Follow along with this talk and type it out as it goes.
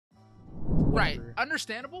Right. whatever.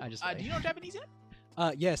 Understandable. I just Do you know Japanese yet?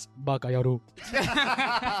 Yes, bakayaru.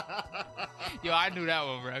 Yo, I knew that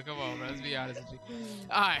one, bro. Come on, bro. Let's be honest with you.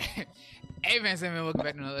 All right. Hey, man, welcome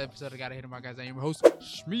back to another episode of Gotta Hit 'em, guys. I am your host,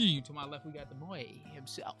 Shmee. To my left, we got the boy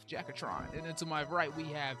himself, Jackatron. And then to my right, we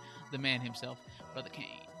have the man himself, Brother Kane.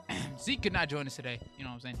 Zeke could not join us today. You know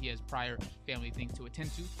what I'm saying? He has prior family things to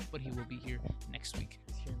attend to, but he will be here next week.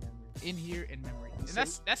 In here in memory. And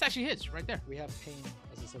that's actually his right there. We have pain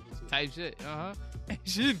as a substitute. Type shit.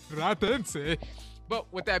 Shit, fratense.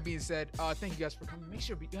 But with that being said, thank you guys for coming. Make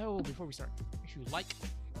sure, before we start, make sure you like,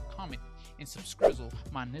 comment, and subscribe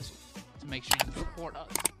my nizzle to make sure you support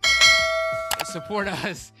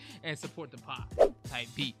us. And support the pod type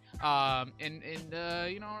beat. And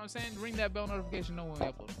you know what I'm saying? Ring that bell notification, know when we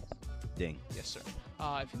upload this. Ding. Yes, sir.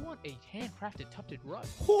 If you want a handcrafted tufted rug,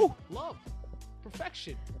 love,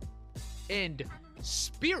 perfection, and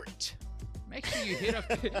spirit, make sure you hit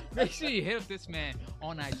up this man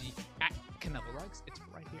on IG at Canelo Rugs. It's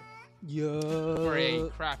right here. For a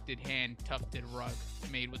crafted hand tufted rug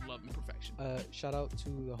made with love and perfection. Shout out to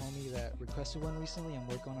the homie that requested one recently. I'm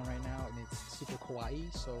working on it right now, and it's super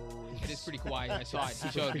kawaii. So It is pretty kawaii. I saw it. He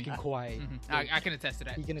showed me. Freaking kawaii. I can attest to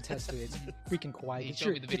that. He can attest to it. It's freaking kawaii. He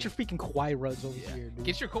showed me the Get your freaking kawaii rugs over here, dude.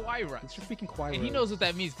 Get your kawaii rugs. Get your freaking kawaii rugs. And he knows what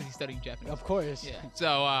that means because he's studying Japanese. Of course. Yeah.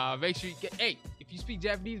 So make sure you get. Hey, if you speak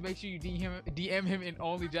Japanese, make sure you DM him in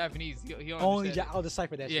only Japanese. He'll I'll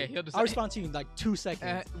decipher that shit. He'll decipher. I'll respond to you in like 2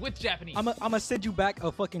 seconds. With Japanese. I'm gonna send you back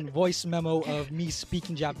a fucking voice memo of me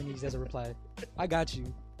speaking Japanese as a reply. I got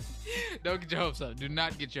you. Don't get your hopes up. Do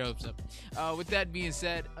not get your hopes up. With that being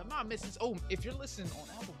said, my missus. Oh, if you're listening on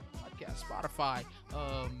Apple Podcasts, Spotify,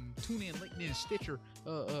 TuneIn, LinkedIn, Stitcher,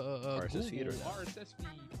 RSS feed or Google, RSS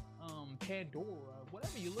feed, Pandora,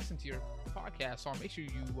 whatever you listen to your podcast on, make sure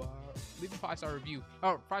you leave a 5-star review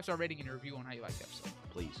or 5-star rating and a review on how you like the episode.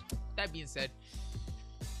 Please. That being said,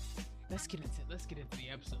 let's get into the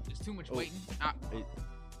episode. There's too much waiting.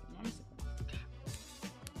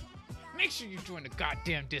 Make sure you join the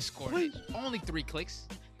goddamn Discord. It's only 3 clicks.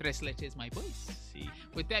 Tres leches, my boys. See.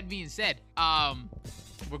 With that being said,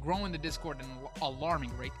 we're growing the Discord at an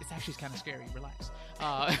alarming rate. It's actually kind of scary. Relax.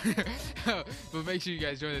 But make sure you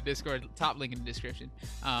guys join the Discord. Top link in the description.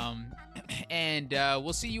 And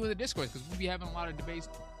we'll see you in the Discord because we'll be having a lot of debates,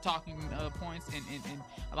 talking points, and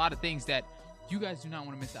a lot of things that you guys do not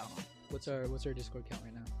want to miss out on. What's our Discord count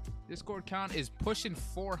right now? Discord count is pushing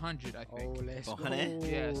 400, I think. Oh, let's go.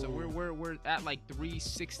 Yeah, so we're at like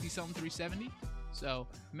 360 something, 370. So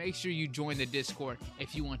make sure you join the Discord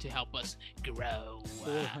if you want to help us grow.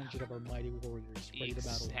 400 of our mighty warriors ready to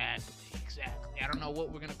battle. Exactly. I don't know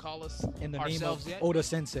what we're gonna call us In the name ourselves of yet. Oda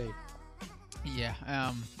Sensei. Yeah.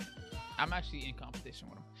 I'm actually in competition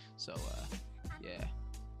with him. So yeah,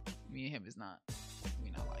 me and him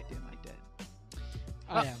we not like that.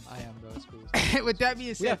 I am though. It's cool. With that being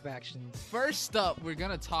We said, have factions. first up we're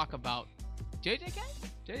gonna talk about JJK,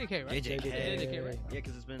 right? JJK, right? Yeah,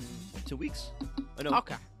 because it's been 2 weeks. Oh, no.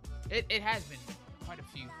 Okay. It has been quite a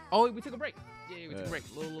few. Oh, we took a break. Yeah, we took a break.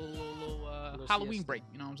 Little Halloween siesta. break.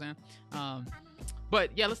 You know what I'm saying?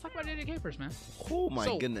 But yeah, let's talk about JJK first, man. Oh, my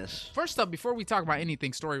So, goodness. First up, before we talk about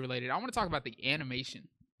anything story related, I want to talk about the animation.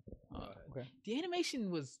 Okay. The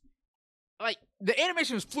animation was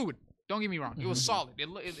fluid. Don't get me wrong. It was solid.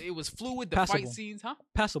 It was fluid. The Passable. fight scenes, huh?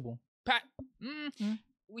 Passable.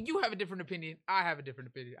 Well, you have a different opinion. I have a different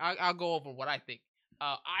opinion. I'll go over what I think.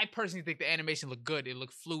 I personally think the animation looked good. It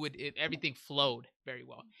looked fluid. Everything flowed very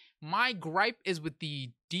well. My gripe is with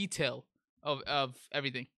the detail of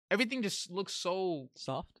everything. Everything just looks so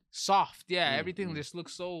Soft. Yeah, everything just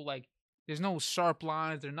looks so like there's no sharp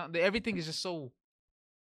lines. Everything is just so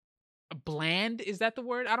bland. Is that the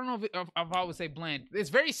word? I don't know if I would say bland. It's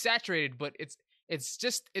very saturated, but it's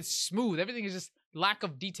smooth. Everything is just lack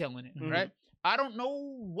of detail in it, right? I don't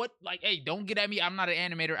know what, hey, don't get at me. I'm not an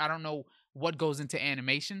animator. I don't know what goes into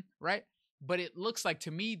animation, right? But it looks like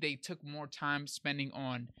to me they took more time spending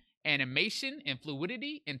on animation and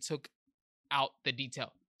fluidity and took out the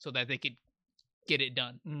detail so that they could get it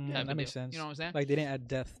done. That makes sense. You know what I'm saying? Like they didn't add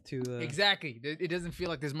depth to the. Exactly. It doesn't feel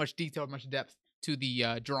like there's much detail, much depth to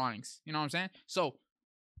the drawings. You know what I'm saying? So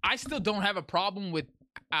I still don't have a problem with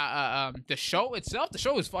the show itself. The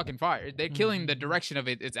show is fucking fire. They're killing the direction of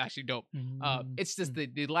it. It's actually dope. It's just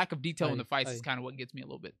the lack of detail in the fights is kind of what gets me a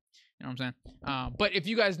little bit. You know what I'm saying? But if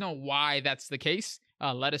you guys know why that's the case,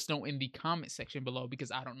 let us know in the comment section below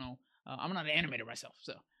because I don't know. I'm not an animator myself,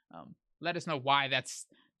 so let us know why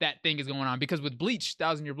that thing is going on. Because with Bleach,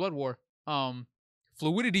 1,000 Year Blood War,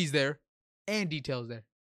 fluidity's there and details there.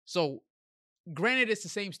 So granted, it's the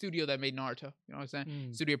same studio that made Naruto. You know what I'm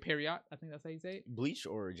saying? Studio Period. I think that's how you say it. Bleach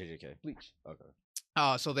or JJK? Bleach.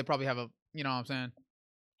 Okay. So they probably have a, you know what I'm saying,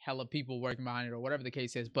 hella people working behind it or whatever the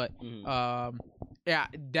case is. But yeah,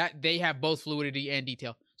 that they have both fluidity and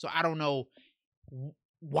detail. So I don't know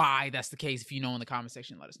why that's the case. If you know in the comment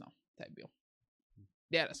section, let us know. Type deal.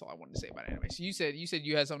 Yeah, that's all I wanted to say about animation. You said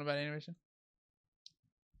you had something about animation.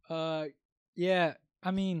 Yeah.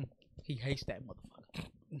 I mean, he hates that motherfucker.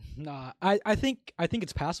 Nah, I think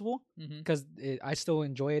it's passable Mm-hmm. because I still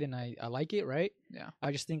enjoy it and I like it, right? Yeah.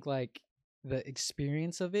 I just think like the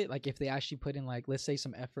experience of it, like if they actually put in like, let's say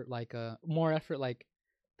some effort, like more effort, like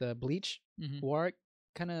the Bleach war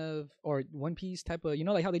kind of, or One Piece type of, you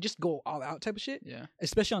know, like how they just go all out type of shit. Yeah.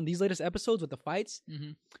 Especially on these latest episodes with the fights.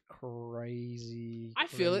 Mm-hmm. Crazy. I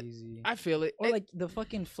feel it. Or like the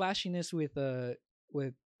fucking flashiness with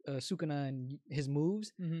Sukuna and his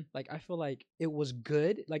moves. Mm-hmm. Like I feel like it was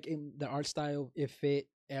good. Like in the art style, it fit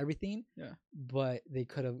everything. Yeah. But they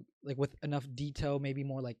could have, like, with enough detail, maybe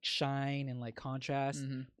more like shine and like contrast.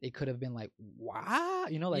 It could have been like, wow,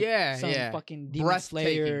 you know, like some fucking Demon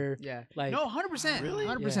Slayer. Yeah. Like no, 100%. Really?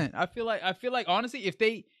 100%. I feel like honestly, if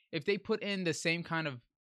they put in the same kind of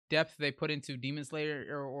depth they put into Demon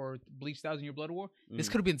Slayer or Bleach 1,000 Year Blood War, this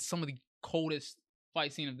could have been some of the coldest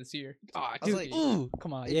fight scene of this year. Oh, dude, like, ooh,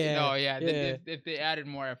 come on, yeah. No, yeah. If they added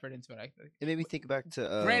more effort into it, I think. It made me think back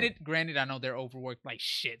to. Granted, I know they're overworked like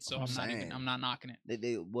shit, so I'm not knocking it.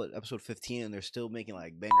 They what, episode 15, and they're still making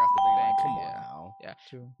like banger after banger. Like, come on Yeah. now. Yeah,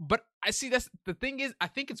 True. But I see that's the thing is, I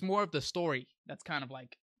think it's more of the story that's kind of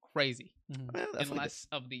like crazy, and less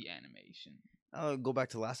of the animation. I'll go back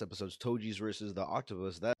to last episode's Toji's versus the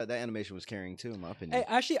octopus. That animation was carrying too, in my opinion. Hey,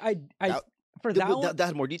 actually, for that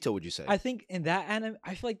had more detail. Would you say? I think in that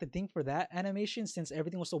I feel like the thing for that animation, since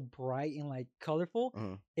everything was so bright and like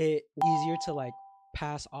colorful, it easier to like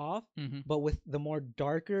pass off. But with the more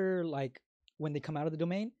darker, like when they come out of the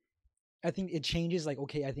domain, I think it changes. Like,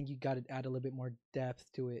 okay, I think you got to add a little bit more depth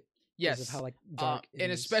to it. Yes, of how like dark it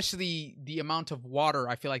and is. especially the amount of water.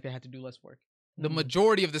 I feel like they had to do less work. The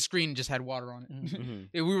majority of the screen just had water on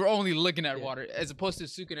it. We were only looking at water, as opposed to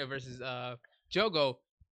Sukuna versus Jogo.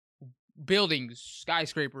 Buildings,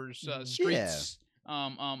 skyscrapers, streets,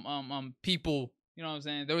 people. You know what I'm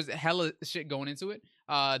saying? There was hella shit going into it.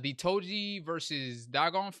 The Toji versus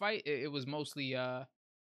Dagon fight, it was mostly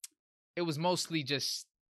just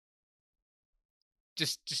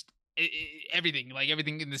everything, like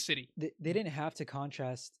everything in the city. They didn't have to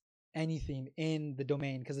contrast anything in the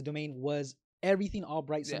domain because the domain was everything all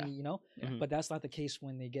bright, sunny, you know. But that's not the case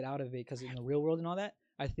when they get out of it, because in the real world and all that,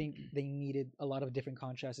 I think they needed a lot of different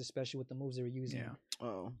contrasts, especially with the moves they were using. Yeah.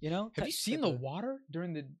 Oh, you know, have you seen the water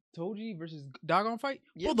during the Toji versus Dagon fight?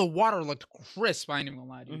 Yeah. Well, the water looked crisp. I ain't even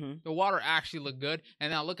gonna lie to you. The water actually looked good.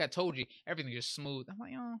 And now look at Toji, everything just smooth. I'm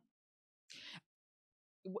like,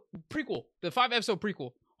 prequel, the 5-episode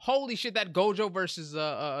prequel. Holy shit, that Gojo versus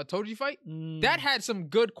Toji fight, that had some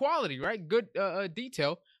good quality, right? Good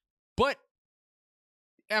detail, but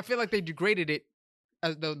I feel like they degraded it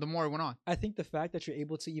as the more it went on. I think the fact that you're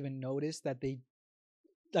able to even notice that they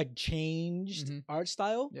like changed art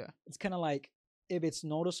style, it's kind of like, if it's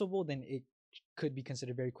noticeable, then it could be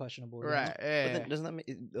considered very questionable, right? Yeah. But then, doesn't that make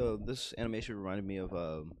this animation reminded me of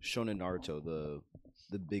Shonen Naruto,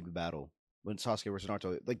 the big battle when Sasuke versus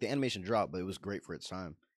Naruto? Like the animation dropped, but it was great for its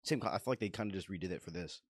time. I feel like they kind of just redid it for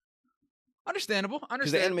this. Understandable.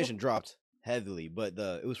 Because the animation dropped heavily, but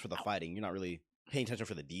it was for the fighting. You're not really paying attention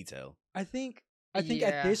for the detail. I think at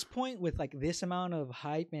this point, with like this amount of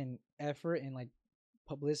hype and effort and like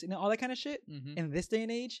publicity and all that kind of shit, in this day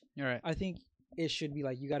and age, I think it should be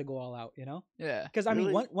like, you got to go all out, you know? Yeah. Because I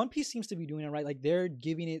mean, One Piece seems to be doing it right. Like they're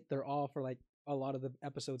giving it their all for like a lot of the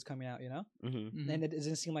episodes coming out, you know? And it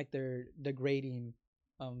doesn't seem like they're degrading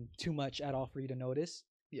too much at all for you to notice.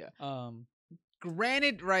 Yeah.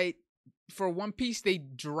 Granted, right, for One Piece, they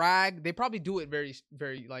probably do it very,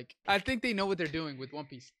 very, like, I think they know what they're doing with One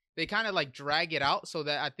Piece. They kind of like drag it out so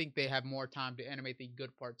that I think they have more time to animate the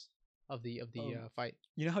good parts of the fight.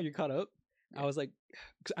 You know how you're caught up? Yeah. I was like,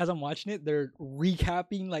 as I'm watching it, they're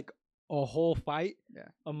recapping like a whole fight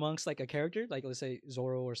amongst like a character, like let's say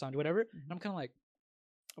Zoro or Sanji, whatever. And I'm kind of like,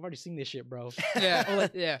 I've already seen this shit, bro.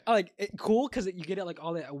 Yeah. Cool, because you get it like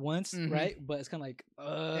all at once, right? But it's kind of like,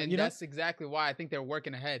 and that's exactly why I think they're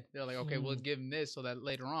working ahead. They're like, okay, we'll give them this so that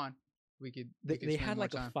later on we could. They had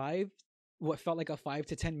like what felt like a 5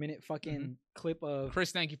 to 10 minute fucking clip of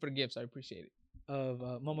Chris. Thank you for the gifts. I appreciate it. Of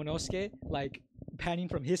Momonosuke like panning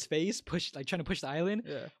from his face, trying to push the island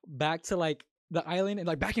back to like the island and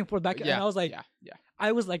like back and forth, and I was like,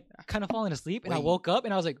 I was like kind of falling asleep, and I woke up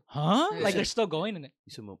and I was like, huh? Like they're still going in it.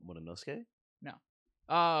 You said Momonosuke?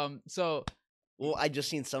 So. Well, I just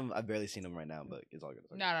seen some. I've barely seen them right now, but it's all good.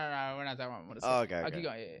 No, we're not talking about. Oh, okay. Keep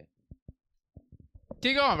going. Yeah.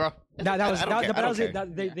 Keep going, bro.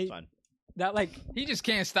 That like he just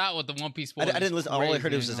can't stop with the One Piece spoilers. I didn't listen. All I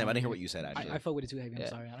heard it was the same. I didn't hear what you said. Actually, I felt with it too heavy. I'm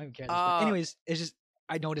sorry. I don't even care. But anyways, it's just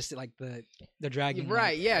I noticed it like the dragon.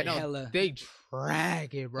 Right? Like, yeah. like No, hella, they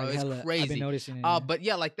drag it, bro. like It's hella, crazy. I've been noticing it. But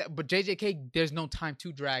yeah, like that. But JJK, there's no time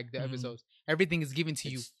to drag the episodes. Everything is given to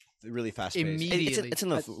you really fast. Immediately. It's in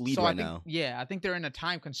the lead so right I think, now. Yeah, I think they're in a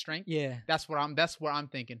time constraint. Yeah, that's what I'm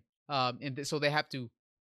thinking. So they have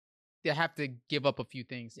to give up a few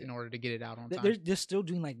things in order to get it out on time. they're still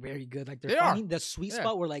doing like very good. Like they're They finding are. the sweet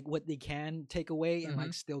spot where like what they can take away and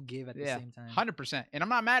like still give at the same time. 100%. And I'm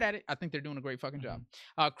not mad at it. I think they're doing a great fucking job.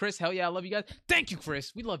 Chris, hell yeah, I love you guys. Thank you,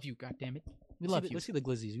 Chris. We love you. God damn it. We love you. Let's see the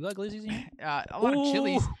glizzies. You got glizzies in here? A lot of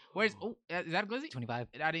chilies. Where's? Oh, is that a glizzy? 25.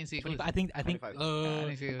 I didn't see a glizzy. I think. 25.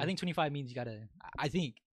 I think 25 means you gotta. I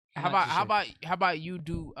think. How about you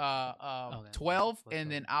do 12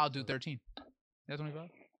 and then I'll do 13. That's 25.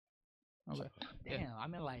 Okay. Damn, I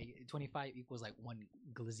mean like 25 equals like one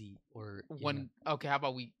glizzy or one. Okay, how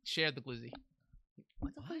about we share the glizzy?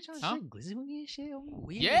 What the fuck are you trying to share glizzy with me and shit?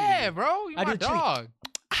 Weird. Yeah, bro, you're my dog.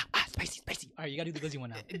 Spicy. All right, you gotta do the glizzy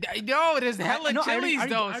one now. No, there's hella chilies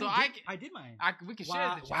though, so I did mine. We can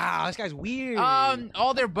share the. Wow, this guy's weird.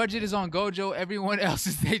 All their budget is on Gojo. Everyone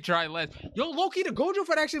else's they try less. Yo, Loki, the Gojo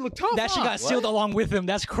fight actually looked tough. That shit got sealed along with him.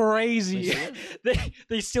 That's crazy.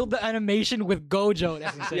 they sealed the animation with Gojo.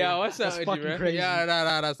 That's insane. Yeah, what's up, That's fucking crazy.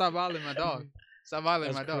 Yeah, no. Stop bothering my dog. Stop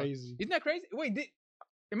bothering my dog. Crazy. Isn't that crazy? Wait,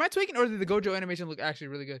 am I tweaking or did the Gojo animation look actually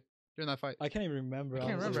really good during that fight? I can't even remember. I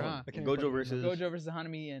can't remember, huh? Gojo versus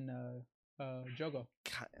Hanami and Jogo.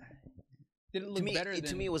 Did it look better?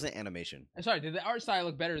 To me, it was an animation. I'm sorry. Did the art style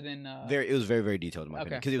look better than? It was very, very detailed in my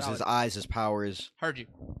opinion because it was his eyes, his powers. Heard you.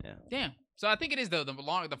 Yeah. Damn. So I think it is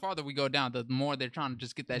the farther we go down, the more they're trying to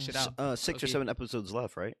just get that shit out. 6 or 7 episodes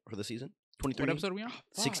left, right, for the season. 23. What episode are we on?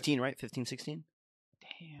 16, right? 15, 16.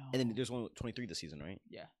 Damn. And then there's one 23 this season, right?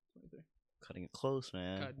 Yeah, 23. Cutting it close,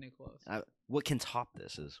 man. Cutting it close. What can top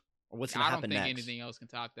this or what's gonna happen next? I don't think anything else can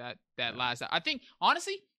top that last. I think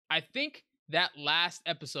honestly, that last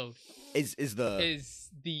episode is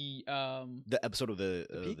the episode of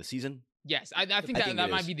the season. Yes, I think that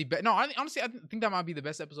might be the best. No, honestly, I think that might be the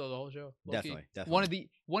best episode of the whole show. Definitely. One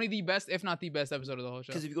of the best, if not the best episode of the whole show.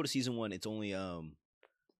 Because if you go to season 1, it's only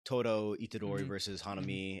Todo Itadori versus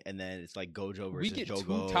Hanami, and then it's like Gojo versus Jogo. We get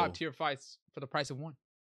 2 top tier fights for the price of 1.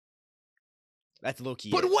 That's low key.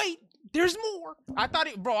 But wait, there's more. I thought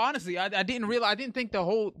it, bro. Honestly, I didn't realize. I didn't think the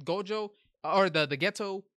whole Gojo or the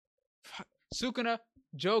Geto Sukuna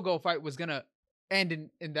Jogo fight was gonna end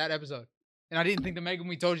in that episode. And I didn't think the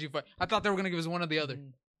Megumi Toji fight. I thought they were gonna give us one or the other.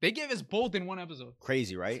 They gave us both in one episode.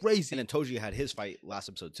 Crazy, right? Crazy. And then Toji had his fight last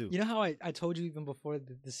episode too. You know how I told you even before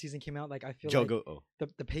the season came out, like I feel Jogo,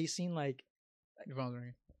 like the pacing, like your phone's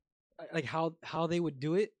ringing. Like how they would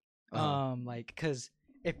do it, like because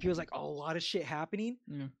it feels like a lot of shit happening,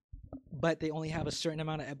 but they only have a certain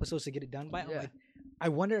amount of episodes to get it done by. I'm like, I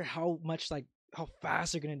wonder how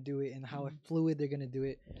fast they're gonna do it and how fluid they're gonna do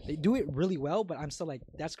it. They do it really well, but I'm still like,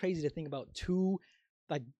 that's crazy to think about 2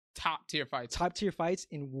 like top tier fights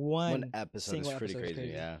in one episode. Is pretty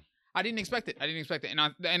crazy. Yeah, I didn't expect it.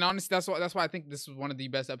 And honestly, that's why I think this was one of the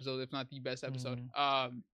best episodes, if not the best episode.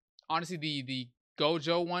 Honestly, the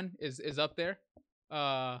Gojo one is up there.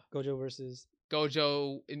 Gojo versus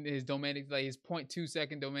Gojo in his domain, like his 0.2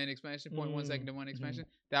 second domain expansion, 0.1 second domain expansion.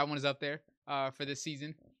 That one is up there for this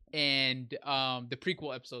season. And the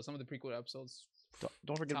prequel episodes, some of the prequel episodes.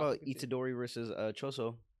 Don't forget about Itadori versus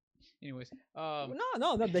Choso. Anyways, I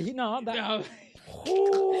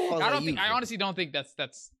honestly don't think that's.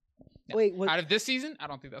 No. Wait, out of this season, I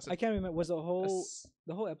don't think that's. I can't remember. Was the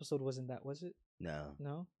whole episode wasn't that? Was it?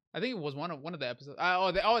 No. I think it was one of the episodes.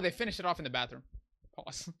 They finished it off in the bathroom.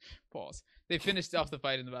 Pause. They finished off the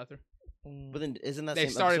fight in the bathroom. But then isn't that they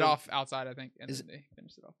started off outside? I think, and then they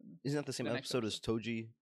finished it off. Isn't that the same episode as Toji?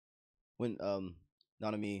 When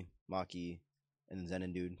Nanami, Maki, and then Zen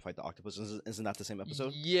and Dude fight the octopus. Isn't that the same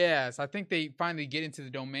episode? Yes, I think they finally get into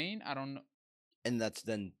the domain. I don't know. And that's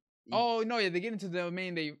then. Oh no! Yeah, they get into the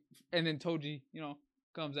domain. And then Toji,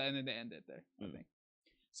 comes out, and then they end it there. I think.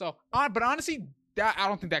 So, but honestly, I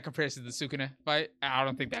don't think that compares to the Sukuna fight. I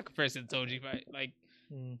don't think that compares to the Toji fight. Like,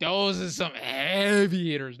 those are some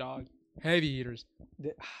heavy hitters, dog. Heavy hitters.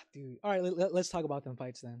 Dude. All right, let's talk about them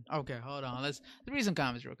fights then. Okay, hold on. Let's read some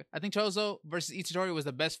comments real quick. I think Chozo versus Itadori was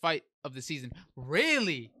the best fight of the season.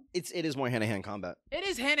 Really? It is more hand-to-hand combat. It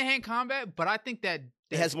is hand-to-hand combat, but I think that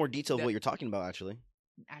it has more detail of what you're talking about, actually.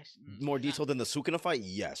 More detail than the Sukuna fight?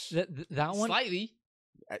 Yes. That one? Slightly.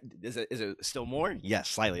 Is it still more? Yes,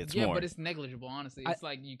 slightly. It's more. Yeah, but it's negligible. Honestly, it's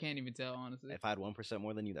like you can't even tell. Honestly, if I had 1%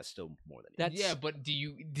 more than you, that's still more than you. Yeah, but do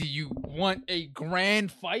you want a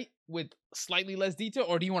grand fight with slightly less detail,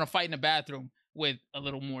 or do you want to fight in a bathroom with a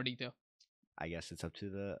little more detail? I guess it's up to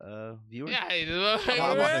the viewer. Yeah, I'm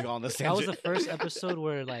not gonna go on this That was tangent. the first episode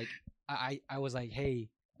where like I was like, hey,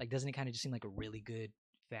 like doesn't it kind of just seem like a really good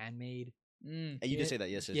fan made? And you did say that,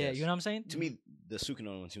 yes. Yeah, you know what I'm saying? To me, the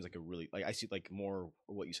Sukuna one seems like a really like I see like more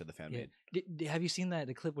what you said the fan made. Have you seen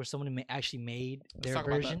the clip where someone actually made their talk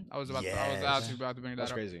about version? that. I was actually about to bring that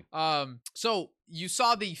That's up. crazy. So you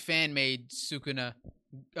saw the fan made Sukuna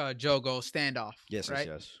Jogo standoff, right?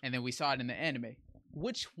 Yes. And then we saw it in the anime.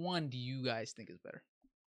 Which one do you guys think is better?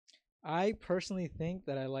 I personally think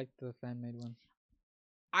that I like the fan made one.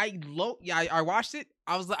 I watched it.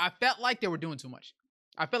 I felt like they were doing too much.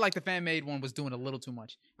 I felt like the fan made one was doing a little too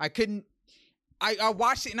much. I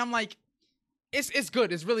watched it and I'm like, it's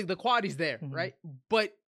good. It's really the quality's there, right?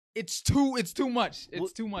 But it's too much.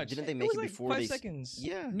 It's too much. Didn't they make it like before 5 seconds?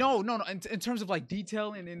 Yeah. No. In terms of like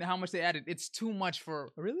detail and how much they added, it's too much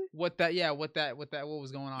for really what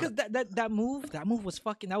was going on. Because that move was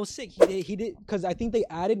fucking, that was sick. He did because I think they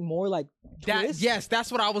added more like twists. Yes,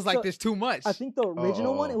 that's what I was like. So, there's too much. I think the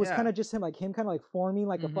original one, it was yeah. kind of just him kind of like forming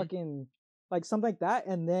like a fucking like something like that,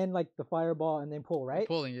 and then like the fireball and then pull, right?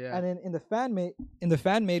 Pulling, yeah. And then in the fan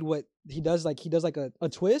made, what he does like a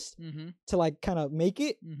twist to like kind of make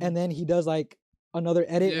it, and then he does like another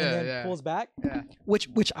edit and then pulls back. Yeah.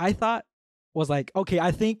 Which I thought was like, okay,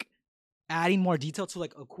 I think adding more detail to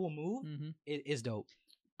like a cool move it is dope.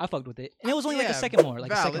 I fucked with it. And it was only like a second more,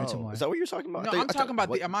 like a second or two more. Is that what you're talking about? No, I'm talking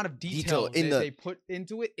about the amount of detail they put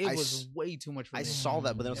into it. It was way too much for me. I saw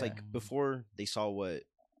that, but then it was like before they saw what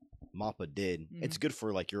Mappa did. It's good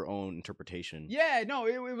for like your own interpretation. Yeah, no,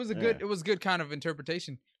 it was a good, it was good kind of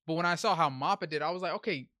interpretation. But when I saw how Mappa did, I was like,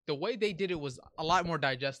 okay, the way they did it was a lot more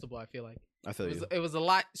digestible. I feel like it was a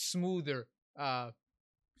lot smoother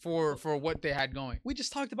for what they had going. We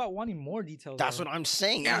just talked about wanting more details. That's what I'm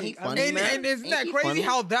saying. Yeah, and isn't that crazy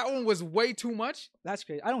how that one was way too much? That's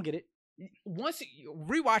crazy. I don't get it. Once you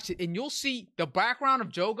rewatch it and you'll see the background of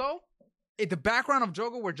Jogo. The background of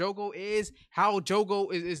Jogo, where Jogo is, how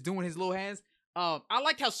Jogo is doing his little hands. I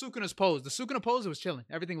liked how Sukuna's pose. The Sukuna pose, it was chilling.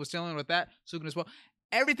 Everything was chilling with that. Sukuna's pose.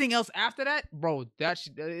 Everything else after that, bro,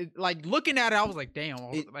 like looking at it, I was like, damn.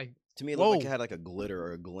 To me, it looked like it had like a glitter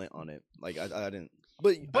or a glint on it. Like I didn't.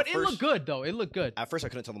 But it looked good though. It looked good. At first, I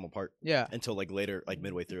couldn't tell them apart. Yeah. Until like later, like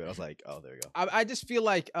midway through, I was like, oh, there you go. I just feel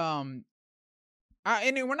like and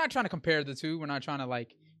we're not trying to compare the two. We're not trying to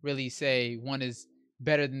like really say one is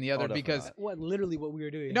better than the other because literally what we were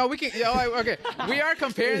doing. No, we can. Okay, we are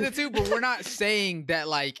comparing the two, but we're not saying that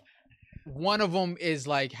like one of them is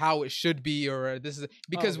like how it should be or this is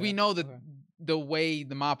because we know that the way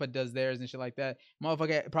the Mappa does theirs and shit like that.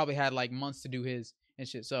 Motherfucker probably had like months to do his and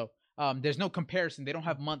shit. So there's no comparison. They don't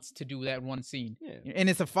have months to do that one scene, and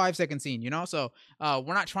it's a 5-second scene, you know. So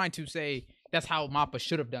we're not trying to say that's how Mappa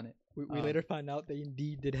should have done it. We later find out they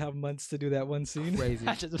indeed did have months to do that one scene. Crazy.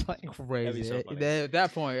 That's just like crazy. So at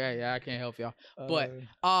that point, yeah, I can't help y'all. But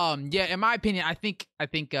yeah, in my opinion, I think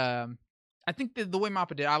the way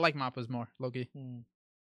Mappa did, I like Mappa's more, Loki. I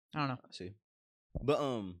don't know. I see. But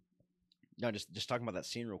no, just talking about that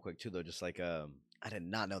scene real quick too, though. Just like I did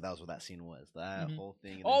not know that was what that scene was. That whole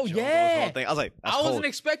thing. Oh yeah. Whole thing. I was like, I wasn't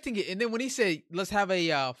expecting it, and then when he said, "Let's have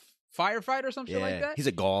a firefight or something like that," he's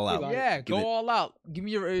a go all out. Yeah, go all out. Give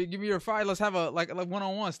me your fight. Let's have a like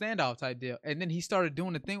one-on-one standoff type deal. And then he started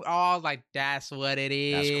doing the thing. Oh, I was like, that's what it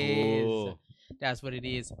is. That's cool. That's what it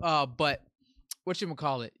is. But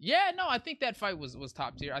whatchamacallit? Yeah, no, I think that fight was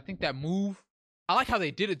top tier. I think that move. I like how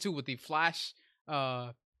they did it too with the flash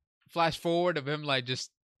forward of him like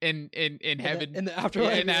just in heaven in the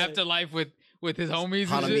afterlife, in the afterlife with his homies.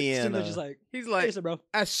 Hanami and just like he's like, hey, bro.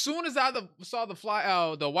 As soon as I saw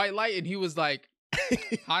the white light and he was like,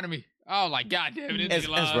 Hanami. Oh like, god damn it, it's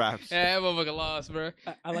raps. Yeah, motherfucker lost, bro.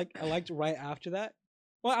 I liked right after that.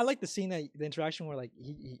 Well, I like the scene that the interaction where like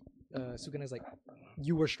he Sukuna's like,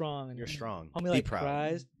 you were strong and you're strong. Homie like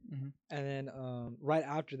cries, and then right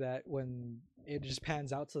after that when it just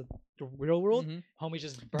pans out to the real world, homie's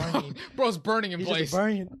just burning. Bro's burning in He's place. Just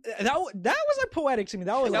burning. That was like poetic to me.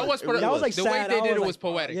 That was like the sad. way they did it was was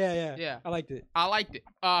poetic. Yeah. I liked it.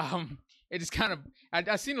 It just kind of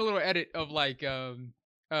I seen a little edit of like of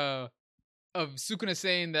Sukuna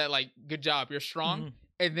saying that like, good job, you're strong.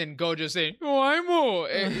 And then Gojo saying, "Oh, I'm more,"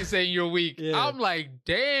 and he's saying you're weak. Yeah. I'm like,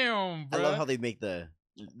 damn, bro. I love how they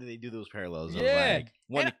do those parallels. Yeah, of like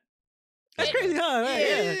one. That's crazy, huh?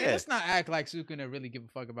 Yeah. Let's not act like Sukuna really give a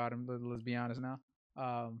fuck about him. Let's be honest now.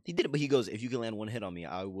 He did it, but he goes, if you can land one hit on me,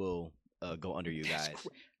 I will go under you guys.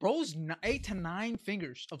 Bro's 8 to 9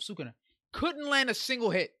 fingers of Sukuna couldn't land a single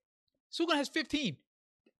hit. Sukuna has 15.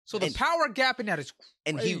 So the power gap in that is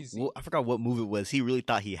crazy. And I forgot what move it was. He really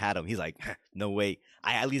thought he had him. He's like, no way.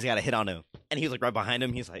 I at least got a hit on him. And he was like right behind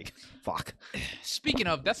him. He's like, fuck. Speaking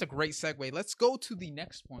of, that's a great segue. Let's go to the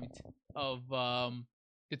next point of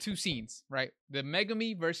the two scenes, right? The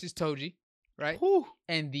Megumi versus Toji, right? Whew.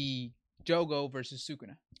 And the Jogo versus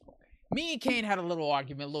Sukuna. Me and Kane had a little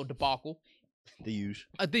argument, a little debacle. The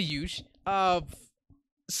huge. Of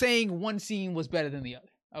saying one scene was better than the other.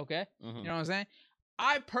 Okay? Mm-hmm. You know what I'm saying?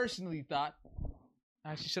 I personally thought.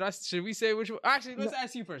 Actually, should we say which one? Actually, let's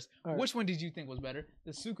ask you first. Right. Which one did you think was better?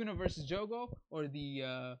 The Sukuna versus Jogo or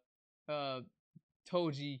the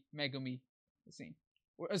Toji Megumi scene?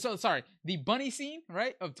 So sorry, the bunny scene,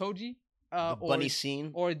 right? Of Toji. The bunny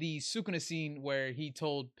scene, or the Sukuna scene where he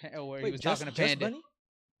told, where he was talking to Panda. Bunny?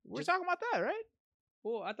 We're talking about that, right?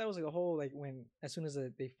 Well, I thought it was like a whole as soon as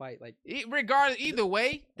they fight, like regardless, either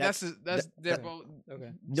way, that's they're both okay.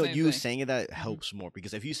 No, you saying that helps more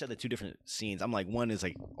because if you said the two different scenes, I'm like one is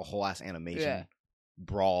like a whole ass animation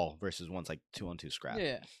brawl versus one's like 2-on-2 scrap.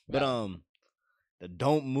 Yeah, but the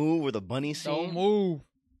don't move or the bunny scene. Don't move.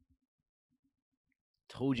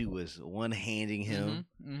 Toji was one-handing him.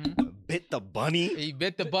 Bit the bunny. He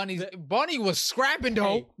bit the bunny. Bunny was scrapping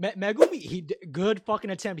though. Hey, Megumi, good fucking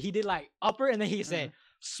attempt. He did like upper and then he said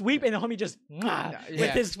sweep and the homie just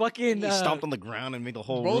with his fucking. He stomped on the ground and made the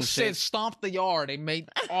whole. Bro said stomp the yard and made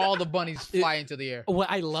all the bunnies fly into the air.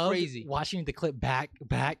 What I love watching the clip back,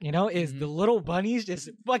 is the little bunnies just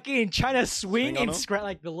fucking trying to swing and scrap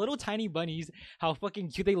like the little tiny bunnies. How fucking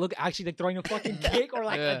cute they look! Actually, like throwing a fucking kick or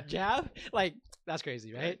like a jab, like. That's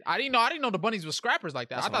crazy, right? I didn't know the bunnies were scrappers like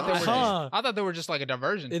that. I thought they were just like a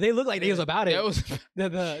diversion. They looked like they was about it. It was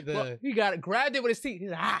he got it, grabbed it with his teeth. He's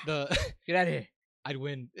like, get out of here. I'd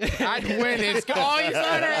win. I'd win. You saw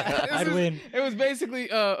that? I'd win. It was basically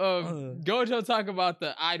Gojo talking about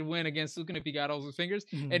the I'd win against Sukuna if he got all his fingers,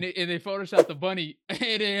 and they photoshopped the bunny and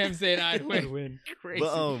him saying I'd win. I'd win. Crazy.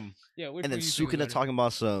 But, and then Sukuna talking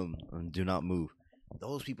about some do not move.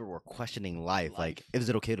 Those people were questioning life. Like, is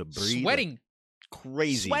it okay to breathe? Sweating.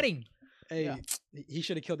 Crazy. Sweating. Hey, he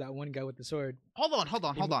should have killed that one guy with the sword. Hold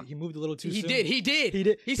on. He moved a little too soon. He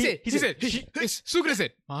did. He said, Sukuna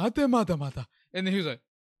said, mata. And then he was like,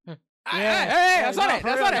 hey, I saw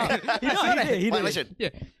that. He did. Yeah.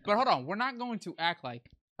 But hold on. We're not going to act like,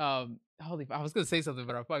 I was going to say something,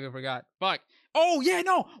 but I fucking forgot. Fuck. Oh, yeah,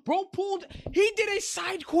 no. Bro he did a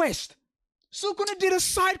side quest. Sukuna did a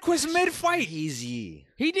side quest mid-fight. Easy.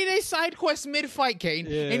 He did a side quest mid-fight, Kane.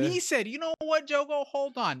 Yeah. And he said, you know what, Jogo?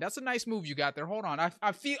 Hold on. That's a nice move you got there. Hold on.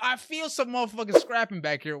 I feel some motherfucking scrapping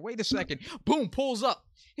back here. Wait a second. Boom, pulls up.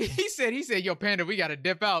 He said, yo, Panda, we got to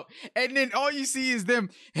dip out. And then all you see is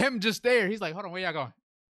him just there. He's like, hold on, where y'all going?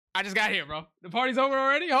 I just got here, bro. The party's over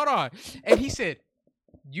already? Hold on. And he said,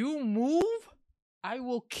 you move, I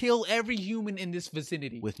will kill every human in this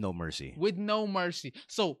vicinity. With no mercy.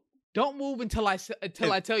 So, don't move until I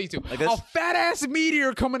tell you to. A fat ass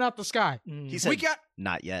meteor coming out the sky. He said,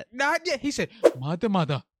 not yet. He said,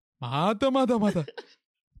 mata.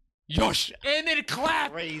 Yosh. And then it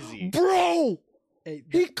clapped. Crazy. Bro.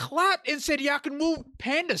 He clapped and said, y'all can move.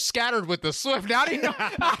 Panda scattered with the swift. Now,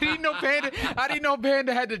 I didn't know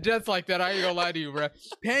Panda had the jets like that. I ain't gonna lie to you, bro.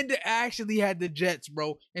 Panda actually had the jets,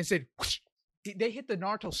 bro. And said, whoosh. They hit the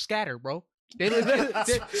Naruto scatter, bro. They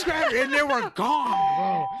scattered and they were gone,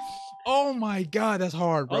 bro. Oh my god, that's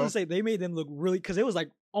hard, bro. I was gonna say they made them look really because it was like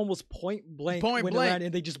almost point blank, around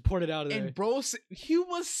and they just poured it out of there. And bro, he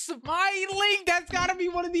was smiling. That's gotta be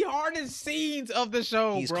one of the hardest scenes of the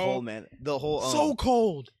show, He's bro. He's cold, man. The whole so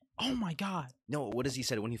cold. Oh my god. No, what does he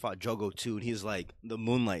say when he fought Jogo 2? And he's like, the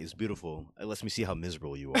moonlight is beautiful. It lets me see how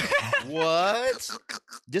miserable you are. What?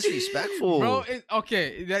 Disrespectful, bro.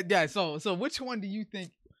 Okay, so which one do you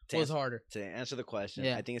think was harder? To answer the question,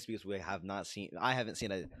 I think it's because I haven't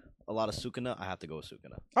seen a lot of Sukuna. I have to go with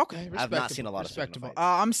Sukuna. Okay, I've not seen a lot of Sukuna fights.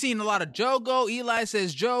 I'm seeing a lot of Jogo. Eli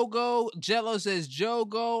says Jogo. Jello says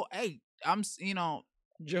Jogo. Hey, Jogo.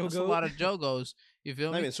 That's a lot of Jogos. You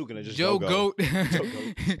feel me? I mean Sukuna, just Jogo.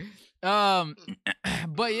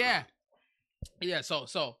 But yeah.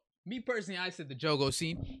 So me personally, I said the Jogo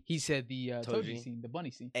scene. He said the Toji scene, the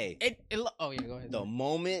bunny scene. Hey, go ahead. The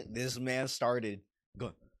moment this man started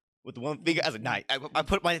going with the one finger, I said, "Night." I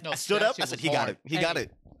stood up. I said, "He got it. He got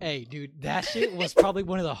it." Hey, dude, that shit was probably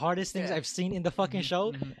one of the hardest things I've seen in the fucking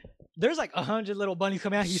show. There's like 100 little bunnies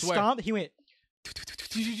coming out. He stomped. He went.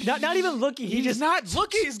 not even looking. He's just not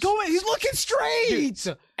looking. He's looking straight.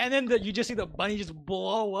 Dude, and then you just see the bunny just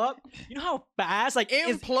blow up. You know how fast? Like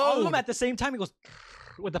it's all of them Implode. at the same time. It goes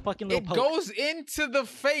with the fucking little It poke. goes into the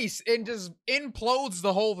face and just implodes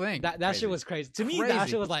the whole thing. That shit was crazy. To me, that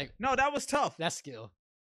Crazy. shit was like, No, that was tough. that's skill.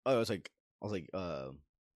 Oh, I was like,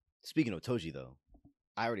 speaking of Toji though,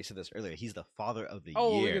 I already said this earlier. He's the father of the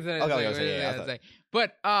year. We can say that. Okay, I thought-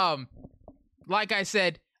 But like I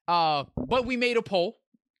said, but we made a poll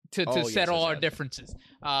to yes, settle yes, our yes. differences.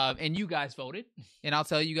 And you guys voted, and I'll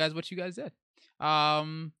tell you guys what you guys did.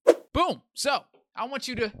 Boom. So I want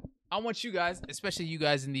you guys, especially you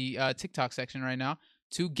guys in the TikTok section right now,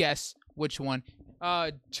 to guess which one.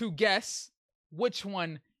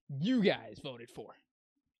 You guys voted for.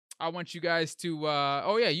 I want you guys to.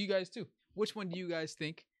 You guys too. Which one do you guys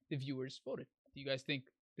think the viewers voted? Do you guys think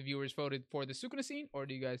the viewers voted for the Sukuna scene, or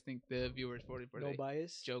do you guys think the viewers voted for No the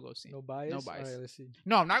bias. Jogo scene? No bias. No bias. All right, let's see.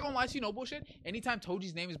 No, I'm not gonna lie to you. No bullshit. Anytime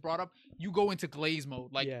Toji's name is brought up, you go into glaze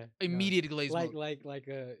mode, like Yeah, immediate glaze mode. like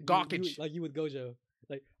Gawkage. like you with Gojo.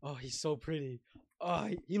 Like, oh, he's so pretty. Oh,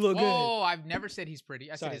 he look good. Oh, I've never said he's pretty.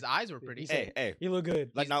 I said Sorry. his eyes were pretty. Hey, He look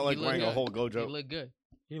good. like not like he look wearing a good. whole He Gojo. look good,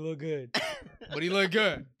 He look good. but he look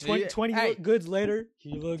good. 20 Hey, goods later,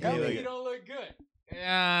 he look tell good. me you don't look good.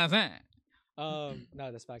 Yeah, I'm saying.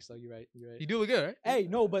 No, that's facts though. You're right. You do look good, right? Hey,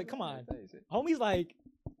 no, but come on, homie's like,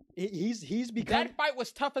 he's become That fight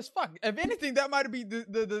was tough as fuck. If anything, that might be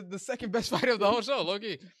the second best fight of the whole show.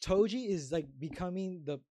 Loki. Toji is like becoming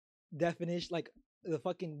the definition, like the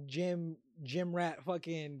fucking gym rat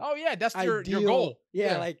fucking. Oh yeah, that's your ideal. goal.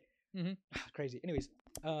 Yeah, like Mhm. crazy. Anyways,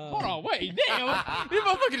 Hold on, wait, damn, this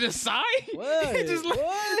motherfucker just sigh. What? He just let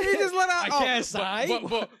out. I can't sigh.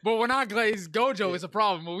 But when I glaze Gojo, it's a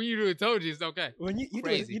problem. But when you do it, Toji, it's okay. When you do it,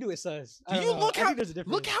 Crazy. you do it sus. Do I you don't know. look I how think there's a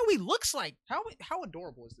difference. look how he looks like? How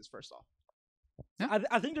adorable is this? First off,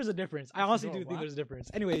 I think there's a difference. I honestly do adorable, think huh? there's a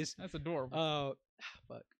difference. Anyways, that's adorable.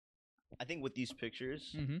 fuck. I think with these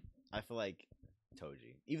pictures, Mm-hmm. I feel like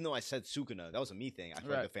Toji. Even though I said Sukuna, that was a me thing. I feel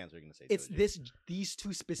Right. like the fans are gonna say It's Toji. these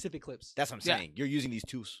two specific clips. That's what I'm Yeah. saying. You're using these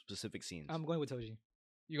two specific scenes. I'm going with Toji.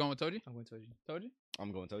 You going with Toji? I'm going with Toji. Toji?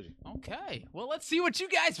 I'm going Toji. Okay. Well, let's see what you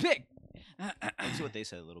guys pick. Let's see what they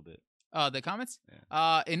said a little bit. The comments?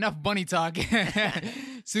 Yeah. Enough bunny talk.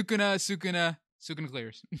 Sukuna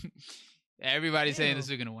clears. Everybody's saying the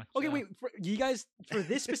Sukuna one. Okay, so. wait. For, you guys, for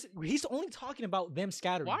this specific, he's only talking about them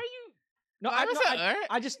scattering. Why are you? No, I was like, alright.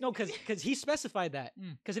 I just know because he specified that.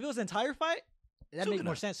 Mm. Because if it was the entire fight, that makes Sukuna.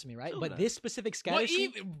 more sense to me, right? Sukuna. But this specific scatter Well,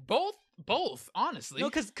 scene, both, honestly. no,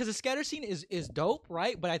 because the scatter scene is dope,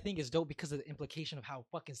 right? But I think it's dope because of the implication of how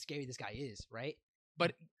fucking scary this guy is, right?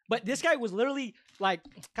 But this guy was literally like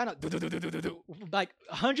kind of like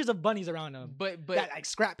hundreds of bunnies around him, but that like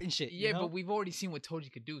scrap and shit. yeah, you know? but we've already seen what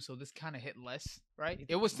Toji could do, so this kind of hit less, right?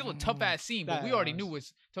 It was still a tough ass scene, but we already knew it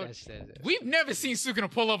was Toji. We've never seen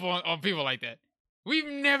Sukuna pull up on people like that. We've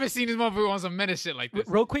never seen this motherfucker on some menace shit like this.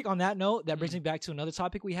 Real quick on that note, that brings me back to another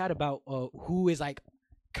topic we had about who is like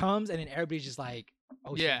comes and then everybody's just like,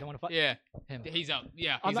 oh shit, Yeah, don't want to fuck yeah, him. he's up.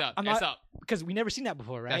 Yeah, I'm he's not- up. I'm That's not- up. Because we never seen that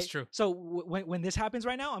before, right? That's true. So when this happens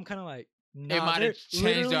right now, I'm kind of like, nah, might they're have changed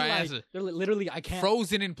literally, our like, answer. They're literally, I can't.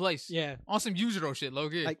 Frozen in place. Yeah, On some Yujiro shit, low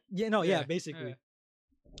key. like yeah, basically. yeah.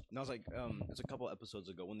 And I was like, it's a couple episodes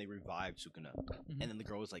ago when they revived Sukuna, Mhm. and then the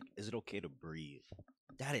girl was like, "Is it okay to breathe?"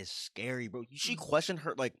 That is scary, bro. She questioned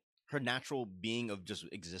her natural being of just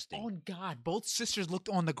existing. Oh God! Both sisters looked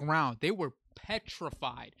on the ground. They were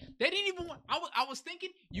petrified. They didn't even want. I was thinking,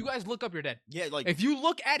 you guys look up, you're dead. Yeah, like If you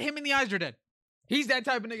look at him in the eyes, you're dead. He's that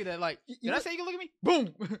type of nigga that like. You Did know- I say you can look at me?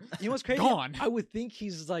 Boom. You know what's crazy? Gone. I would think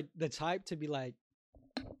he's like the type to be like,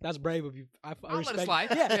 that's brave of you. I I'll let it respect. slide.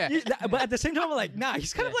 Yeah, Yeah. but at the same time, I'm like, nah,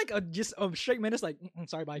 he's kind of Yeah. like just a straight menace. Like,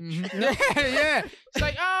 sorry, bye. Mhm. You know? yeah. It's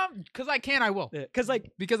like because I can, I will. Because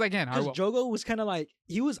like, Because I can, I because will. Jogo was kind of like,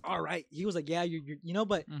 he was all right. He was like, yeah, you're you know,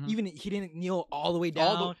 but Mhm. even he didn't kneel all the way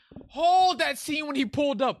All down. Hold that scene when he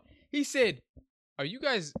pulled up. He said, Are you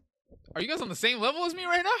guys on the same level as me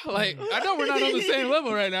right now? Like, I know we're not on the same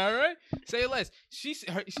level right now, right? Say less. She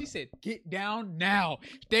said, get down now.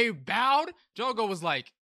 They bowed. Jogo was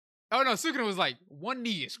like, oh no, Sukuna was like, one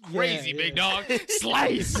knee is crazy, Yeah, big yeah. dog.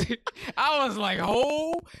 Slice. I was like,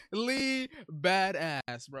 holy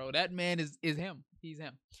badass, bro. That man is him. He's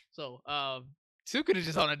him. So, Sukuna's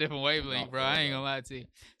just on a different wavelength, No, bro. for I ain't real. gonna lie to you.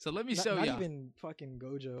 So let me Not, show not y'all. even fucking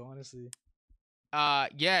Gojo, honestly.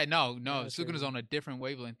 Yeah, no, that's Sukuna's crazy. on a different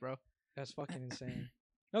wavelength, bro. That's fucking insane.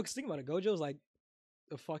 No, because think about it. Gojo's like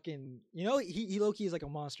a fucking, you know, he low key is like a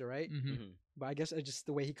monster, right? Mm-hmm. Mhm. But I guess it's just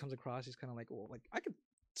the way he comes across, he's kind of like, well, like I could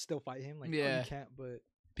still fight him. Like, oh, Yeah. you can't, but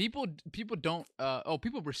People don't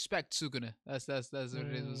people respect Sukuna. That's what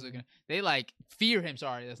it is with Sukuna. They like fear him.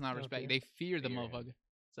 Sorry, that's not respect. They fear the motherfucker.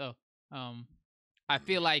 So I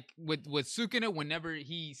feel like with Sukuna, whenever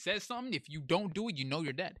he says something, if you don't do it, you know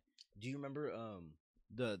you're dead. Do you remember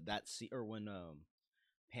that scene or when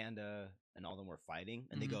Panda and all them were fighting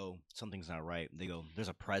and they go, something's not right. They go, there's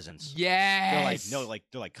a presence. Yes. They're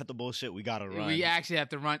like cut the bullshit. We gotta run. We actually have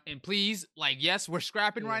to run. And please, like, yes, we're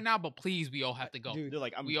scrapping right now, but please, we all have to go. Dude, they're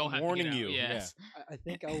like, I'm we all have warning to you. Yes. Yeah. I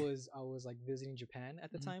think I was like visiting Japan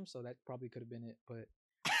at the time, so that probably could have been it. But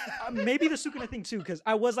maybe the Sukuna thing too, because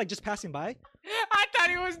I was like just passing by. I thought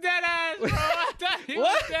he was dead ass, bro. I thought he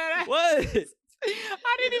was dead ass. What?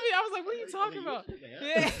 I was like, what are you talking about?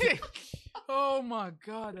 Yeah. Oh my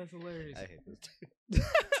god, that's hilarious. I hate this.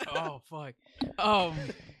 Oh fuck.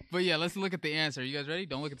 But yeah, let's look at the answer. You guys ready?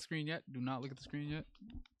 Don't look at the screen yet. Do not look at the screen yet.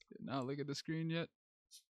 Do not look at the screen yet.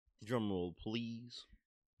 Drum roll, please.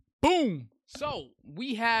 Boom. So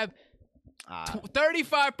we have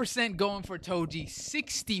 35% going for Toji,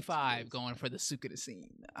 65 going for the Sukuna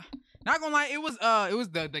scene. Not gonna lie, it was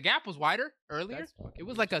the gap was wider earlier. It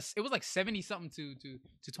was like 70 something to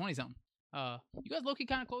 20 something. You guys low-key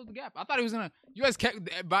kind of closed the gap. I thought it was gonna. You guys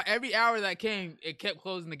kept by every hour that came, it kept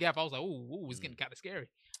closing the gap. I was like, ooh, it's getting kind of scary.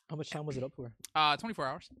 How much time was it up for? 24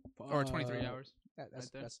 hours or 23 hours.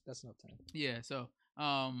 That's enough time. Yeah. So,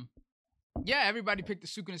 yeah, everybody picked the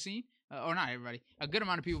Sukuna scene. Or not everybody. A good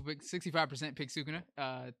amount of people picked 65% picked Sukuna.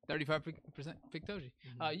 35% picked Toji.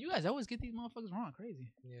 You guys always get these motherfuckers wrong.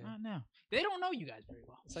 Crazy. Yeah. I know. They don't know you guys very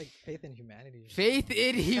well. It's like faith in humanity. Faith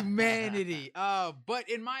in humanity. But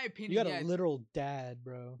in my opinion, you got a literal dad,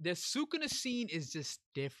 bro. The Sukuna scene is just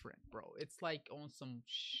different, bro. It's like on some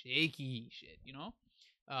shaky shit, you know?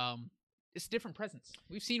 It's different presence.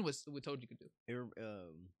 We've seen what Toji could do.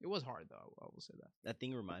 It was hard though. I will say that. That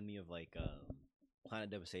thing reminded me of like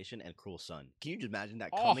Planet Devastation and Cruel Sun. Can you just imagine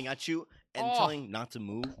that coming at you and telling not to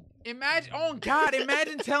move? Imagine, oh God,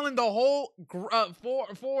 imagine telling the whole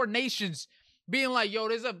four nations, being like, yo,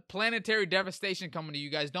 there's a planetary devastation coming to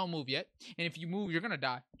you guys. Don't move yet. And if you move, you're gonna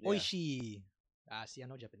die. Yeah. Oishi. See, I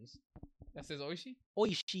know Japanese. That says Oishi?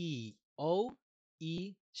 Oishi.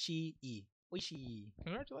 O-E-Shi-E. Oishi.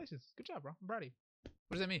 Congratulations. Good job, bro. I'm proud of you.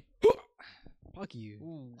 What does that mean? Fuck you.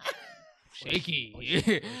 Ooh. Shaky.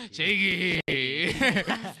 Shaky.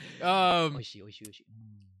 Oishi.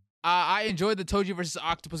 I enjoyed the Toji versus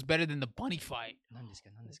Octopus better than the bunny fight.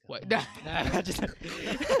 What? Nandeska.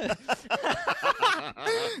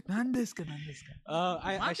 Mate.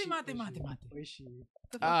 Oishi.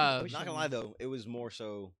 Not gonna lie though, it was more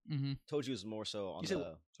so. Toji was more so on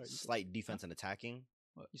the slight defense and attacking.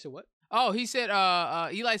 You said what? Oh, he said.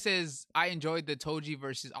 Eli says I enjoyed the Toji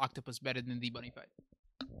versus Octopus better than the bunny fight.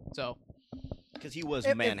 So, because he was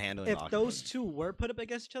manhandling. If those two were put up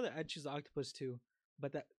against each other, I'd choose the Octopus too.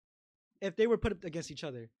 But that if they were put up against each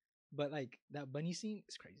other, but like that bunny scene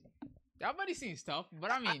is crazy. That bunny scene's tough,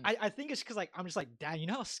 but I mean, I think it's because like I'm just like, damn, you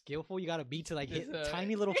know how skillful you gotta be to like hit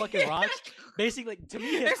tiny little fucking rocks. Basically, like, to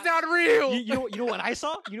me, it's not real. You know what I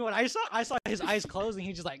saw? You know what I saw? I saw his eyes closed and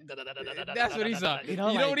he just like. That's what he saw. You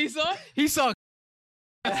know what he saw? He saw.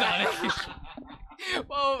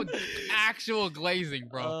 Well, actual glazing,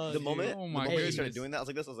 bro. The moment, he started doing that, I was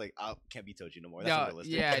like, "This." I was like, "I can't be Toji no more." That's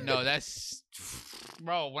unrealistic. Yeah, no, that's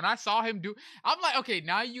bro. When I saw him do, I'm like, okay,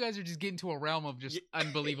 now you guys are just getting to a realm of just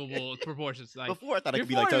unbelievable proportions. Like before, I thought I could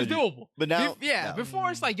be like Toji, doable, but now,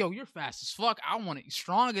 before it's like, yo, you're fast as fuck. I want it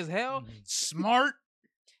strong as hell, smart.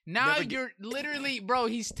 Now you're literally, bro.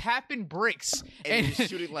 He's tapping bricks and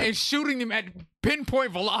shooting them at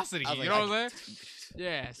pinpoint velocity. You know what I'm saying?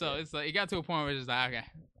 Yeah, so it's like it got to a point where it's just like,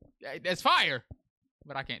 okay, that's fire,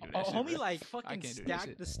 but I can't do that. Homie, like fucking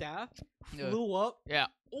stacked the staff, flew up. Yeah.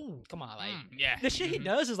 Ooh, come on, like yeah. The shit he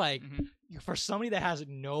does is like for somebody that has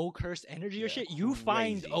no cursed energy or shit, you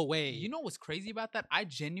find a way. You know what's crazy about that? I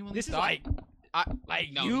genuinely this thought, is like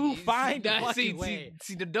you find a fucking way.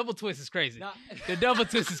 See, the double twist is crazy. The double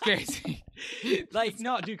twist is crazy. Like,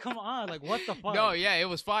 no, dude, come on. Like, what the fuck? No, yeah, it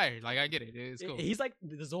was fire. Like, I get it. It's cool. He's like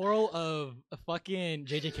the Zoro of a fucking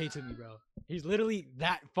JJK to me, bro. He's literally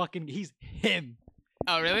that fucking. He's him.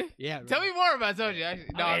 Oh, really? Yeah. Bro. Tell me more about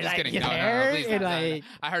Toji. No, I'm just kidding. No, please stop.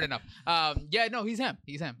 I heard enough. Yeah, no, he's him.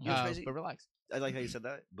 He's him. But relax. I like how you said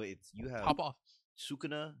that, but you have pop off.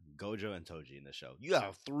 Sukuna, Gojo, and Toji in the show. You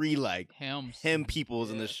have three like him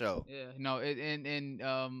peoples in the show. Yeah, no,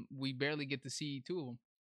 and we barely get to see two of them,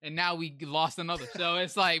 and now we lost another. So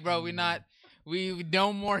it's like, bro, we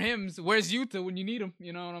no more hymns. Where's Yuta when you need him?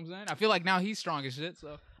 You know what I'm saying? I feel like now he's strong as shit.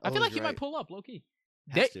 So I feel like he might pull up low key.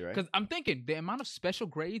 Has to, right? Because I'm thinking the amount of special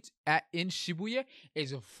grades in Shibuya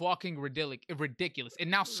is fucking ridiculous.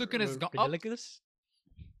 And now Sukuna's gone up. Ridiculous.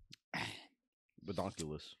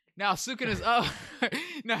 Redonkulous. Now Sukuna's up.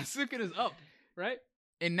 Now Sukuna's up, right?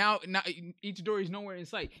 And now Itadori's nowhere in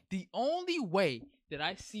sight. The only way that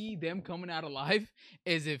I see them coming out alive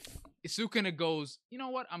is if Sukuna goes, you know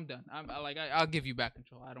what? I'm done. I'll give you back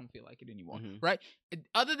control. I don't feel like it anymore. Right?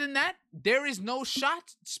 Other than that, there is no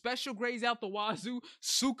shot. Special grades out the wazoo.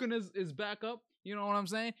 Sukuna is back up. You know what I'm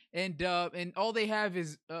saying? And all they have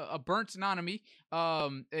is a burnt Nanami,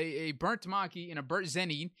 a burnt Maki, and a burnt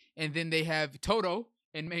Zenin, and then they have Toto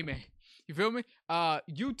and Mei. You feel me?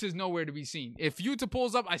 Yuta's nowhere to be seen. If Yuta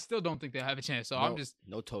pulls up, I still don't think they'll have a chance. So I'm just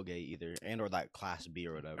no Toge either, or that Class B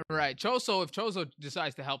or whatever. Right, Choso. If Choso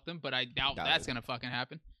decides to help them, but I doubt that's gonna fucking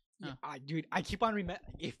happen. Yeah, dude, I keep on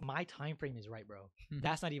if my time frame is right, bro,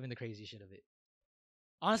 that's not even the crazy shit of it.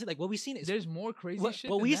 Honestly, like what we've seen is there's more crazy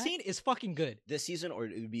shit. What we've seen is fucking good. This season, or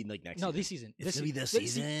it would be like next. No, season? this season. It's gonna be this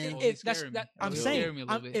season. I'm saying,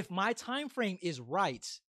 if my time frame is right,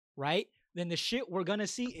 then the shit we're gonna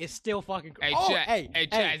see is still fucking crazy. Hey,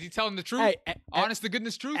 Chaz, you telling the truth? Honest to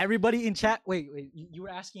goodness truth? Everybody in chat, wait, you were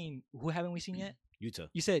asking who haven't we seen yet? Yuta.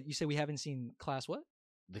 You said we haven't seen Class what?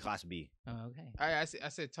 The Class B. Oh, okay. I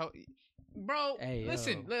said, bro, hey,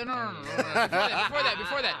 listen, yo. no.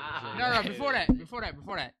 Before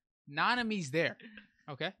that. Nanami's there.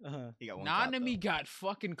 Okay? He got one Nanami got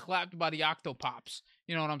fucking clapped by the Octopops.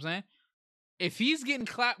 You know what I'm saying? If he's getting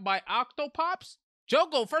clapped by Octopops,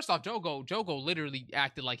 Jogo literally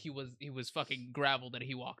acted like he was fucking gravel that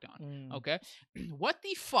he walked on. Okay? What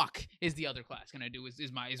the fuck is the other class gonna do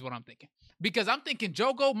is what I'm thinking. Because I'm thinking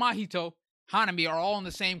Jogo, Mahito, Hanami are all in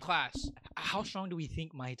the same class. How strong do we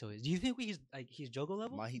think Mahito is? Do you think he's Jogo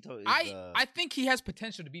level? Mahito is I think he has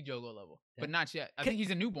potential to be Jogo level, but not yet. I think he's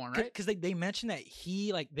a newborn, right? Because they mentioned that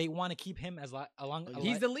they want to keep him as along.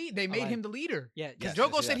 He's the lead. They made him the leader. Yeah, because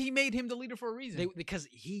Jogo said he made him the leader for a reason. Because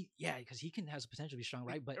he has potential to be strong,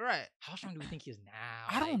 right? But how strong do we think he is now?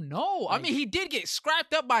 I don't know. I mean, he did get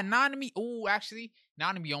scrapped up by Nanami. Oh, actually,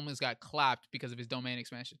 Nanami almost got clapped because of his domain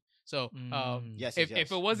expansion. So,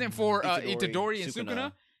 if it wasn't for Itadori and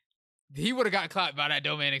Sukuna, he would have got clapped by that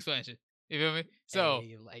domain expansion. You feel me? So,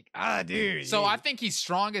 dude. So I think he's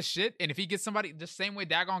strong as shit. And if he gets somebody the same way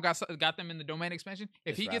Dagon got them in the domain expansion,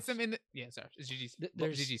 if he gets them in the it's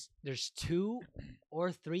GG's. There's 2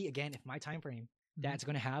 or 3 again. If my time frame, that's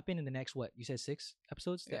going to happen in the next you said 6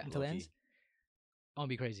 episodes until it ends. I'm gonna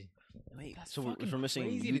be crazy. Wait, so we're missing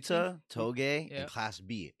Yuta, Toge, and Class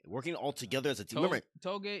B working all together as a team. Remember,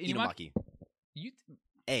 Toge, Inumaki.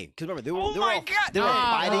 Hey, because remember they were fighting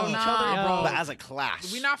each other, bro. But as a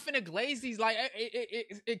class. We not finna glaze these. Like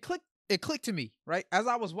it clicked. It clicked to me, right? As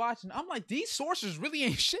I was watching, I'm like, these sorcerers really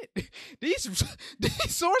ain't shit. These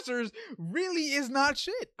sorcerers really is not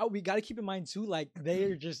shit. Oh, we got to keep in mind too, like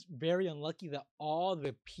they're just very unlucky that all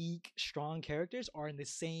the peak strong characters are in the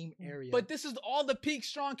same area. But this is all the peak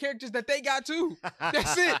strong characters that they got too.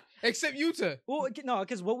 That's it, except Yuta. Well, no,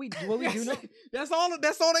 because what we do know, that's all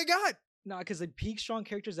they got. No, because the peak strong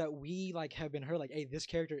characters that we like have been heard, like, hey, this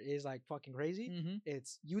character is like fucking crazy.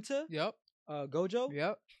 It's Yuta. Yep. Gojo.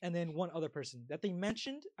 Yep. And then one other person that they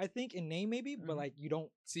mentioned, I think, in name maybe, but like you don't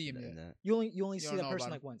see him in that. You only see that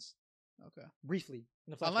person like once. Okay. Briefly.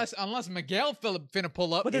 In the unless Miguel finna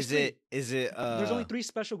pull up. But is it there's only 3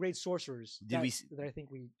 special grade sorcerers that I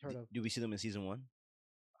think we heard of. Do we see them in season 1?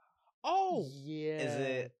 Oh yeah. Is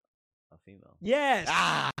it a female? Yes.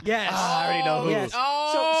 Yes. I already know who. Yes.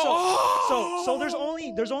 So there's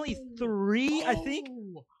only 3, I think.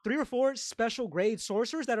 3 or 4 special grade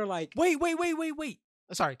sorcerers that are like wait.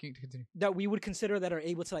 Sorry, can you continue? That we would consider that are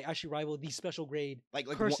able to like actually rival these special grade like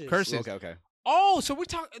curses. Okay. Oh, so we're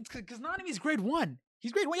talking because Nanami's grade 1.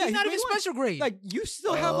 He's grade 1. Yeah, he's not even special grade. Like you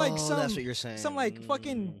still have like some. That's what you're saying. Some like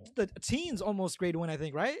fucking the teens almost grade 1. I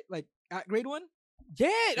think right. Like at grade 1. Yeah,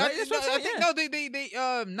 right? I think no. They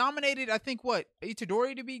nominated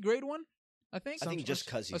Itadori to be grade 1. I think just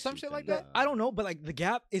because he's some shit like that. I don't know, but like the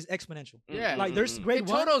gap is exponential. Yeah, like there's grade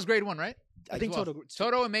 1. Toto's grade 1, right? I think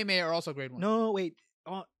Toto and Mei are also grade 1. No, wait.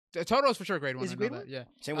 Toto's for sure grade 1. Is grade 1? Yeah.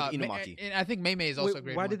 Same with Inumaki. And I think Mei is also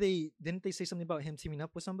grade 1. Why didn't they say something about him teaming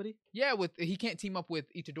up with somebody? Yeah, he can't team up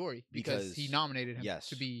with Itadori because he nominated him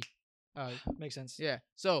to be. Makes sense. Yeah.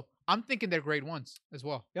 So I'm thinking they're grade 1s as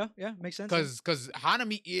well. Yeah, makes sense. Because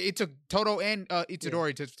Hanami, it took Toto and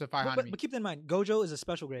Itadori to fight Hanami. But keep that in mind, Gojo is a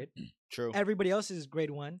special grade. True. Everybody else is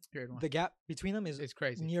grade 1. Grade 1. The gap between them is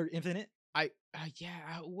crazy. Near infinite.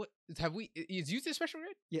 What have we? Is Yuta special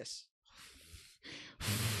grade? Yes.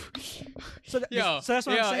 So that's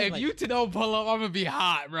what I'm saying. If like, Yuta don't pull up, I'm gonna be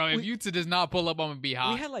hot, bro. If Yuta does not pull up, I'm gonna be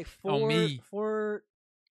hot. We had like 4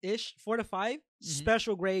 to 5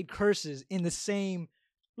 special grade curses in the same,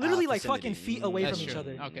 literally like fucking feet away from each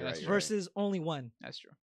other. Okay, that's true. Versus only one. That's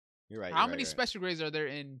true. You're right. How many special grades are there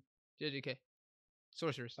in JJK?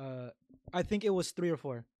 Sorcerers. I think it was 3 or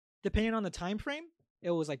 4, depending on the time frame. It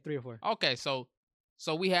was like 3 or 4. Okay, so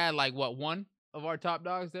we had like what, one of our top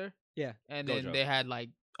dogs there? Yeah, and then they had like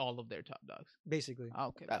all of their top dogs, basically.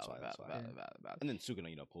 Okay, that's why. And then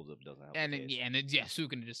Sukuna, pulls up, doesn't have. And then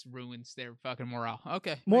Sukuna just ruins their fucking morale.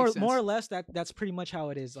 Okay, more or less that's pretty much how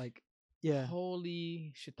it is. Like, yeah.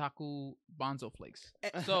 Holy Shitaku Bonzo flakes.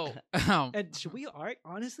 So, and should we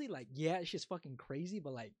honestly, like, yeah, it's just fucking crazy,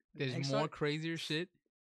 but like, there's more crazier shit.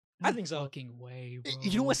 I think so. Fucking way, bro.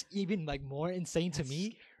 You know what's even like more insane to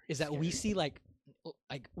me is that we see like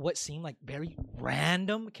what seem like very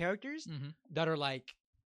random characters that are like,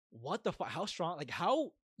 what the fuck? How strong? Like,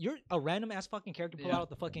 how you're a random ass fucking character pull out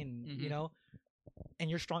the fucking you know,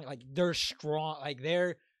 and you're strong. Like, they're strong. Like,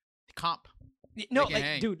 they're comp. No,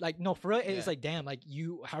 like, dude, like, no, for real, it's like, damn, like,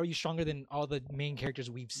 how are you stronger than all the main characters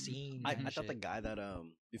we've seen? I thought the guy that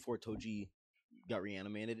before Toji got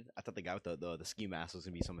reanimated, I thought the guy with the ski mask was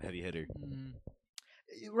gonna be some heavy hitter.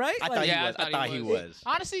 Right? I thought he was.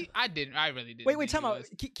 Honestly, I really didn't. Wait, time out.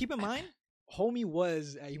 Keep in mind, homie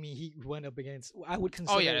was. I mean, he went up against. I would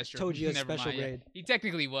consider Toji a special grade. He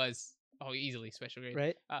technically was. Easily special grade.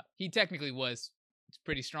 Right. He technically was. It's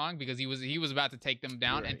pretty strong because he was about to take them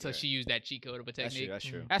down until she used that cheat code of a technique. That's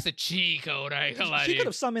true. That's a cheat code. I ain't gonna lie to you. She could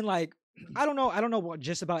have summoned like, I don't know what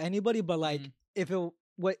just about anybody, but like if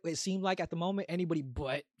what it seemed like at the moment, anybody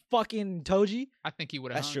but fucking Toji. I think he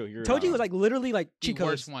would have. That's true. Toji was like literally like cheat codes.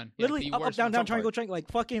 Worst one. Literally up, down, triangle, like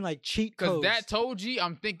fucking like cheat codes. Because that Toji,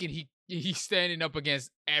 I'm thinking he's standing up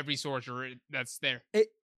against every sorcerer that's there.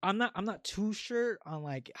 I'm not too sure on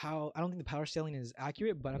like how. I don't think the power scaling is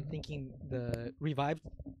accurate, but I'm thinking the revived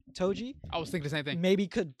Toji. I was thinking the same thing. Maybe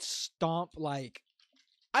could stomp like,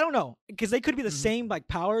 I don't know, because they could be the same like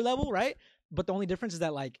power level, right? But the only difference is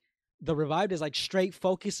that like the revived is like straight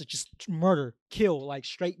focus, it's just murder, kill, like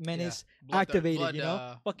straight menace activated, you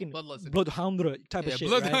know, fucking Bloodhound type of shit.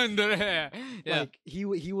 Bloodhound, yeah. Like he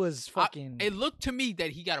was fucking. It looked to me that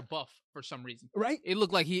he got a buff for some reason, right? It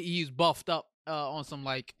looked like he's buffed up on some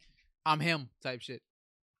like I'm him type shit.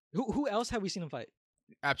 Who else have we seen him fight?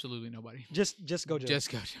 Absolutely nobody. Just Gojo. Just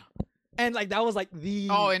Gojo. And like that was like the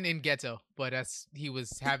and in Ghetto, but he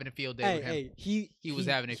was having a field day with him. He was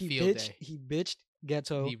having a field day. He bitched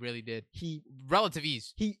Ghetto. He really did. He relative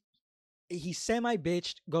ease. He semi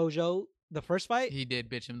bitched Gojo the first fight. He did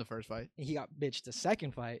bitch him the first fight. He got bitched the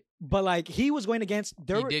second fight. But like he was going against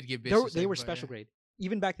he did get bitched. They were special grade.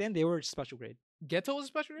 Even back then they were special grade. Ghetto was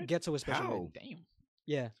special grade? Ghetto was special grade. Damn.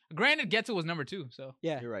 Yeah. Granted, Ghetto was number 2, so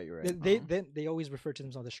yeah, you're right. They always refer to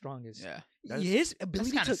themselves as the strongest. Yeah, his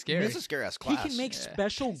ability to scary. It's a scary ass class. He can make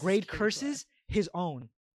special grade curses his own.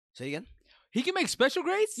 Say again. He can make special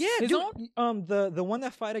grades. Yeah, his own. The one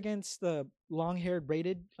that fight against the long haired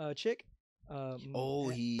braided chick.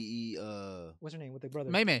 He what's her name with the brother?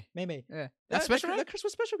 Mei. Yeah, that's special grade. That curse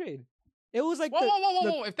was special grade. It was like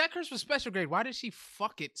whoa! If that curse was special grade, why did she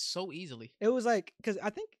fuck it so easily? It was like because I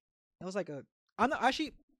think it was like a. I'm not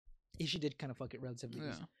actually. She did kind of fuck it relatively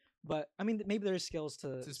easy. But I mean, maybe there's skills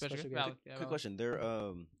to special grade. Quick question: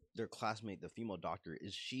 their classmate, the female doctor,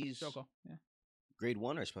 is she's grade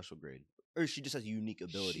 1 or special grade, or she just has unique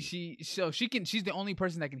ability? She's the only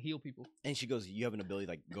person that can heal people. And she goes, "You have an ability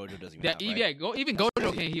like Gojo doesn't even have." Yeah, even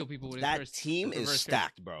Gojo can't heal people. With that team is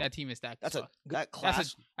stacked, bro. That team is stacked. That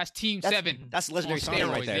class. That's team 7. That's legendary starting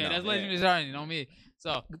right there. Yeah, that's legendary starting. You know me.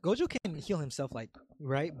 So Gojo can heal himself, like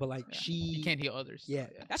right, but like he can't heal others. Yeah,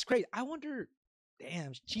 that's great. I wonder.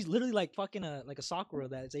 Damn, she's literally like fucking a Sakura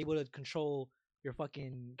that is able to control your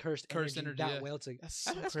fucking cursed energy that well. That's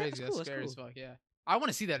so crazy. That's scary as fuck. Yeah, I want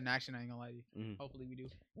to see that in action. I ain't gonna lie to you. Hopefully we do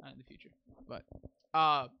in the future. But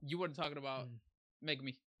you weren't talking about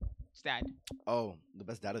Megumi stat. Oh, the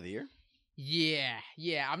best dad of the year. Yeah.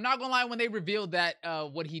 I'm not gonna lie. When they revealed that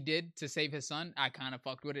what he did to save his son, I kind of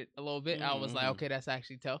fucked with it a little bit. I was like, okay, that's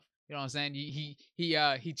actually tough. You know what I'm saying?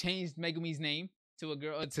 He changed Megumi's name to a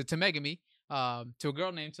girl to Megumi. To a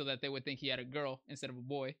girl name so that they would think he had a girl instead of a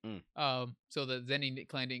boy. So the Zenin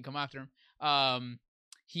clan didn't come after him.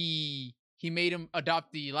 He made him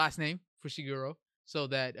adopt the last name Fushiguro so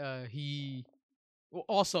that he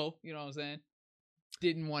also, you know what I'm saying,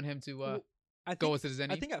 didn't want him to go with the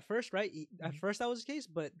Zenin. I think at first, right? At first that was the case,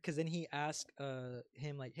 but because then he asked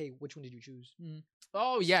him like, "Hey, which one did you choose?"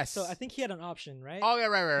 Oh yes. So I think he had an option, right? Oh yeah,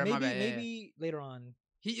 right. Maybe later on.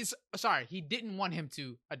 He didn't want him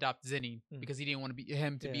to adopt Zenin because he didn't want to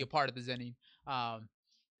be be a part of the Zenin.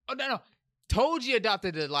 No. Toji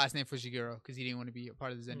adopted the last name Fushiguro because he didn't want to be a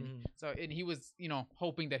part of the Zenin. So, and he was,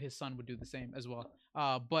 hoping that his son would do the same as well.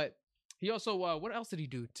 But he also, what else did he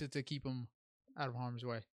do to keep him out of harm's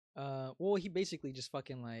way? Well, he basically just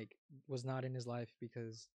fucking like was not in his life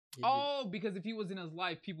because. Because if he was in his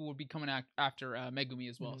life, people would be coming after Megumi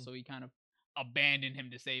as well. So he kind of abandoned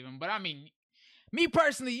him to save him. But I mean, me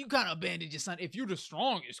personally, you kind of abandoned your son if you're the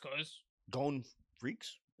strongest, cuz. Gon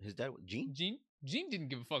Freaks? His dad, Gene? Gene didn't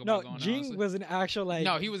give a fuck about Gon. Gene was an actual like.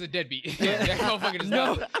 No, he was a deadbeat. That motherfucker is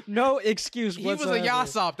no excuse. He was a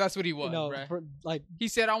Yasop. That's what he was. No, right? He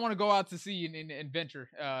said, "I want to go out to sea and adventure.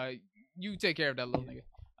 You take care of that little nigga."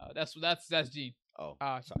 That's Gene. Oh,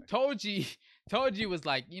 sorry. Toji was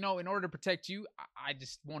like, in order to protect you, I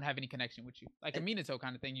just won't have any connection with you, like a Minato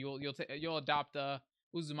kind of thing. You'll adopt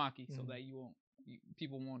Uzumaki so that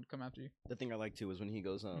people won't come after you. The thing I like too is when he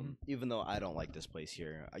goes, even though I don't like this place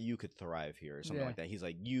here, you could thrive here or something like that. He's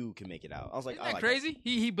like, you can make it out. I was like, isn't that crazy? That.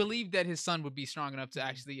 He believed that his son would be strong enough to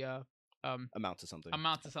actually amount to something,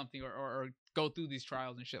 or go through these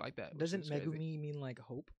trials and shit like that. Doesn't Megumi mean like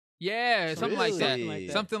hope? Yeah, something like that.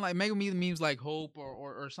 Something like Megumi means like hope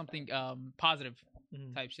or something positive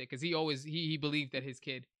type shit. Because he believed that his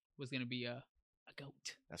kid was gonna be a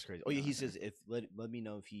goat. That's crazy. Oh yeah, he says let me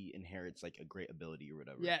know if he inherits like a great ability or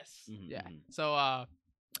whatever. Yes. Yeah. So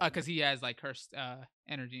because he has like cursed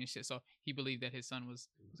energy and shit, so he believed that his son was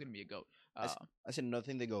gonna be a goat. I said another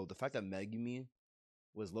thing. They go the fact that Megumi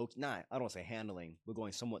was I don't want to say handling, but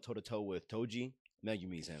going somewhat toe to toe with Toji.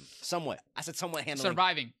 Megumi's him. Somewhat. I said somewhat handling.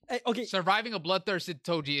 Surviving. Hey, okay. Surviving a bloodthirsty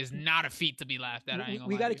Toji is not a feat to be laughed at.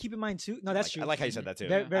 We got to keep in mind too. No, that's true. I like how you said that too.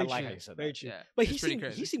 Very I like true. how you said that. Very true. Yeah, but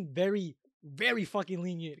he seemed very, very fucking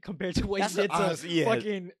lenient compared to what he did to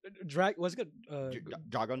fucking what's it called?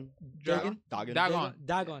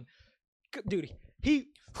 Dagon. Dude, he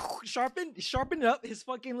sharpened up his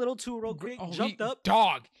fucking little tool real quick, jumped up.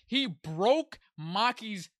 He broke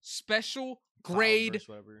Maki's special grade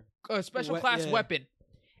special class weapon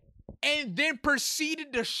and then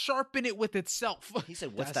proceeded to sharpen it with itself. He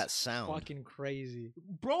said, "What's that sound?" Fucking crazy.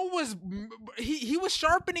 Bro was he was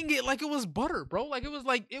sharpening it like it was butter, bro. Like it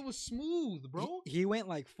was smooth, bro. He went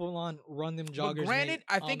like full on run them joggers. But granted,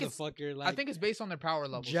 I think it's based on their power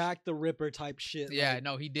levels. Jack the Ripper type shit. Yeah,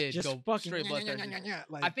 no, he did just go fucking straight bloodthirsty.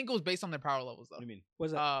 I think it was based on their power levels though. What do you mean?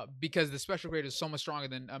 What's that? Because the special grade is so much stronger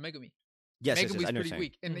than Megumi. Yes, Megumi's pretty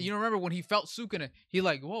weak. And you remember when he felt Sukuna, he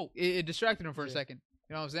like, whoa, it distracted him for a second.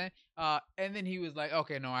 You know what I'm saying? And then he was like,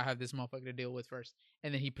 okay, no, I have this motherfucker to deal with first.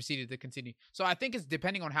 And then he proceeded to continue. So I think it's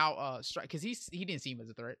depending on how, because he didn't see him as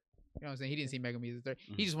a threat. You know what I'm saying? He didn't see Megumi as a threat.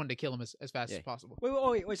 He just wanted to kill him as fast as possible.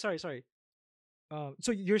 Wait, sorry. So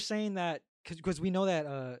you're saying that, because we know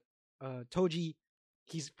that Toji,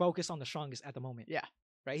 he's focused on the strongest at the moment. Yeah.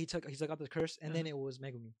 Right? He took out the curse, and then it was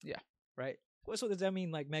Megumi. Yeah. Right? So does that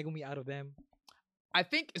mean like Megumi out of them? I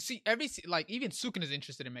think even Sukuna is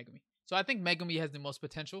interested in Megumi, so I think Megumi has the most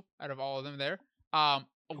potential out of all of them there.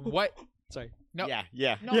 What? Sorry. No. Yeah.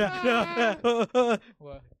 No. Yeah.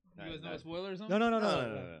 What? You guys know spoilers?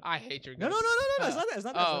 No. I hate your guys. No. It's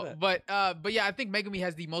not that. But yeah, I think Megumi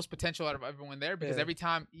has the most potential out of everyone there because every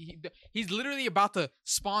time he's literally about to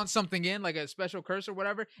spawn something in like a special curse or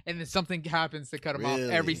whatever, and then something happens to cut him off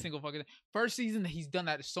every single fucking. First season, he's done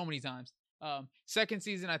that so many times. Second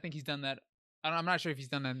season, I think he's done that. I'm not sure if he's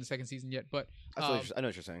done that in the second season yet, but I know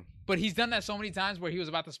what you're saying. But he's done that so many times where he was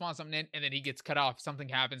about to spawn something in, and then he gets cut off. Something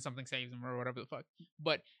happens, something saves him, or whatever the fuck.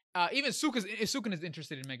 But even Sukuna is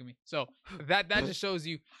interested in Megumi, so that just shows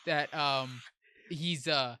you that he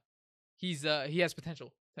has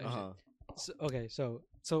potential.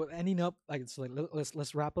 So ending up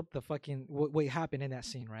let's wrap up the fucking what happened in that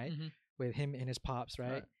scene, right? With him and his pops,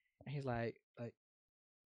 right? And he's like.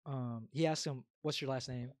 He asked him, "What's your last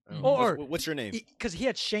name?" Or what's your name? Because he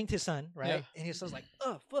had shanked his son, right? Yeah. And his son's like,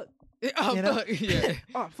 "Oh fuck, fuck, yeah,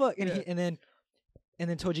 oh fuck," and then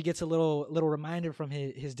Toji gets a little reminder from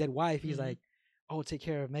his dead wife. He's like, "Oh, take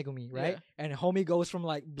care of Megumi," right? Yeah. And homie goes from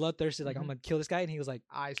like bloodthirsty, like I'm gonna kill this guy, and he was like,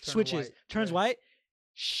 eyes turns white,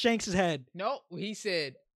 shanks his head. No, he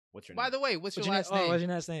said, "What's your name?" By the way, what's your last name? Oh, what's your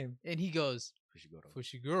last name? And he goes,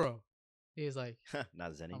 Fushiguro. He was like,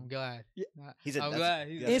 not Zenin. I'm glad. Yeah. He said, I'm glad.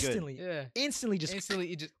 Instantly. Good. Yeah. Instantly just.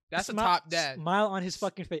 That's a top dad. Smile on his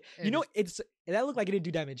fucking face. And that looked like it didn't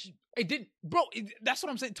do damage. It didn't. Bro, that's what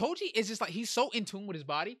I'm saying. Toji is just like, he's so in tune with his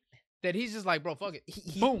body that he's just like, bro, fuck it.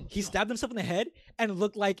 Boom. He stabbed himself in the head and it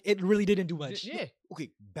looked like it really didn't do much. Yeah.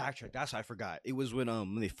 Okay, backtrack. That's how I forgot. It was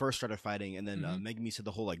when they first started fighting and then Megumi said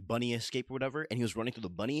the whole like bunny escape or whatever and he was running through the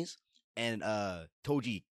bunnies. and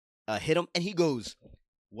Toji hit him, and he goes,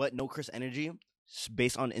 "What? No curse energy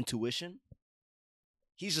based on intuition."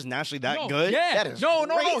 He's just naturally that good. Yeah. That is no.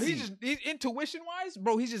 crazy. He's intuition wise,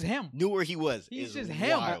 bro. He's just him. Knew where he was. He's Is just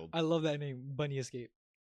him. wild. I love that name, Bunny Escape.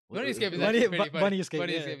 Bunny Escape is Bunny- actually pretty funny. Bunny Escape,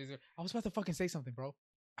 Bunny yeah. Escape is. I was about to fucking say something, bro.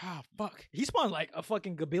 Ah, fuck. He spawned like a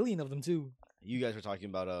fucking gabillion of them too. You guys were talking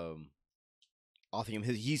about offering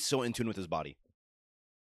him. He's so in tune with his body.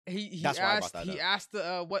 He That's why I asked brought that he up. asked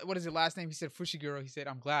what is his last name? He said Fushiguro. He said,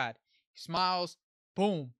 I'm glad. He smiles.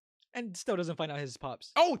 Boom. And still doesn't find out his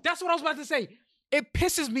pops. Oh, that's what I was about to say. It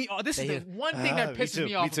pisses me off. This is the one thing that me pisses too, me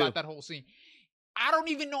me off too. about that whole scene. I don't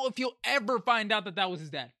even know if he'll ever find out that was his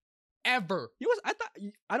dad. Ever.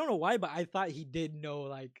 I don't know why, but I thought he did know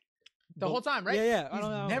like The whole time, right? Yeah.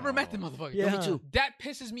 He's never met the motherfucker. Yeah. Me too. That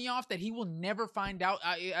pisses me off that he will never find out,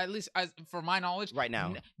 at least as for my knowledge. Right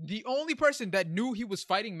now. The only person that knew he was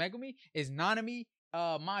fighting Megumi is Nanami,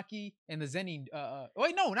 Maki, and the Zenin.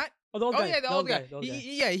 Wait, no, not. Oh, the old guy. Yeah, the old guy. The old guy.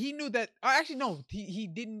 He knew that. Actually, no, he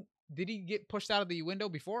didn't. Did he get pushed out of the window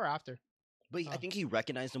before or after? But I think he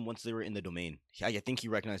recognized him once they were in the domain. I think he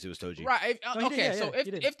recognized it was Toji. Right. No, he did, Okay. yeah, So yeah,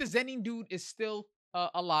 he did. if the Zenin dude is still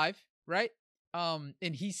alive, right? And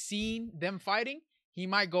he's seen them fighting, he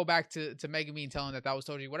might go back to Megumi and tell him that was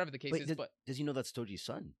Toji, whatever the case Wait, is. But does he know that's Toji's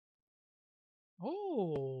son?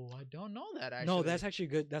 oh, I don't know that actually. No, that's actually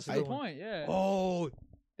good. That's a good good one. point. Yeah. Oh,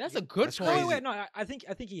 That's a good That's point. crazy. wait, no. I think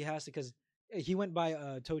he has to because he went by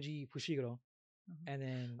Toji Fushiguro, and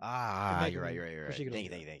then Ah, Megumi you're right. Fushiguro.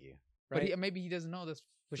 Thank you. But right. maybe he doesn't know that's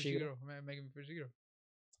Fushiguro. Megumi Fushiguro.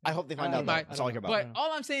 I hope they find I out. don't know. That's all I care about. But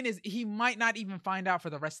all I'm saying is he might not even find out for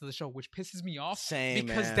the rest of the show, which pisses me off. Same,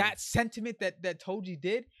 because man. that sentiment that Toji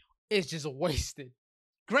did is just wasted.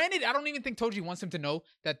 Granted, I don't even think Toji wants him to know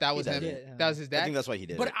that was He him. doesn't. Yeah. That was his I dad. think that's why he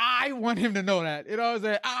did But it. I want him to know that. You know what I'm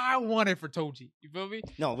saying? I want it for Toji. You feel me?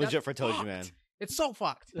 No, legit That's for Toji, fucked. man. It's so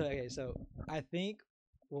fucked. Okay, so I think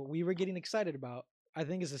what we were getting excited about, I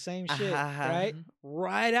think it's the same shit, right? Mhm.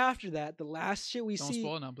 Right after that, the last shit we Don't see.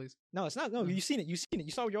 spoil now, please. No, it's not. No, Mhm. you've seen it. You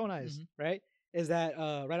saw it with your own eyes, Mhm. right? Is that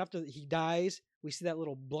right after he dies, we see that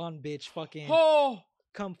little blonde bitch fucking Oh,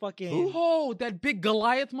 come fucking. oh, that big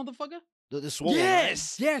Goliath motherfucker. The swollen,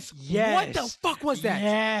 Yes. What the fuck was that?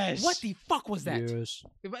 Yes. What the fuck was that? Yes.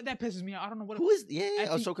 That pisses me off. I don't know what. Who is? Yeah, I I was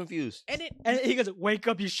think- so confused. And it. And he goes, "Wake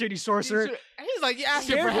up, you shitty sorcerer!" He's like, yeah,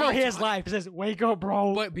 asking Scared for for help. his life. He says, "Wake up,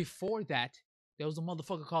 bro." But before that, there was a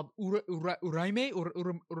motherfucker called Uraime or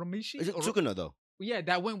Uramishi. Is it Sukuna though? Yeah,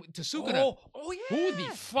 that went to Sukuna. Oh yeah. Who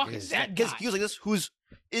the fuck is that guy? Because he was like this.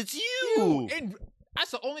 It's you. You. And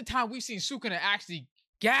that's the only time we've seen Sukuna actually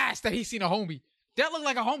gas that he's seen a homie. That looked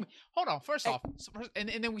like a homie. Hold on. First off, and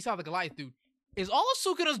then we saw the Goliath dude. Is all of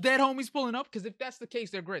Sukuna's dead homies pulling up? Because if that's the case,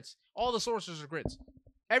 they're grits. All the sorcerers are grits.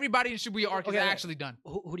 Everybody in Shibuya arc is actually done.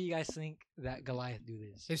 Who do you guys think that Goliath dude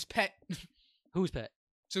is? His pet. Whose pet?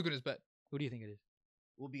 Sukuna's pet. Who do you think it is?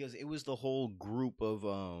 Well, because it was the whole group of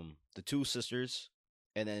the two sisters,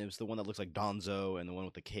 and then it was the one that looks like Donzo and the one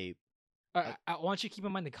with the cape. I want you to keep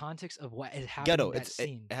in mind the context of what is happening Ghetto. in that It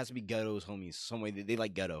scene. has to be Ghetto's homies. Some way they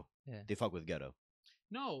like Ghetto. Yeah. They fuck with Ghetto.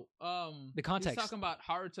 No. The context. He's talking about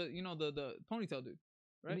Haruto, the ponytail dude.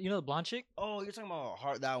 Right? You know the blonde chick? Oh, you're talking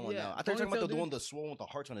about that one Yeah, now. I thought you were talking ponytail about the one dude. with the swollen with the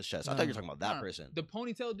hearts on his chest. I No, thought you were no, talking about that No, person. The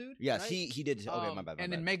ponytail dude. Yes, right? he did. Okay, my bad.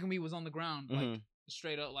 And then Megumi was on the ground, like Mhm.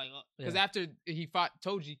 straight up, like because Yeah. after he fought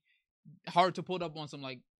Toji, Haruto pulled up on some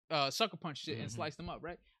like sucker punch shit and Mhm. sliced him up,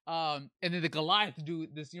 right? And then the Goliath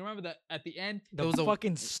dude. This you remember that at the end The there was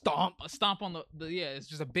fucking stomp. a stomp on the it's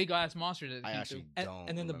just a big ass monster that I he actually threw. don't.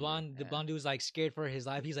 And then the remember. blonde dude's like scared for his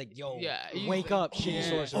life. He's like, "Yo, Yeah, he's wake like, up, shitty yeah.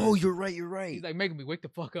 sorcerer." Oh, you're right. He's like, Megumi, wake the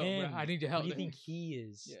fuck up, bro. Him. I need your help. Who do you think he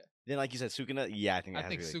is? Yeah. Then, like you said, Sukuna. Yeah, I think. I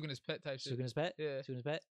think Sukuna's pet type shit. Sukuna's pet. Yeah. Sukuna's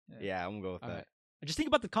pet. Yeah, I'm gonna go with All that. right. Just think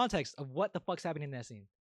about the context of what the fuck's happening in that scene.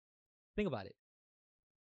 Think about it.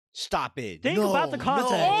 Stop it. Think No, about the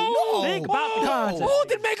context. No, Think about the context. Oh,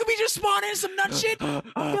 did Megumi just spawn in some nut shit?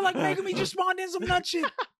 I feel like Megumi just spawned in some nut shit.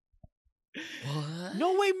 What?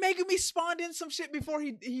 No way Megumi spawned in some shit before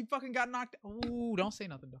he fucking got knocked. Ooh, don't say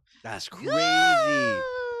nothing though. That's crazy.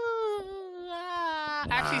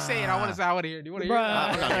 Actually, say it. I want to hear. Do you want to hear? Bruh.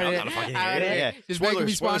 I'm not gonna fucking hear it. Yeah. Does Spoilers,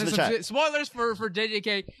 Megumi spawn spoilers in in the some chat. shit? Spoilers for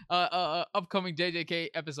JJK, upcoming JJK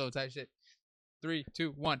episode type shit. 3,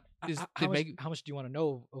 2, 1. How much do you want to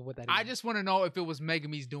know of what that is? I just want to know if it was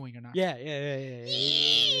Megumi's doing or not. Yeah.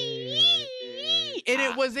 And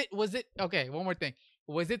it was it okay, one more thing.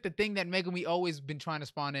 Was it the thing that Megumi always been trying to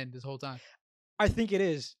spawn in this whole time? I think it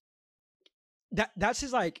is. That's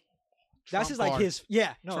his like. That's his Trump like card. his.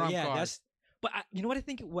 Yeah. No. Trump yeah. card. That's. But you know what I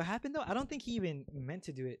think? What happened though? I don't think he even meant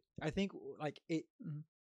to do it. I think like it. Mhm.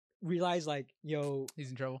 realized like, yo, he's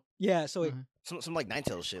in trouble. Yeah, so it, some like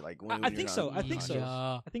Ninetales shit. Like I think so. I think so.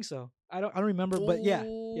 I think so. I don't remember, but yeah.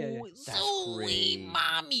 That's Sweet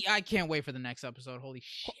mommy. I can't wait for the next episode. Holy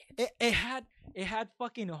shit. It had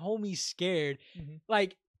fucking homies scared.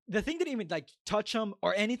 Like the thing didn't even like touch him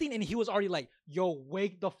or anything, and he was already like, "Yo,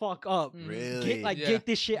 wake the fuck up! Really? Get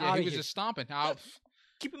this shit out of here." He was just stomping.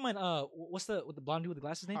 Keep in mind, what's the blonde dude with the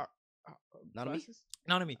glasses name?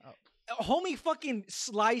 Nanami. Homie fucking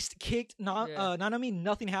sliced, kicked Nanami,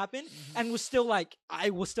 nothing happened, and was still like, I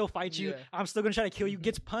will still fight you. I'm still gonna try to kill you.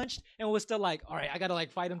 Gets punched and was still like, all right, I gotta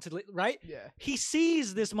like fight him right? Yeah. He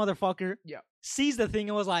sees this motherfucker. Yeah. Sees the thing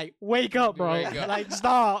and was like, wake up, bro. Wake up. Like,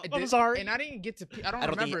 stop. I'm sorry. And I didn't get to. I don't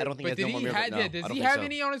remember. I don't think but did he does he have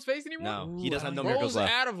any on his face anymore? No, he doesn't have no miracles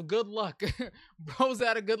left. Bro's out of good luck. Bro's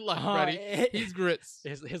out of good luck, buddy. He's grits.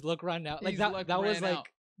 His luck ran out. Like that was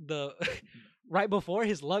like the. Right before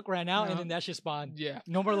his luck ran out, and then that shit spawned. Yeah,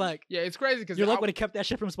 no more luck. Yeah, it's crazy because your luck would have kept that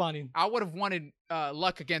shit from spawning. I would have wanted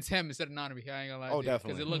luck against him instead of Nanami. I ain't gonna lie. Oh,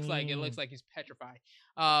 definitely. Because it looks like he's petrified.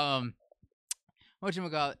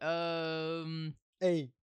 Whatchamacallit?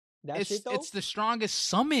 Hey, that shit though. It's the strongest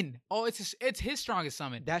summon. Oh, it's his strongest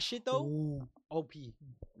summon. That shit though. Ooh, OP.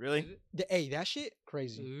 Really? That shit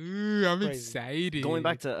crazy. Ooh, I'm excited. Going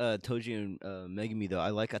back to Toji and Megumi though, I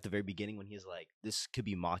like at the very beginning when he's like, this could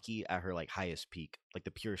be Maki at her like highest peak, like the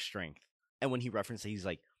pure strength. And when he referenced it, he's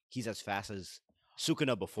like, he's as fast as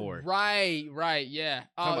Sukuna before. Right, yeah.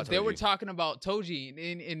 They were talking about Toji,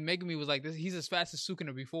 and Megumi was like, he's as fast as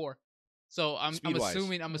Sukuna before. So I'm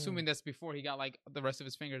assuming that's before he got like the rest of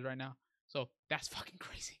his fingers right now. So that's fucking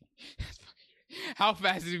crazy. That's fucking. How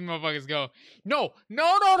fast do these motherfuckers go? No.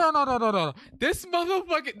 This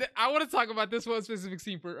motherfucker. I want to talk about this one specific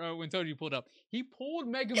scene for when Toji pulled up. He pulled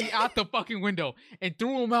Megumi out the fucking window and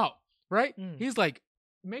threw him out. Right? He's like,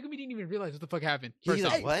 Megumi didn't even realize what the fuck happened. He's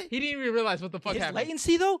like, what? He didn't even realize what the fuck happened.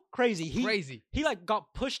 Latency though, crazy. He like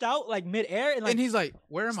got pushed out like midair and he's like,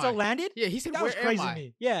 where am I? Still landed? Yeah, he said, that where was crazy am I? To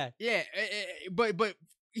me. Yeah. But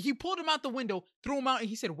he pulled him out the window, threw him out, and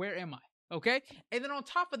he said, where am I? Okay? And then on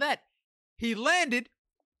top of that, he landed.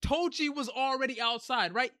 Toji was already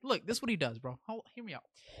outside, right? Look, this is what he does, bro. Hear me out.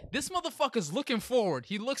 This motherfucker's looking forward.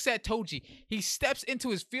 He looks at Toji. He steps into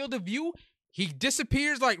his field of view. He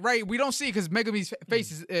disappears, like, right? We don't see it because Megumi's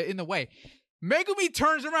face is in the way. Megumi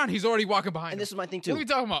turns around. He's already walking behind him. And this is my thing, too. What are we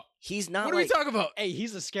talking about? He's not What are we talking about? Hey,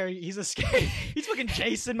 he's a scary. He's fucking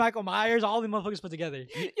Jason, Michael Myers, all the motherfuckers put together.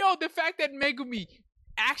 Yo, the fact that Megumi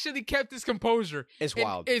actually kept his composure is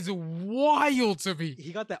wild. Is wild to me.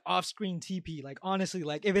 He got that off-screen TP. Like, honestly,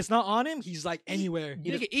 like, if it's not on him, he's like anywhere.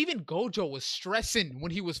 Even Gojo was stressing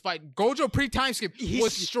when he was fighting. Gojo pre-time skip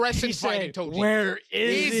was stressing fighting Toji. Where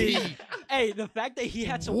is he? Hey, the fact that he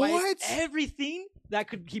had to wipe everything that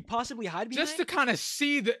he possibly hide behind just to kind of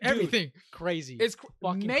see everything. Crazy. It's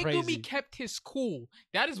fucking crazy. Megumi kept his cool.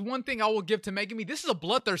 That is one thing I will give to Megumi. This is a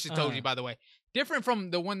bloodthirsty Toji, by the way. Different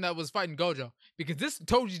from the one that was fighting Gojo. Because this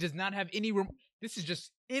Toji does not have any... This is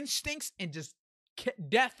just instincts and just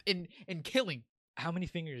death and killing. How many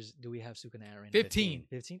fingers do we have Sukuna at right now? 15.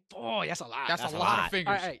 15? Oh, that's a lot. That's a lot of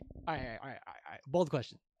fingers. All right. Bold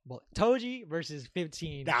question. Toji versus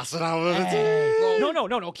 15. That's what I was doing.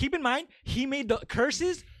 No. Keep in mind, he made the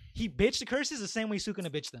curses. He bitched the curses the same way Sukuna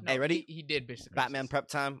bitched them. Hey, ready? He did bitch the curses. Batman prep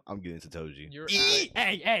time. I'm giving it to Toji.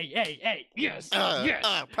 Hey. Yes.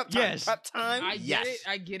 Prep time. Yes. Prep time. I get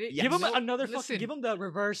it. Yes. Give him another fucking. Give him the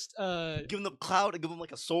reversed. Give him the cloud. Give him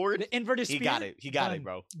like a sword. The inverted spear. He got it,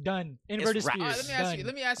 bro. Done. Inverted spear.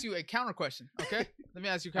 Let me ask you a counter question. Okay. Let me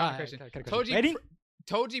ask you a counter question. Ready?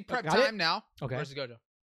 Toji prep time now. Okay. Versus Gojo.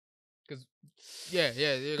 Because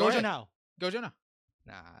Gojo now.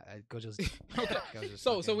 Nah, Gojo's okay.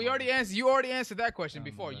 So we already answered. You already answered that question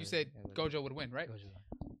before. You said Gojo would win, right?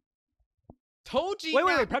 Toji.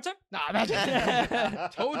 Wait. Prep time? Nah, imagine.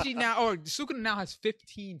 Toji now, or Sukuna now has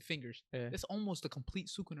 15 fingers. Yeah. That's almost a complete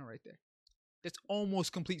Sukuna right there. That's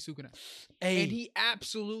almost complete Sukuna. Hey. And he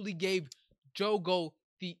absolutely gave Jogo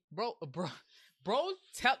the bro.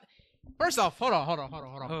 Tell. First off, hold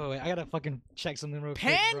on. Oh wait, I gotta fucking check something real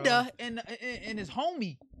quick. Panda and his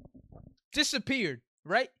homie disappeared.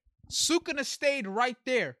 Right? Sukuna stayed right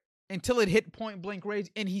there until it hit point blank range,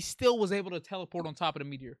 and he still was able to teleport on top of the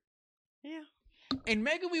meteor. Yeah. And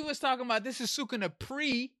Megumi was talking about this is Sukuna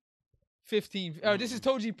pre 15. This is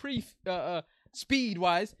Toji pre speed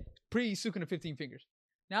wise pre Sukuna 15 fingers.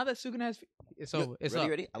 Now that Sukuna has, it's over. It's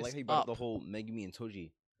ready. I like how you brought up the whole Megumi and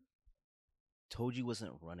Toji. Toji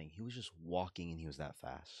wasn't running; he was just walking, and he was that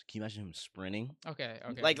fast. Can you imagine him sprinting? Okay.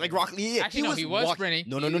 Like Rock Lee. Actually, he was sprinting.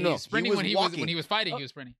 No. He was sprinting when he was fighting. He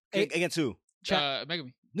was sprinting Against who?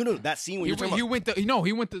 Megumi. No, that scene when he went to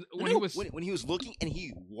when he was looking and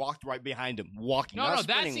he walked right behind him, walking. No,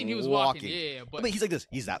 that scene he was walking. Yeah, but he's like this.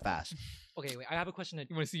 He's that fast. Okay, wait. I have a question.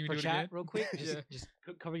 You want to see me for do chat it again? real quick? Just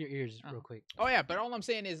cover your ears real quick. Oh yeah, but all I'm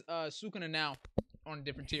saying is Sukuna now on a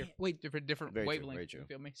different tier. Wait, different very wavelength. Very true. You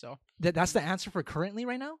feel me? So that's the answer for currently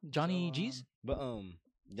right now, Johnny G's. But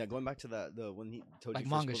yeah, going back to that when he Toji like first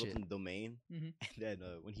manga pulled shit. up in the domain, and then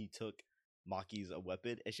when he took Maki's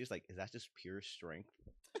weapon, and she's like, "Is that just pure strength?"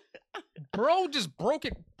 Bro just broke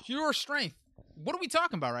it pure strength. What are we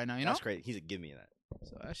talking about right now? You know? That's great. He's like, "Give me that."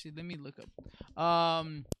 So actually, let me look up.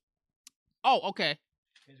 Oh, okay.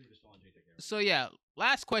 So yeah,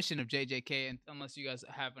 last question of JJK, and unless you guys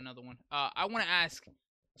have another one, I want to ask.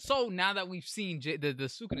 So now that we've seen the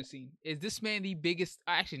Sukuna scene, is this man the biggest?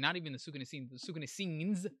 Actually, not even the Sukuna scene. The Sukuna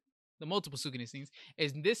scenes, the multiple Sukuna scenes.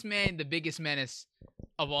 Is this man the biggest menace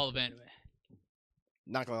of all of anime?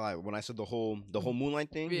 Not gonna lie, when I said the whole Moonlight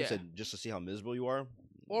thing, you said just to see how miserable you are,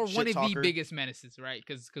 or one of the biggest menaces, right?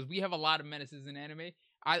 Because we have a lot of menaces in anime.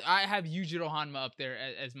 I have Yujiro Hanma up there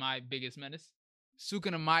as my biggest menace.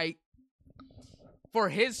 Sukuna might for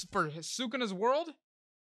Sukuna's world,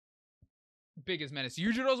 biggest menace.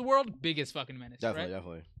 Yujiro's world, biggest fucking menace. Definitely, right?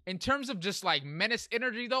 definitely. In terms of just like menace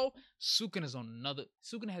energy, though, Sukuna's on another.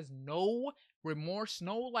 Sukuna has no remorse,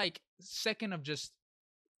 no like second of just.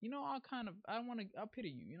 I'll pity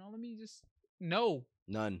you. Let me just no.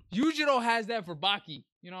 None. Yujiro has that for Baki.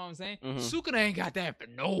 You know what I'm saying? Sukuna ain't got that for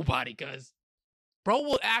nobody, cuz bro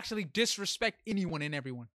will actually disrespect anyone and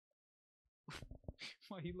everyone.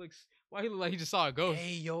 Why he look like he just saw a ghost?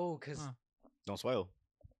 Hey yo, cause don't spoil.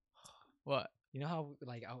 What? You know how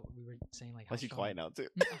like we were saying like how strong, quiet now too.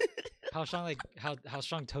 How strong like how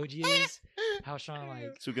strong Toji is? How strong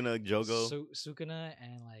like Sukuna, Jogo, Sukuna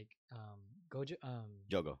and like Gojo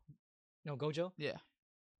Jogo. No, Gojo? Yeah.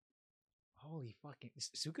 Holy fucking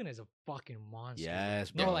Sukuna is a fucking monster.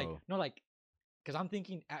 Yes, bro. No, like cuz I'm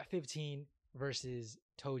thinking at 15 versus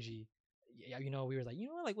Toji. Yeah, we were like,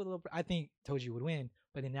 like with a little I think Toji would win,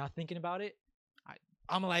 but then now thinking about it,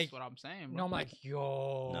 I'm like that's what I'm saying, bro. No, I'm like,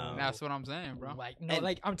 yo. No. That's what I'm saying, bro. Like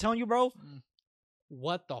like I'm telling you, bro.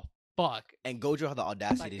 What the fuck? And Gojo had the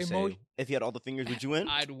audacity to say, if he had all the fingers, would you win?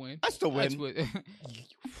 I'd win. I still win.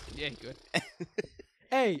 Yeah, good.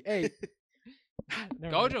 Hey.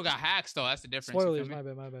 Gojo got hacks though. That's the difference. Spoilers, my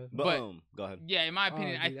bad. But go ahead. Yeah, in my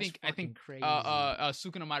opinion, dude, I think crazy.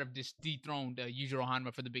 Sukuna might have just dethroned Yujiro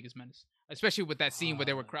Hanma for the biggest menace, especially with that scene where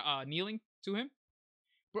they were kneeling to him.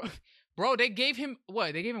 Bro, they gave him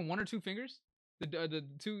what? They gave him 1 or 2 fingers. The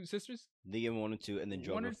two sisters. They gave him 1 or 2, and then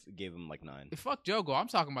Jogo gave him like 9. Fuck Jogo. I'm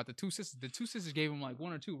talking about the 2 sisters. The 2 sisters gave him like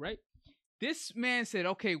 1 or 2, right? This man said,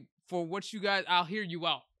 "Okay, for what you guys, I'll hear you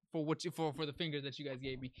out for for the fingers that you guys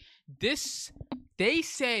gave me." They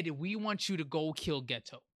said we want you to go kill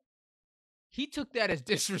Geto. He took that as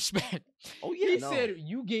disrespect. Oh yeah, he said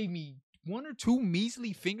you gave me 1 or 2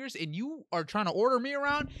 measly fingers, and you are trying to order me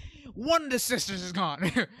around. One of the sisters is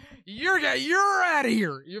gone. You're out of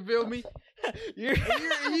here. You feel me? You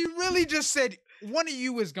really just said one of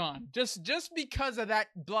you is gone just because of that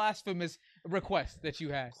blasphemous request that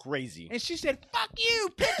you had. Crazy. And she said, "Fuck you,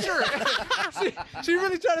 picture." she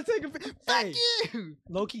really tried to take a picture. Fuck you.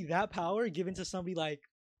 Loki, that power given to somebody like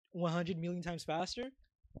 100 million times faster.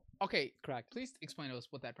 Okay, correct. Please explain to us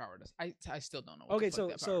what that power does. I still don't know. Okay, so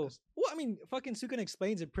well, I mean, fucking Sukuna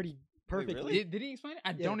explains it pretty perfectly. Wait, really? Did he explain it?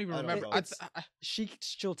 I don't even remember.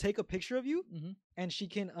 She'll take a picture of you, and she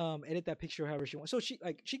can edit that picture however she wants. So she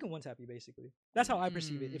can one tap you basically. That's how I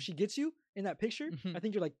perceive it. If she gets you in that picture, I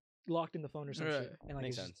think you're like locked in the phone or some shit, and like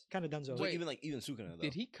makes it's sense. Kind of donezo. Wait, even Sukuna though.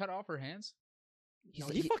 Did he cut off her hands? No,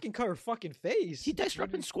 he fucking cut her fucking face. He diced her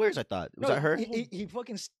up in squares. I thought was that her? He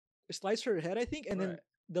fucking sliced her head, I think, and then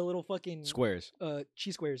the little fucking squares.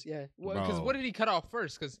 Cheese squares, yeah. Because what did he cut off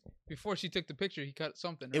first? Because before she took the picture, he cut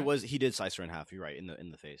something. Right? He did slice her in half. You're right,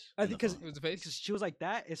 in the face. I think because it was the face. Because she was like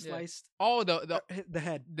that. It sliced. Oh, the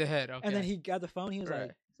head. The head. Okay. And then he got the phone. He was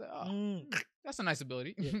like, "That's a nice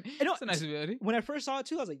ability." Yeah. That's a nice ability. When I first saw it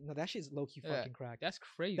too, I was like, "No, that shit's low key fucking cracked." That's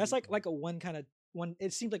crazy. That's like a one kind of one.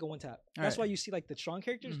 It seemed like a one tap. That's why you see like the strong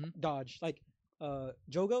characters dodge. Like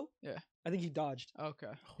Jogo. Yeah. I think he dodged.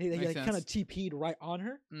 Okay. He like, kind of TP'd right on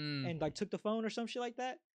her and like took the phone or some shit like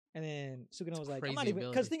that. And then Sukuna was like, "I'm not even."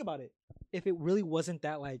 Because think about it, if it really wasn't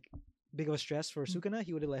that like big of a stress for Sukuna,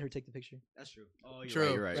 he would have let her take the picture. That's true. Oh,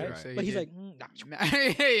 you're right. But he's like,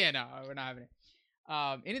 yeah, no, we're not having it.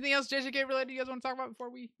 Anything else JJK related you guys want to talk about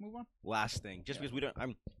before we move on? Last thing, just because I'm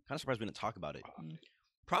kind of surprised we didn't talk about it.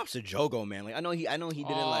 Props to Jogo, man. Like I know he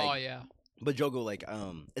didn't like. Oh yeah. But Jogo, like,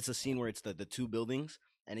 it's a scene where it's the 2 buildings,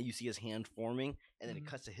 and then you see his hand forming, and then it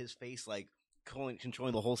cuts to his face, like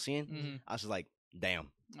controlling the whole scene. I was just like, damn.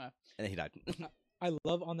 And then he died. I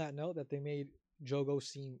love on that note that they made Jogo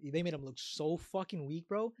seem. They made him look so fucking weak,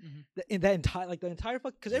 bro. In that entire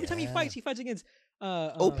fuck. Because every time he fights against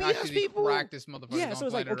OPS people. Practice motherfucker. Yeah, so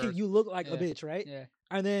it's like, okay, you look like a bitch, right? Yeah.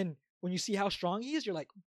 And then when you see how strong he is, you're like,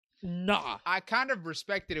 nah. I kind of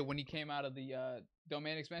respected it when he came out of the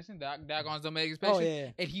domain expansion, Dagon's domain expansion. Oh,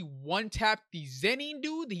 yeah. And he one-tapped the Zenin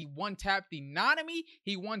dude, he one-tapped the Nanami,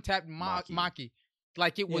 he one-tapped Maki.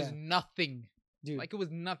 Like it was nothing. Dude. Like it was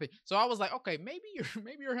nothing. So I was like, okay, maybe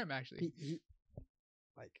you're him actually.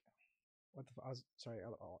 Like what the fuck? I was sorry,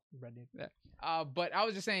 I'll read it. Yeah. But I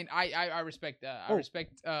was just saying I respect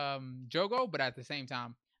Jogo, but at the same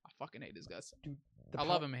time, I fucking hate his guts. Dude, I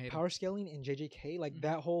love him and hate power him. scaling in JJK, like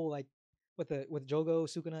that whole like with Jogo,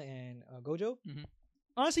 Sukuna, and Gojo.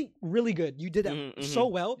 Honestly, really good. You did that so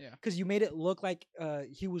well because you made it look like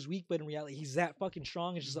he was weak, but in reality, he's that fucking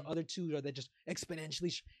strong. It's just the other two are that just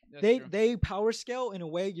exponentially. They power scale in a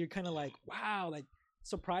way you're kind of like, wow, like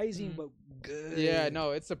surprising but good. Yeah,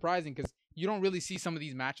 no, it's surprising because you don't really see some of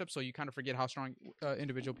these matchups, so you kind of forget how strong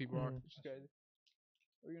individual people are. Which is crazy.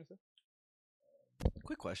 What were you gonna say?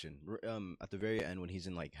 Quick question. At the very end when he's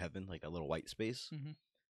in like heaven, like that little white space,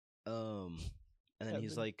 and then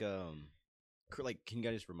he's like, can you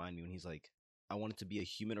guys remind me when he's like, I wanted to be a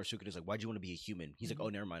human, or Sukuna's like, why'd you want to be a human? He's like, oh,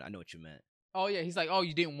 never mind, I know what you meant. Oh yeah, he's like, oh,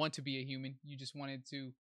 you didn't want to be a human, you just wanted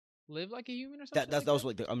to live like a human or something. That was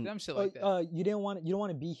like some shit like that. You don't want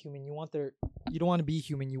to be human. You don't want to be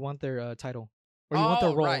human. You want their title, or you want their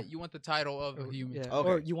role. Right, you want the title of a human. Yeah. Okay.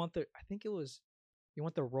 Or you want their. I think it was, you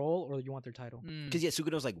want their role, or you want their title. Because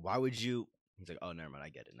Sukuna's like, why would you? He's like, oh, never mind, I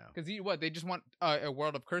get it now. Because they just want a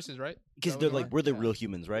world of curses, right? Because they're like, we're the real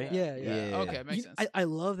humans, right? Yeah. Okay, makes sense. I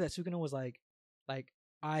love that Sukuna was like,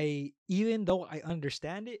 even though I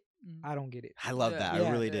understand it, I don't get it. I love that. I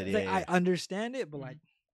really did. Like, I understand it, but like,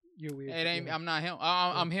 you're weird. It ain't. I'm not him.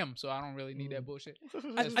 I'm him, so I don't really need that bullshit.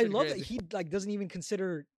 I love that he like doesn't even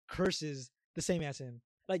consider curses the same as him.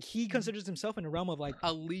 Like he considers himself in a realm of like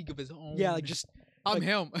a league of his own. Yeah, like just I'm like,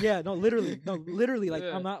 him. Yeah, literally. Like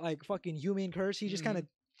I'm not like fucking human curse. He just kind of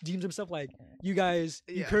deems himself like you guys,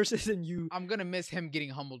 you curses and you. I'm gonna miss him getting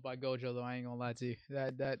humbled by Gojo though. I ain't gonna lie to you.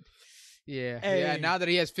 Yeah. Now that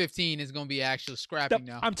he has 15, it's gonna be actual scrapping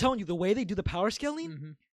now. I'm telling you, the way they do the power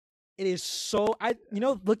scaling, it is so.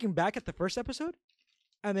 Looking back at the first episode,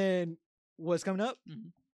 and then what's coming up,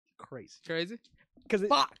 crazy. Because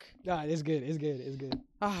fuck. God, it's good. It's good.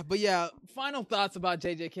 But yeah, final thoughts about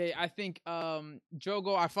JJK. I think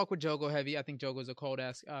Jogo. I fuck with Jogo heavy. I think Jogo's a cold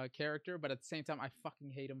ass character, but at the same time, I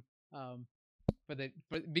fucking hate him.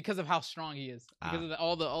 Because of how strong he is. Because of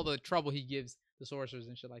all the trouble he gives the sorcerers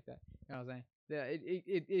and shit like that. You know what I'm saying?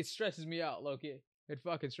 Yeah, it stresses me out, Loki. It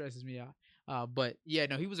fucking stresses me out. But yeah,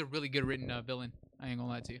 no, he was a really good written villain. I ain't gonna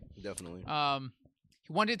lie to you. Definitely.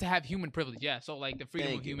 He wanted to have human privilege. Yeah, so like the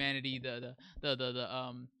freedom of humanity, the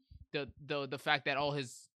fact that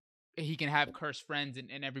he can have cursed friends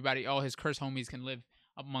and everybody, all his cursed homies can live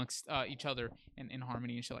amongst each other in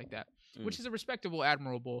harmony and shit like that, which is a respectable,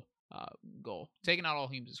 admirable goal. Taking out all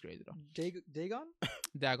humans is crazy though. Dagon.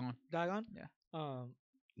 Yeah.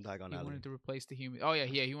 Dagon. He wanted to replace the human. Oh yeah.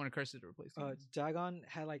 He wanted curses to replace the humans. Dagon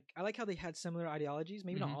had I like how they had similar ideologies.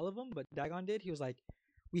 Maybe not all of them, but Dagon did. He was like,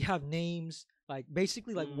 we have names. Like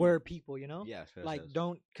basically, like we're people, you know. Yes.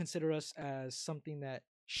 Don't consider us as something that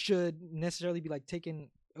should necessarily be like taken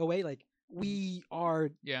away. Like we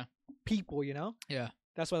are people, you know. Yeah.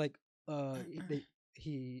 That's why like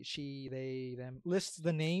he, she, they, them lists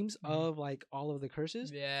the names of like all of the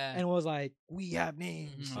curses. Yeah. And was like, we have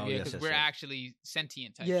names. Oh, yeah, because we're actually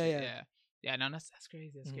sentient type shit. Yeah, no, that's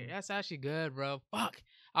crazy. That's scary. That's actually good, bro. Fuck.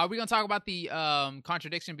 Are we gonna talk about the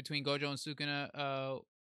contradiction between Gojo and Sukuna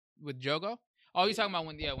with Jogo? Oh, you're talking about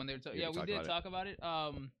when they were we did talk about it.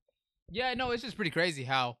 Yeah, no, it's just pretty crazy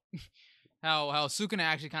how Sukuna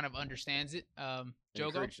actually kind of understands it. Jogo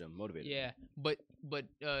encouraged him, motivated. Yeah, but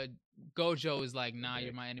Gojo is like, nah,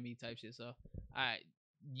 you're my enemy type shit. So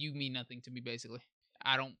you mean nothing to me basically.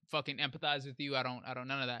 I don't fucking empathize with you. I don't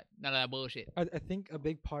none of that bullshit. I think a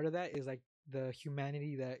big part of that is like the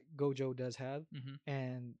humanity that Gojo does have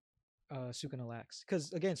and Sukuna lacks.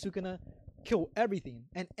 Because again, Sukuna kill everything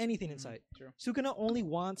and anything in sight. True. Sukuna only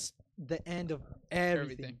wants the end of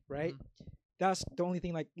everything. Right? That's the only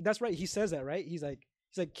thing. Like that's right. He says that, right? He's like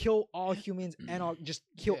kill all humans and just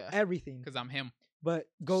kill everything. Because I'm him. But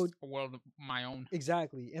a world of my own.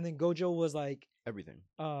 Exactly. And then Gojo was like everything.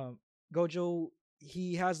 Gojo,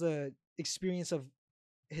 he has the experience of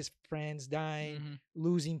his friends dying,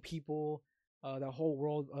 losing people, the whole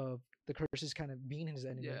world of the curses kind of being his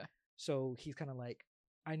enemy. Yeah. So he's kind of like,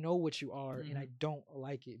 I know what you are, and I don't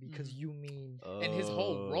like it because you mean. And his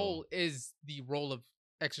whole role is the role of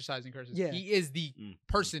exercising curses. Yeah. He is the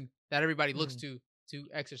person that everybody looks to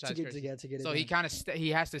exercise curses. To get it so done. he kind of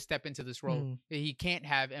he has to step into this role. He can't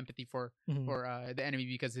have empathy for the enemy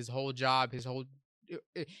because his whole job, his whole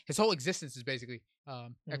existence is basically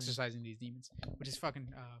exercising these demons, which is fucking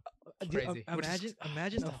crazy.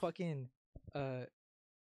 Imagine a fucking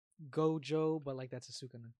Gojo, but like that's a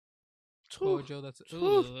Sukuna. Gojo, that's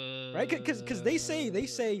right? Because they say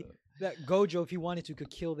that Gojo, if he wanted to, could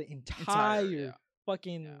kill the entire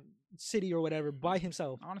fucking city or whatever by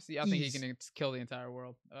himself. Honestly, I think he can kill the entire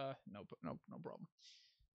world. No problem.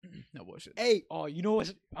 No bullshit. Hey, you know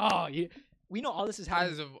what? Yeah. We know all this is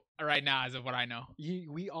happening. As of right now, as of what I know.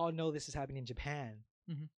 We all know this is happening in Japan.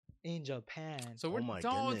 In Japan. So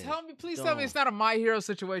please tell me it's not a My Hero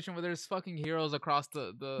situation where there's fucking heroes across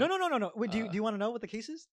the... No. Wait, do you want to know what the case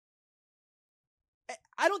is?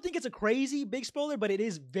 I don't think it's a crazy big spoiler, but it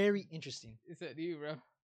is very interesting. It's up to you, bro.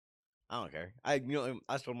 I don't care. I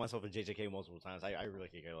spoiled myself in JJK multiple times. I really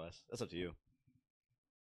can't care less. That's up to you.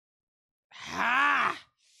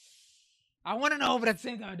 I want to know, but at the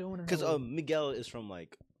same time, I don't want to know. Because Miguel is from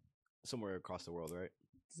like somewhere across the world, right?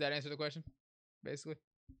 Does that answer the question? Basically,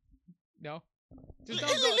 no. Just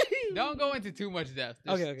don't go into too much depth.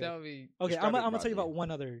 Just okay. Tell me. Okay, I'm gonna tell you about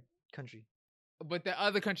one other country. But the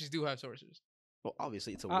other countries do have sorcerers. Well,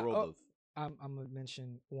 obviously, it's a world of. I'm gonna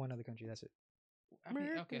mention one other country. That's it. I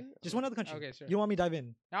mean, okay. Just one other country. Okay, sure. You don't want me to dive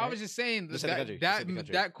in? I was just saying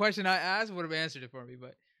that question I asked would have answered it for me,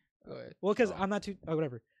 but go ahead. Well, because I'm not too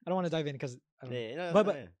whatever. I don't want to dive in because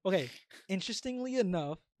okay. Interestingly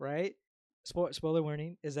enough, right? Spoiler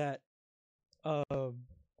warning is that what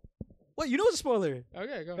you know is a spoiler.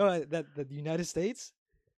 Okay, go ahead. That the United States,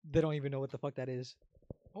 they don't even know what the fuck that is.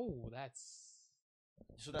 Oh, that's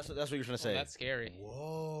what you're trying to say. That's scary.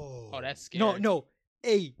 Whoa. Oh, that's scary. No.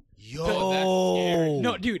 Hey. Yo.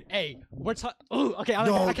 No, dude. Hey. We're talking. Oh, okay.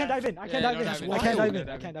 I can't dive in. I can't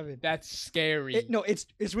dive in. That's scary.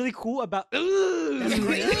 It's really cool about. Wait a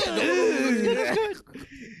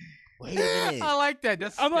minute. I like that.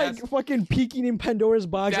 I'm like fucking peeking in Pandora's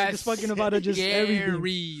box. Like just fucking about to just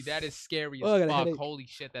everything. That is scary as fuck. Holy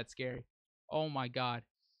shit, that's scary. Oh my god.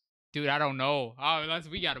 Dude, I don't know.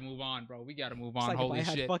 We gotta move on, bro. We gotta move on. Like Holy if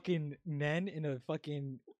I shit! had fucking men in a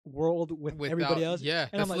fucking world with everybody else. Yeah,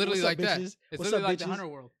 and that's literally like that. Bitches? It's literally like the Hunter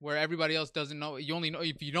world, where everybody else doesn't know. You only know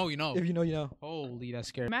if you know, you know. If you know, you know. Holy, that's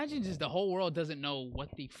scary. Imagine just the whole world doesn't know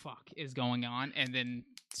what the fuck is going on, and then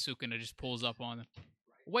Sukuna just pulls up on them.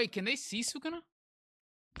 Wait, can they see Sukuna?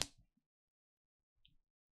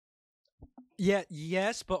 Yeah.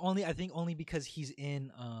 Yes, but I think only because he's in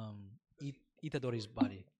Itadori's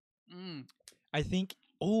body. I think.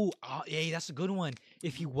 Hey, that's a good one.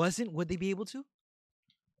 If he wasn't, would they be able to?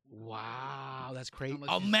 Wow, that's crazy.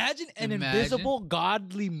 Imagine an invisible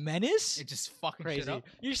godly menace. It just fucking crazy. Shit up.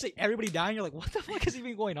 You just say everybody dying. You're like, what the fuck is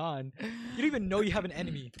even going on? You don't even know you have an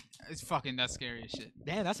enemy. That's scary as shit.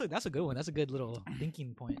 Damn, that's a good one. That's a good little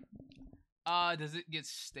thinking point. Does it get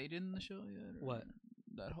stated in the show yet? What?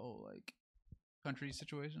 That whole like country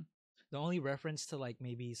situation. The only reference to like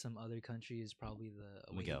maybe some other country is probably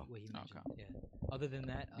the Miguel. What he mentioned. Okay. Yeah. Other than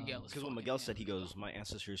that, because when Miguel said, he goes, "My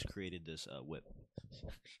ancestors created this whip,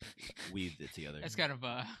 weaved it together." It's kind of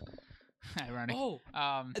ironic. Oh,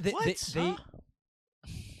 they racist.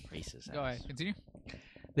 Go ahead, continue.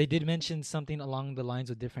 They did mention something along the lines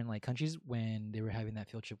of different like countries when they were having that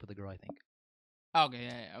field trip with the girl. I think. Okay,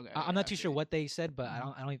 yeah, okay. I'm not too sure what they said, but I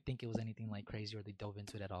don't think it was anything like crazy or they dove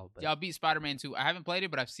into it at all. But y'all beat Spider-Man 2. I haven't played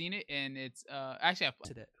it, but I've seen it, and it's actually I've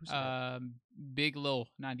played it. Big Lil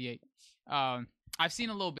 98. I've seen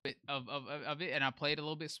a little bit of it, and I played a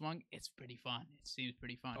little bit. Swung. It's pretty fun. It seems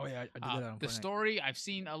pretty fun. Oh yeah, I did that on the Fortnite. Story. I've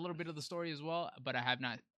seen a little bit of the story as well, but I have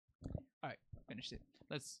not. All right, finished it.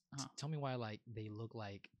 Let's tell me why like they look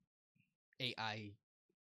like AI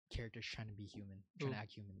characters trying to be human, trying to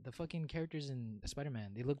act human. The fucking characters in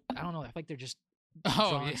Spider-Man, they look, I don't know, I feel like they're just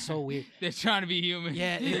so weird. They're trying to be human.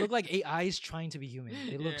 Yeah, they look like AIs trying to be human.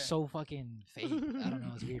 They look so fucking fake. I don't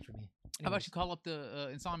know, it's weird for me. How about you call up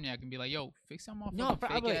the Insomniac and be like, yo, fix that motherfucker. No,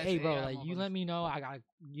 I'm like, hey bro, like you let me know I got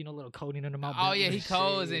little coding under my belt. Oh yeah, he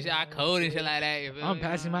codes and shit. I code and shit like that. I'm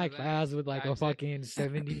passing my class with like a fucking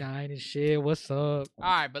 79 and shit. What's up?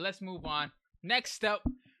 Alright, but let's move on. Next up,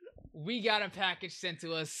 we got a package sent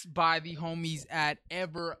to us by the homies at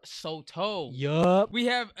Ever Soto. Yup. We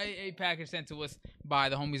have a package sent to us by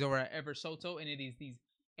the homies over at Ever Soto, and it is these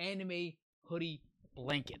anime hoodie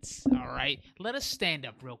blankets. All right, let us stand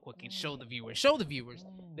up real quick and show the viewers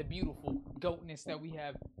the beautiful goatness that we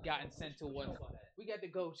have gotten sent to us. We got the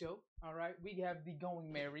Gojo, all right. We have the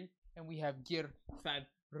Going Merry, and we have Gir Fab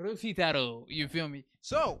Rufitaro. You feel me?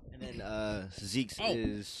 So, and then Zeke's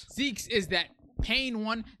is that pain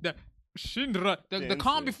one, the Shinra, the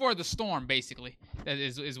calm before the storm, basically. That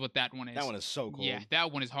is what that one is. That one is so cool. Yeah,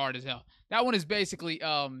 that one is hard as hell. That one is basically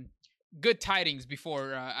good tidings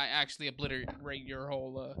before I actually obliterate your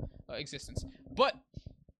whole existence. But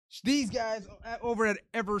these guys over at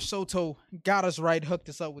Eversoto got us right, hooked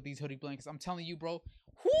us up with these hoodie blankets. I'm telling you, bro.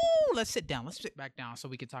 Whoo, let's sit down. Let's sit back down so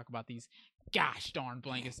we can talk about these gosh darn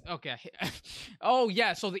blankets. Okay. Oh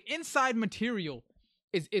yeah, so the inside material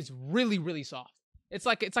is really, really soft. It's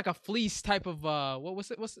like a fleece type of what's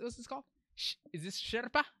this called? Is this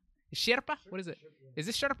Sherpa? What is it? Is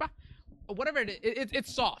this Sherpa? Whatever it is,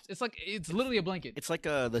 it's soft. It's literally a blanket. It's like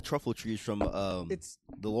the truffle trees from the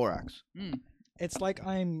Lorax. It's like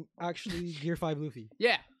I'm actually Gear 5 Luffy.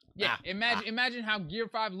 Yeah. Imagine how Gear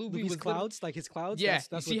 5 Luffy was clouds, like his clouds. Yeah,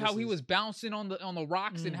 that's you see how he was bouncing on the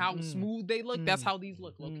rocks and how smooth they look. That's how these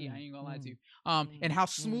look. Low-key, I ain't gonna lie to you. And how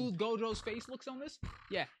smooth Gojo's face looks on this.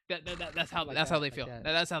 Yeah, that's how they feel.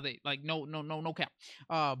 That's how they like. No cap.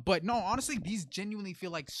 But no, honestly, these genuinely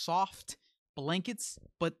feel like soft blankets,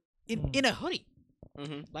 but in a hoodie.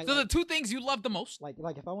 Like, so the two things you love the most. Like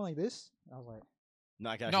if I went like this, I was like. No,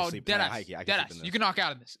 I can sleep. Deadass. You can knock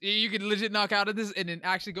out of this. You can legit knock out of this and then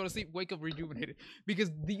actually go to sleep, wake up rejuvenated. Because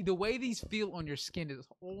the way these feel on your skin is,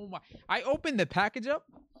 oh my. I opened the package up,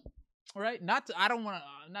 right? I don't want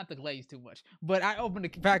to, not to glaze too much, but I opened the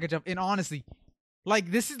package up and honestly, like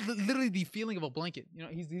this is literally the feeling of a blanket. You know,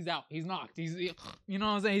 he's out. He's knocked. You know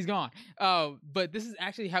what I'm saying? He's gone. But this is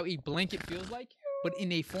actually how a blanket feels like, but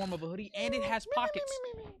in a form of a hoodie. And it has pockets.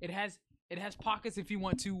 It has pockets if you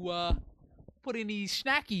want to, put any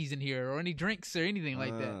snackies in here or any drinks or anything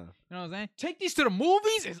like that. You know what I'm saying? Take these to the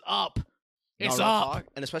movies. It's up. It's up. Talk.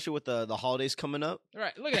 And especially with the holidays coming up. All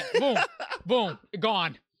right, look at that. Boom. Boom.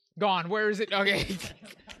 Gone. Where is it? Okay.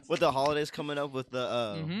 With the holidays coming up with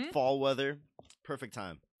the fall weather, perfect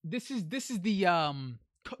time. This is the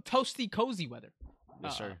toasty cozy weather.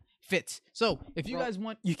 Yes, sir. Fits. So if you guys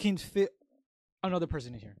want, you can fit another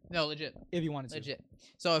person in here. No, legit. If you wanted to. Legit.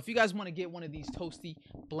 So if you guys want to get one of these toasty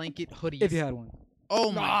blanket hoodies. If you had one.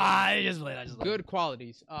 Oh my God. I just good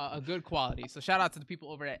qualities. A good quality. So shout out to the people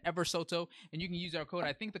over at Eversoto. And you can use our code.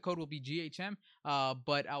 I think the code will be GHM.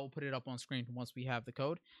 But I will put it up on screen once we have the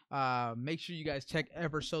code. Make sure you guys check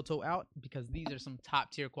Eversoto out because these are some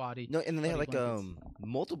top tier quality. No, and then they have like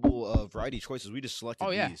multiple variety choices. We just selected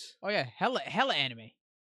these. Oh yeah. Hella anime.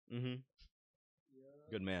 Mm-hmm.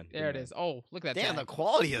 Good man. There it is. Oh, look at that. Damn, the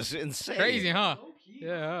quality is insane. Crazy, huh?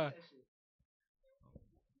 Yeah.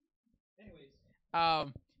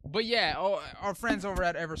 But yeah, our friends over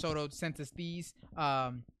at Eversoto sent us these.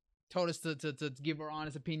 Told us to give our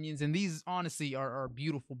honest opinions, and these honestly are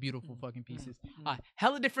beautiful, beautiful fucking pieces.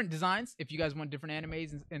 Hella different designs. If you guys want different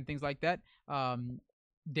animes and things like that,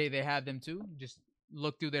 they have them too. Just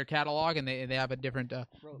look through their catalog, and they have a different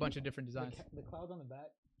bunch of different designs. The clouds on the back.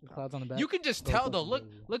 Clouds on the back. You can just tell though.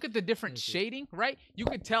 Look at the different shading, right? You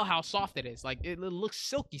could tell how soft it is. Like it looks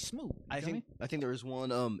silky smooth. I think there was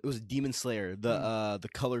one. It was Demon Slayer. The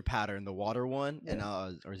color pattern, the water one, and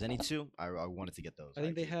or Zenitsu. I wanted to get those. I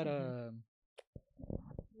think they had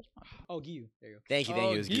Gyu. There you go. Thank you.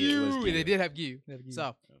 It was Gyu. They did have Gyu.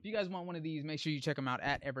 So if you guys want one of these, make sure you check them out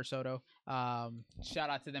at Eversoto. Shout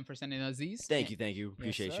out to them for sending us these. Thank you.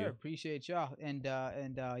 Appreciate you. Appreciate y'all. And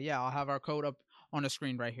yeah, I'll have our code up on the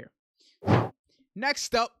screen right here.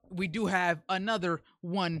 Next up, we do have another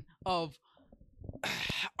one of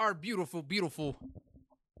our beautiful, beautiful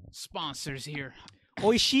sponsors here.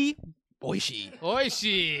 Oishi.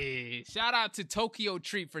 Shout out to Tokyo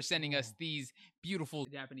Treat for sending us these beautiful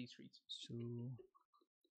Japanese treats.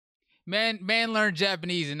 Man learned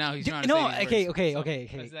Japanese and now he's trying to say these words.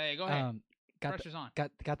 Okay. Go ahead. Pressure's on.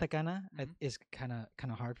 Katakana is kind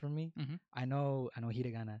of hard for me. I know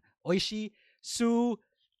hiragana. Oishi. Su,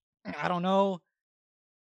 I don't know.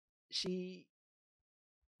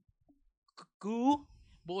 Gu?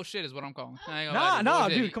 Bullshit is what I'm calling. No,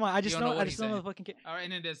 dude, come on. I just know the fucking kid. All right,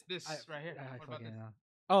 and then there's this right here. What about this?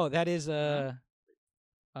 Oh, that is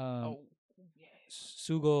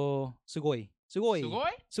Sugoi.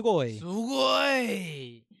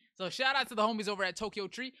 So shout out to the homies over at Tokyo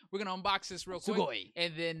Tree. We're gonna unbox this real quick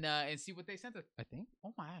and then and see what they sent us. I think.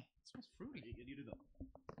 Oh my, it smells fruity. You to go.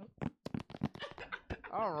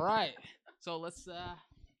 All right, so let's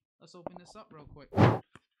open this up real quick.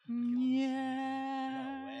 Yeah.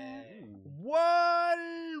 Well,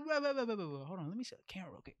 Hold on, let me see the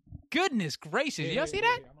camera real quick. Goodness gracious, y'all see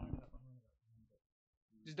that?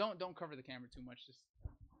 Just don't cover the camera too much. Just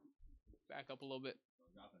back up a little bit.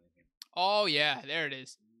 Oh yeah, there it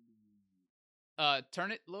is.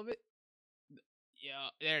 Turn it a little bit. Yeah,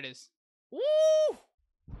 there it is. Woo!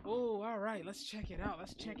 Oh, all right. Let's check it out.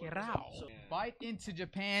 Bite into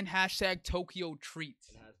Japan. # Tokyo treats.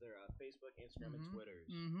 It has their Facebook, Instagram, and Twitter.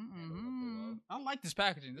 I like this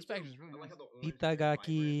packaging. This packaging is really nice.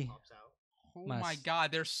 Itagaki. Oh my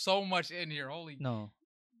God, there's so much in here. Holy no.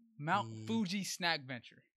 Mount Fuji Snack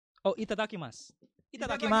Venture. Oh, itadakimasu.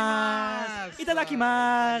 Itadakimasu.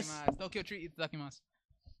 Tokyo treat. Itadakimasu.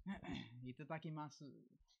 Itadakimasu.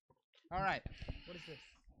 All right. What is this?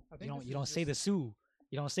 You don't say the su.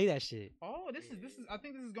 You don't say that shit. Oh, this is. I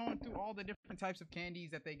think this is going through all the different types of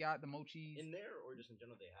candies that they got. The mochis in there, or just in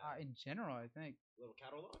general they have. In general, I think. Little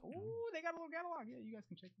catalog. Ooh, they got a little catalog. Yeah, you guys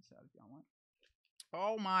can check this out if y'all want.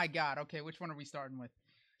 Oh my God. Okay, which one are we starting with?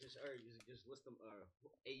 Just list them.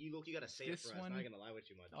 Hey, you gotta say this it for one? Us. I'm not gonna lie with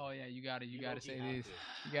you, much. Oh yeah, you gotta say this.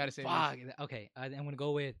 You gotta say this. Okay, I'm gonna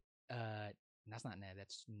go with that's not Ned.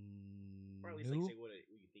 That's or at least like, say what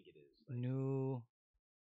you think it is. Like, new.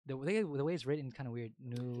 The way it's written kind of weird.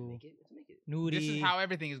 New. Let's make it. Nuri, this is how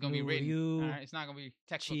everything is gonna be written. All right, it's not gonna be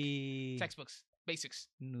textbooks, basics.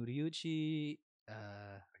 Nuriuchi.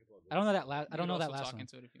 I don't know that last. I don't know that last one.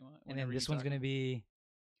 Into it if you want, and then this one's gonna be.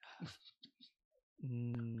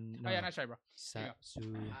 No. Oh yeah, nice try, bro. That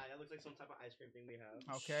looks like some type of ice cream thing we have.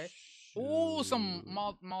 Okay. Oh, some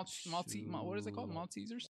what is it called?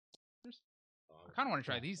 Maltesers. I kind of want to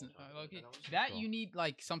try these. That you need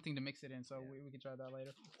like something to mix it in, so we can try that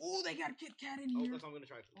later. Oh, they got Kit Kat in here. Oh, that's what I'm gonna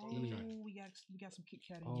try. We got some Kit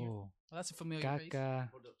Kat in here. Oh, that's a familiar face.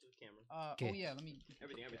 Hold up to the camera. Oh yeah, let me.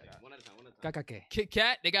 Everything. One at a time. Kakake. Kit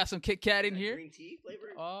Kat. They got some Kit Kat in here. Green tea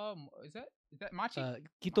flavor. Is that machi?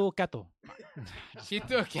 Kito Kato.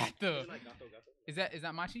 Kito Kato. Is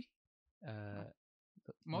that machi?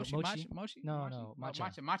 Mochi? No.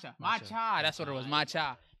 Matcha. That's what it was.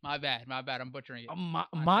 Matcha. My bad. I'm butchering it.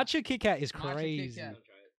 Matcha Kit Kat is crazy. Kit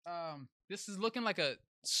Kat. This is looking like a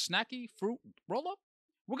snacky fruit roll up.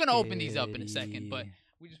 We're gonna open these up in a second, but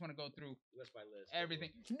we just want to go through list by list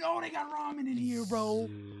everything. No, they got ramen in here, bro.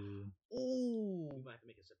 Ooh. We might have to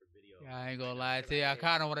make a separate video. Yeah, I ain't gonna lie to you. I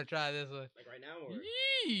kind of want to try this one. Like right now, or?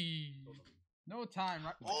 No time,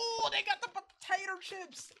 right? Oh, they got the potato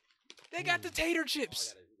chips. They got the tater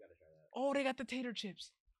chips. We gotta try that. Oh, they got the tater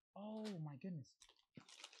chips. Oh my goodness.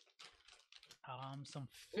 Some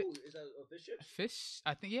fish. Oh, is that a fish chip? Fish?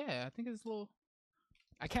 I think it's a little.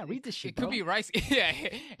 I can't read this shit. It could be rice. Yeah.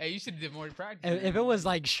 Hey, you should have did more practice. If it was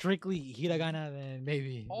like strictly hiragana, then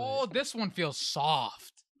maybe. Oh, this one feels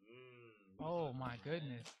soft. Oh my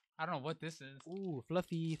goodness. I don't know what this is. Ooh,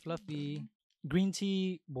 fluffy. Green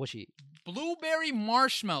tea boshi. Blueberry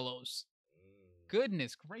marshmallows.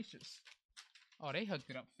 Goodness gracious. Oh, they hooked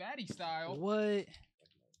it up fatty style. What?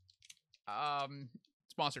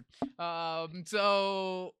 Sponsored.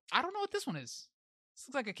 So I don't know what this one is. This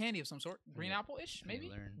looks like a candy of some sort. Green apple-ish,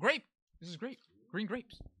 maybe? Grape. This is grape. Green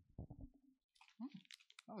grapes.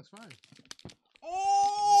 That looks fine.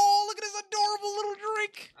 Oh, look at this adorable little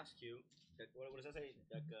drink. That's cute. What does that say?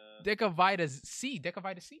 Decavita C.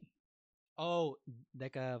 Decavita C. Oh,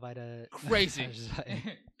 Decavita. Crazy.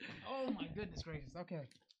 Oh my goodness gracious. Okay.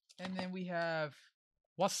 And then we have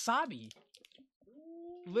wasabi.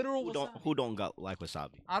 Literal wasabi. Who don't like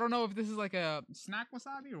wasabi? I don't know if this is like a snack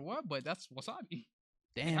wasabi or what, but that's wasabi.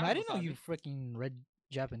 Damn, I didn't know you freaking read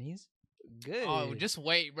Japanese. Good. Oh, just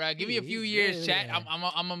wait, bro. Give me a few years, chat.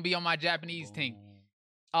 I'm gonna be on my Japanese thing.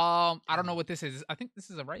 I don't know what this is. I think this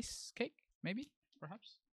is a rice cake, maybe,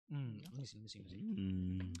 perhaps. Let me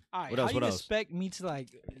see. All right, how you expect me to like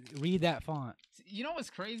read that font? You know what's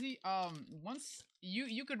crazy? Once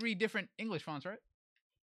you could read different English fonts, right?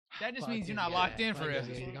 That just means you're not locked in for it.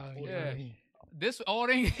 Yeah. This old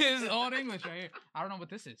English is old English right here. I don't know what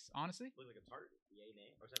this is, honestly. Looks like a tart.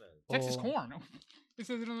 Or is that a Texas corn? It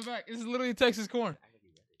says it on the back. This is literally Texas corn.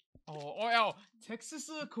 Oh, Texas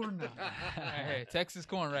corn. Right here, Texas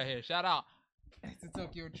corn right here. Shout out. It's a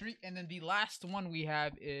Tokyo treat. And then the last one we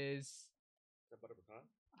have is that butter pecan?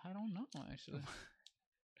 I don't know actually.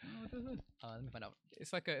 I don't know what this is. Let me find out.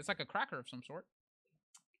 It's like a cracker of some sort.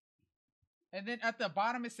 And then at the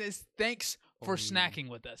bottom it says thanks for snacking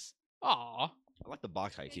with us. Aw. I like the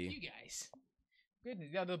box high key. You guys. Goodness.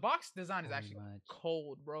 Yeah, the box design is actually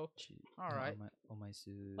cold, bro. All right.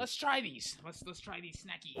 Let's try these. Let's try these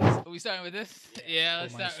snackies. Are we starting with this? Yeah,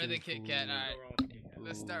 let's start with the Kit Kat. All right.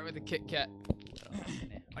 Let's start with the Kit Kat.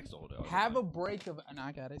 I sold it. Have a break of. No,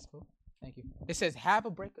 I got it. It's cool. Thank you. It says have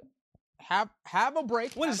a Have a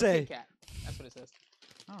break. What does does it say? Kit Kat. That's what it says.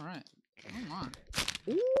 All right. Come on.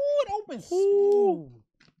 Ooh, it opens. Ooh.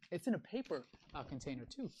 It's in a paper container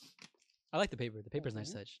too. I like the paper. The paper's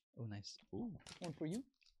nice touch. Oh, nice. Ooh. One for you.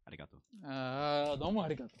 Arigato. Domo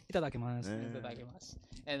arigato. Itadakimasu. Itadakimasu.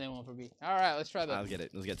 And then one for me. All right, let's try that. I'll get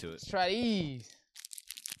it. Let's get to it. Let's try these.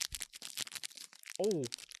 Oh.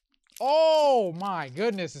 Oh my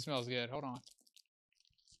goodness, it smells good. Hold on.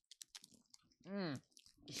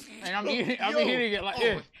 And I'm eating it like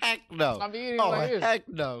this. Heck no. I'm eating it like this. Heck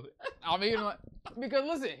no. I'm eating like because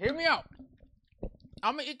listen, hear me out.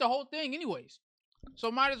 I'm gonna eat the whole thing anyways. So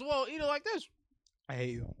might as well eat it like this. I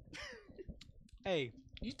hate you. Hey,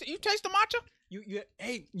 You taste the matcha?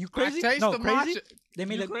 You crazy? I taste no, the crazy. matcha. They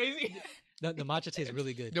made You crazy? the matcha tastes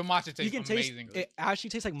really good. The matcha tastes You can amazing. taste it actually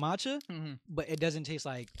tastes like matcha, but it doesn't taste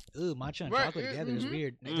like matcha and Right, chocolate together. It's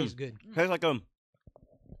weird. It tastes good. Tastes like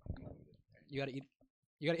You gotta eat.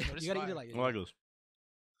 You gotta eat it like. I like this.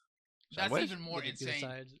 That's Wait. even more You do the insane.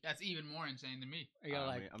 sides. That's even more insane to me. You gotta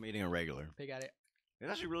like I'm eating a regular. pick at it. It's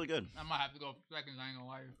actually really good. I might have to go for seconds. I ain't gonna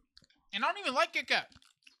lie. And I don't even like Kit Kat.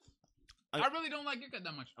 I really don't like Kit Kat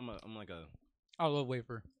that much. I'm like a. I love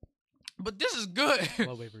wafer. But this is good. I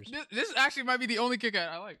love wafers. This actually might be the only Kit Kat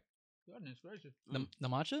I like. Goodness gracious. The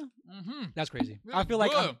matcha? Mm-hmm. That's crazy. This I is feel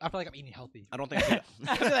like good. I'm eating healthy. I don't think. I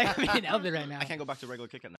I feel like I'm eating healthy right now. I can't go back to regular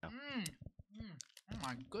Kit Kat now. Oh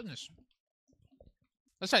my goodness.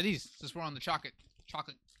 Let's try these since we're on the chocolate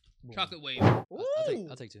wave.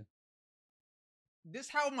 I'll take two. This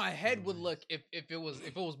how my head would look if it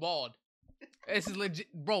was bald. This is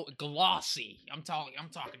legit, bro. Glossy. I'm talking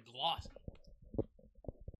glossy.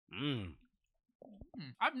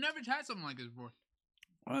 I've never had something like this before.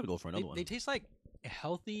 I'll have to go for another one. They taste like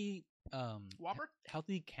healthy Whopper?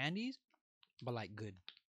 healthy candies, but like good.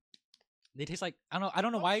 They taste like I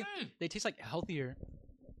don't know why they taste like healthier,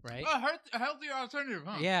 right? A healthier alternative,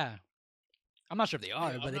 huh? Yeah. I'm not sure if they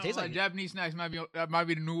are, but they taste like Japanese snacks might be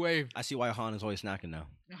the new wave. I see why Han is always snacking now.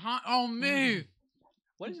 Oh me.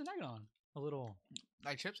 What is it snacking on? A little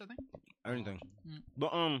Like chips, I think. Everything.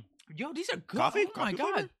 But Yo, these are good. Coffee? Oh my Coffee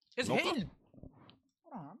god. flavor? It's Mocha? hitting.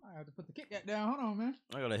 Hold on, I might have to put the Kit Kat down. Hold on, man.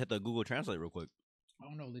 I gotta hit the Google Translate real quick.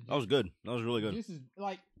 Oh no, legit. That was good. That was really good. This is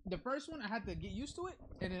like the first one I had to get used to it,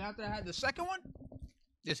 and then after I had the second one,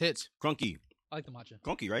 this hits. Crunky. I like the matcha.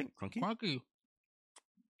 Crunky, right? Crunky? Funky.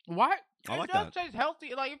 What? I like it does that. taste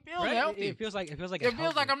healthy. Like it feels Right? healthy. It feels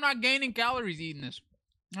like I'm not gaining calories eating this.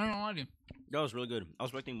 I don't like it. That was really good. I was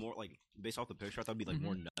expecting more, like, based off the picture, I thought it'd be, like,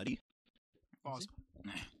 more nutty. Pause.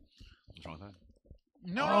 What's wrong with that?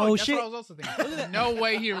 No, Oh, that's shit. what I was also thinking. No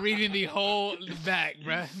way you're reading the whole back,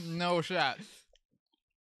 bruh. No shot.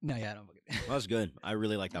 No, yeah, I don't fucking. That was good. I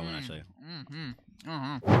really like that one, actually.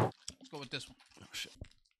 Let's go with this one. Oh, shit.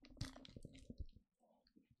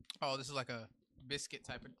 Oh, this is like a biscuit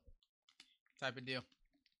type of deal.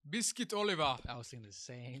 Biscuit Oliver. I was saying the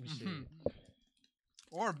same shit.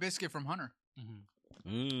 Or a biscuit from Hunter. I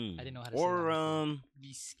didn't know how to say that. Or,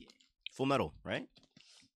 Biscuit. Full Metal, right?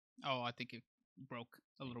 Oh, I think it broke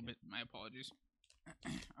a little bit. My apologies.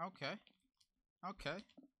 Okay.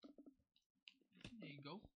 There you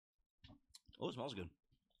go. Oh, it smells good.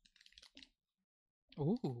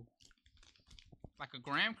 Ooh. Like a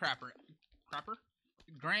graham cracker.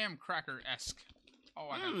 Graham cracker-esque. Oh,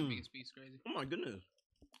 I got the biggest piece. Crazy. Oh, my goodness.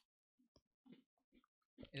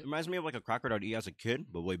 It reminds me of, like, a cracker that I'd eat as a kid,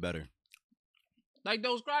 but way better. Like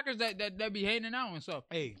those crackers that be handing out and stuff.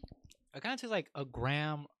 Hey, it kind of tastes like a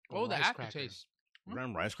graham. Oh, the rice aftertaste. cracker.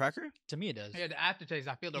 Graham rice cracker? To me, it does. Yeah, the aftertaste.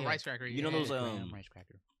 I feel the Yeah. rice cracker. You know Yeah. those, graham rice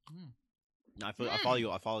cracker. No, I follow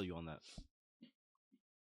you. I follow you on that.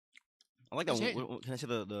 I like that It's one. Can I see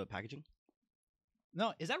the packaging?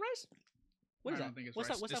 No, is that rice? What I is don't that? think it's What's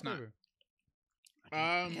rice. that? What's It's that not. flavor?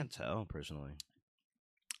 I can't tell, personally.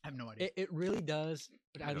 I have no idea. It really does,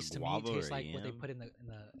 but Like at a least to me, guava it tastes or a like what they yam? put in the. Is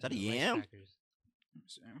that a the rice yam? crackers.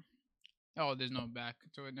 Oh, there's no back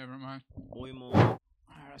to it. Never mind. Oimo. All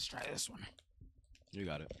right, let's try this one. You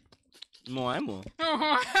got it. Moimo.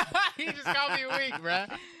 He just called me weak,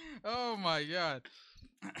 bruh. Oh my god.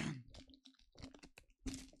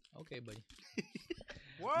 Okay, buddy.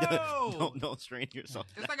 Whoa! No, strain yourself.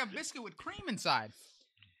 It's like a biscuit with cream inside.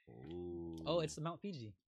 Ooh. Oh, it's the Mount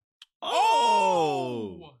Fiji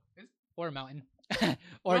Oh! or a mountain, Or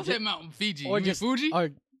or don't say just Mountain Fiji. or You mean just- Fuji? or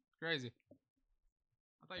Crazy.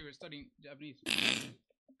 I thought you were studying Japanese. There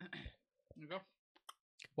you go.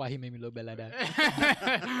 why he made me look bad like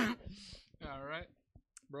that, All right.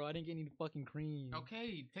 bro? I didn't get any fucking cream.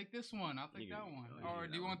 Okay, take this one. I'll take You that can- one. you Or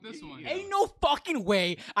can do you that want one. this one? Yeah. Ain't no fucking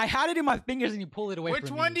way. I had it in my fingers and you pulled it away Which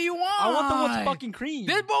from one me. do you want? I want the one with fucking cream.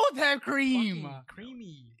 They both have cream. Fucking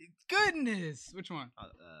creamy. goodness! Which one?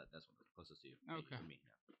 That's one closest to you. Okay. For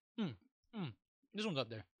me. This one's up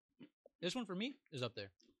there. This one for me is up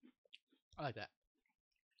there. I like that.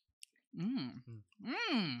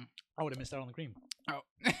 I would have missed out on the cream. Oh,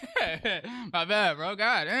 my bad, bro.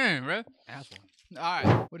 God damn, bro. Asshole. All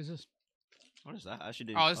right, what is this? What is that? I should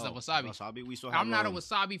do. Oh, this is a wasabi. Wasabi. We still have. I'm not a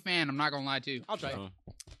wasabi fan. I'm not gonna lie to you. I'll try it.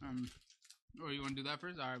 Oh, you want to do that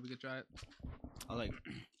first? All right, we can try it. I was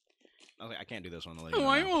like, I can't do this one.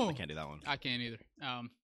 Why not? I can't do that one. I can't either.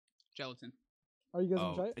 Gelatin. Are you guys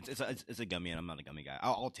gonna try it? It's a gummy, and I'm not a gummy guy.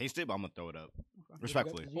 I'll taste it, but I'm gonna throw it up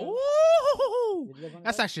respectfully. Ooh,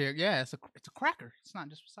 that's actually it's a cracker. It's not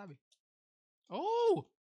just wasabi. Oh,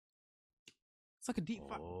 it's like a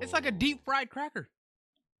it's like a deep fried cracker.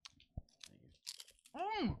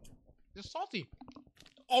 It's salty.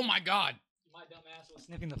 Oh my god. My dumb ass was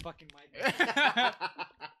sniffing the fucking mic.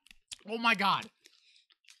 Oh my god.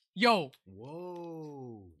 Yo.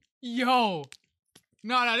 Whoa. Yo.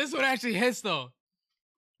 No, this one actually hits though.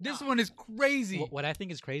 This one is crazy. What I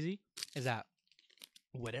think is crazy is that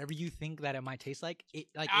whatever you think that it might taste like, it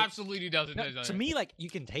absolutely doesn't taste like to me, like you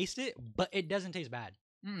can taste it, but it doesn't taste bad.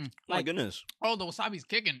 Oh my goodness. Oh, the wasabi's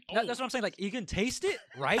kicking. Oh. That's what I'm saying. Like you can taste it,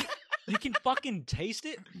 right? You can fucking taste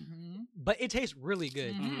it, but it tastes really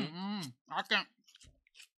good. I can.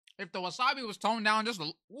 If the wasabi was toned down just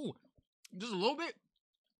a little bit,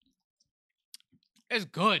 it's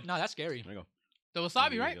good. No, that's scary. There you go. The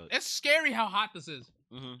wasabi, right? It's scary how hot this is.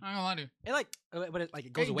 I'm not gonna lie to you. It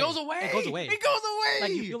goes away. It goes away. It goes away. It goes away.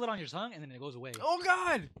 Like you feel it on your tongue and then it goes away. Oh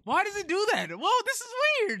god, why does it do that? Whoa, this is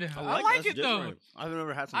weird. I like it though. I've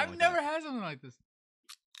never had something. I've never had something like this.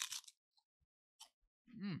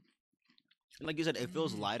 And like you said, it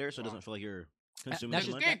feels lighter, so it doesn't feel like you're consuming That's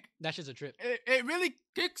too just much. that's just a trip. It really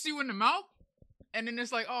kicks you in the mouth, and then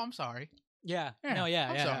it's like, oh, I'm sorry. Yeah.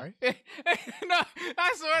 I'm sorry. No,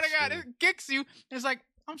 I swear to God, it kicks you. It's like,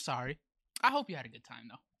 I'm sorry. I hope you had a good time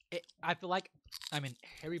though. I feel like I'm in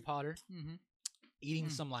Harry Potter eating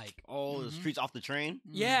some like the streets off the train.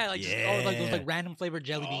 just like those like random flavored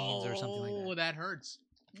jelly beans or something like that. Oh, that hurts.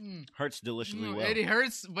 Hurts deliciously well. It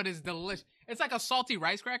hurts, but it's delicious. It's like a salty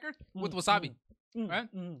rice cracker with wasabi, right?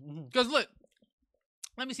 Because look,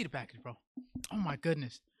 let me see the package, bro. Oh my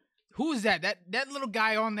goodness, who is that? That little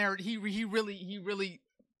guy on there. He really.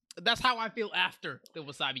 That's how I feel after the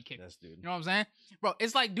wasabi kick. Yes, dude. You know what I'm saying, bro?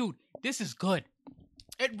 It's like, dude, this is good.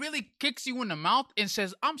 It really kicks you in the mouth and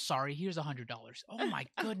says, "I'm sorry. Here's $100." Oh my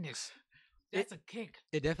goodness, that's a kick.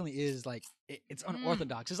 It definitely is like it's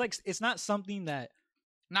unorthodox. It's like it's not something that.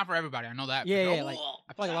 Not for everybody. I know that. Yeah. Like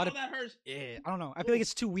I feel like a lot of that hurts. Yeah, I don't know. I feel like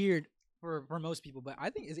it's too weird for most people, but I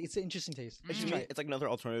think it's an interesting taste. It's like another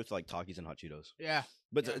alternative to like Takis and hot Cheetos. Yeah,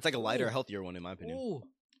 but it's like a lighter, healthier one in my opinion. Ooh,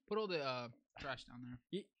 put all the trash down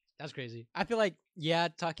there. That's crazy. I feel like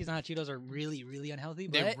Takis and hot Cheetos are really, really unhealthy.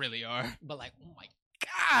 But, they really are. But like, oh my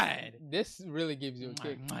god, this really gives you a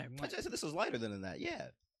kick. I said this is lighter than that.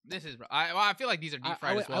 Yeah, this is. I feel like these are deep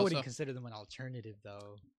fried as well. I wouldn't consider them an alternative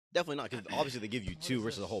though. Definitely not, because obviously they give you two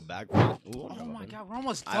versus a whole bag. Ooh, oh my god, we're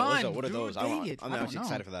almost done. What are those? I'm actually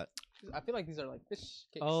excited for that. I feel like these are like fish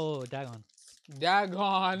cakes. Oh, daggone. Damn.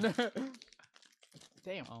 Oh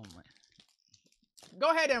my.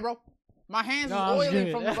 Go ahead, then, bro. My hands is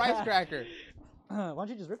oily from the rice cracker. Why don't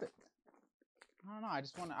you just rip it? I don't know. I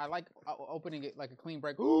just want to. I like opening it like a clean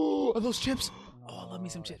break. Ooh, are those chips? Oh, love me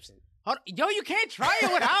some chips. Yo, you can't try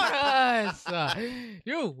it without us.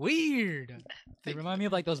 You're weird. They remind me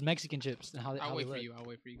of like those Mexican chips and how they. I'll wait for you.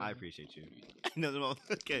 I appreciate you. No,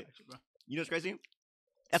 okay. You know what's crazy?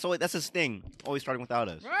 That's his thing. Always starting without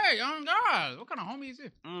us. Right. Oh God. What kind of homie is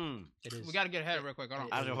it? It is. We gotta get ahead real quick.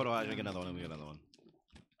 Hold on. Hold on. I get another one. Let me get another one.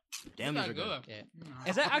 Damn, these are good. Yeah.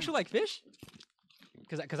 Is that actually like fish?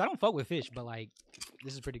 Because I don't fuck with fish, but like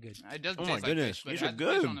this is pretty good. It doesn't oh taste my goodness, like fish, these are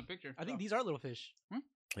good. On the picture. I think these are little fish.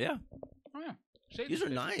 Yeah. Oh yeah. These are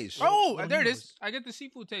nice. Oh, there it is. I get the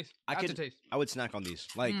seafood taste. I would snack on these.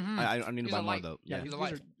 Like I need to buy more though. Yeah, these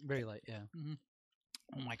are very light. Yeah.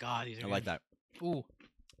 Oh my god, these are. I like that. Ooh.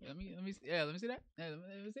 Let me see that. Let me see that.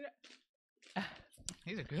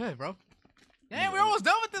 These are good, bro. Damn, we're almost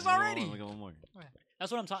done with this already. We got one more.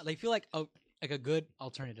 That's what I'm talking. They feel like a good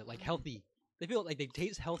alternative, like healthy. They feel like they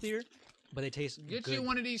taste healthier, but they taste Get good. you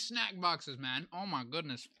one of these snack boxes, man. Oh my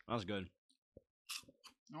goodness. That was good.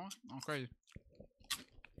 Oh, crazy.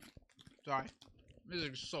 Sorry. This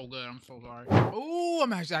is so good. I'm so sorry. Oh,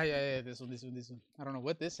 I'm actually. Yeah, this one. I don't know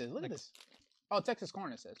what this is. Look at this. Oh, Texas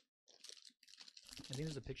corn, it says. I think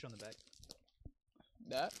there's a picture on the back.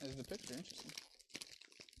 That is the picture.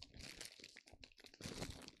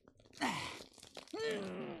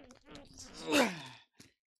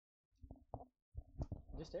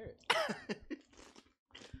 Interesting. stare it.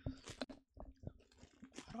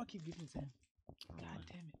 How do I keep giving Sam? God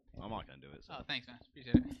damn it. I'm not gonna do it. So. Oh, thanks, man.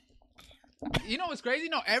 Appreciate it. You know what's crazy?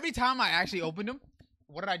 No, every time I actually opened them,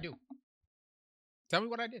 what did I do? Tell me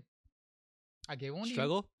what I did. I gave one to you.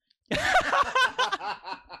 Struggle?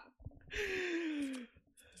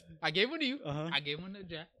 I gave one to you. Uh-huh. I gave one to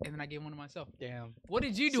Jack, and then I gave one to myself. Damn. What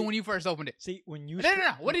did you do when you first opened it? See, when you... No.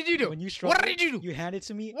 What did you do? When you struggle, what did you do? You hand it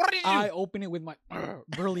to me. What did you do? I open it with my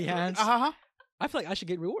burly hands. Uh-huh. I feel like I should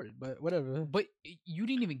get rewarded, but whatever. But you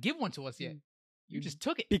didn't even give one to us yet. You just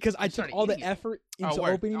took it. Because I took all the effort into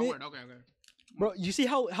opening it. Okay. Bro, you see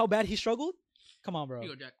how bad he struggled? Come on, bro.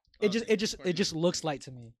 Here you go, Jack. It just looks light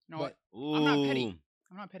to me. You know what?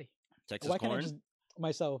 I'm not petty. Texas Why corn? can't I just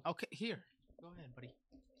myself? Okay, here. Go ahead, buddy.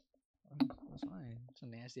 That's fine.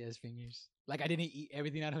 Some nasty ass fingers. Like I didn't eat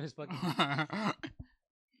everything out of his fucking.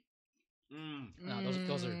 No,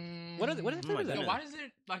 those are. What is it? What is Oh my that? goodness. Yo, why is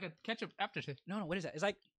it like a ketchup aftertaste? No, what is that? It's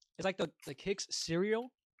like the Kix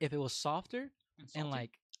cereal if it was softer and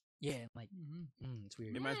like it's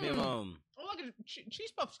weird. It reminds me of Oh, look at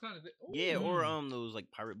cheese puffs kind of. yeah, or those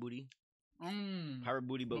like pirate booty. Pirate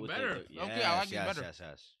booty, but with better. The, Okay, I like it better.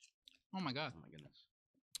 Yes. Oh my god. Oh my goodness.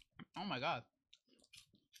 Oh my god.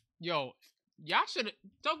 Yo, y'all should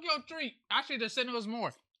Tokyo Treat. Actually, they're sending us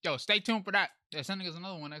more. Yo, stay tuned for that. They're sending us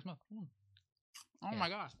another one next month. Oh my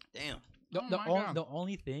god. Damn. The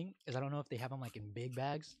only thing is I don't know if they have them like in big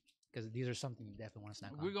bags because these are something you definitely want to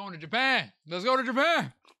snack on. We're going to Japan. Let's go to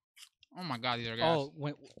Japan. Oh my god, these are guys. Oh,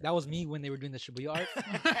 that was me when they were doing the Shibuya art.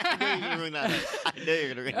 I knew you were gonna ruin that. I knew you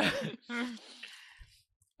were gonna ruin that.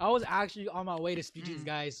 I was actually on my way to speak to these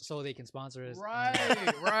guys so they can sponsor us. Right.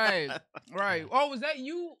 Oh, was that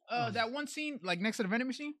you? That one scene, like next to the vending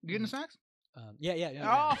machine, getting the snacks?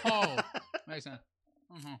 Yeah. Oh, makes sense.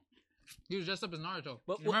 He was dressed up as Naruto.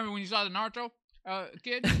 Remember when you saw the Naruto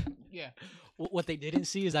kid? Yeah. What they didn't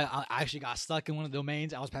see is I actually got stuck in one of the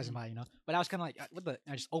domains. I was passing by, but I was kind of like, what the?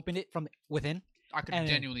 I just opened it from within. I could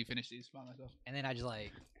genuinely finish these by myself. And then I just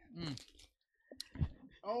like.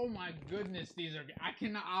 Oh my goodness, these are. I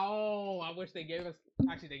cannot. Oh, I wish they gave us.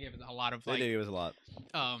 Actually, they gave us a lot of. They gave us a lot.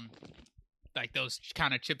 Like those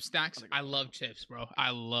kind of chip stacks. I love chips, bro.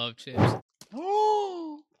 I love chips.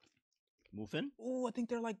 Oh, Muffin? Oh, I think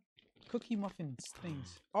they're like cookie muffins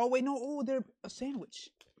things. Oh wait, no. Oh, they're a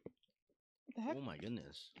sandwich. What the heck? Oh my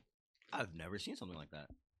goodness. I've never seen something like that.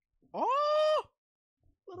 Oh,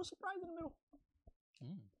 little surprise in the middle.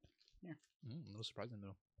 Here. Little surprise in the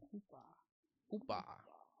middle. Oopa.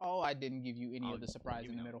 Oh, I didn't give you any of the surprise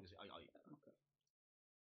in the middle.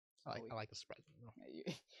 I like the surprise in the middle.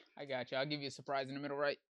 I got you. I'll give you a surprise in the middle,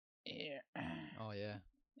 right? Yeah. Oh yeah.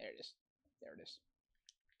 There it is.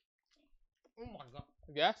 Oh my god.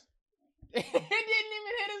 Yes? It didn't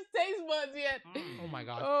even hit his taste buds yet. Oh my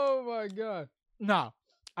god. Oh my god. No,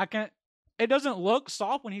 I can't. It doesn't look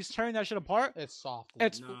soft when he's tearing that shit apart. It's soft.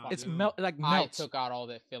 It's melts. I took out all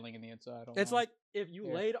that filling in the inside. It's like if you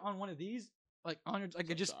laid on one of these, like on your, like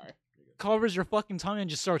it just covers your fucking tongue and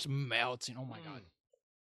just starts melting. Oh my god.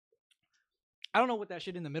 I don't know what that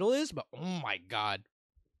shit in the middle is, but oh my god.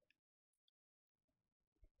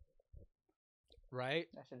 Right?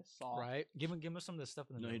 That shit is soft. Right? Give him some of the stuff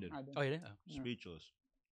in the middle. No, he did. Oh, you did? Oh. Speechless.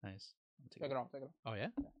 Nice. Take it off. Oh, yeah?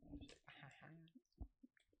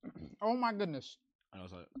 Oh my goodness. I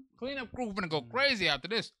was like, Cleanup crew gonna go crazy after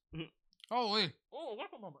this. Holy. Oh,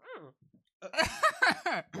 what's on my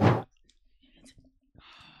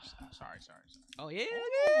Sorry. Oh yeah,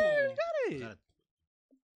 Oh. you got it.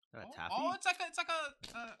 taffy? Oh, it's like a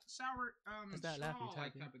sour It's that Laffy straw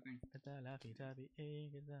like Taffy. type of thing. Get that Laffy Taffy. Hey,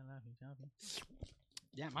 get that Laffy Taffy.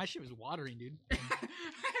 Yeah, my shit was watering, dude.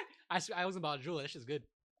 I was about to drool. That shit's good.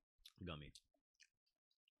 Gummy.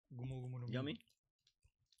 Yummy?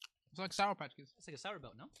 It's like Sour Patch Kids. It's like a sour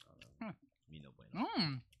belt, no? Me no bueno.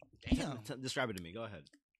 Damn. Describe it to me. Go ahead.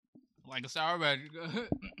 Like a Sour Patch,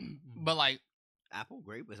 but like Apple?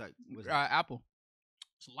 Grape? Was that? apple.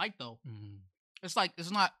 It's light though. It's like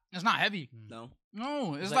it's not heavy. No.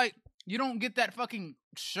 No, it's like you don't get that fucking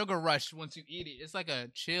sugar rush once you eat it. It's like a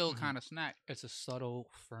chill kind of snack. It's a subtle,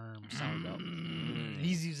 firm sour belt.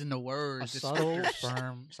 He's using the words. A subtle,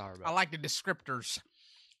 firm sour belt. I like the descriptors.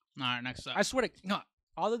 All right, next up. I swear to no,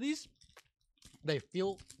 all of these, they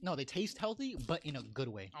taste healthy, but in a good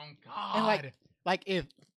way. Oh God. And like if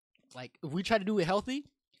we try to do it healthy,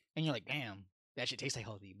 and you're like, damn, that shit tastes like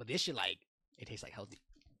healthy, but this shit it tastes like healthy.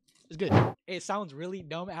 It's good. It sounds really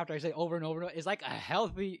dumb after I say over and over. It's like a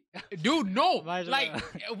healthy dude. No, like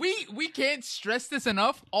we can't stress this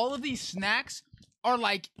enough. All of these snacks are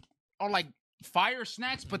like fire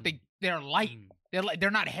snacks, but they're light.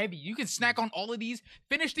 They're not heavy. You can snack on all of these,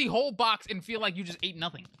 finish the whole box, and feel like you just ate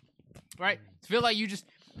nothing. Right? Feel like you just.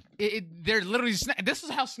 They're literally. This is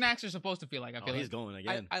how snacks are supposed to feel like. I feel he's like. going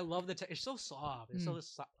again. I love the. It's so soft. It's so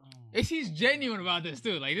soft. He's genuine about this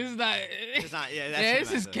too. Like this is not. It's not. Yeah. That's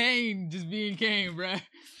This is Kane just being Kane, bruh.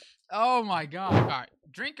 Oh my god! All right,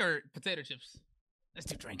 drink or potato chips? Let's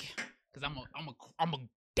do drink, cause I'm a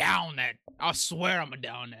down that. I swear I'm a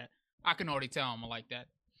down that. I can already tell I'm like that.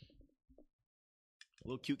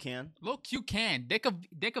 Little cute can.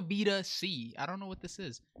 Decavita C. I don't know what this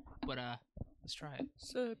is, but let's try it.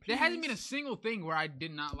 Sir, please. There hasn't been a single thing where I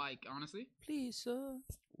did not like, honestly. Please, sir.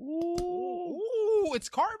 Ooh, it's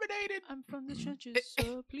carbonated. I'm from the trenches,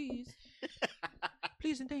 sir. Please.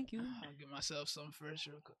 Please and thank you. I'll give myself some first.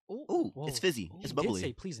 Ooh, it's fizzy. It's bubbly. Did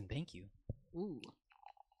say please and thank you. Ooh.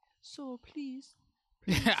 So please.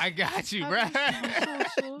 I got you, bro.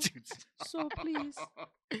 So please.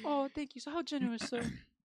 Oh, thank you. So how generous, sir.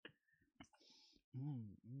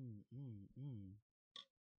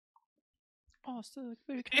 Oh, sir,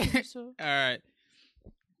 very kind, sir. All right.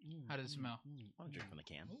 How does it smell? I'll drink from the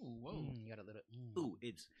can. Ooh, whoa. You got a little. Ooh,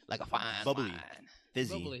 it's like a fine, bubbly,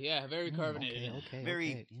 fizzy, Bubbly, yeah, very carbonated. Okay.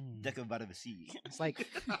 very Decavita C. It's like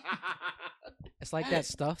that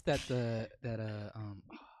stuff that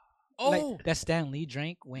like that Stan Lee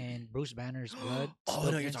drank when Bruce Banner's blood. Oh,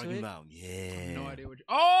 no, you're into talking it. about. Yeah. No idea what you're.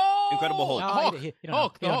 Oh, Incredible Hulk. No,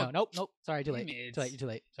 Hulk. Nope. Sorry, too late. Damn it. Too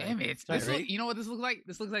late. Sorry. Damn it! Sorry, You know what this looks like?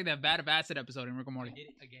 This looks like that Bad Acid episode in Rick and Morty.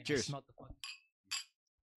 Again. Cheers. I smelled the fuck.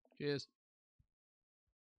 Cheers.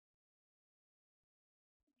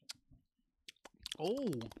 Oh.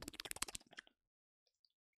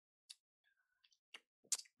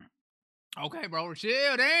 Okay, bro.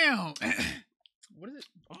 Chill down. What is it?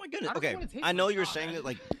 Oh my goodness. I don't know Okay, what it tastes I know like. you were Oh, saying man. that,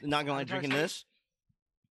 like, not gonna lie, I'm trying drinking to- this.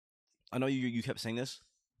 I know you kept saying this.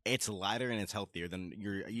 It's lighter and it's healthier than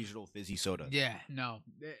your usual fizzy soda. Yeah. No.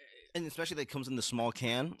 And especially that it comes in the small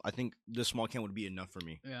can. I think the small can would be enough for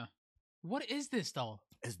me. Yeah. What is this though?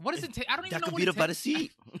 It's- What does it taste? I don't even know what Decavita it by the tastes.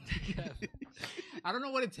 sea. I don't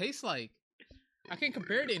know what it tastes like. I can't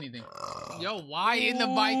compare it to anything. Yo, why in the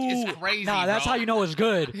mic is crazy? Nah, that's bro. how you know it's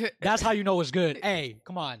good. That's how you know it's good. Hey,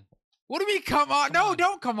 come on. What do you mean? Come on? Come No, on.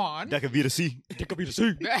 don't come on. Decavita C. Decavita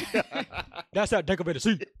C. That's that Decavita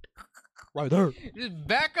C. Right there. Just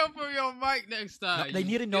back up from your mic next time. They you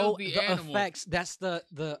need to know filthy the animal. effects. That's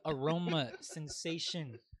the aroma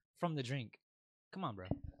sensation from the drink. Come on, bro.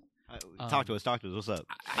 Talk to us. What's up?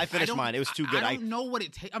 I finished don't- mine. It was too good. I don't know what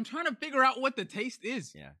it tastes. I'm trying to figure out what the taste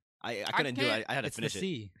is. Yeah. I couldn't do it. I had to It's the finish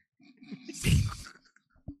it. C.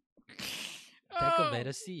 Oh,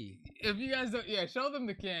 Decavita C. if you guys don't, show them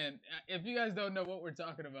the can. If you guys don't know what we're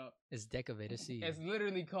talking about, It's Decavita C. it's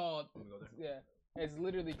literally called. It's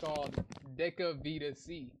literally called Decavita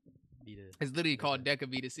C. It's literally called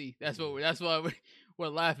Decavita C. That's why we're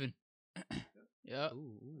laughing. Yeah.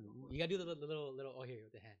 Ooh. You gotta do the little. Oh, here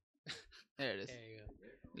with the hand. There it is. There you go.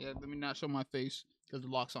 Yeah, let me not show my face because the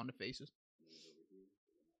lock's on the faces.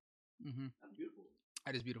 Mm-hmm. That's beautiful.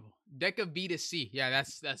 That is beautiful. Decavita C. Yeah,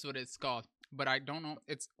 that's what it's called. But I don't know.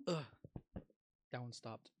 It's That one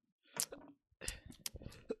stopped.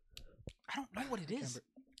 I don't know what it is.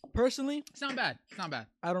 Personally, It's not bad. It's not bad.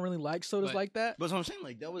 I don't really like sodas But- like that. But that's what I'm saying.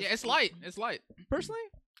 Like that was. Yeah, it's light. It's light. Personally,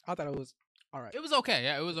 I thought it was all right. It was okay.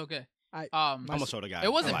 Yeah, it was okay. I- I'm a soda guy.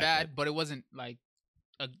 It wasn't I like bad, it. but it wasn't like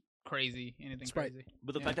a anything Sprite. crazy.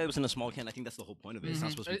 But the Yeah. fact that it was in a small can, I think that's the whole point of it. It's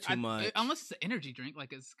not supposed to be too much. Unless it's an energy drink,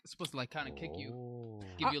 like it's supposed to like kind of kick you, Oh.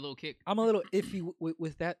 give you a little kick. I'm a little iffy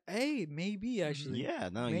with that. Hey, maybe actually. Yeah,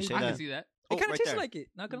 no, you Maybe. say I that. can see that. It kind of right tastes there. like it.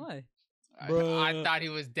 Not gonna lie. I Bruh. thought he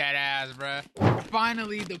was dead ass, bruh.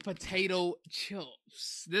 Finally, the potato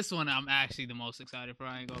chips. This one I'm actually the most excited for.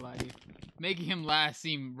 I ain't gonna lie to you. Making him last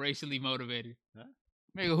seem racially motivated. Huh?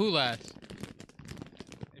 Making who last?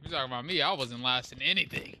 If you're talking about me, I wasn't last in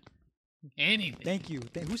anything. Anything. Thank you.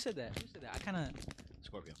 Who said that? I kind of.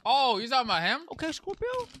 Scorpio. Oh, you talking about him? Okay, Scorpio.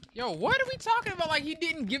 Yo, what are we talking about? Like he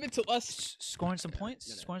didn't give it to us. Scoring some points.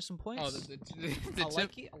 No. Scoring some points. Oh, the I tip.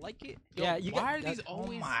 like it. I like it. Yo, Yeah, you why are got, these that's-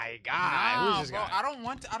 always? Oh my Nah, god! Who's this bro, guy? I don't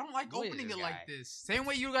like Who is opening this it guy? like this. Same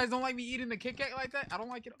way you guys don't like me eating the Kit Kat like that. I don't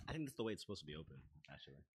like it. I think that's the way it's supposed to be open.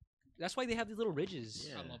 Actually. That's why they have these little ridges.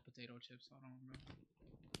 Yeah. I love potato chips. I don't know.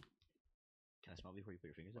 Can I smell before you put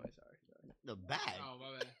your fingers in? Sorry. The bag. Oh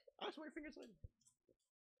my bad. I smell your fingers in.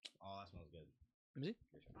 Oh, that smells good. Let me see.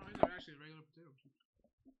 Oh, these are actually regular potato chips.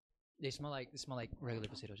 They smell like regular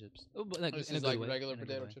potato chips. Oh, but like This in a is good like way, regular in a good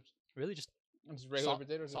potato way. chips. Really, just It's regular Salt-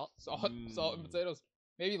 potato chips. salt? Salt and Mm. potatoes.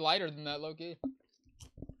 Maybe lighter than that, low key.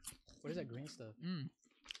 what is that green stuff?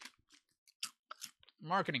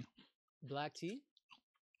 Marketing. Black tea.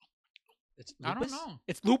 It's I lupus? don't know.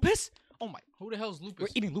 It's lupus? Oh my. Who the hell's lupus? We're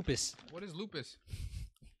eating lupus. What is lupus?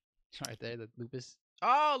 Right there, the lupus.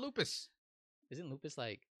 Oh, lupus. Isn't lupus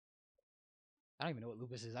like... I don't even know what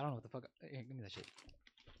lupus is. I don't know what the fuck... Hey, give me that shit.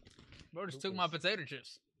 Bro just took my potato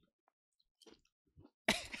chips.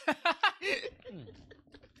 I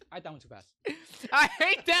ate that one too fast. I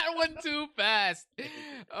hate that one too fast.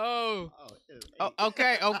 Oh.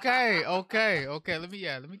 Okay. Let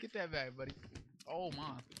me get that back, buddy. Oh my.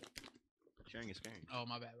 Sharing is caring. Oh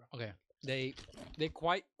my bad, bro. Okay. They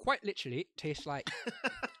quite literally taste like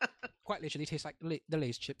the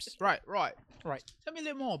Lay's chips. Right. Tell me a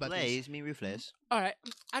little more about Lay's, me ruthless. All right,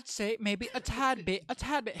 I'd say maybe a tad bit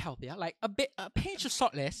healthier, like a pinch of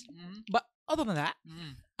salt less. But other than that,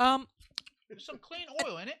 There's some clean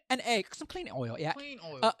oil in it. an egg, some clean oil, yeah. Clean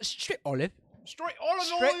oil. Straight olive. Straight olive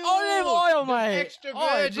Straight oil. olive oil, The mate. Extra Oh,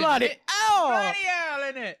 virgin. bloody hell. Bloody hell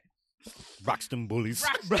in it. Roxton bullies.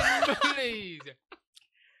 Please.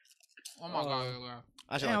 Oh my god.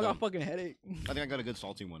 Actually, Damn, I I got a fucking headache. think I got a good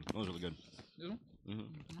salty one. That was really good. This one? Mm-hmm.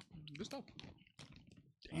 Good stuff.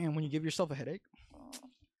 Damn, when you give yourself a headache.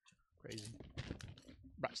 Crazy.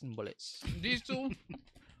 Braxton bullets. These two,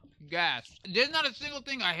 gas. There's not a single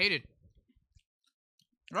thing I hated.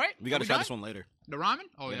 Right? We gotta try this one later. The ramen?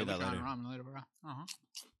 Oh We yeah, do we're that trying later. the ramen later,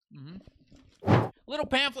 bro. Little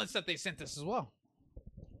pamphlets that they sent us as well.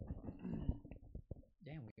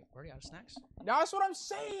 Damn, we're already out of snacks. That's what I'm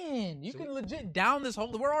saying. You So can legit down this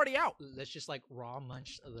whole. We're already out. Let's just like raw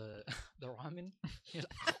munch the ramen.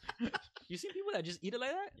 You see people that just eat it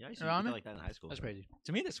like that? Yeah, I used to Ramen? eat like that in high school. That's crazy.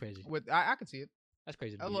 To me, that's crazy. With I can see it. That's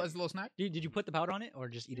crazy. As a little snack. Did you put the powder on it or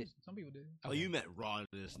just eat it? Some people do. Oh, you meant raw.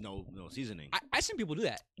 There's no seasoning. I seen people do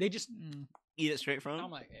that. They just. Eat it straight from.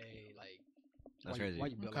 I'm like, hey, like. That's why, crazy. Why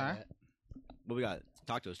you built Okay. like that? What we got?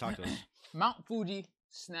 Talk to us. Mount Fuji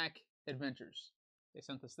Snack Adventures. They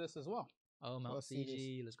sent us this as well. Oh, Mount Let's see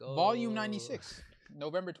Fiji. Let's go. Volume 96,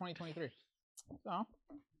 November 2023. So,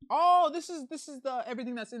 this is the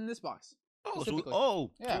everything that's in this box. Oh, Specifically.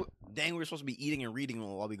 Yeah. Dang, we're supposed to be eating and reading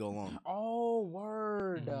while we go along. Oh,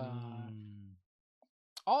 word.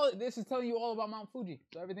 All this is telling you all about Mount Fuji.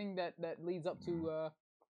 So everything that leads up to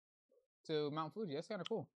Mount Fuji. That's kind of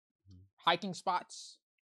cool. Hiking spots.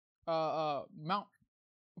 Mount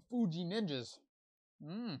Fuji ninjas.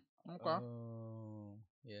 Okay. Oh,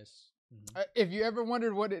 yes. If you ever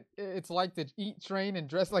wondered what it's like to eat, train, and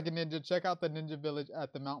dress like a ninja, check out the Ninja Village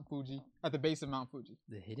at the base of Mount Fuji.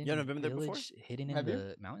 The hidden You haven't been there before? Hidden in Have you?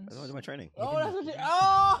 the mountains. That's why I do my training. Oh, that's what you.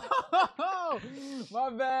 Oh, my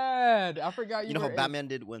bad. I forgot You know how were Batman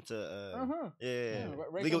went to Yeah,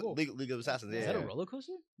 League of Assassins. Is Yeah. that a roller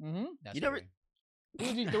coaster? Mm-hmm. That's You never-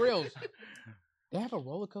 scary. Fuji Thrills. They have a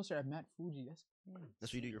roller coaster at Mount Fuji.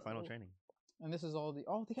 That's where you do your final training. And this is all the.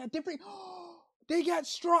 Oh, they got different. They got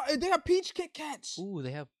straw. They got peach Kit Kats. Ooh,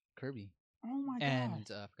 they have Kirby. Oh my god. And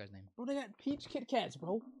I forgot his name. Bro, they got peach Kit Kats,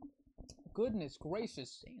 bro. Goodness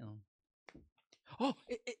gracious. Damn. Oh,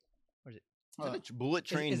 where is it? Is that a bullet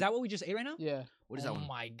train? Is that what we just ate right now? Yeah. What is that Oh one?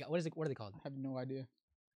 my god. What is it? What are they called? I have no idea.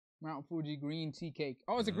 Mount Fuji green tea cake.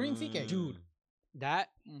 Oh, it's a green tea cake. Dude. That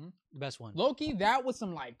Mm-hmm. the best one. Loki, that with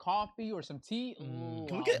some like coffee or some tea. Ooh,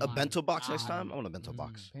 Can we get a my bento box next God. time? I want a bento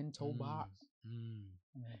box. Bento box. Mm.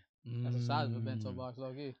 That's the size of a bento box,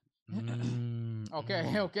 Loki. Mm.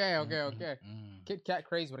 Okay. Kit Kat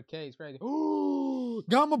craze with a K is crazy. Ooh,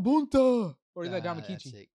 Gamabunta. Or is that That's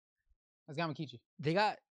Gamakichi? sick. That's Gamakichi. They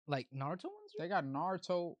got like Naruto ones. They got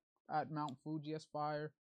Naruto at Mount Fuji. That's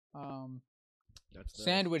fire. That's the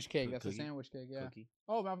Sandwich cake. That's a cookie? sandwich cake. Yeah. cookie.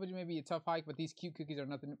 Oh, Mount Fuji may be a tough hike, but these cute cookies are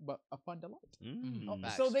nothing but a fun delight.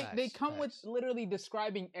 Facts, So they come with facts. literally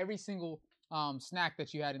describing every single snack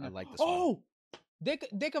that you had in I there. like this one. Oh,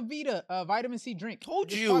 Decavita vitamin C drink. Told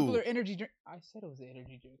This you. popular energy drink. I said it was the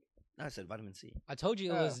energy drink. I said vitamin C. I told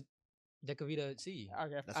you it was Decavita C.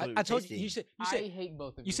 Okay. That's what it I was told you. tasting. You I said. hate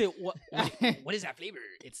both of you. You said what? What is that flavor?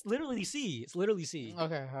 It's literally C. It's literally C.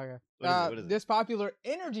 Okay. What is it? This popular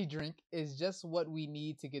energy drink is just what we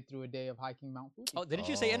need to get through a day of hiking Mount Fuji. Oh, didn't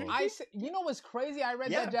you say energy? I said, you know what's crazy? I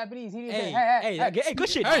read Yeah. that Japanese. He didn't Hey, say, hey, good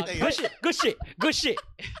shit. Hey, dog. Good shit. Good shit. Good shit.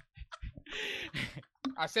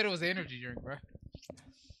 I said it was an energy drink, bro.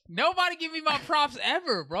 Nobody give me my props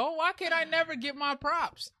ever, bro. Why can't I never get my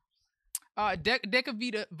props?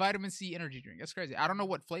 Decavita vitamin C energy drink. That's crazy. I don't know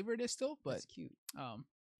what flavor it is still, but That's cute.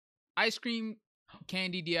 Ice cream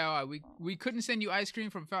candy DIY. We couldn't send you ice cream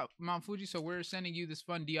from Mount Fuji, so we're sending you this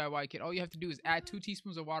fun DIY kit. All you have to do is add 2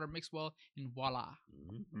 teaspoons of water, mix well, and voila.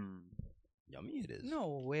 Yummy it is.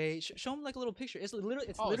 No way. Show them like a little picture. It's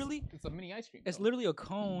literally. It's a mini ice cream. It's though. literally a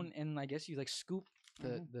cone, and I guess you like scoop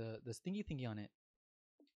the thingy on it.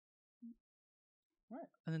 Right.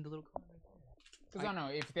 And then the little cone right there. Because I don't know,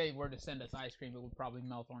 if they were to send us ice cream, it would probably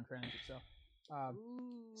melt on transit. So,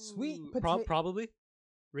 sweet potato. Probably.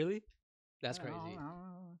 Really? That's crazy.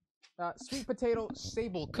 Sweet potato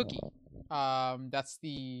sable cookie. That's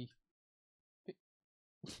the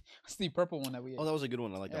purple one that we ate. Oh, that was a good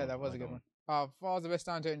one. I like that. Yeah, that was a good one. Fall's the best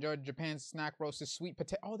time to enjoy Japan's snack roasted sweet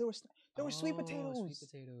potato. Oh, there were sweet potatoes. Sweet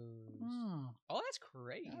potatoes. Oh, that's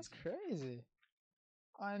crazy. That's crazy.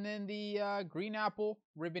 And then the green apple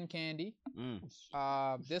ribbon candy.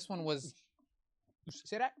 This one was.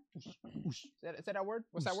 Say that. Say that word.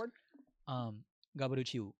 What's that word?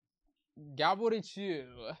 Gaburuchiu.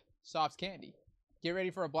 Gaburuchiu. Soft candy. Get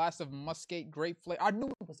ready for a blast of muscat grape flavor. I knew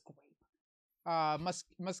it was grape.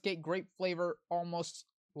 Muscat grape flavor, almost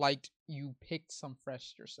like you picked some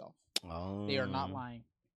fresh yourself. Oh. They are not lying.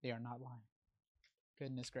 They are not lying.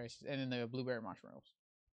 Goodness gracious. And then the blueberry marshmallows.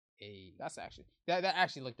 Hey, that's actually that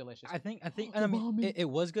actually looked delicious. I mean, it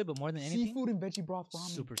was good, but more than anything, seafood and veggie broth ramen.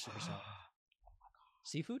 Super solid. Oh my god.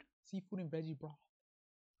 Seafood and veggie broth.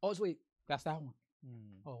 Oh, so wait, that's that one.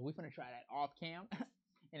 Oh, we're gonna try that off cam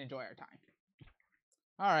and enjoy our time.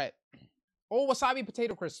 All right. Oh, wasabi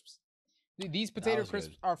potato crisps. These potato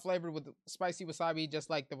crisps are flavored with spicy wasabi, just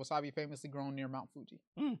like the wasabi famously grown near Mount Fuji.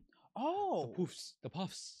 Oh, the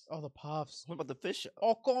puffs. Oh, the puffs. What about the fish?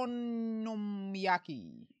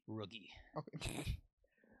 Okonomiyaki. Ruggy. Okay.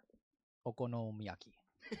 Okonomiyaki.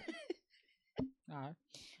 All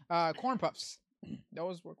right. Corn puffs.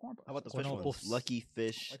 Those were corn puffs. How about the fish ones? Lucky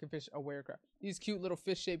fish. Lucky fish aware cracker. These cute little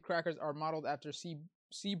fish-shaped crackers are modeled after sea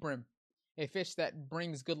brim, a fish that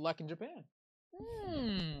brings good luck in Japan.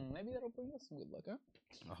 Maybe that'll bring us some good luck, huh?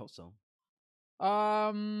 I hope so.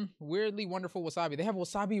 Weirdly wonderful wasabi. They have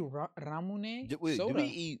wasabi ramune. Do we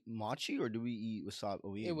eat mochi or do we eat wasabi?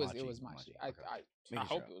 Oh, it was mochi. Okay. I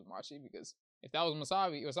hope it was mochi, because if that was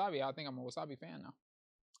wasabi, I think I'm a wasabi fan now.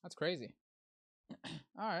 That's crazy.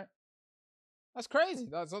 All right, that's crazy.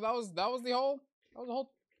 So that was the whole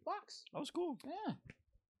box. That was cool. Yeah.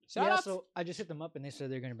 Shout out. So I just hit them up and they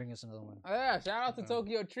said they're gonna bring us another one. Yeah, shout out to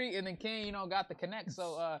Tokyo Treat, and then Ken, got the connect.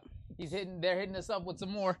 So they're hitting us up with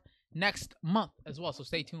some more next month as well. So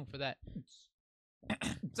stay tuned for that.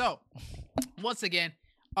 So once again,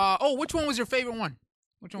 which one was your favorite one?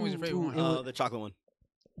 Which one was your favorite one? The chocolate one.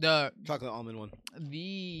 The chocolate almond one.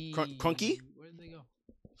 The Crunky? Where did they go?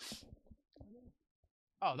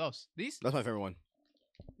 Oh, these? That's my favorite one.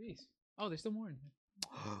 These. Oh, there's still more in here.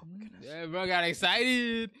 Oh my goodness. Yeah, bro, got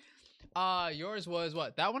excited. Yours was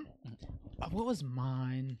what? That one? What was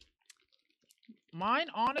mine? Mine,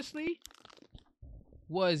 honestly,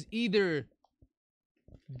 was either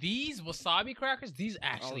these wasabi crackers. These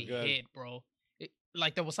actually hit, bro.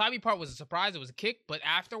 Like the wasabi part was a surprise. It was a kick, but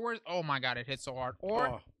afterwards, oh my god, it hit so hard.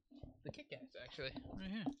 Or the Kit Kats, actually,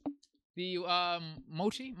 right here. The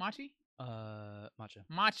machi.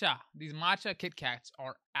 Matcha. These matcha Kit Kats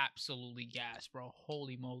are absolutely gas, bro.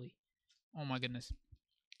 Holy moly. Oh my goodness.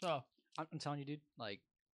 So I'm telling you, dude, like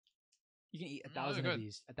you can eat 1,000 of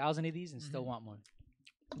these. 1,000 of these and still want more.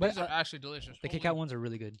 But these are actually delicious. The Kit Kat ones are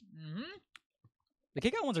really good. The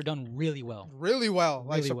Kit Kat ones are done really well. Really well.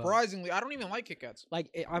 Like, surprisingly. Well. I don't even like Kit Kats.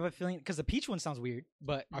 Like, I have a feeling, because the peach one sounds weird,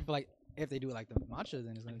 but I feel like if they do it like the matcha,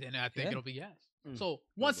 then it's going to Then I think it'll be gas. So,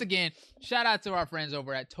 once again, shout out to our friends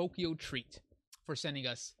over at Tokyo Treat for sending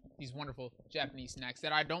us these wonderful Japanese snacks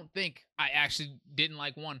that I don't think I actually didn't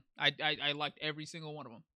like one. I liked every single one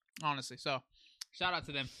of them, honestly. So, shout out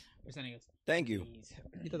to them for sending us. Thank you.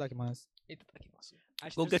 Itadakimasu.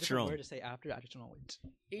 Go get your own. Word to say after. I just don't know wait.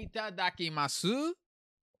 Itadakimasu.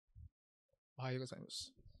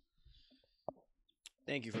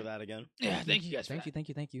 Thank you for that again. Yeah, thank you guys. Thank you.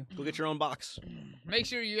 Go get your own box. Make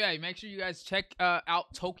sure you guys check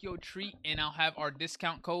out Tokyo Treat, and I'll have our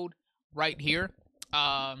discount code right here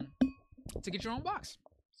to get your own box.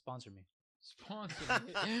 Sponsor me.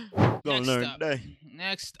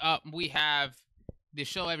 Next up, we have the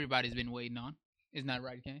show everybody's been waiting on. Isn't that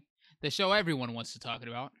right, Kenny? The show everyone wants to talk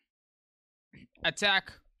about.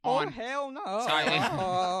 Attack on... Oh, hell no.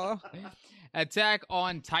 Titan. Attack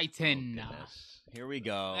on Titan. Here we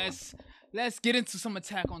go. Let's get into some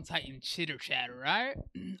Attack on Titan chitter chatter, right?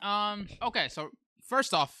 Okay, so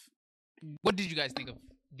first off, what did you guys think of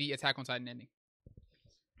the Attack on Titan ending?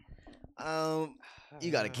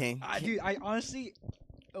 You got it, King. Dude, I honestly,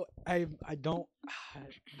 I don't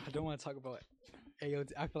want to talk about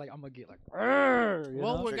AOT. I feel like I'm gonna get like.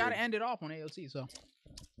 Well, we gotta end it off on AOT, so.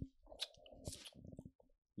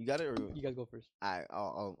 You got it, or you guys go first?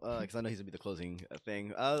 I'll because I know he's gonna be the closing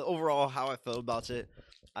thing. Overall, how I felt about it,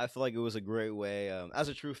 I feel like it was a great way. As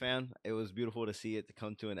a true fan, it was beautiful to see it to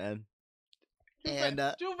come to an end. And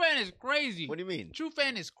True fan is crazy. What do you mean? True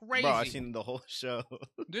fan is crazy. Bro, I've seen the whole show.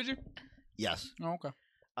 Did you? Yes. Oh, okay.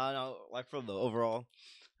 No, like for the overall,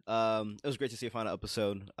 it was great to see a final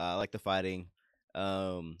episode. I like the fighting,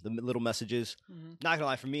 the little messages. Mm-hmm. Not gonna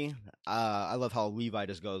lie, for me, I love how Levi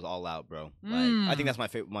just goes all out, bro. Like I think that's my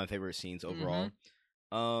favorite scenes overall.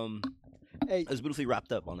 Hey, it was beautifully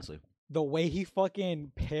wrapped up, honestly. The way he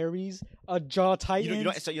fucking parries a Jaw Titan. You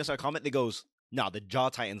know, so a comment that goes, "Nah, the Jaw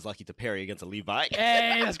Titan's lucky to parry against a Levi."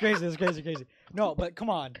 Hey, that's crazy. That's crazy. No, but come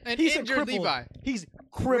on, he's injured Levi. He's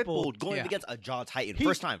crippled going against a Jaw Titan.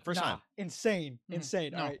 First time. Insane. No,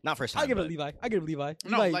 All right. not first time. I give it Levi.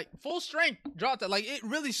 No, like full strength dropped it. Like it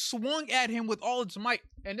really swung at him with all its might,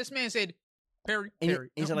 and this man said, "Parry."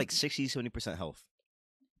 He's at like 60-70% health.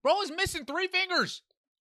 Bro is missing 3 fingers,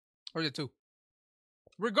 or is it 2?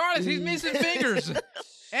 Regardless, he's missing fingers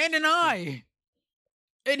and an eye,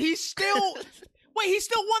 and he still won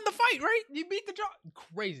the fight, right? You beat the Jaw.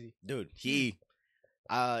 Crazy, dude.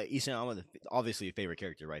 Ethan Allen, obviously a favorite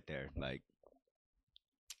character right there. Like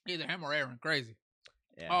either him or Aaron. Crazy.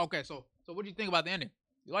 Yeah. Oh, okay. So what do you think about the ending?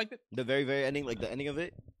 You liked it? The very, very ending, like the ending of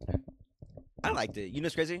it. I liked it. You know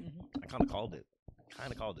what's crazy? I kind of called it. What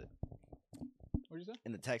did you say?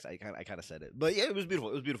 In the text, I kind of said it, but yeah, it was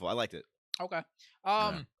beautiful. I liked it. Okay.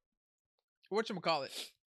 Whatchamacallit?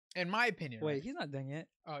 In my opinion. Wait, right? he's not done yet.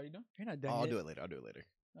 Oh, you done? You're not done I'll yet. do it later.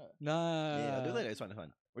 Nah. Yeah, I'll do it later. It's fine.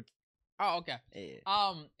 Oh, okay.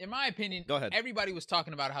 Yeah. In my opinion, Go ahead. Everybody was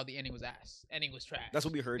talking about how the ending was ass. Ending was trash. That's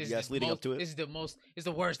what we heard. Yes, leading up to it. This is it's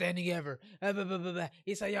the worst ending ever.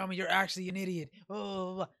 Isayama, you're actually an idiot.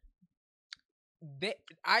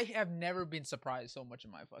 I have never been surprised so much in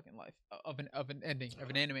my fucking life of an ending, of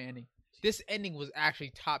an anime ending. This ending was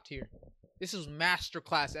actually top tier. This was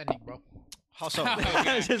masterclass ending, bro. How so? Okay,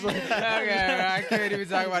 I can't even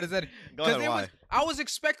talk about this ending. Go ahead, why? I was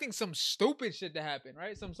expecting some stupid shit to happen,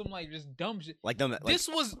 right? Some like just dumb shit. Like them. This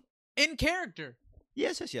was in character.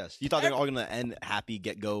 Yes. You thought they were all gonna end happy,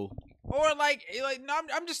 get go, or like no,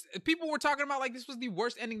 I'm just people were talking about like this was the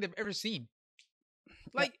worst ending they've ever seen.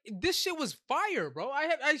 Like this shit was fire, bro.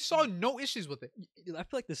 I saw no issues with it. I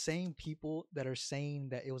feel like the same people that are saying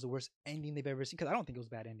that it was the worst ending they've ever seen, because I don't think it was a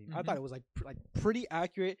bad ending. I thought it was like pretty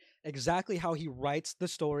accurate, exactly how he writes the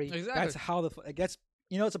story. Exactly. That's how it gets.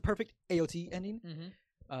 You know, it's a perfect AOT ending.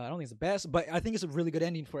 I don't think it's the best, but I think it's a really good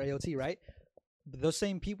ending for AOT, right? But those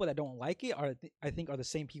same people that don't like it are the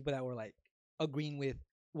same people that were like agreeing with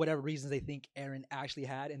whatever reasons they think Aaron actually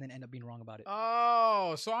had, and then end up being wrong about it.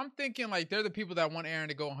 Oh, so I'm thinking like they're the people that want Aaron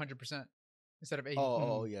to go 100% instead of 80.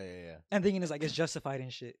 Oh, yeah. And thinking it's like it's justified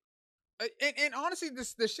and shit. And honestly,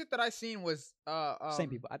 the shit that I seen was same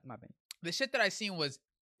people. My opinion. The shit that I seen was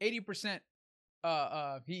 80%.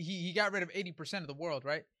 He got rid of 80% of the world,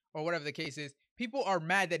 right? Or whatever the case is. People are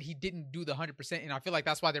mad that he didn't do the 100%, and I feel like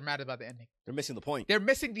that's why they're mad about the ending. They're missing the point. They're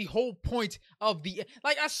missing the whole point of the...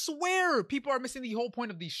 Like, I swear people are missing the whole point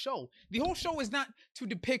of the show. The whole show is not to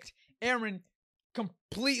depict Aaron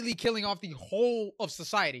completely killing off the whole of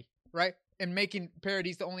society, right? And making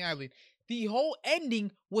Paradise the only island. The whole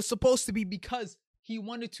ending was supposed to be because he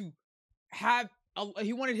wanted to have...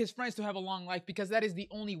 he wanted his friends to have a long life, because that is the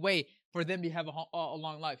only way for them to have a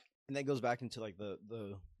long life. And that goes back into like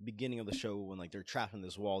the beginning of the show when like they're trapped in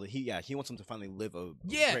this wall. He wants them to finally live a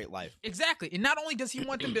great life. Exactly. And not only does he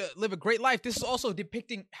want them to live a great life, this is also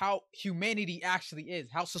depicting how humanity actually is,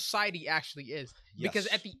 how society actually is. Yes. Because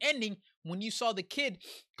at the ending, when you saw the kid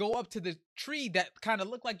go up to the tree that kind of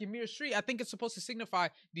looked like Ymir's tree, I think it's supposed to signify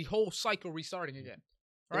the whole cycle restarting again.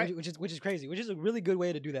 Right? Which is crazy. Which is a really good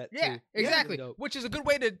way to do that. Yeah, too. Exactly. Really which is a good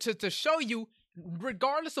way to show you,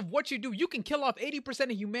 regardless of what you do, you can kill off 80%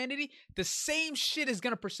 of humanity. The same shit is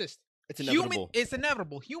going to persist. It's inevitable. It's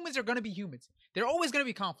inevitable. Humans are going to be humans. There's always going to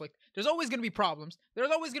be conflict. There's always going to be problems.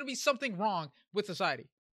 There's always going to be something wrong with society.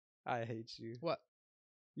 I hate you. What?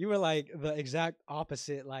 You were like the exact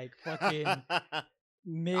opposite, like fucking...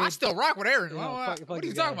 I still rock with Aaron. Fuck what are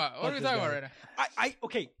you talking about? What are you talking about right now?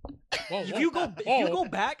 Okay. If you go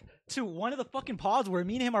back to one of the fucking pods where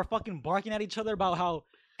me and him are fucking barking at each other about how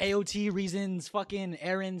AOT reasons fucking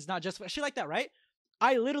Aaron's not just shit like that, right?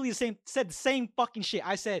 I literally said the same fucking shit.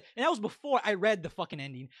 I said, and that was before I read the fucking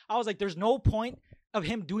ending. I was like, there's no point of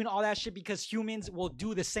him doing all that shit because humans will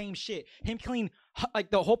do the same shit. Him killing like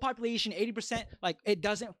the whole population, 80%, like it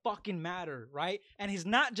doesn't fucking matter, right? And he's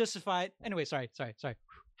not justified. Anyway, sorry.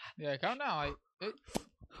 Yeah, calm down.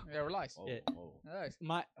 Yeah, relax. Yeah. Relax.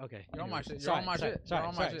 Okay. You're on my shit. You're on my shit.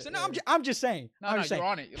 So now I'm just saying. No, you're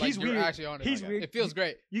on it. Like, he's you're weird. actually on it. He's weird. It feels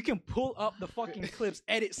great. You can pull up the fucking clips,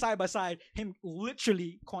 edit side by side, him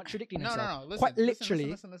literally contradicting himself. No. Listen, Quite literally.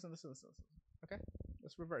 Listen. Okay?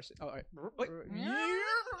 Let's reverse it. All right.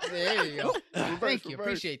 There you go. Thank you. reverse.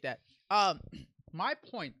 Appreciate that. My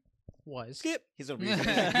point was Skip. He's gonna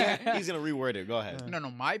reword it. Go ahead.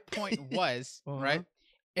 No. My point was right.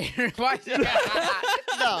 No.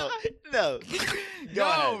 Go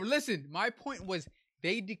ahead. Listen. My point was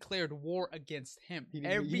they declared war against him. He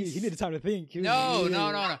needed time to think. No.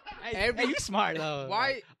 Hey, you smart though.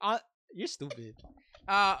 Why? You're stupid.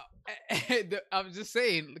 I'm just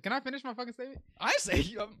saying. Can I finish my fucking statement? I say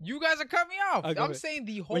you guys are cutting me off. I'm saying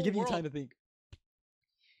the whole We're giving you world. time to think.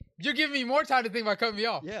 You're giving me more time to think by cutting me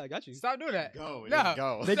off. Yeah, I got you. Stop doing that. Go.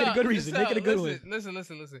 Make it a good reason. Make it a good one.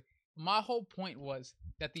 Listen. My whole point was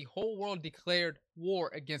that the whole world declared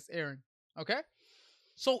war against Aaron. Okay?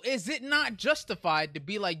 So is it not justified to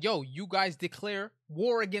be like, yo, you guys declare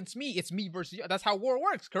war against me? It's me versus you. That's how war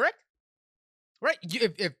works, correct? Right?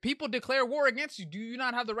 If people declare war against you, do you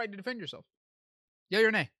not have the right to defend yourself? Yeah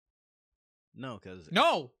or nay? No, because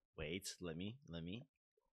Wait, let me.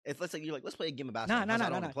 If let's say you're like, let's play a game of basketball. No.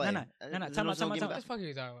 Time What the fuck are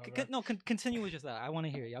you talking about? No, continue with just that. I want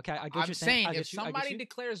to hear you. Okay, I get I'm you saying if somebody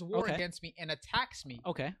declares war against me and attacks me,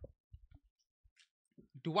 okay,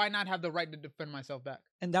 do I not have the right to defend myself back?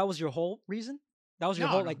 And that was your whole reason? That was your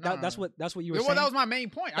whole that's what you were saying. Well, that was my main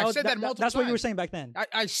point. I said that multiple times. That's what you were saying back then.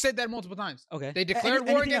 I said that multiple times. Okay. They declared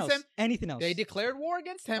war against him. Anything else? They declared war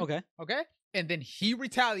against him. Okay. And then he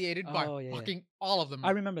retaliated by fucking all of them.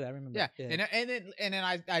 I remember that. Yeah. And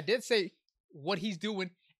then I did say what he's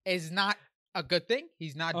doing is not a good thing.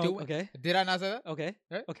 He's not doing. Okay. Did I not say that? Okay.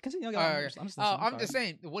 Right? Okay. Continue. I'm just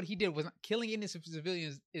saying what he did was not, killing innocent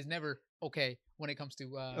civilians is never okay when it comes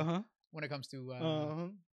to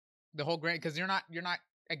the whole grant, because you're not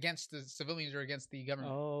against the civilians or against the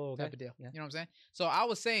government type of deal. Yeah. You know what I'm saying? So I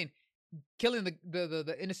was saying killing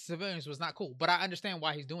the innocent civilians was not cool, but I understand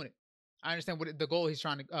why he's doing it. I understand what the goal he's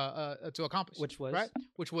trying to accomplish,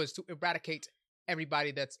 which was to eradicate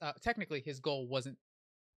everybody. That's technically his goal wasn't.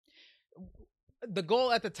 The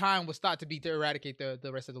goal at the time was thought to be to eradicate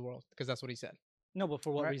the rest of the world, because that's what he said. No, but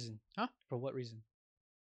for what reason? Huh? For what reason?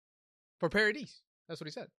 For paradise. That's what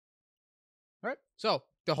he said. Right? So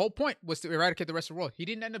the whole point was to eradicate the rest of the world. He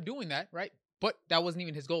didn't end up doing that, right? But that wasn't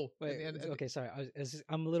even his goal. Wait, okay, sorry.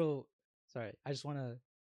 I'm a little sorry. I just want to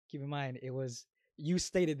keep in mind it was you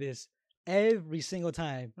stated this every single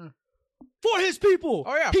time. For his people.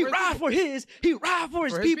 Oh yeah, he ride for his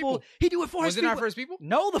people. He do it for his people. Was it not for his people?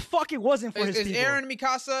 No, the fuck it wasn't for his people. Is Aaron,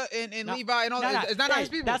 Mikasa, and Levi and all that? Is that not his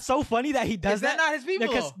people? That's so funny that he does that. Is that not his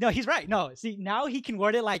people? No, he's right. No, see, now he can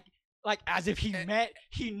word it like as if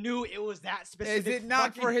he knew it was that specific. Is it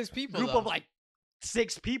not for his people? Group of like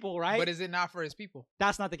 6 people, right? But is it not for his people?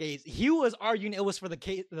 That's not the case. He was arguing it was for the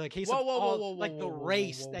case of the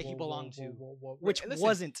race that he belonged to, which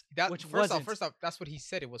wasn't. First off, that's what he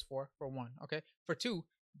said it was for one. Okay. For two,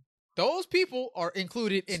 those people are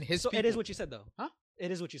included in his people. It is what you said though. Huh? It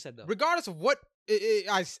is what you said though. Regardless of what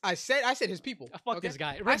I said his people. Fuck this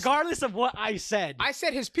guy. Regardless of what I said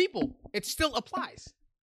his people. It still applies.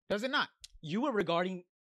 Does it not? You were regarding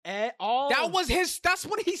all. That's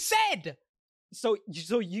what he said. So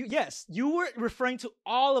you were referring to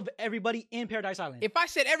all of everybody in Paradise Island. If I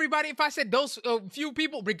said everybody, if I said those few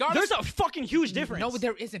people, regardless, there's a fucking huge difference. No,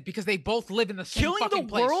 there isn't, because they both live in the same fucking place. Killing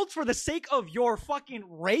the world for the sake of your fucking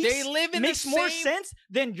race. They live in makes more sense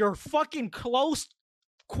than your fucking close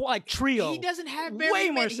trio. He doesn't have very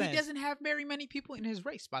many. He doesn't have very many people in his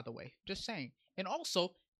race, by the way. Just saying. And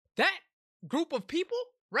also, that group of people.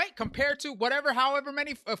 Right, compared to however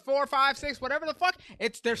many, 4, 5, 6, whatever the fuck,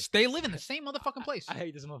 they live in the same motherfucking place. I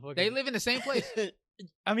hate this motherfucker. They live in the same place.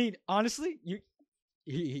 I mean, honestly,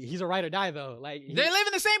 he's a ride or die though. Like they live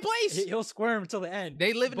in the same place. He'll squirm till the end.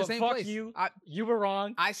 They live in the same place. You were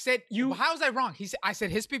wrong. I said you. How was I wrong? I said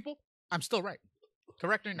his people. I'm still right.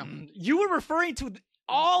 Correct or no? You were referring to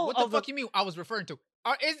all. What the fuck you mean? I was referring to.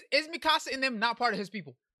 Is Mikasa and them not part of his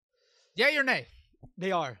people? Yay or nay?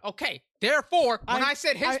 They are. Okay. Therefore, when I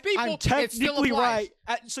said his people, it still applies.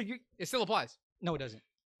 Right. It still applies. No, it doesn't.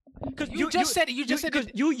 Because you just said it. You just said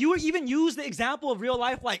it. You even used the example of real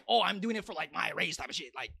life, like, oh, I'm doing it for like my race type of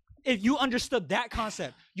shit. Like, if you understood that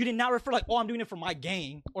concept, you did not refer like, oh, I'm doing it for my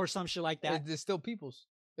gang or some shit like that. It's still people's.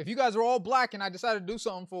 If you guys are all black and I decided to do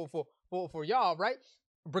something for y'all, right?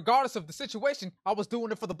 Regardless of the situation, I was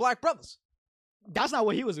doing it for the black brothers. That's not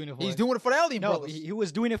what he was doing it for. He's doing it for the alien brothers. He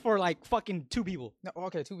was doing it for like fucking 2 people. No,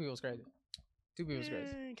 okay, 2 people is crazy. 2 people is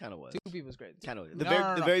crazy. Kind of was. 2 people is crazy. Kind of.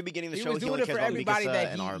 The very beginning of the show, he was doing it for everybody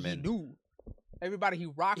that he knew. Everybody he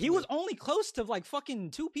rocked. He was only close to like fucking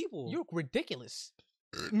 2 people. You're ridiculous.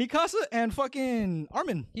 Mikasa and fucking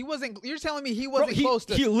Armin. He wasn't. You're telling me he wasn't close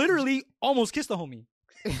to. He literally almost kissed the homie.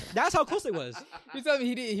 That's how close it was. You tell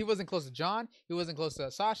me he wasn't close to John. He wasn't close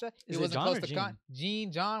to Sasha. He wasn't John close or to Jean?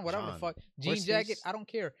 Jean, John, whatever the fuck. Jean What's jacket. his- I don't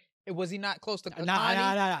care. Was he not close to Connie?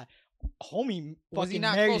 Nah. Homie, Was he fucking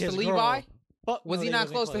not married close to his Levi? girl. Fuck, Was no, he they not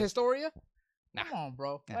wasn't close to Historia? Nah. Come on,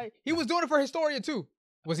 bro. Nah. Like, he was doing it for Historia too.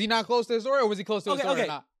 Was he not close to Historia, or was he close to Historia or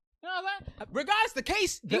not? You know what I'm saying? Regardless the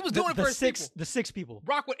case, he was doing it for his people. The 6 people.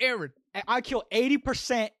 Rock with Aaron. I kill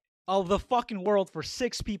 80% of the fucking world for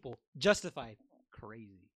 6 people. Justified.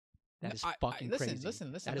 Crazy. That is fucking crazy.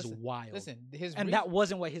 Listen. That is wild. Listen, that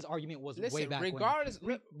wasn't what his argument was way back regardless,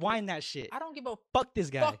 when. Rewind that shit. I don't give a fuck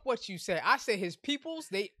this guy. Fuck what you say. I say his peoples,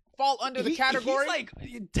 they fall under the category. He's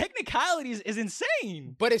like, technicalities is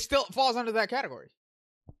insane. But it still falls under that category.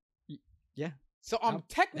 Yeah. So I'm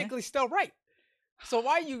technically still right. So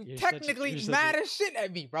why are you technically mad as shit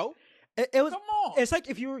at me, bro? Come on. It's like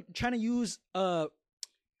if you were trying to use a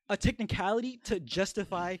technicality to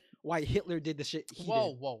justify why Hitler did the shit he did.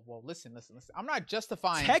 Whoa. Listen. I'm not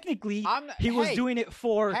justifying. Technically, he was doing it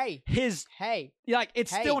for his... Like,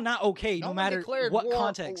 it's still not okay, no matter what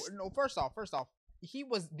context. No, first off, he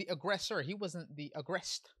was the aggressor. He wasn't the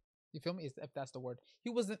aggressed. You feel me? If that's the word.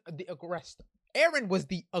 He wasn't the aggressed. Aaron was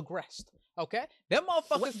the aggressed. Okay? Them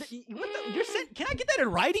motherfuckers... You're saying, can I get that in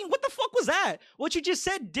writing? What the fuck was that? What you just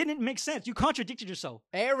said didn't make sense. You contradicted yourself.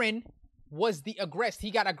 Aaron was the aggressed. He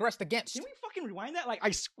got aggressed against. Can we fucking rewind that? Like,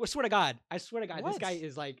 I swear to God. What? This guy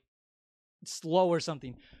is like slow or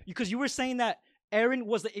something. Because you were saying that Aaron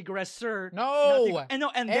was the aggressor. No. And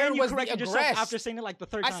then you corrected yourself after saying it like the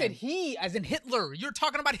third time. I said he, as in Hitler. You're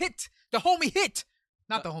talking about Hit. The homie Hit.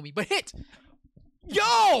 Not the homie, but Hit.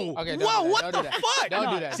 Yo! Okay, whoa, what the fuck?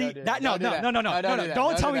 Don't do that. See, no.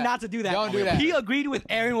 Don't tell me not to do that. Don't do that. He agreed with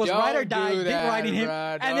Aaron was ride or die, big riding him,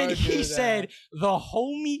 and then he said the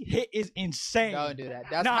homie Hit is insane. Don't do that.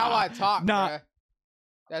 That's how I talk, bruh.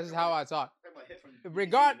 That's how I talk.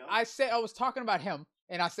 I was talking about him,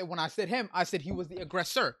 and I said when I said him, I said he was the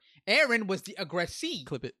aggressor. Aaron was the aggressee.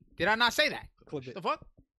 Clip it. Did I not say that? Clip it. The fuck?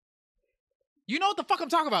 You know what the fuck I'm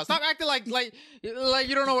talking about. Stop acting like you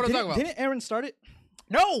don't know what I'm talking about. Didn't Aaron start it?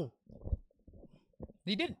 No.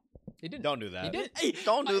 He didn't. Don't do that. He did. Hey,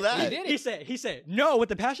 don't do that. He did it. He said no with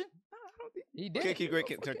the passion. He did. Okay, great.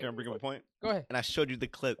 Can I bring up a point? Go ahead. And I showed you the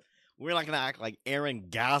clip. We're not gonna act like Aaron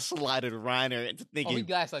gaslighted Reiner into thinking. He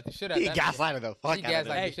gaslighted the shit out of that. He gaslighted the fuck out of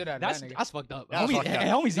that. The shit out of that nigga. That's fucked up.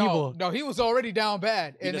 Homie's evil. No, he was already down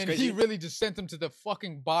bad, and then crazy? he really just sent him to the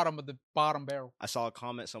fucking bottom of the bottom barrel. I saw a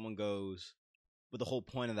comment. Someone goes, but the whole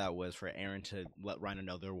point of that was for Aaron to let Reiner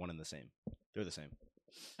know they're one and the same. They're the same.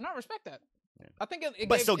 And I respect that. Yeah. I think it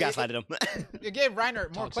but gave, still gaslighted him. It gave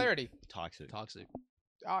Reiner more clarity. Toxic. Toxic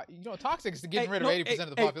is getting rid of 80% of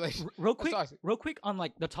the population. Real quick on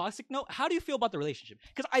like the toxic note, how do you feel about the relationship?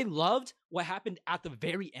 Because I loved what happened at the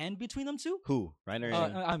very end between them two. Who? Reiner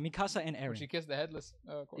and Mikasa and Aaron. She kissed the headless.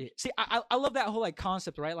 Of course. Yeah. See, I love that whole like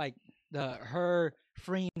concept, right? Like her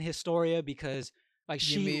freeing Historia because like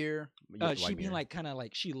she being like kind of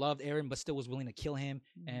like she loved Aaron but still was willing to kill him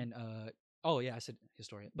and I said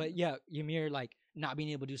Historia. But yeah, Ymir like not being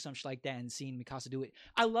able to do some shit like that and seeing Mikasa do it.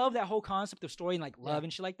 I love that whole concept of story and like love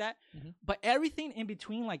and shit like that. Mm-hmm. But everything in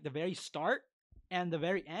between like the very start and the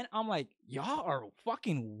very end, I'm like, y'all are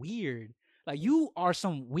fucking weird. Like you are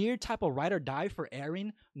some weird type of ride or die for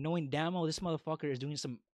Aaron, knowing damn well this motherfucker is doing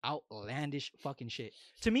some outlandish fucking shit.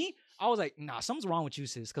 To me, I was like, nah, something's wrong with you,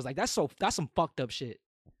 sis, because like that's some fucked up shit.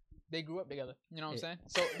 They grew up together. You know what I'm saying?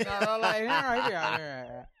 So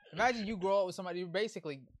here. Imagine you grow up with somebody.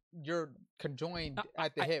 You're conjoined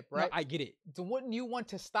at the hip, right? No, I get it. So wouldn't you want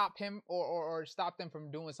to stop him or stop them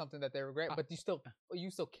from doing something that they regret? But you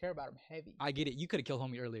still care about him heavy. I get it. You could have killed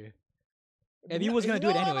homie earlier. If he was gonna do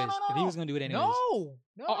it anyways. If he was gonna do it anyways. No.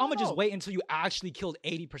 I'm gonna just wait until you actually killed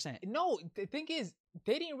 80%. No, the thing is,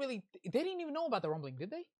 they didn't even know about the rumbling,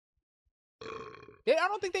 did they? I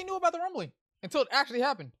don't think they knew about the rumbling until it actually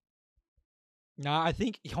happened. Nah, I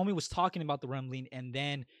think homie was talking about the rumbling and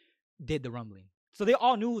then did the rumbling. So they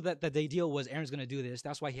all knew that the deal was Aaron's gonna do this.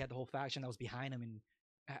 That's why he had the whole faction that was behind him and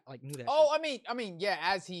like knew that. Oh, shit. I mean,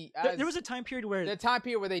 yeah. There was a time period where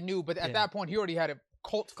they knew, but at that point he already had a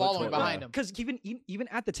cult following behind him. Because even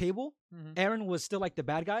at the table, Aaron was still like the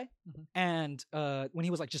bad guy, and when he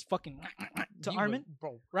was like just fucking to Armin,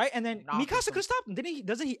 right? And then Mikasa could stop him, didn't he?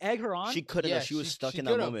 Doesn't he egg her on? She couldn't. Yeah, she was stuck in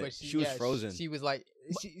that moment. She was frozen. She was like,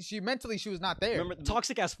 she mentally she was not there. Remember,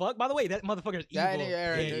 toxic as fuck. By the way, that motherfucker is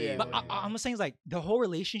evil. But I'm saying is like the whole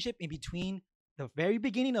relationship in between the very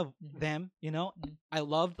beginning of them. You know, I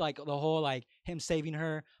loved like the whole like him saving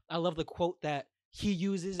her. I love the quote that he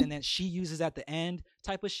uses and then she uses at the end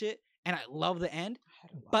type of shit. And I love the end.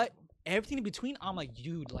 But everything in between, I'm like,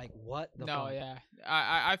 dude, like what the No, fuck? yeah.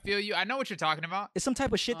 I feel you. I know what you're talking about. It's some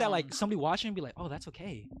type of shit that like somebody watching and be like, oh, that's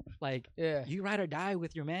okay. Like, Yeah. you ride or die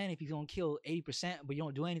with your man if he's gonna kill 80%, but you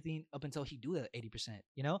don't do anything up until he do that 80%.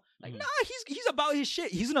 You know, like nah, he's about his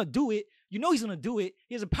shit. He's gonna do it. You know he's gonna do it.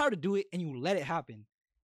 He has the power to do it, and you let it happen,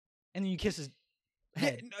 and then you kiss his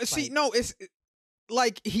head. Yeah, see, like, no, it's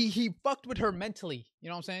like he fucked with her mentally. You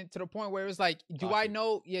know what I'm saying? To the point where it was like, do I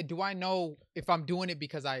know if I'm doing it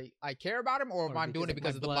because I care about him or if I'm doing it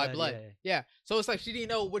because of my blood? Yeah. So it's like she didn't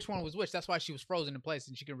know which one was which. That's why she was frozen in place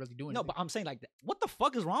and she couldn't really do anything. No, but I'm saying like, what the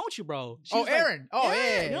fuck is wrong with you, bro? Aaron.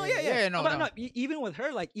 No. Even with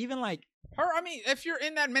her, like, even like her. I mean, if you're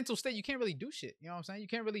in that mental state, you can't really do shit. You know what I'm saying? You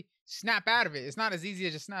can't really snap out of it. It's not as easy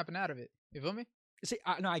as just snapping out of it. You feel me? See,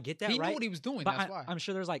 I get that. He right? knew what he was doing. But That's why. I'm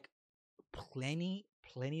sure there's like plenty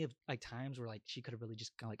of like times where like she could have really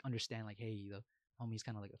just kind of like understand like, hey, the homie's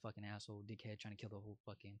kind of like a fucking asshole, dickhead, trying to kill the whole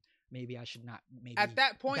fucking. Maybe I should not. Maybe at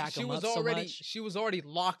that point she was already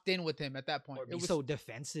locked in with him. At that point, it was so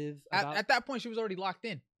defensive. At that point, she was already locked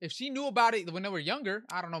in. If she knew about it when they were younger,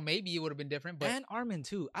 I don't know. Maybe it would have been different. But and Armin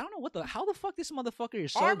too. I don't know how the fuck this motherfucker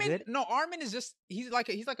is so Armin, good. No, Armin is just he's like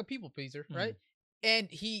a people pleaser, right? And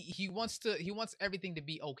he wants everything to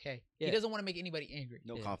be okay. Yeah. He doesn't want to make anybody angry.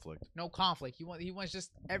 No conflict. No conflict. He wants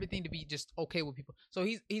just everything to be just okay with people. So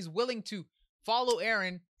he's willing to follow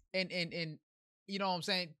Aaron and you know what I'm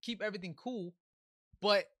saying, keep everything cool,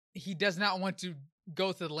 but he does not want to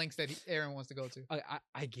go to the lengths that Aaron wants to go to.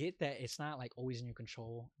 I get that it's not like always in your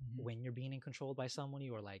control when you're being controlled by somebody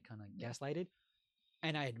or like kind of gaslighted.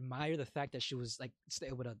 And I admire the fact that she was like still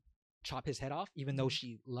able to chop his head off, even though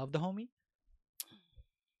she loved the homie.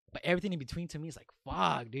 But everything in between to me is like,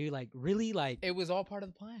 fuck, dude. Like, really, like... It was all part of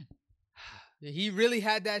the plan. He really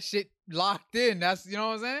had that shit locked in. That's, you know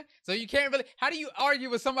what I'm saying? So you can't really... How do you argue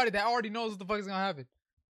with somebody that already knows what the fuck is going to happen?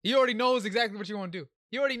 He already knows exactly what you want to do.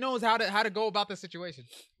 He already knows how to go about the situation.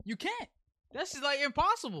 You can't. That's just, like,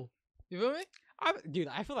 impossible. You feel me? Dude,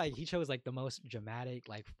 I feel like he chose like the most dramatic,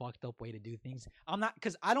 like fucked up way to do things. I'm not,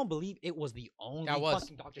 because I don't believe it was the only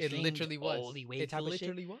fucking Doctor Strange literally was. Only way type of shit.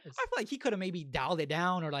 I feel like he could have maybe dialed it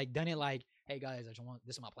down or like done it like, hey guys, I just want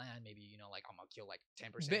this is my plan. Maybe like I'm gonna kill like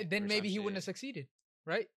 10%. Then maybe he wouldn't have succeeded,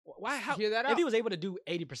 right? Why? How? Hear that out? If he was able to do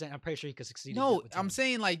 80%, I'm pretty sure he could succeed. No, I'm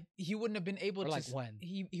saying like he wouldn't have been able to. Like when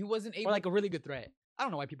he wasn't able. Or like a really good threat. I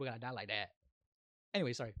don't know why people gotta die like that.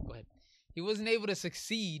 Anyway, sorry. Go ahead. He wasn't able to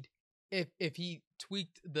succeed if he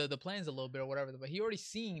tweaked the plans a little bit or whatever, but he already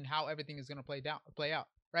seen how everything is gonna play out,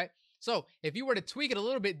 right? So if you were to tweak it a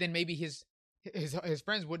little bit, then maybe his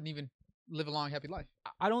friends wouldn't even live a long, happy life.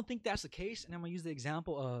 I don't think that's the case, and I'm gonna use the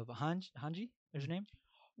example of Hanji. Is her name?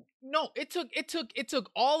 No, it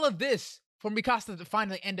took all of this for Mikasa to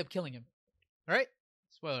finally end up killing him. All right?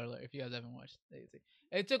 Spoiler alert if you guys haven't watched.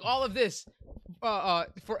 It took all of this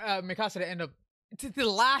for Mikasa to end up to the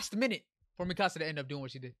last minute for Mikasa to end up doing what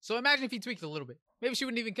she did. So imagine if he tweaked a little bit. Maybe she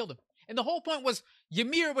wouldn't even killed him. And the whole point was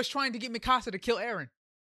Ymir was trying to get Mikasa to kill Eren.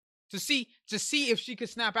 To see if she could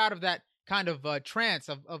snap out of that kind of trance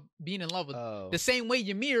of being in love with the same way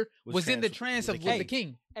Ymir was in the trance with the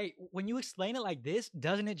king. Hey, when you explain it like this,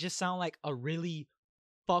 doesn't it just sound like a really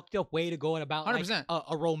fucked up way to go about 100%. Like,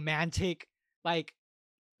 a romantic, like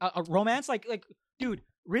a romance? Like, dude,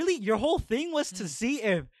 really? Your whole thing was to see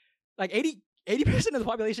if like 80% of the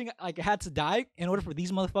population like had to die in order for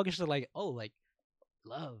these motherfuckers to like, oh, like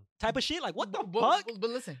love type of shit. Like, what the fuck? But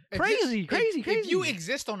listen, crazy. If you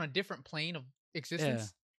exist on a different plane of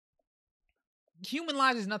existence, human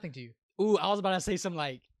lives is nothing to you. Ooh, I was about to say some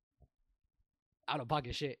like out of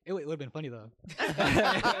pocket shit. It would have been funny though.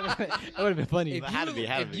 It would have been funny.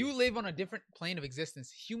 If you live on a different plane of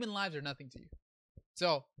existence, human lives are nothing to you.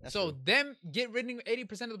 So true. Them get rid of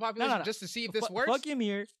 80% of the population just to see if this works. Fuck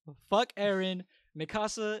Ymir. Fuck Eren.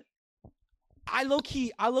 Mikasa. I low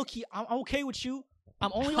key. I'm okay with you.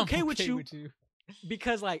 I'm only okay with you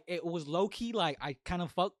because like it was low key. Like I kind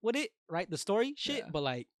of fuck with it, right? The story shit, but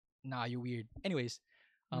like, nah, you're weird. Anyways,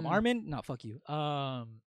 Armin, nah, fuck you.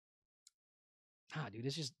 Dude,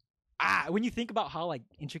 it's just when you think about how like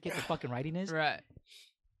intricate the fucking writing is, right?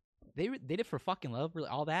 They did it for fucking love, really,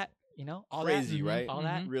 all that, you know, all crazy, that, right? All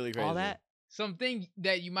that, really crazy. All that. Something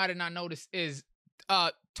that you might have not noticed is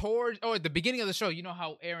at the beginning of the show, you know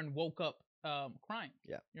how Eren woke up crying.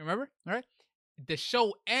 Yeah, you remember? All right. The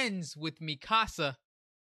show ends with Mikasa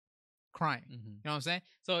crying. You know what I'm saying?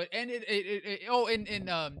 So it ended.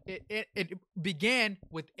 It began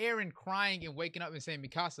with Eren crying and waking up and saying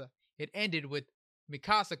Mikasa. It ended with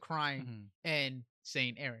Mikasa crying and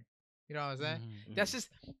saying Eren. You know what I'm saying? That's just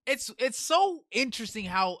it's so interesting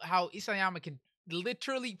how Isayama can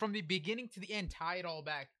literally from the beginning to the end tie it all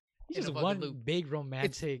back He's just one big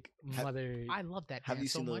romantic mother. I love that man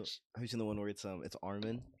so much. Have you seen the one where it's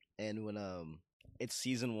Armin, and when it's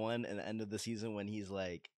season 1 and the end of the season when he's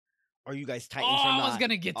like, "Are you guys Titans or not?" I was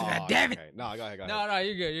gonna get to that. Damn it! Okay. No, go ahead. No,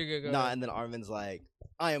 you're good. Go ahead. And then Armin's like,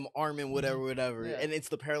 "I am Armin, whatever." Yeah. And it's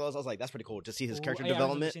the parallels. I was like, that's pretty cool to see his character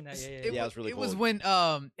development. Yeah, it was really cool. It was when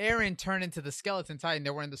Eren turned into the skeleton Titan. They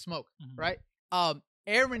were in the smoke, right?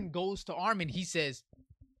 Eren goes to Armin. He says,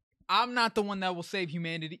 "I'm not the one that will save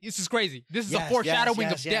humanity." This is crazy. This is a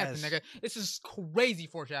foreshadowing of death, nigga. This is crazy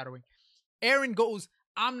foreshadowing. Eren goes,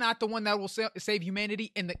 "I'm not the one that will save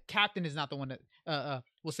humanity," and the captain is not the one that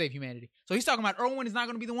will save humanity. So he's talking about Erwin is not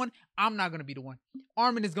going to be the one. I'm not going to be the one.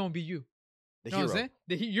 Armin is going to be you. The know hero. What I'm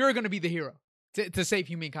saying? You're going to be the hero to save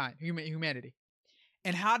humanity.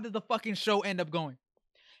 And how did the fucking show end up going?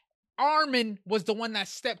 Armin was the one that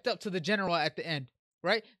stepped up to the general at the end,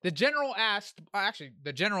 right? The general asked,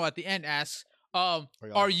 the general at the end asks,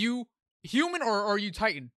 are you human or are you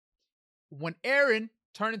Titan? When Eren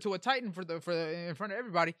turned into a Titan for in front of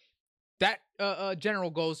everybody, that general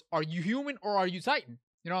goes, "Are you human or are you Titan?"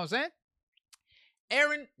 You know what I'm saying?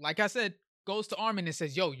 Eren, like I said, goes to Armin and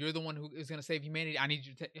says, "Yo, you're the one who is gonna save humanity. I need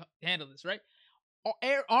you to handle this, right?"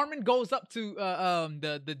 Armin goes up to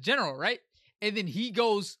the general, right? And then he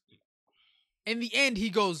goes, in the end,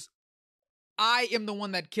 he goes, "I am the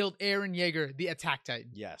one that killed Eren Yeager, the Attack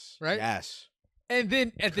Titan." Yes. Right? Yes. And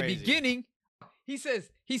then at the beginning, he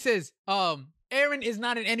says, Eren is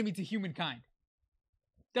not an enemy to humankind.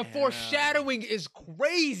 The foreshadowing is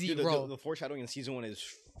crazy, dude, bro. The foreshadowing in season 1 is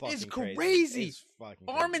fucking it's crazy. crazy. It's fucking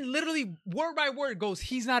Armin literally, word by word, goes,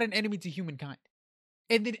 "He's not an enemy to humankind."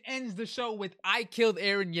 And then ends the show with, "I killed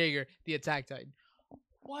Eren Yeager, the Attack Titan."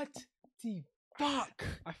 What the fuck?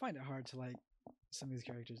 I find it hard to like some of these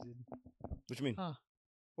characters, dude. What you mean?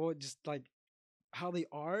 Well, just like how they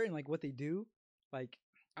are and like what they do. Like,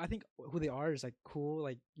 I think who they are is like cool.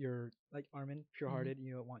 Like you're like Armin, pure-hearted. Mm-hmm.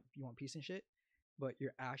 You want peace and shit. But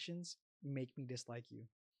your actions make me dislike you.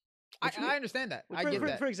 I understand that. I get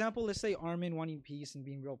that. For example, let's say Armin wanting peace and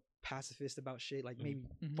being real pacifist about shit, like maybe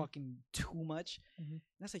fucking too much. Mm-hmm.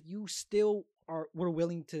 That's like you still were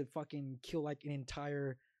willing to fucking kill like an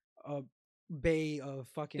entire bay of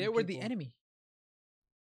fucking. They were the enemy.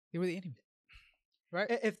 They were the enemy,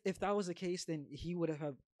 right? If that was the case, then he would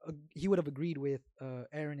have agreed with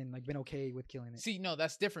Eren and like been okay with killing it. See, no,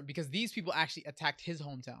 that's different because these people actually attacked his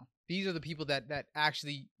hometown. These are the people that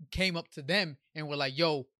actually came up to them and were like,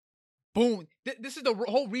 "Yo, boom!" This is the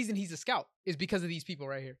whole reason he's a scout is because of these people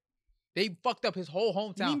right here. They fucked up his whole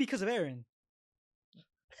hometown. You mean because of Eren?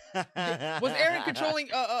 Was Eren controlling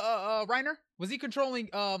Reiner? Was he controlling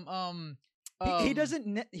he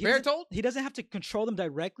doesn't Bertold? He doesn't have to control them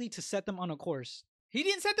directly to set them on a course. He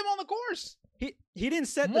didn't set them on the course. He didn't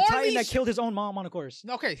set the Titan that killed his own mom on a course.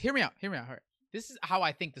 Okay, hear me out. All right. This is how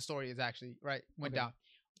I think the story is actually went down.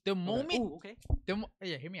 The moment,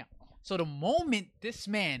 hear me out. So the moment this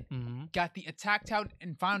man got the Attack Titan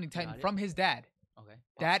and Founding Titan from his dad,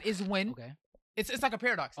 that is when it's like a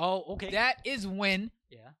paradox. Oh, okay. That is when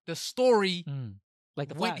the story like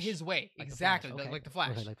the went his way. Like exactly, okay. like the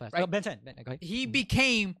Flash. Okay, like Flash. Right? Ben 10. He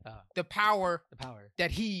became the power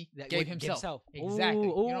that he gave himself. Exactly.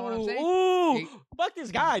 Ooh, you know what I'm saying? Ooh, fuck this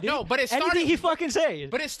guy, dude. No, but it started. Anything he fucking says.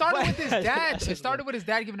 But it started with his dad. It started with his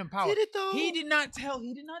dad giving him power. Did it though? He did not tell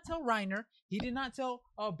Reiner. He did not tell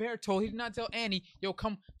Bertold. He did not tell Annie, "Yo,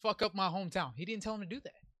 come fuck up my hometown." He didn't tell him to do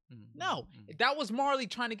that. No, that was Marley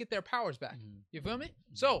trying to get their powers back. You feel me?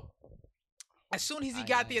 So, as soon as he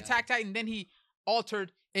got the Attack Titan, then he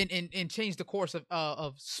altered and changed the course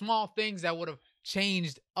of small things that would have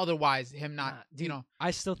changed otherwise him not, dude,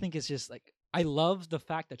 I still think it's just like, I love the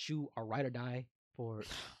fact that you are ride or die for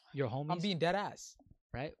your homies. I'm being dead ass.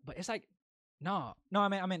 Right? But it's like, no,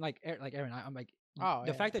 I mean like Eren, I'm like,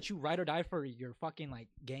 the fact that you ride or die for your fucking like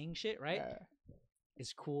gang shit, right? Yeah.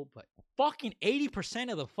 Is cool, but fucking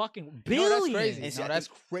 80% of the fucking billion. No, that's crazy. That's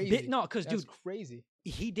crazy. No, because dude, crazy.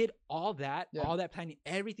 He did all that planning,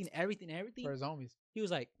 everything for his homies. He was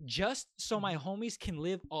like, just so my homies can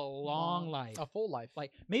live a long life, a full life.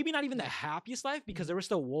 Like maybe not even the happiest life because there were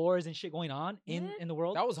still wars and shit going on in the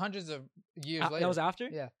world. That was hundreds of years later. That was after.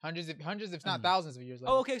 Yeah, hundreds if not thousands of years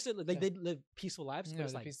later. Oh, okay. So like they lived peaceful lives, but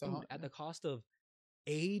it's like at the cost of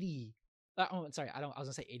 80. Sorry, I was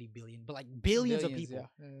gonna say 80 billion, but like billions of people.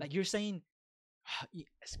 Yeah. Like you're saying,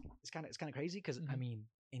 it's kind of crazy because I mean,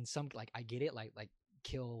 in some like I get it, like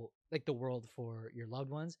kill like the world for your loved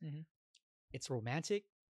ones. It's romantic,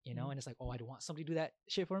 you know, and it's like, oh, I don't want somebody to do that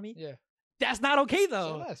shit for me. Yeah, that's not okay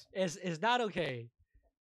though. It's not okay.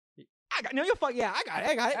 I got no, you're fuck. Yeah, I got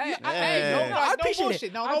it. I appreciate bullshit.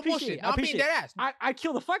 it. No bullshit. I'm being dead ass. I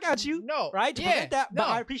kill the fuck out you. No, right? To prevent that, but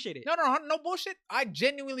I appreciate it. No bullshit. I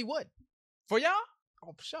genuinely would. For y'all,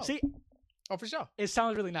 oh for sure. See, for sure. It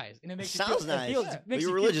sounds really nice, and it makes you feel nice. But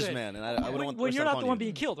you're a religious man, and I wouldn't want when you're not the one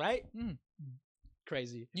being killed, right?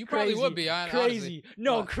 Crazy. You probably would be. Crazy. Honestly.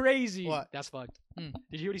 No, what? Crazy. What? That's fucked. Did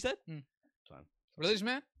you hear what he said? Religious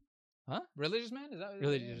man? Huh? Religious man? Is that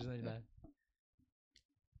religious man?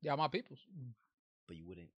 Yeah, my peoples. But you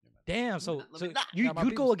wouldn't. Damn. So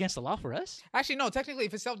you'd go against the law for us? Actually, no. Technically,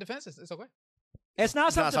 if it's self-defense, it's okay. It's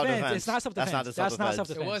not self-defense. It's not self-defense. That's not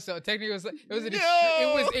self-defense. It was so technically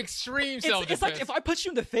it was extreme self-defense. It's like if I punch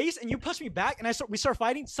you in the face and you punch me back and we start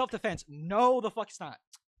fighting, self-defense. No, the fuck it's not.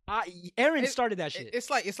 Aaron started that shit. It's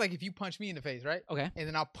like if you punch me in the face, right? Okay. And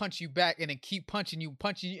then I'll punch you back, and then keep punching you,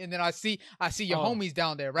 and then I see your homies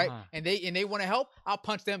down there, right? And they want to help, I'll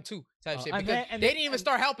punch them too, type shit. Because they didn't even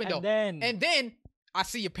start helping though. And then I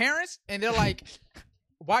see your parents, and they're like,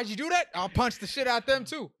 "Why'd you do that?" I'll punch the shit out them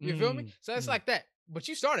too. You feel me? So it's like that. But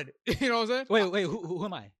you started it. You know what I'm saying? Wait. Who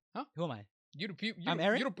am I? Huh? Who am I? I'm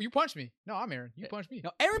Aaron. You punched me. No, I'm Aaron. You punched me.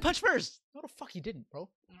 No, Aaron punched first. No, the fuck he didn't, bro.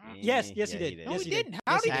 Yes, he did. No, yes, he didn't. Did.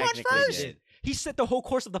 How did he punch first? He set the whole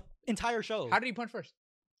course of the entire show. How did he punch first?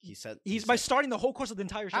 He's by starting the whole course of the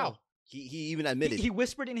entire show. How? He even admitted. He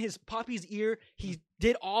whispered in his Poppy's ear. He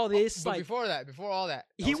did all this. But before all that,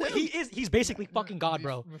 he's basically fucking God,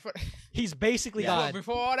 bro. He's basically God.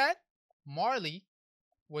 Before all that, Marley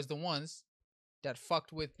was the ones that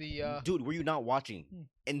fucked with the. Dude, were you not watching?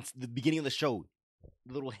 In the beginning of the show,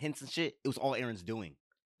 the little hints and shit. It was all Aaron's doing.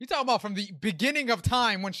 You talking about from the beginning of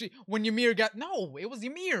time when Ymir got it was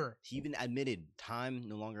Ymir. He even admitted time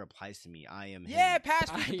no longer applies to me. I am him.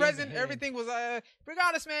 Past, future, present, everything was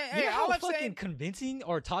regardless, man. Hey, how fucking convincing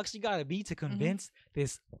or toxic you gotta be to convince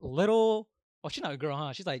this little she's not a girl,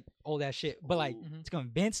 huh? She's like old ass shit. But like to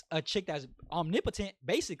convince a chick that's omnipotent,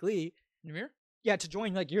 basically. Ymir? Yeah, to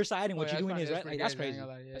join like your side and what you're doing is right. Like that's crazy.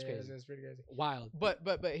 That's crazy. That's pretty crazy. Wild. But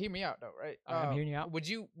hear me out though, right? I'm hearing you out. Would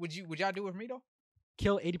y'all do it for me though?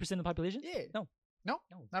 Kill 80% of the population? Yeah. No,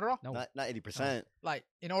 not at all. No, not 80%. Like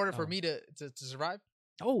in order for me to survive.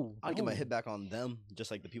 I'll give my hit back on them, just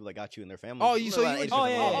like the people that got you and their family.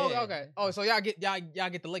 Okay. Oh, so y'all get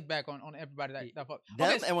the lick back on everybody that fuck.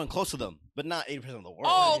 Them and went close to them, but not 80% of the world.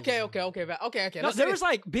 Oh, okay. No, there was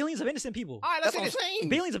like billions of innocent people. All right, that's what I'm saying.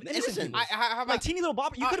 Billions of innocent people. Like teeny little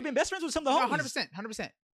Bob. You could have been best friends with some of the homies. 100%.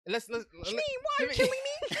 Shmee, why are you killing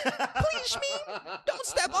me? Please, Shmee, don't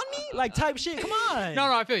step on me. Like type shit. Come on.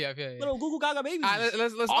 No, I feel you. Little Google Gaga babies.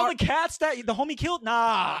 Let's all the cats that the homie killed.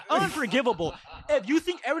 Nah, unforgivable. If you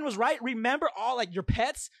think Aaron was right, remember all like your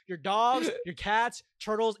pets, your dogs, your cats,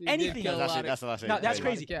 turtles, anything. That's the last thing. No, that's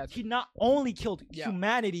crazy. He not only killed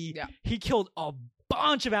humanity, he killed a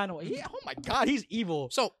bunch of animals. Oh my god, he's evil.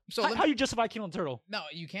 So how you justify killing a turtle? No,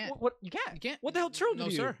 you can't. What you can't? You can't. What the hell turtle do? No,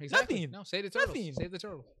 sir. Exactly. Nothing. No, save the turtle. Nothing. Save the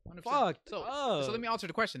turtle. 100%. Fuck. So let me alter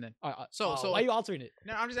the question then. So why are you altering it?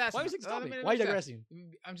 No, I'm just asking. Why are you stopping? Why are you digressing?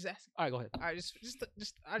 I'm just asking. All right, go ahead. All right, I just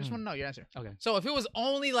want to know your answer. Okay. So if it was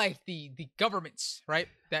only like the governments, right?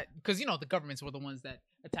 That because the governments were the ones that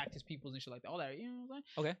attacked his peoples and shit like that. All that, you know what I'm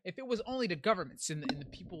saying? Okay. If it was only the governments and the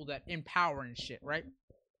people that in power and shit, right?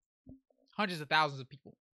 Hundreds of thousands of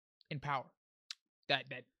people in power that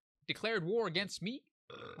declared war against me.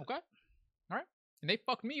 Okay. All right. And they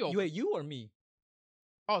fucked me over. You or me?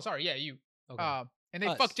 Oh, sorry. Yeah, you. Okay. And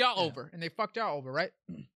they fucked y'all over. And they fucked y'all over, right?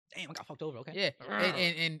 Damn, I got fucked over. Okay. Yeah.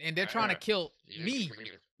 And they're trying to kill me.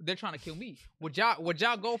 They're trying to kill me. Would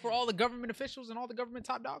y'all go for all the government officials and all the government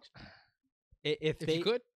top dogs? If they you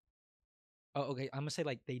could. Oh, okay. I'm gonna say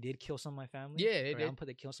like they did kill some of my family. Yeah, they did. I'm gonna put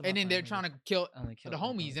they kill some. And then they're trying to kill the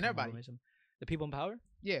homies and everybody. The people in power?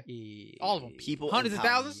 Yeah. All of them. People hundreds of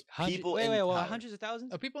thousands? People wait, hundreds of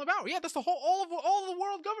thousands? Of people in power. Yeah, that's the whole all of the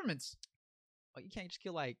world governments. Oh, you can't just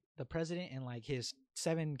kill like the president and like his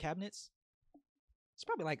 7 cabinets? It's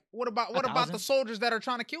probably like what about the soldiers that are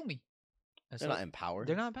trying to kill me? They're not in power.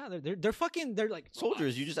 They're not in power. They're fucking like soldiers.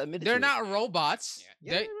 Robots. You just admitted they're not robots.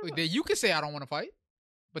 Yeah, you can say I don't want to fight.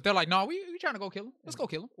 But they're like, no, we trying to go kill him. Let's go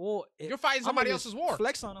kill him. Well, you're fighting somebody else's war.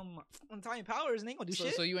 Flex on them, Italian powers, and they ain't gonna do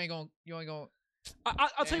shit. So you ain't gonna.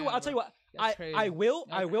 I'll tell you what. I will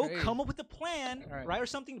come up with a plan, right, or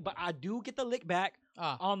something. But I do get the lick back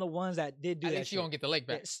on the ones that did do that. At least you don't get the lick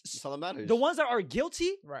back. That's all that matters. The ones that are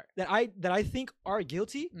guilty, right? That I think are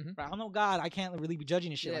guilty. Right? I don't know, God, I can't really be judging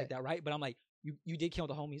and shit like that, right? But I'm like, you did kill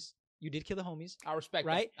the homies. You did kill the homies. I respect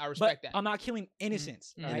right? That. I respect that. I'm not killing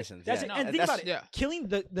innocents. Right? Innocents. That's it. And think about it. Killing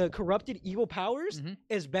the corrupted evil powers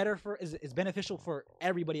is beneficial for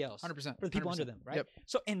everybody else. 100%. For the people under them, right? Yep.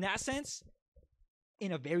 So in that sense,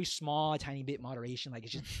 in a very small, tiny bit moderation. Like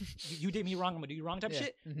it's just you did me wrong, I'm gonna do you wrong type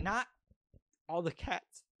shit. Mm-hmm. Not all the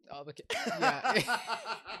cats. All the cats. Yeah.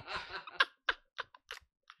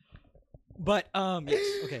 But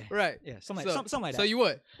yes, okay, Right. yeah, something like that. So you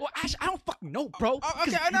would? Well, actually, I don't fucking know, bro.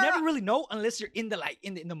 Okay, you never really know unless you're in the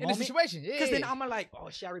in the in moment. the situation. Yeah. Because then I'm like, oh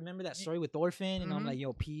shit, I remember that story with Thorfinn, and I'm like,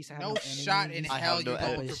 yo, peace. I have no enemies. shot in I hell have you no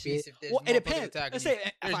going enemies. for peace if there's Well, it motherfuckers depends. attacking Let's you.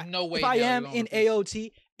 say There's no way if I in hell am you're in going for peace.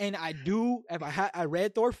 AOT and if I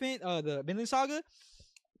read Thorfinn, the Vinland Saga.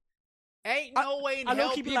 Ain't no way in I hell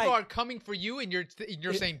low-key be people like- are coming for you and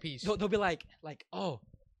you're saying peace. They'll be like, oh,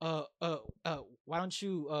 why don't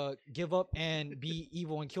you give up and be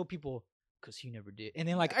evil and kill people? Because he never did. And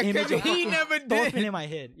then like image of he fucking never Thorfinn did. in my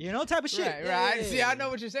head, type of shit. Right, Yeah, right. yeah, See, yeah, I know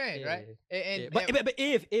what you're saying, yeah, right? yeah. And, Yeah. But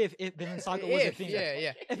if Vinland Saga was a thing,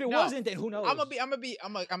 yeah. If it No. wasn't, then who knows? I'm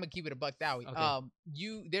gonna keep it a buck that way.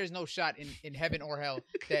 Okay. There's no shot in heaven or hell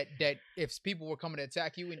that if people were coming to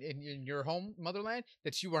attack you in your home motherland,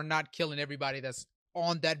 that you are not killing everybody that's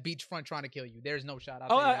on that beachfront trying to kill you. There's no shot. I'll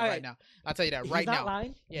tell you that right now. I'll tell you that right He's not now.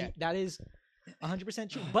 lying. Yeah. That is 100%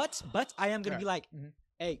 true. But I am gonna be like, Mhm.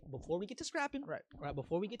 hey, before we get to scrapping, Right.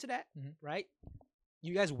 before we get to that, Mhm. right,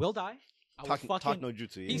 you guys will die. I will Talk fucking, no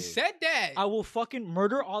jutsu. He Yeah. said that. I will fucking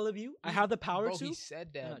murder all of you. I have the power Bro, to. he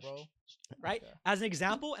said that, No, bro. Right? Okay. As an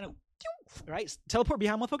example, and right, teleport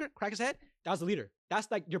behind motherfucker, crack his head. That was the leader. That's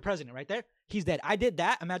like your president right there. He's dead. I did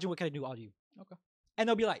that. Imagine what can I do all of you. Okay. And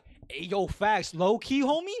they'll be like, hey, yo, facts, low key,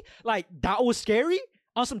 homie. Like that was scary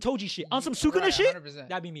on some Toji shit, on some Sukuna Right, shit. 100%.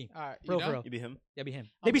 That'd be me. All right, Bro, you for done? real. You be him. That'd be him.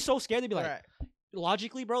 They'd be so scared. They'd be like, All right.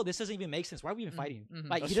 logically, bro, this doesn't even make sense. Why are we even fighting?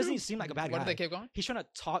 Like That's he doesn't true. even seem like a bad What guy. if they kept going? He's trying to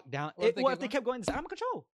talk down. What if they If kept they going? kept going, I'm in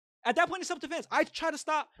control. At that point in self-defense, I try to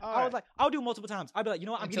stop. All I was right. like, I'll do it multiple times. I'd be like, you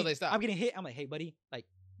know what? Until they stop. I'm getting hit. I'm like, hey, buddy, like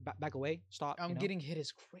back away, stop. I'm getting hit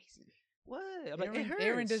is crazy. what? I'm like, it hurts.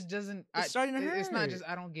 Aaron just doesn't. It's starting to It's not hurt. just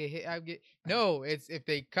I don't get hit. I get no. It's if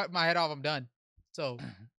they cut my head off, I'm done. So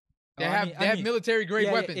they Oh, I have mean- they I have mean, military grade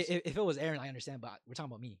Yeah, weapons. If it was Aaron, I understand, but we're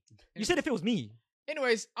talking about me. You said if it was me.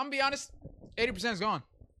 Anyways, I'm gonna be honest. 80% is gone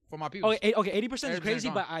for my people. Okay, 80% is 80% crazy,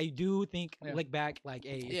 gone. but I do think Yeah. look back, like,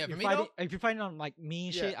 hey, Yeah, if, for you're me, fighting, though- if you're fighting on like me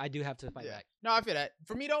and shit, Yeah. I do have to fight Yeah. back. No, I feel that.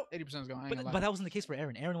 For me though, 80% is gone. I ain't But gonna lie. but that wasn't the case for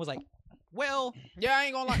Aaron. Aaron was like, well, Yeah, I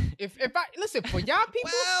ain't gonna lie. If I listen for y'all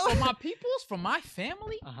people, Well. for my peoples, for my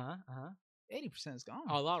family, 80% is gone.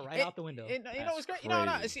 a lot right It- out the window. You know That's what's great? You know,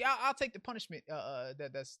 crazy. see, I'll take the punishment.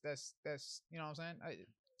 That's you know what I'm saying.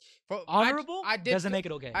 Honorable I did. doesn't make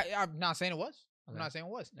it okay. I'm not saying it was. I'm Okay. not saying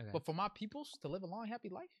it was. Okay. But for my peoples to live a long, happy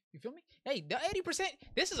life, you feel me? Hey, the 80%.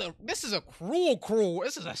 This is a cruel.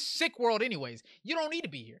 This is a sick world, anyways. You don't need to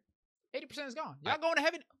be here. 80% is gone. Y'all going to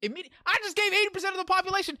heaven immediately. I just gave 80% of the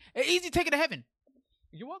population an easy ticket to heaven.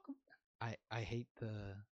 You're welcome. I hate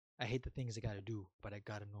the things I gotta do, but I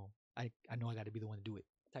gotta know. I know I gotta be the one to do it.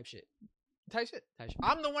 Type shit. Type shit. Type shit.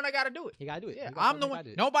 I'm the one that got to do it. You gotta do it. Yeah, You gotta I'm the fucking one. gotta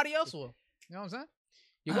do it. Nobody else will. You know what I'm saying?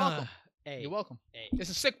 You're welcome. Hey, You're welcome. hey.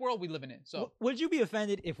 It's a sick world we living in. So Would you be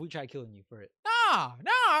offended if we tried killing you for it?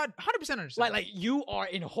 nah, 100% understand. Like you are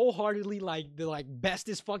in wholeheartedly like the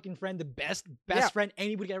bestest fucking friend, the best Yeah. friend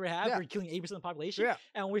anybody could ever have. Yeah. We're killing 80% of the population, Yeah.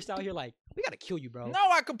 and we're still out here like we gotta kill you, bro. No,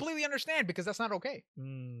 I completely understand because that's not okay.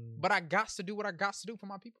 But I got to do what I got to do for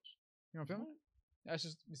my people. You know what I'm saying? That's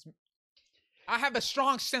just. I have a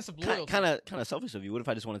strong sense of loyalty. Kind of selfish of you. What if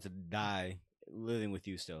I just wanted to die living with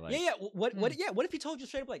you still? Like, yeah. What? Yeah. What if he told you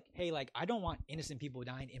straight up like, hey, like I don't want innocent people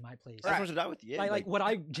dying in my place. I just want to die with you. Yeah, Like what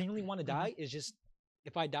I genuinely want to die is just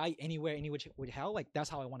if I die anywhere, any which with hell, like that's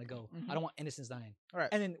how I want to go. Mhm. I don't want innocents dying. Right.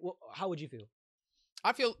 And then how would you feel?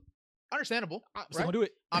 I feel understandable. Still Right? gonna do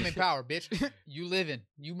it. I'm in power, bitch. You living.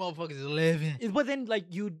 You motherfuckers is living. But then like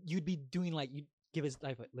you'd be doing like you'd give his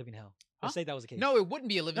life a living hell. Huh? Let's say that was the case. No, it wouldn't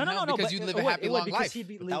be a living hell because but you'd it live a would- happy it would long because life. he'd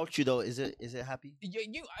be without you though, is it happy?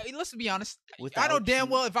 Let's be honest. I Without know damn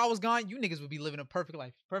you? well if I was gone, you niggas would be living a perfect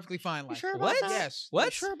life, perfectly fine life. sure about What? that? Yes. What?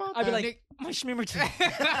 You sure about I'd be that? like, my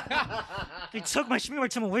Schmimmerton. They took my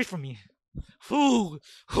Schmimmerton away from me. Who?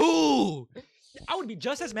 I would be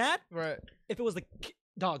just as mad Right. if it was the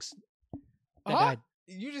dogs that Huh? died.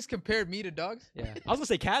 You just compared me to dogs. Yeah, I was gonna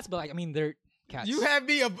say cats, but like I mean they're cats. You have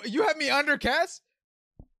me under cats.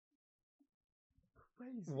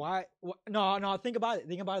 Why? No. Think about it.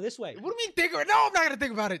 Think about it this way. What do you mean think of it? No, I'm not gonna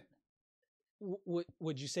think about it.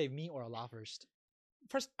 Would you save me or Allah first?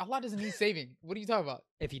 First, Allah doesn't need saving. What are you talking about?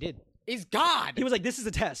 If he did, It's God. he was like, "This is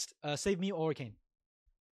a test. Save me or Cain."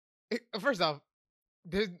 First off,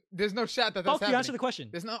 there's no shot that that's Fuck you. happening. Answer the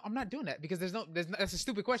question. I'm not doing that because that's a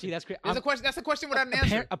stupid question. See, that's crazy. That's a question without an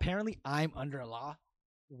answer. Apparently, I'm under Allah.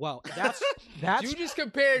 Well, that's you just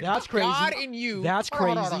compared that's crazy. God and you. That's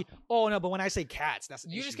crazy. Hold on. Oh no, but when I say cats, that's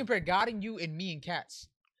an You issue. just compared God and you and me and cats.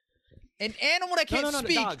 An animal that can't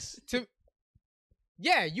speak dogs. to.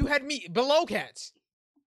 Yeah, you had me below cats.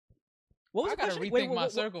 What was I the gotta question? rethink my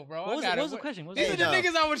circle, bro. What was the question? These are the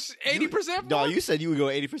niggas I was 80% for? No, you said you would go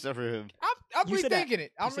 80% for him. I'm You said that. rethinking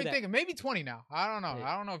it. I'm You said that. rethinking. Maybe 20 now. I don't know. Yeah.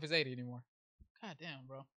 I don't know if it's 80 anymore. God damn,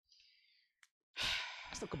 bro.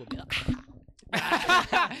 Still a couple bit.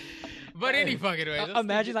 But any fucking way. let's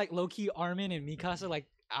Imagine think like low key Armin and Mikasa like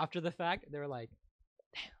after the fact they were like,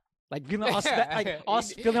 damn, like feeling all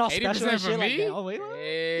feeling all special 80% and for shit. me? Like, oh wait, what?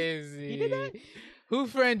 Crazy. He did that? Who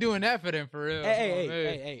friend doing that for them for real?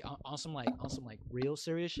 Hey, on some like real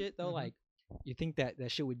serious shit though. Mhm. Like, you think that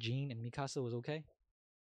shit with Jean and Mikasa was okay?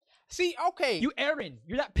 See, okay. You Aaron,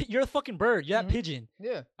 you're a fucking bird. You're that Mhm. pigeon.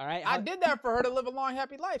 Yeah. All right. I did that for her to live a long,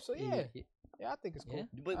 happy life. So yeah. Yeah. Yeah, I think it's cool.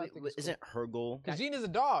 Yeah. But I think it's isn't her goal? Because Jean is a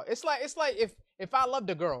dog. It's like if I loved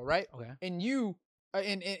a girl, right? Okay. And you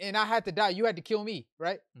and I had to die, you had to kill me,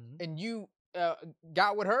 right? Mhm. And you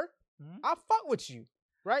got with her, Mhm. I fuck with you,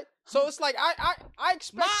 right? So it's like I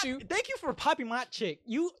expect you. Thank you for popping my chick.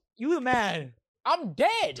 You the man I'm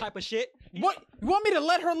dead. type of shit. What you want me to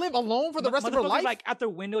let her live alone for the rest of her Motherfuckers, life, like at the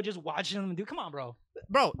window just watching them do. Come on, bro.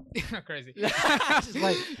 bro? Crazy. Just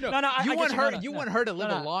like, no, I you get want you. her. No, You no, want her to live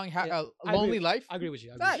no, a long, yeah, I lonely agree. life. I agree with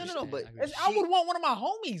you. Facts. No, but I would want one of my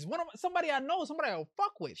homies, somebody I know, somebody I'll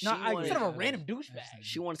fuck with. No, I agree. Instead of a Yeah, random yeah. douchebag.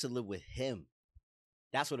 She wanted to live with him.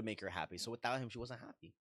 That's what would make her happy. So without him, she wasn't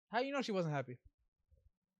happy. How you know she wasn't happy?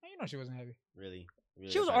 How you know she wasn't happy? Really.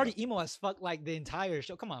 She was already emo as fuck like the entire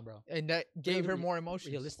show. Come on, bro. And that gave her Really, more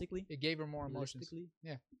emotions. Realistically, It gave her more emotions.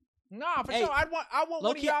 realistically, Nah, for Hey, sure. I want one of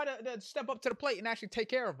low-key- y'all to step up to the plate and actually take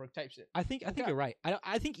care of her type shit. I think Okay. you're right.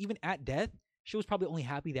 I think even at death, she was probably only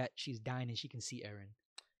happy that she's dying and she can see Aaron.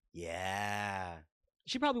 Yeah.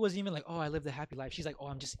 She probably wasn't even like, oh, I lived a happy life. She's like, oh,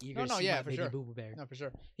 I'm just eager to see yeah, my for baby sure. boo boo bear. No, for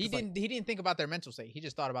sure. He It's like- didn't. He didn't think about their mental state. He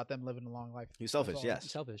just thought about them living a long life. He was selfish, all. yes.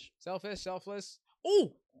 Selfish. Selfish, selfless.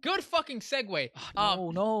 Ooh, good fucking segue.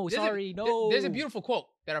 No, there's a- sorry, no. There's a beautiful quote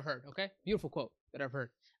that I've heard. Okay, beautiful quote that I've heard.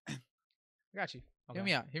 I got you. Okay. Hear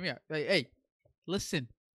me out. Hear me out. Hey, listen.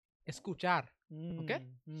 Escuchar. okay?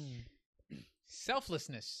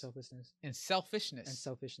 Selflessness Selflessness and selfishness and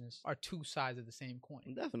selfishness. are two sides of the same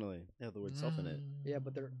coin. Definitely. They have the word self in it. Yeah,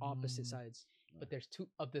 but they're opposite sides. But there's two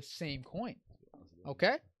of the same coin.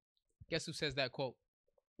 Okay? Guess who says that quote?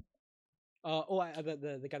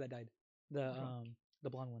 The guy that died, the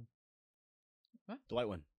blonde one, The white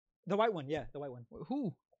one. the white one. Yeah, the white one.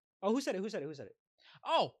 Who? Oh, who said it? Who said it?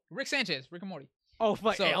 Oh, Rick Sanchez, Rick and Morty. Oh,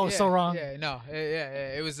 fuck! So, I was yeah, so wrong. Yeah, no,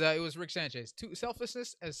 yeah. It was Rick Sanchez.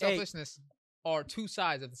 Selflessness and selfishness are two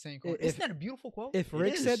sides of the same coin. Isn't that a beautiful quote? If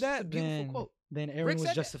Rick said It's a that, beautiful quote. then Aaron Rick was said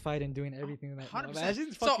that. justified in doing everything that. 100%.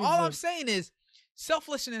 Imagine So fucking all I'm saying is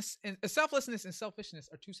selflessness and selfishness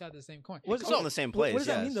are two sides of the same coin. What's- It's all in the same place. What does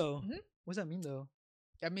that yes. mean though? Mhm. What does that mean though?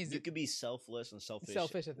 That means You could be selfless and selfish.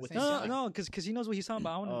 Selfish at the with same the time. No, because he knows what he's talking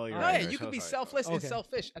about. Oh, you're No, right. yeah, you could be selfless and Okay.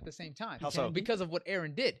 selfish at the same time. How so? Because of what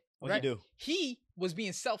Aaron did. What'd right? you do? He was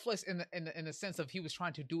being selfless in the sense of he was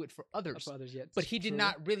trying to do it for others, For others, yet, but he did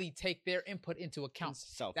not really take their input into account.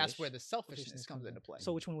 Selfish. That's where the selfishness comes into play.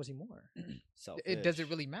 So which one was he more? Selfish. Does it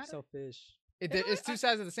really matter? Selfish. It's two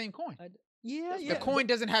sides of the same coin. Yeah, The coin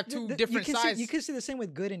doesn't have two different sides. You can see the same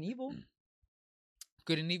with good and evil,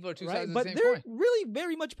 Good and evil are two right? sides of But the same they're coin. really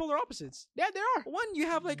very much polar opposites. Yeah, they are. One, you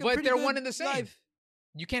have like a But pretty they're good one and the same. life.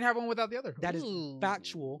 You can't have one without the other. That is Ooh.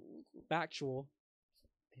 factual.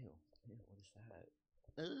 Ew,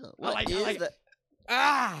 what is that? Ugh, I like- I like- that?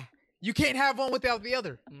 Ah, you can't have one without the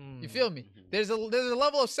other. You feel me? Mhm. There's a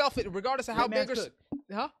level of self, regardless of how Let man's big or cook.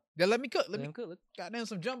 huh? They let me cook. Let Let me him cook. goddamn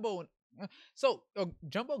some jumbo and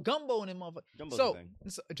jumbo gumbo and them motherfuckers. Jumbo's So a thing.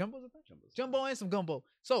 jumbo's a thing. Jumbo's a Jumbo and some gumbo.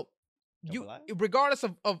 So you, Jambalaya? regardless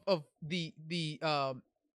of the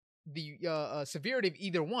severity of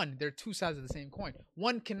either one, they're two sides of the same coin.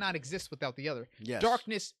 One cannot exist without the other. Yes.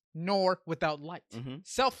 Darkness nor without light. Mhm.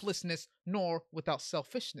 Selflessness nor without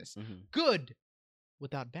selfishness. Mhm. Good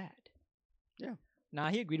without bad. Nah,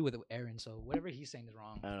 he agreed with Aaron, so whatever he's saying is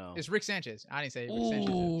wrong. I don't know. It's Rick Sanchez. I didn't say Rick Sanchez.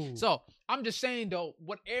 Ooh. So I'm just saying though,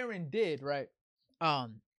 what Aaron did, right?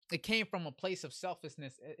 It came from a place of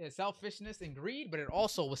selfishness and greed, but it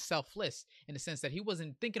also was selfless in the sense that he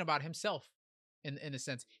wasn't thinking about himself. In a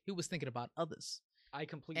sense, he was thinking about others. I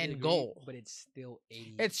completely And agree, goal. but it's still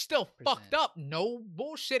 80. It's still 100%. fucked up. No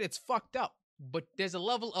bullshit. It's fucked up. But there's a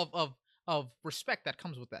level of respect that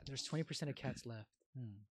comes with that. There's 20% of cats left.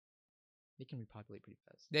 They can repopulate pretty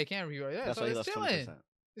fast. They can't rewrite. Yeah, That's so why he it's lost still 20%.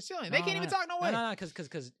 It's chilling. They can't even talk no way. No,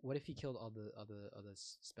 because what if he killed all the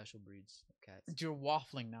special breeds of cats? You're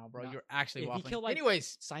waffling now, bro. You're actually waffling. He killed, like,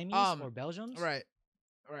 anyways, Siamese or Belgians? Right.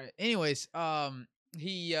 Anyways, all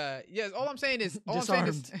I'm saying is all I'm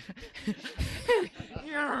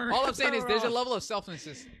saying is there's a level of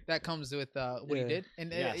selflessness that comes with what he did,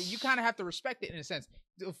 and you kind of have to respect it in a sense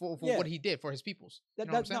for what he did for his peoples. You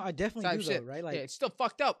know what I'm saying? No, I definitely do, though, right? Like, it's still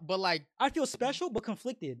fucked up, but like I feel special but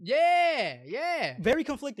conflicted. Yeah. Very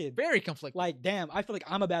conflicted. Like, damn, I feel like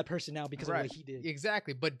I'm a bad person now because of what he did.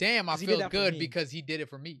 Exactly, but damn, I feel good because he did it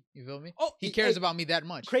for me. You feel me? Oh, he cares about me that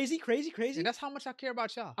much. Crazy. And that's how much I care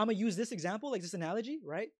about y'all. I'm gonna use this example, like this analogy,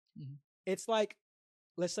 right? Mm-hmm. It's like,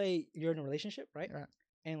 let's say you're in a relationship, right?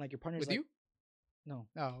 And like your partner's with you? No.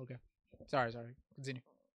 Oh, okay. Sorry. Continue.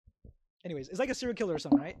 Anyways, it's like a serial killer or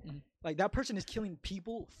something, right? Mm-hmm. Like that person is killing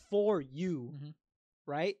people for you,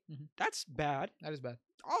 right? Mm-hmm. That's bad. That is bad.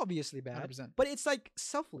 Obviously bad. 100%. But it's like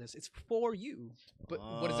selfless. It's for you. But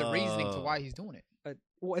what is the reasoning to why he's doing it?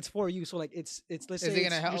 Well, it's for you. So like it's let's say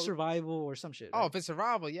it's your survival or some shit. Right? Oh, if it's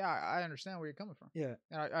survival, yeah, I understand where you're coming from. Yeah,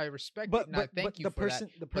 and I respect it. And I thank you for that.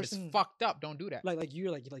 The person, but it's fucked up. Don't do that. Like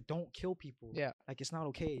you're like don't kill people. Yeah, like it's not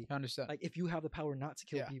okay. I understand. Like if you have the power not to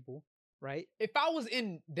kill people, right? If I was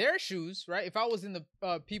in their shoes, right? If I was in the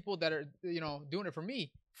people that are doing it for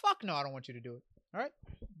me, fuck no, I don't want you to do it. All right,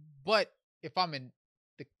 but if I'm in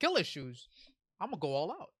the killer's shoes, I'm gonna go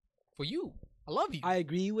all out for you. I love you. I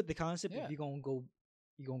agree with the concept. If you're gonna go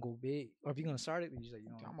big, or if you're gonna start it, you're just like,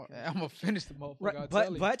 I'm gonna finish the motherfucker.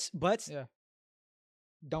 Right, but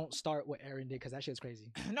don't start what Aaron did because that shit's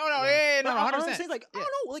crazy. No, 100%. I'm saying, like, I don't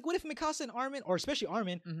know, like, what if Mikasa and Armin, or especially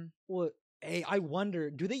Armin, well, hey, I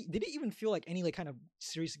wonder, did they even feel like any like kind of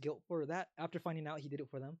serious guilt for that after finding out he did it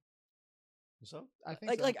for them? So I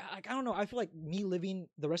think like I don't know. I feel like me living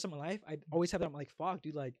the rest of my life, I always have that. I'm like, fuck,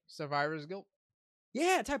 dude, like survivor's guilt.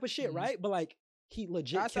 Yeah, type of shit, right? But like. He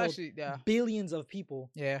legit killed billions of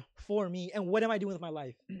people for me. And what am I doing with my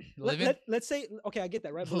life? Let's say, okay, I get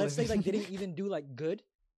that, right? But let's say like they didn't even do like good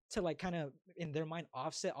to like kind of in their mind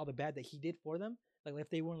offset all the bad that he did for them. Like if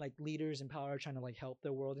they weren't like leaders in power trying to like help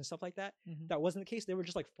their world and stuff like that. That wasn't the case. They were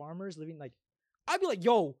just like farmers living like, I'd be like,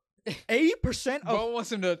 yo, 80% of bro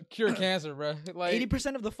wants him to cure cancer, bro. Like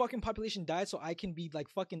 80% of the fucking population died so I can be like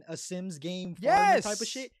fucking a Sims game farmer type of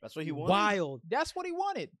shit. That's what he wanted. Wild. That's what he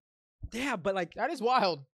wanted. Yeah, but like that is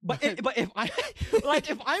wild. But if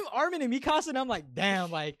I'm Armin and Mikasa and I'm like, damn,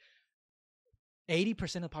 like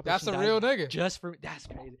 80% of the population. That's a real nigga. Just for that's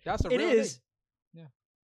crazy. That's a real nigga. Yeah.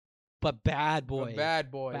 But bad boy.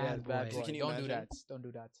 Bad boy. Bad boy. Don't do that. Don't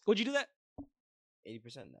do that. Would you do that?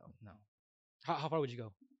 80% no. How far would you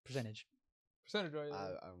go? Percentage. I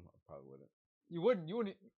probably wouldn't. You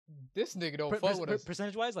wouldn't. This nigga don't fuck with us.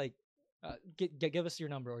 Percentage wise, like, give us your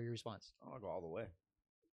number or your response. I'll go all the way.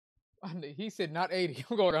 He said not 80.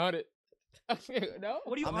 I'm going 100. No.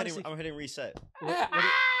 What do you? I'm hitting reset.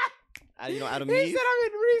 Adam and Eve. He said I'm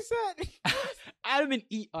hitting reset. Adam and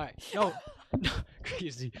Eve. All right. No.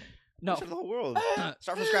 Crazy. No. The whole world.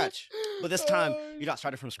 Start from scratch. But this time, you're not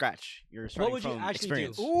starting from scratch. You're starting from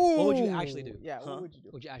experience. What would you actually do? Yeah. What would you do?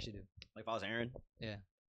 What would you actually do? Like if I was Aaron. Yeah.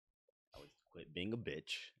 I would quit being a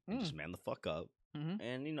bitch. And just man the fuck up.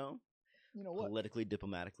 And you know what? Politically,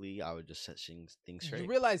 diplomatically, I would just set things straight. You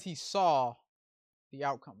realize he saw the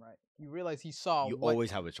outcome, right? You realize he saw. You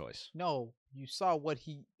always have a choice. No, you saw what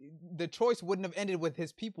the choice wouldn't have ended with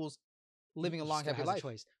his peoples living a long, happy life.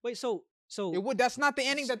 Choice. Wait, so it would. That's not the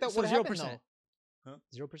ending that would have happened. 0%. Huh?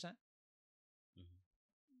 0%.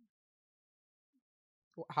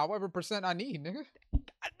 However percent I need, nigga.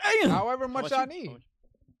 Damn. However much I need.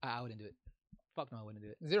 I wouldn't do it. Fuck no, I wouldn't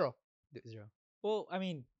do it. 0. Well, I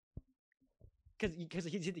mean. Because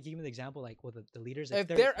he gave me the example, like with the leaders. If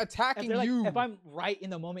they're attacking you, if I'm right in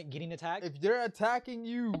the moment getting attacked, if they're attacking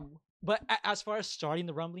you, but as far as starting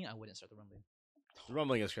the rumbling, I wouldn't start the rumbling. The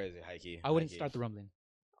rumbling is crazy, Heike. I wouldn't start the rumbling.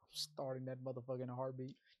 I'm starting that motherfucker in a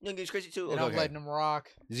heartbeat. You think it's crazy too? And I'm letting them rock.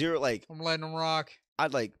 0, like I'm letting them rock.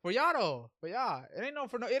 I'd like for y'all though, but yeah, it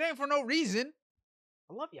ain't for no reason.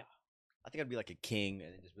 I love y'all. I think I'd be like a king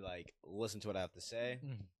and just be like, listen to what I have to say.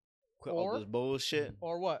 Quit all this bullshit.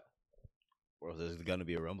 Or what? Or there's gonna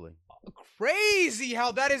be a rumbling. Crazy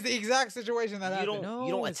how that is the exact situation that happened.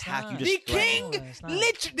 You don't attack. Not. You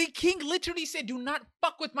just the king literally said, "Do not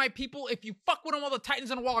fuck with my people. If you fuck with them, all the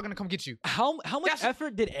Titans on the wall are gonna come get you." How much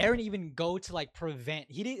effort did Aaron even go to like prevent?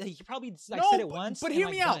 He did. He probably said it once. But hear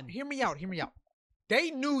me out. Hear me out.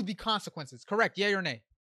 They knew the consequences. Correct? Yeah or nay?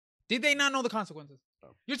 Did they not know the consequences? No.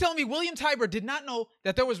 You're telling me William Tybur did not know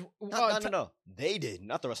that there was no. They did,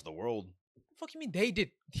 not the rest of the world. Fuck you mean they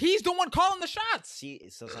did? He's the one calling the shots. See,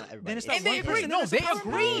 it's still not everybody. Then it's not And they one agreed. person. No, Then it's they a power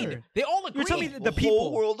agreed. player. They all agreed. You're telling me the the whole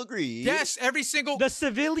people. world agreed. Yes, every single. The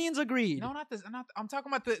civilians agreed. No, not this. I'm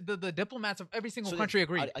talking about the diplomats of every single So country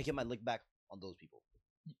agreed. I get my lick back on those people.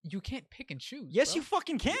 You can't pick and choose. Yes, bro. you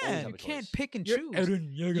fucking always can. have You a can't choice. pick and You're choose.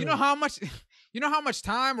 Eren Yeager. You know how much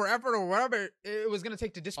time or effort or whatever it was gonna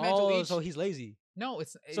take to dismantle Oh, each. so he's lazy. No,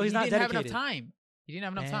 it's So he's he not didn't have enough dedicated. time. He didn't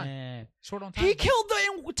have enough time. Man. Short on time. He bro. killed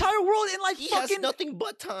the entire world in like He has fucking nothing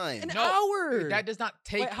but time. an No, hour. That does not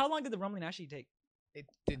take. Wait, how long did the rumbling actually take? It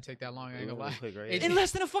didn't take that long. I ain't gonna lie. Quick, right? It- In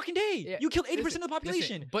less than a fucking day. Yeah, You killed 80% listen, of the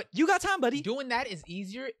population. listen, but you got time, buddy. doing that is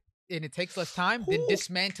easier and it takes less time than Who?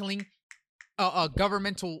 dismantling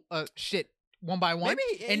governmental shit one by one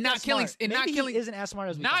Maybe and not killing He isn't as smart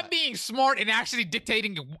as we not thought. being smart and actually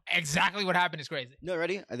dictating exactly what happened is crazy. No,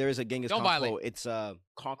 ready? There is a Genghis Don't Khan violate. quote. It's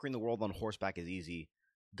conquering the world on horseback is easy.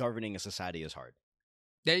 Governing a society is hard.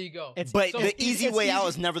 There you go. It's- But So the it's easy easy- way it's out easy-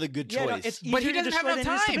 is never the good Yeah, choice. no, it's but he easier to doesn't have destroy enough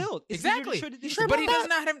than it is to time. build. It's easier to Exactly. destroy than it is to But he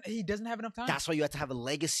build. doesn't have enough time. That's why you have to have a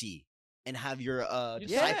legacy and have your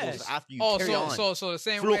disciples Yes. after you Oh, carry on. so the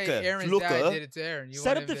same way Fluke, Aaron's Fluke. dad did it to Aaron. You Set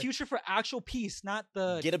want up the him to- future for actual peace, not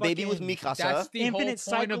the Get a baby with fucking Mikasa. That's the whole infinite point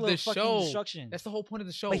cycle of the fucking show. destruction. That's the whole point of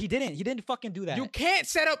the show. But he didn't. He didn't fucking do that. You can't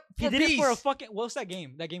set up he for did peace. it for a fucking. What's that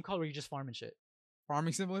game? That game called where you just farm and shit.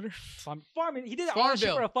 farming simulator. Farming. He did all that shit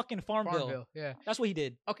Farmville. for a fucking farm bill. Farmville. Yeah. That's what he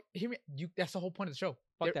did. Okay. Hear me. That's the whole point of the show.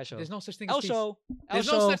 Fuck that show. There's no such thing as El peace. show. El There's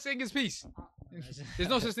show. no such thing as peace. There's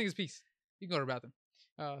no such thing as peace. You can go to the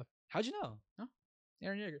bathroom. How'd you know?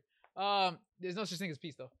 Aaron Yeager. There's no such thing as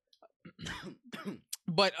peace though.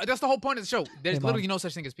 But that's the whole point of the show. There's Hey, Mom. literally no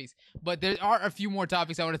such thing as peace. But there are a few more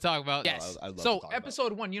topics I want to talk about. Oh, Yes. I'd love to So talk about.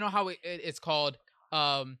 episode 1, you know how it's called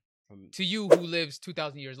From- To You Who Lives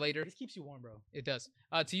 2,000 Years Later. This keeps you warm, bro. It does.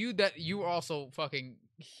 To you that you were also fucking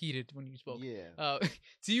heated when you spoke. Yeah.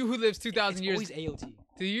 To You Who Lives It's 2,000 years. always AOT.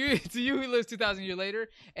 To you who lives 2,000 years later,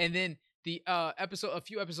 and then the episode a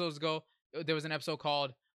few episodes ago, there was an episode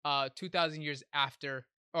called 2,000 years after,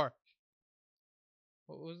 or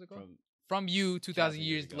what was it called? From you 2,000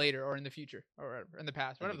 years ago. later, or in the future, or whatever, in the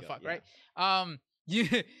past, There whatever you the go, fuck, right?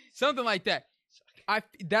 Yeah, something like that.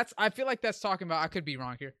 I feel like that's talking about. I could be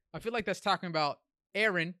wrong here. I feel like that's talking about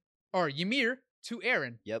Aaron or Ymir to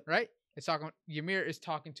Aaron. Yep. Right. It's talking. Ymir is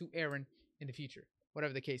talking to Aaron in the future,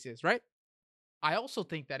 whatever the case is. Right. I also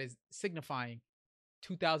think that is signifying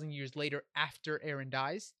 2,000 years later after Aaron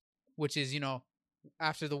dies, which is,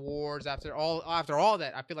 after the wars, after all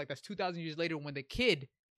that. I feel like that's 2,000 years later when the kid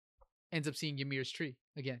ends up seeing Ymir's tree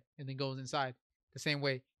again and then goes inside the same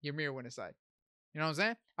way Ymir went inside. You know what I'm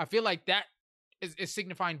saying? I feel like that is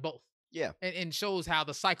signifying both. Yeah. And shows how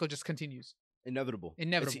the cycle just continues. Inevitable.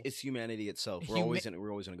 It's humanity itself. We're Huma- always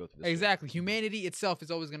gonna go through this. Exactly. Humanity itself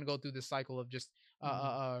is always going to go through this cycle of just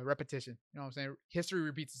repetition. You know what I'm saying? History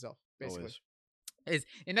repeats itself, basically. Always.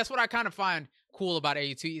 And that's what I kind of find cool about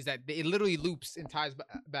AOT is that it literally loops and ties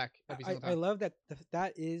back every single I time. love that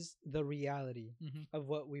that is the reality Mhm. of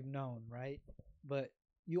what we've known, right? But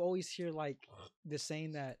you always hear like the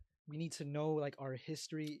saying that we need to know like our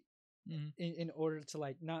history Mhm. in order to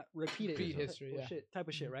like not repeat it. Repeat history, yeah. Type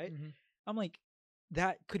of shit, right? Mhm. I'm like,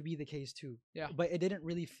 that could be the case too. Yeah. But it didn't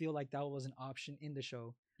really feel like that was an option in the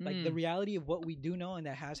show. Like the Mm. reality of what we do know and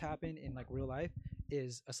that has happened in like real life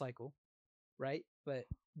is a cycle, right? But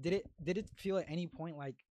did it feel at any point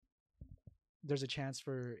like there's a chance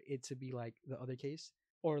for it to be like the other case,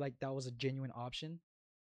 or like that was a genuine option,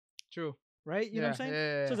 True. right? You know what I'm saying?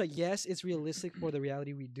 Yeah. So it's like, yes, it's realistic for the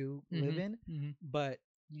reality we do live in, Mhm. but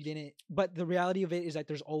you didn't. But the reality of it is that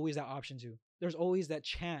there's always that option too. There's always that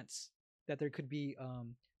chance that there could be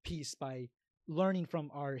peace by learning from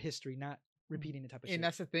our history, not repeating the type of shit. And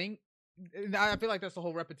that's the thing. And I feel like that's the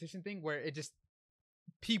whole repetition thing where it just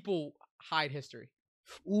people hide history.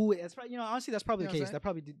 Ooh, that's probably honestly that's probably You know the what case. I'm That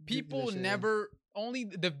probably People shit, yeah. never only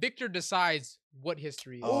the victor decides what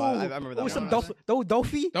history is. Oh, I remember that Oh, one. some You know what I'm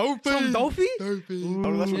Dofi. Dofi. Some Dofi.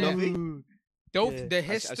 Oh, that's from Yeah. Dofi? Yeah. The I've seen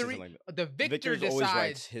history, something like the victor Victor's always writes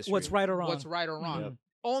decides history. What's right or wrong? what's right or wrong. Yep.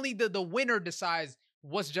 Only the winner decides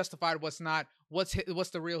what's justified, what's not, what's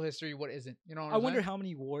the real history, what isn't. You know what I I'm wonder saying? how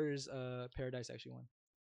many wars Paradise actually won.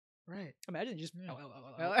 Right. Imagine just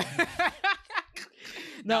Yeah.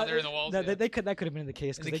 Now they're in the walls. That, yeah. that could have been the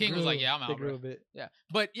case. And 'cause the they king was grew- like, "Yeah, I'm They out, grew bro." a bit. Yeah,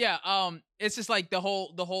 but yeah, it's just like the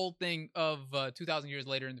whole thing of 2,000 years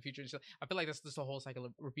later in the future. So I feel like that's just the whole cycle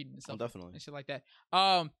of repeating Oh, itself definitely. and shit like that.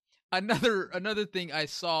 Another thing I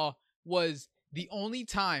saw was the only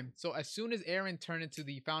time. So as soon as Aaron turned into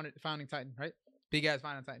the founding Titan, right, big ass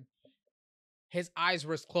founding Titan, his eyes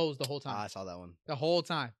were closed the whole time. I saw that one. The whole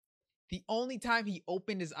time. The only time he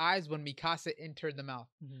opened his eyes when Mikasa entered the mouth.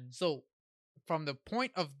 Mhm. So from the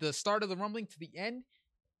point of the start of the rumbling to the end,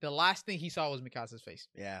 the last thing he saw was Mikasa's face.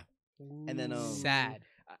 Yeah. And then sad.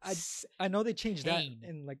 I know they changed Pain. that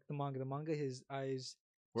in like the manga. The manga, his eyes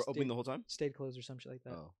we're opening the whole time. stayed closed or some shit like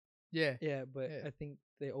that. Oh. Yeah. Yeah, but Yeah. I think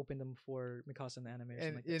they opened them for Mikasa in the anime or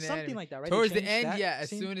something like In that. the Something anime. like that, right? They Towards the changed end, that yeah. As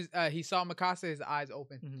scene? soon as he saw Mikasa, his eyes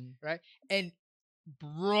opened, Mhm. right? And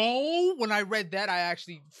bro, when I read that, I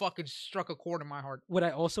actually fucking struck a chord in my heart. What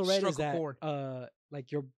I also read Struck is a that chord.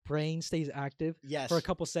 like your brain stays active Yes. for a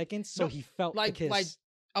couple seconds, so No, he felt like the kiss.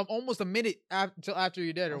 almost a minute till after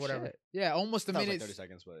you're dead or Oh, whatever. shit. Yeah, almost a That was minute. like 30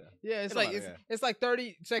 seconds, but yeah. Yeah, it's It don't like matter, it's like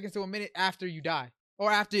 30 seconds to a minute after you die or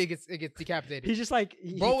after it gets decapitated. He's just like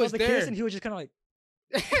he Bro felt is the there. kiss, and he was just kind of like,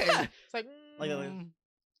 It's like, Like,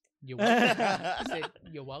 you're welcome. Say,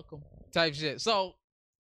 you're welcome. Type shit. So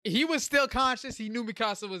he was still conscious. He knew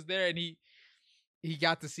Mikasa was there, and he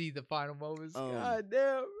got to see the final moments. God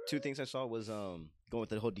damn. Two things I saw was going with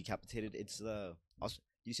the whole decapitated. It's also,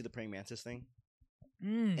 you see the praying mantis thing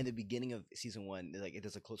in the beginning of season 1. Like it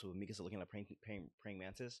does a close up of Mikasa looking at praying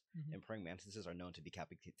mantis, and praying mantises are known to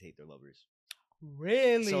decapitate their lovers.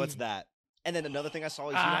 really? So it's that. And then another thing I saw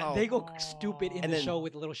is you know how they go stupid in And the then- show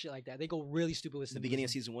with little shit like that. They go really stupid with the beginning of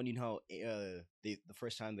symbolism. season 1, you know how the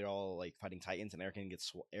first time they're all like fighting titans, and Eren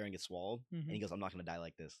gets swallowed, and he goes, "I'm not gonna die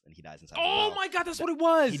like this," and he dies inside. of a Oh mouth. my god, that's what it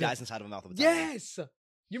was. He dies inside of a mouth of a titan. Yes.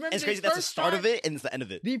 You remember And it's the crazy. That's the first start time- of it, and it's the end of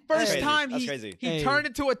it. The That's first crazy. time That's he crazy. Hey. turned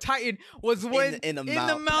into a titan was when in the the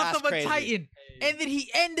mouth. mouth That's of a crazy. titan. And then he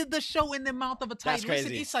ended the show in the mouth of a titan. That's Listen,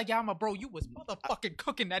 crazy. Isayama, bro, you was motherfucking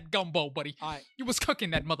cooking that gumbo, buddy. Alright, You was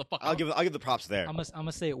cooking that motherfucker. I'll give the props there. I'm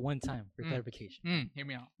gonna say it one time for clarification. Hear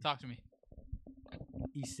me out. Talk to me.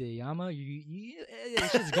 Isayama,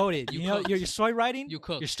 it's just goaded. You You know, cooked. your story writing, You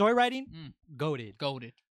cooked. your story writing, Mm. goaded,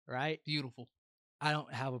 Goated. right? Beautiful. I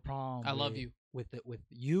don't have a problem. I love with- you. with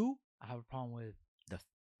you. I have a problem with The-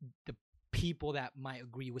 the people that might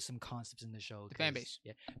agree with some concepts in the show. The fan 'cause, base.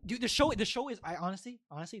 Yeah, dude, the show is. I honestly,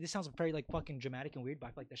 this sounds very like fucking dramatic and weird, but I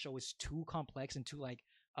feel like the show is too complex and too like,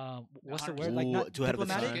 what's the word? Like Ooh, not too ahead of its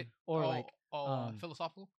diplomatic time. or like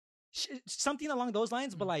philosophical. something along those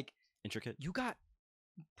lines. But like, Intricate. you got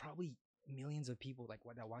probably millions of people like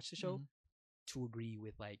that watch the show Mhm. to agree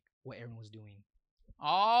with like what Aaron was doing.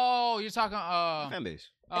 Oh, you're talking Fan base.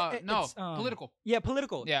 no, it's, political. Yeah,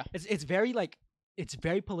 political. Yeah. It's very like it's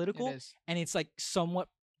very political It is. and it's like somewhat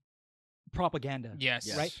propaganda. Yes.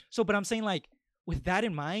 Yes. Right? So but I'm saying like with that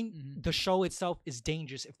in mind, Mhm. the show itself is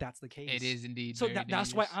dangerous if that's the case. It is indeed. So very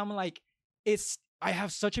that's why dangerous. I'm like I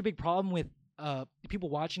have such a big problem with people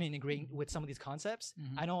watching and agreeing with some of these concepts.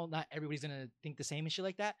 Mhm. I know not everybody's gonna think the same and shit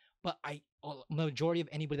like that, but majority of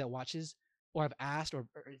anybody that watches or I've asked or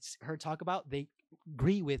heard talk about, they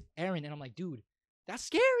agree with Aaron, and I'm like, dude, that's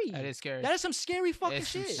scary. That is scary. That is some scary fucking It's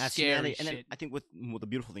some shit. That's scary and then shit. I think what the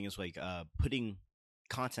beautiful thing is like putting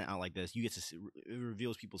content out like this, you get to see, it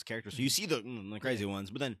reveals people's characters. So you see the crazy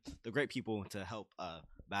ones, but then the great people to help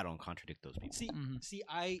battle and contradict those people. See, Mhm. see,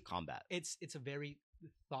 I Combat. it's a very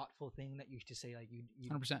thoughtful thing that you should say like you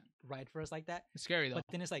 100%. write for us like that. It's scary though. But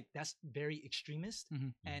then it's like that's very extremist,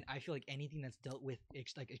 Mhm. and I feel like anything that's dealt with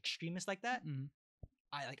like extremists like that, Mhm.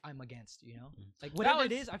 I'm against. You know, Mhm. like whatever it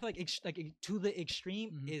was- is, I feel like to the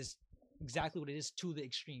extreme Mhm. is exactly what it is to the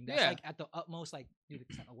extreme. That's Yeah. like at the utmost, like dude,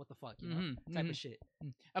 it's not, what the fuck, you know, Mhm. type Mhm. of shit.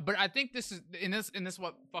 But I think this is in this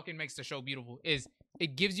what fucking makes the show beautiful is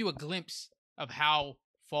it gives you a glimpse of how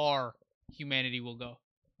far humanity will go.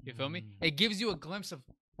 You feel me? It gives you a glimpse of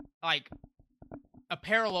like a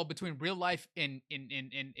parallel between real life and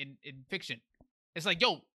in fiction. It's like,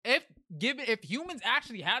 yo, if humans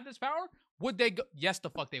actually had this power, would they go? Yes, the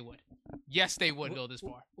fuck they would. Yes, they would go this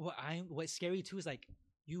far. What's scary too is like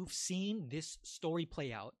you've seen this story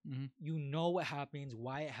play out. Mhm. You know what happens,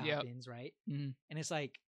 why it Yep. happens, right? Mhm. And it's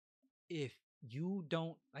like if you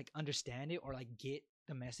don't like understand it or like get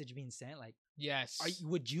the message being sent, like Yes.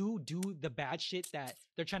 would you do the bad shit that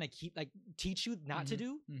they're trying to keep like teach you not to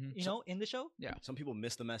do? Mhm. You know, in the show. Some people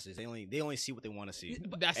miss the message. They only see what they want to see.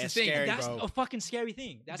 But that's the It's thing. scary, That's bro. a fucking scary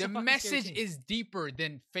thing. That's The a fucking scary message thing. is deeper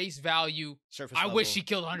than face value. Surface I level. wish he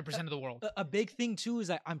killed 100% of the world. A big thing too is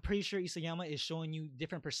that I'm pretty sure Isayama is showing you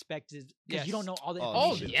different perspectives because you Yes. don't know all the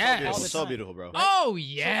Oh, information yes. all the so time. beautiful, bro. Oh So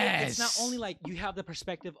yes. it's not only like you have the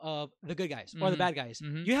perspective of the good guys or the Mhm. bad guys.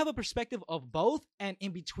 Mhm. You have a perspective of both and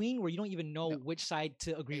in between where you don't even know Yep. which side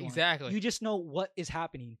to agree on. Exactly. You just know what is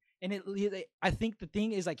happening. And I think the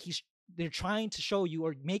thing is like they're trying to show you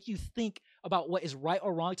or make you think about what is right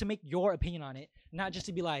or wrong to make your opinion on it, not just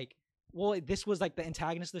to be like, well, this was like the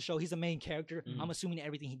antagonist of the show. He's the main character. Mhm. I'm assuming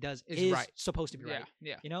everything he does Is is right. supposed to be Yeah. right.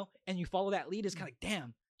 Yeah. You know? And you follow that lead, it's kind of like,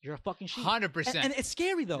 damn, you're a fucking sheep. 100%. And it's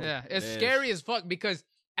scary though. Yeah, it's It is. scary as fuck because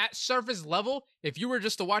at surface level, if you were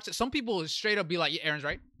just to watch it, some people would straight up be like, yeah, Aaron's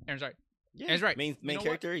right. Aaron's right. Yeah, Aaron's right. Main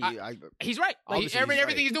character. He's right. Like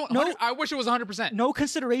everything he's doing. No, I wish it was 100%. No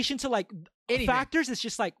consideration to like Anything. factors. It's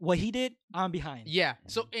just like what he did, I'm behind. Yeah.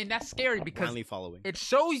 So and that's scary because blindly following. It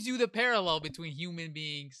shows you the parallel between human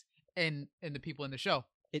beings and the people in the show.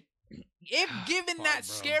 If given that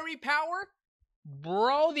scary power,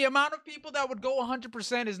 bro, the amount of people that would go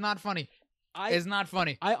 100% is not funny. It's not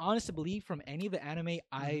funny. I honestly believe from any of the anime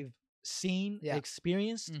I've seen,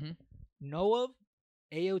 experienced, know of,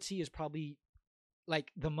 AOT is probably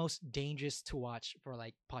like the most dangerous to watch for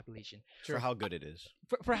like population. For how good it is.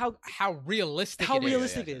 For how realistic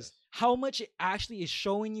it is. How much it actually is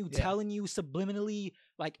showing you, telling you subliminally,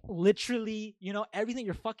 like literally, you know, everything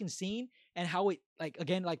you're fucking seeing, and how it, like,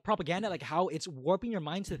 again, like propaganda, like how it's warping your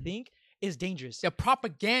mind to think is dangerous. The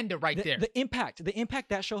propaganda there. The impact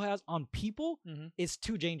that show has on people is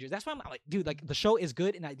too dangerous. That's why I'm like, dude, like the show is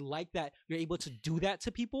good, and I like that you're able to do that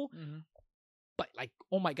to people. But like,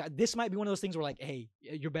 oh my God, this might be one of those things where like, hey,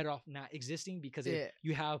 you're better off not existing because if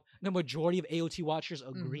you have the majority of AOT watchers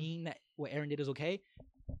agreeing that what Aaron did is okay.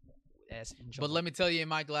 But let me tell you,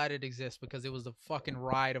 am I glad it exists? Because it was the fucking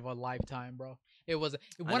ride of a lifetime, bro. It was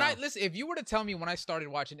listen, if you were to tell me when I started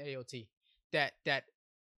watching AOT that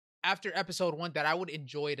after episode 1 that I would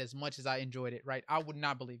enjoy it as much as I enjoyed it, right? I would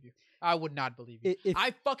not believe you. I would not believe you.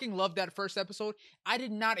 I fucking loved that first episode. I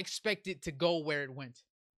did not expect it to go where it went.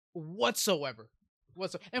 Whatsoever.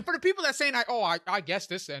 And for the people that saying, I guessed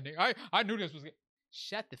this ending. I knew this was good.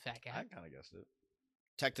 Shut the fuck up. I kind of guessed it.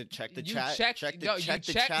 Check the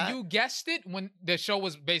chat. You guessed it when the show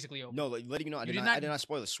was basically over. No, like, letting you know, I did not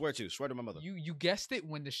spoil it. Swear to my mother. You guessed it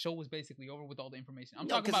when the show was basically over with all the information. I'm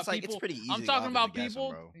talking about people. It's pretty easy. I'm talking about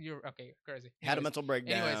people. You're okay, crazy. Had a mental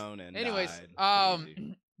breakdown. Anyways,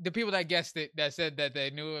 the people that guessed it, that said that they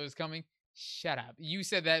knew it was coming. Shut up. You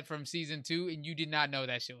said that from season 2, and you did not know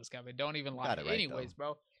that shit was coming. Don't even lie. Right, anyways,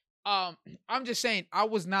 bro. I'm just saying, I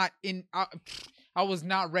was not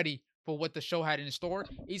ready for what the show had in store.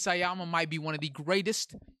 Isayama might be one of the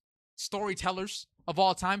greatest storytellers of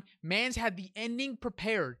all time. Man's had the ending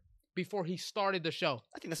prepared before he started the show.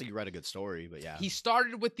 I think that's like you write a good story, but yeah. He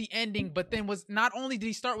started with the ending, but then was not only did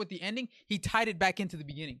he start with the ending, he tied it back into the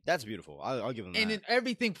beginning. That's beautiful. I'll give him that. And then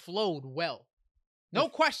everything flowed well. No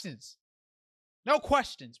questions. No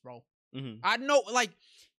questions, bro. I know, like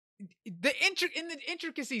the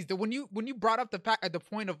intricacies. When you brought up the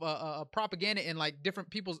point of propaganda and like different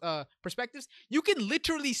people's perspectives, you can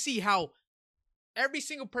literally see how every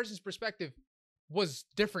single person's perspective was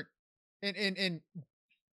different.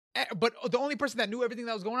 But the only person that knew everything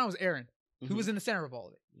that was going on was Aaron, who was in the center of all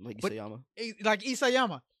of it. Like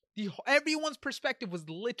Isayama, everyone's perspective was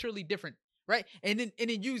literally different. Right, and then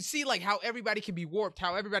you see like how everybody can be warped,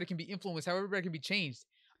 how everybody can be influenced, how everybody can be changed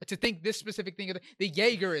to think this specific thing. The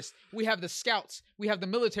Jaegerists, we have the Scouts, we have the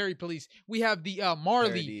military police, we have the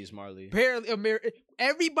Marley.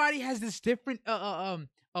 Everybody has this different of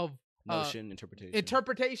notion,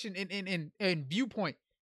 interpretation and viewpoint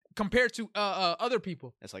compared to other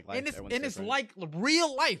people. It's like life, and it's like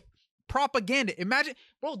real life propaganda. Imagine,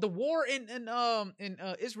 bro, the war in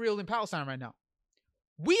Israel and Palestine right now.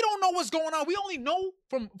 We don't know what's going on. We only know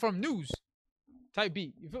from news. Type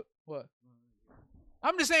B. You feel what?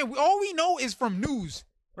 I'm just saying. All we know is from news,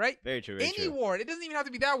 right? Very true. Any war. It doesn't even have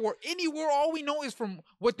to be that war. Any war. All we know is from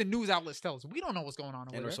what the news outlets tell us. We don't know what's going on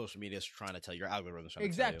over and there. our social media is trying to tell your algorithms.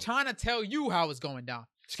 Trying to tell you how it's going down.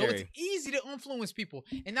 Scary. So it's easy to influence people,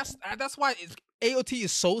 and that's why AOT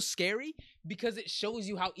is so scary, because it shows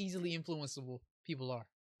you how easily influenceable people are.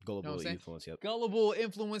 Gullible, influence, yep. Gullible,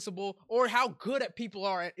 influenceable, or how good at people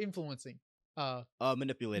are at influencing,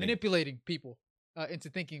 manipulating people into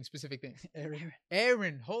thinking specific things.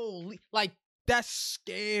 Aaron, holy, like that's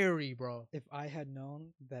scary, bro. If I had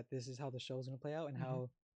known that this is how the show's gonna play out and how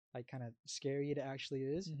like kind of scary it actually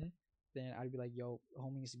is, then I'd be like, yo,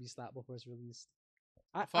 homie needs to be slapped before it's released.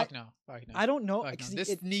 Fuck no. I don't know.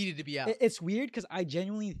 This needed to be out. It's weird because I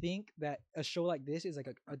genuinely think that a show like this is like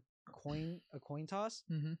a coin toss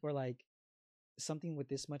where like something with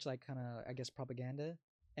this much like kind of I guess propaganda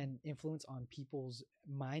and influence on people's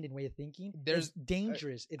mind and way of thinking is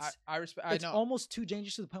dangerous. It's almost too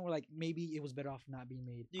dangerous to the point where like maybe it was better off not being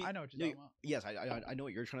made. I know what you're talking about. Yes, I know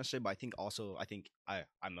what you're trying to say, but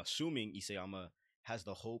I'm assuming Isayama has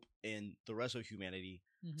the hope in the rest of humanity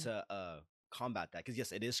to combat that, because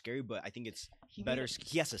yes, it is scary, but I think it's better.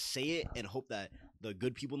 He has to say it and hope that the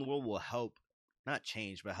good people in the world will help. Not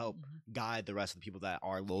change, but help guide the rest of the people that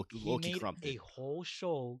are low-key corrupted. A whole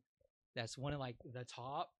show that's one of like the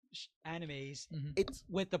top animes. It's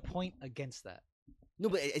with the point against that. No,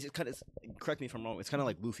 but it's kind of. Correct me if I'm wrong. It's kind of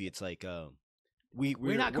like Luffy. It's like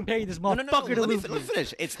we're not comparing this motherfucker to Luffy. Let me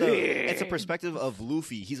finish. It's a perspective of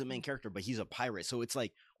Luffy. He's a main character, but he's a pirate. So it's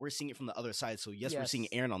like we're seeing it from the other side. So yes. We're seeing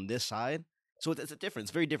Aaron on this side. So it's a different.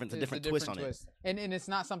 It's very different. It's a different twist on it. And it's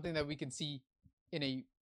not something that we can see in a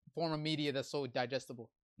form of media that's so digestible.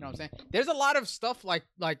 You know what I'm saying? There's a lot of stuff like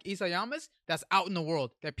Isayama's that's out in the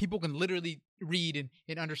world that people can literally read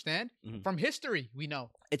and understand from history. We know.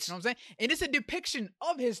 You know what I'm saying? And it's a depiction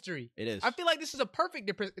of history. It is. I feel like this is a perfect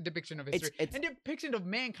depiction of history and depiction of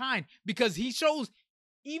mankind because he shows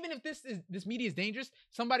even if this media is dangerous,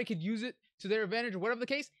 somebody could use it to their advantage or whatever the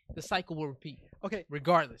case. The cycle will repeat. Okay,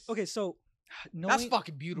 regardless. Okay, so that's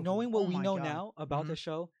fucking beautiful. Knowing what we know now about the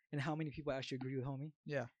show and how many people actually agree with homie.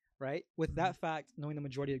 Yeah. Right? With that fact, knowing the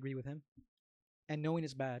majority agree with him and knowing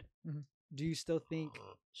it's bad, do you still think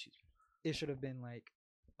it should have been like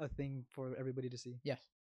a thing for everybody to see? Yes.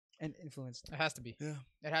 And influence? It has to be. Yeah.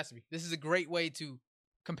 It has to be. This is a great way to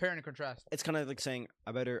compare and contrast. It's kind of like saying,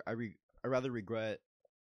 I rather regret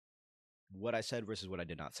what I said versus what I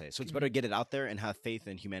did not say. So it's better to get it out there and have faith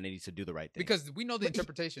in humanity to do the right thing. Because we know the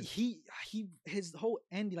interpretation. His whole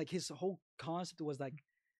end, like his whole concept was like,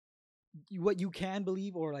 what you can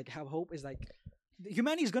believe or like have hope is like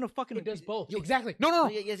humanity is gonna fucking. It does both. Exactly. No.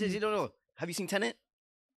 Yes, no. Have you seen Tenet?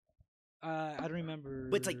 I don't remember.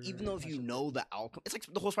 But it's like even though if you know the outcome, it's like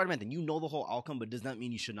the whole Spider-Man thing. You know the whole outcome, but does not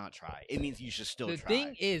mean you should not try. It means you should still try. The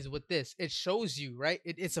thing is with this, it shows you right.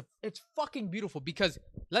 It's fucking beautiful because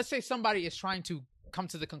let's say somebody is trying to come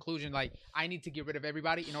to the conclusion like I need to get rid of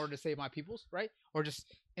everybody in order to save my peoples, right? Or just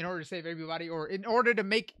in order to save everybody, or in order to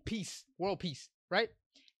make peace, world peace, right?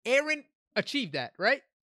 Aaron achieved that, right?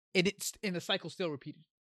 And the cycle still repeated.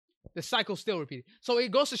 The cycle still repeated. So it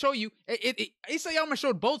goes to show you, Isayama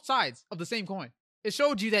showed both sides of the same coin. It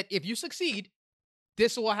showed you that if you succeed,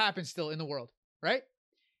 this will happen still in the world, right?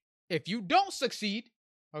 If you don't succeed,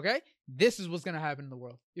 okay, this is what's going to happen in the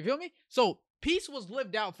world. You feel me? So peace was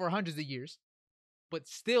lived out for hundreds of years, but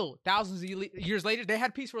still thousands of years later, they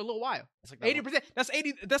had peace for a little while. It's like 80%.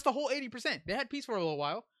 That's the whole 80%. They had peace for a little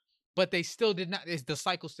while. But they still did not. The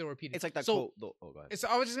cycle still repeated. It's like that quote. Oh, go ahead.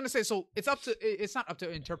 I was just gonna say. So it's up to. It's not up to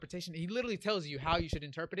interpretation. He literally tells you how you should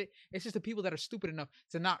interpret it. It's just the people that are stupid enough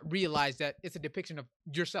to not realize that it's a depiction of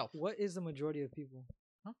yourself. What is the majority of people?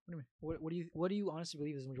 Huh? What do you mean? What do you honestly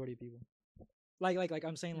believe is the majority of people? Like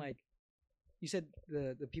I'm saying, like you said,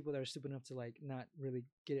 the people that are stupid enough to like not really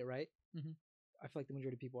get it right. I feel like the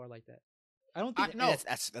majority of people are like that. I don't think.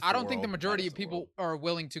 That's I don't think the majority of people are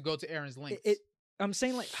willing to go to Aaron's lengths. I'm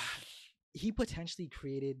saying like he potentially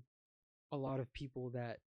created a lot of people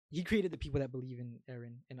that he created the people that believe in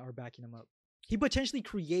Aaron and are backing him up. He potentially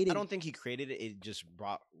created. I don't think he created it. It just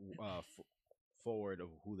brought forward of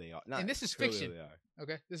who they are. And this is fiction.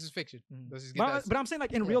 Okay, this is fiction. But I'm saying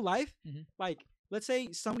like in real life, like let's say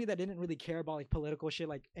somebody that didn't really care about like political shit,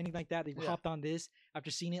 like anything like that, they hopped on this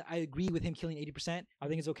after seeing it. I agree with him killing 80%. I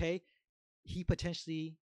think it's okay. He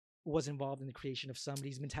potentially was involved in the creation of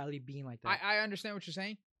somebody's mentality being like that. I understand what you're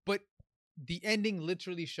saying, but the ending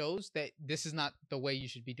literally shows that this is not the way you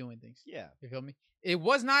should be doing things. Yeah. You feel me? It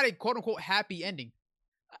was not a quote unquote happy ending.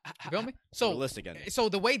 You feel me? So realistic ending. So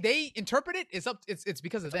the way they interpret it is it's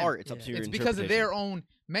because of them. Art. It's up to your It's because of their own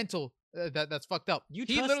mental that's fucked up.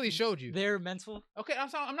 He literally showed you. Their mental? Okay,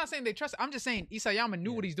 I'm not saying they trust. I'm just saying Isayama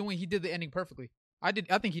knew what he's doing. He did the ending perfectly. I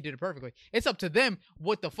think he did it perfectly. It's up to them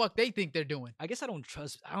what the fuck they think they're doing. I guess I don't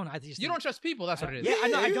trust. I don't know. You don't trust people. That's what it is.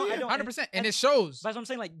 Yeah, I don't. 100%. And it shows. That's what I'm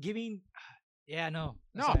saying. Like giving. Yeah, no.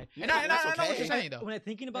 And I know what you're saying though. When I'm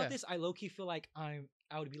thinking about this, I low key feel like I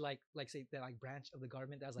would be like say that like branch of the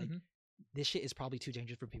government that's like this shit is probably too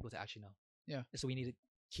dangerous for people to actually know. Yeah. So we need to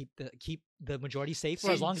keep the majority safe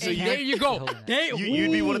for as long as we can. There you go.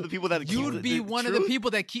 You'd be one of the people that you'd be one of the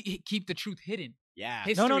people that keep the truth hidden. Yeah.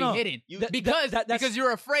 History hidden. Because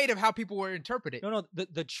you're afraid of how people were interpreted. No.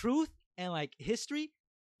 The truth and like history,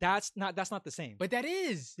 that's not the same. But that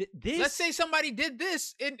is. Let's say somebody did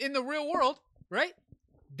this in the real world, right?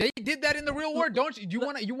 They did that in the real world. Don't you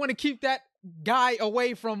want to keep that guy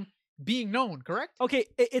away from being known, correct? Okay,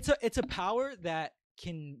 it's a power that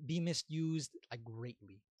can be misused like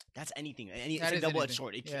greatly. That's anything. It's a double-edged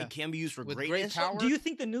sword. It can be used for greatness. Great power. Do you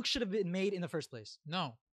think the nuke should have been made in the first place?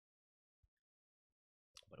 No.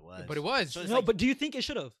 But it was. So but do you think it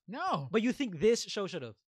should have? No. But you think this show should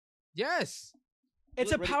have? Yes.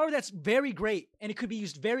 It's a power that's very great, and it could be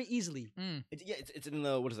used very easily. It's in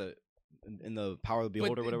the, what is it? In the Power of the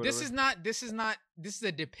Beholder, whatever. This is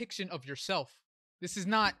a depiction of yourself. This is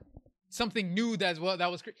not something new that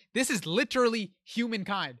was this is literally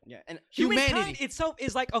humankind. Yeah, and humanity humankind itself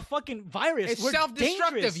is like a fucking virus. It's we're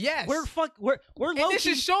self-destructive. dangerous. Yes, we're and this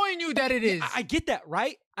is showing you that it is. I get that,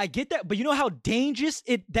 right? I get that, but you know how dangerous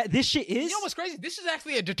that this shit is. You know what's crazy? This is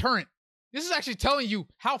actually a deterrent. This is actually telling you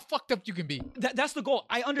how fucked up you can be. That's the goal.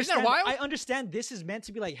 I understand. Isn't that wild? I understand this is meant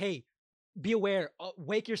to be like, hey, be aware,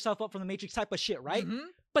 wake yourself up from the Matrix type of shit, right? Mm-hmm.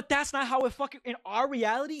 But that's not how it fucking, in our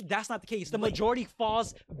reality, that's not the case. The majority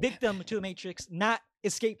falls victim to the Matrix, not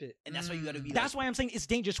escape it. And that's why you gotta be. That's why I'm saying it's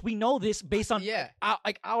dangerous. We know this based on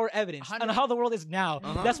our evidence 100. and how the world is now.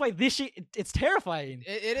 That's why this shit, it's terrifying.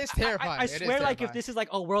 It is terrifying. I swear, like, if this is like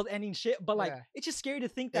a world-ending shit, but like, it's just scary to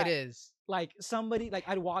think that it is. Like somebody, like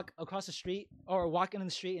I'd walk across the street or walking in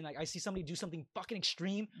the street and like I see somebody do something fucking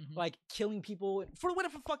extreme, like killing people for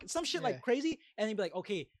whatever fucking some shit like crazy, and they'd be like,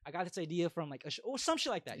 okay, I got this idea from like or some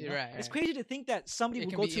shit like that. You know? Right, it's crazy to think that somebody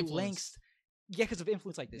would go to lengths, because of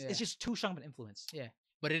influence like this. Yeah. It's just too strong of an influence. Yeah.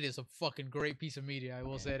 But it is a fucking great piece of media, I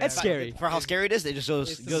will say that. It's scary. For how scary it is, it just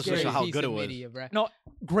goes to show how good it was. Media, no,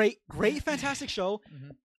 great, fantastic show.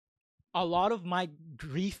 A lot of my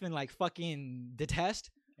grief and like fucking detest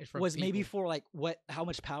was people. Maybe for like how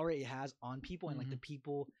much power it has on people and like the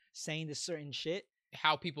people saying this certain shit,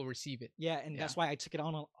 how people receive it. Yeah, and that's why I took it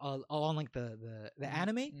on like the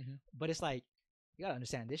anime. But it's like, you gotta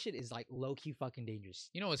understand, this shit is like low key fucking dangerous.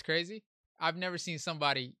 You know what's crazy? I've never seen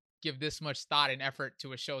somebody give this much thought and effort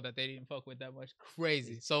to a show that they didn't fuck with that much.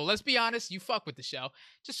 Crazy. So let's be honest, you fuck with the show.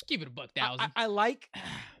 Just keep it a $1,000. I like.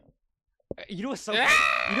 You know what's so funny?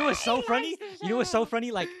 You know what's so funny? You know what's so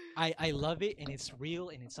funny? Like I love it and it's real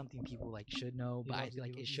and it's something people like should know, but I feel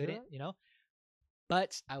like it shouldn't, you know?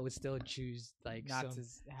 But I would still choose like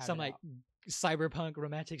some like cyberpunk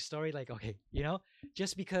romantic story, like, okay, you know?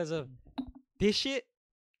 Just because of this shit,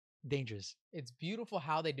 dangerous. It's beautiful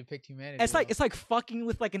how they depict humanity. It's like fucking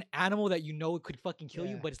with like an animal that you know could fucking kill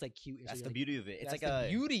you, but it's like cute. That's the beauty of it. It's like the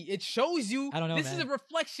beauty. It shows you. I don't know. This is a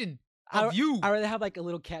reflection of you. I rather have like a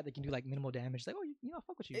little cat that can do like minimal damage. Like, oh, you know,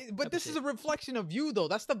 fuck with you. But this is a reflection of you, though.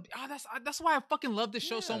 That's why I fucking love this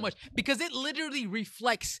show so much, because it literally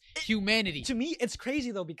reflects humanity. To me, it's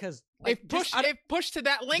crazy though, because like, if pushed to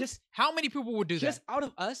that length, how many people would do that?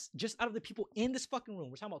 Just out of the people in this fucking room,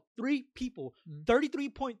 we're talking about 3 people,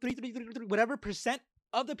 33.3333 whatever percent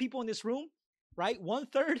of the people in this room, right?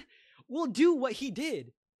 1/3 will do what he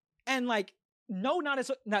did, and like, no, not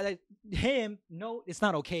him. No, it's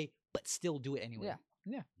not okay. But still do it anyway.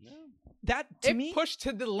 Yeah. That to me, pushed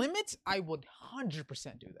to the limits, I would 100%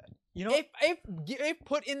 do that. You know, if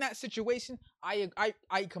put in that situation, I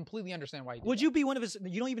completely understand why. Would you be one of his?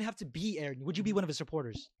 You don't even have to be Aaron. Would you be one of his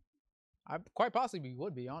supporters? I quite possibly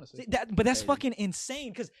would be, honestly. But that's fucking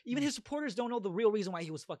insane, because even his supporters don't know the real reason why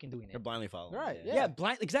he was fucking doing it. They're blindly following. Right. Yeah,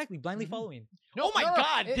 blindly following. No, oh my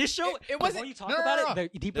God, this show. It wasn't. The more you talk about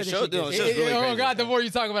it, the deeper the show gets. Oh God, the more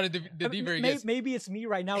you talk about it, the deeper it gets. Maybe it's me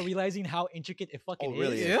right now realizing how intricate it fucking is.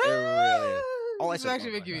 Really? Yeah. It really is. Oh, it's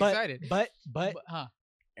actually making me excited. But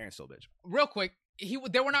Aaron's still a bitch. Real quick,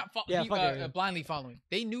 they were not blindly following.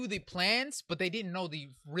 They knew the plans, but they didn't know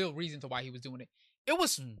the real reason to why he was doing it. It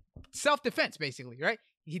was self-defense, basically, right?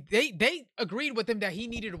 They agreed with him that he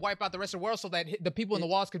needed to wipe out the rest of the world so that the people in the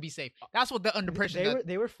walls could be safe. That's what the impression.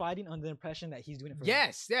 They were fighting under the impression that he's doing it for.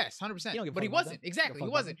 Yes, 100%. But he wasn't. Exactly, he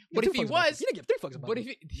wasn't. But if he was, he didn't give 3 fucks about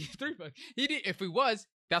it. But if 3 fucks, he did. If he was,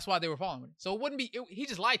 that's why they were following him. So it wouldn't be. He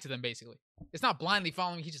just lied to them, basically. It's not blindly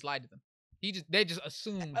following. He just lied to them. They just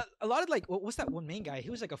assumed. A lot of like, what's that one main guy? He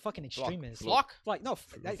was like a fucking extremist. Flock? No,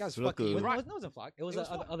 that guy's fucking. No, it wasn't Flock. It was the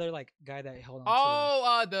other like guy that held on.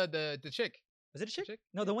 Oh, the chick. Was it a chick?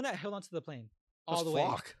 No, the one that held onto the plane all the way.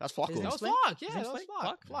 That's Flock. That was Flock. Yeah, that was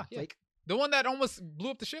Flock. Flock. Yeah. The one that almost blew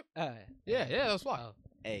up the ship. Yeah, that was Flock.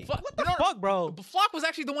 Hey, what the fuck, bro? Flock was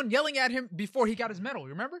actually the one yelling at him before he got his medal. You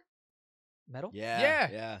remember? Medal?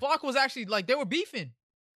 Yeah. Flock was actually like, they were beefing.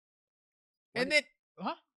 And then,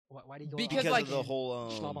 why did he go? Because like of the whole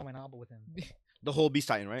with him. The whole Beast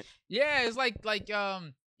Titan, right? Yeah, it's like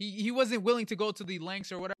he wasn't willing to go to the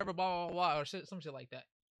lengths or whatever, blah blah blah, or some shit like that.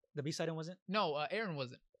 The Beast Titan wasn't? No, Aaron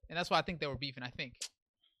wasn't, and that's why I think they were beefing. I think,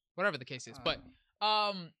 whatever the case is, but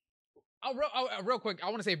real quick, I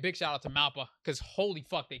want to say a big shout out to Malpa, because holy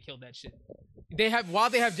fuck, they killed that shit. While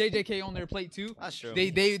they have JJK on their plate too. That's true.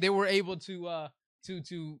 They were able to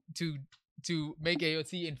make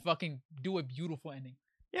AOT and fucking do a beautiful ending.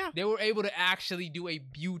 Yeah, they were able to actually do a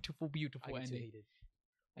beautiful ending.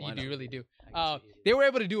 You really do. They were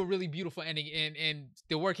able to do a really beautiful ending, and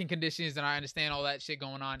the working conditions, and I understand all that shit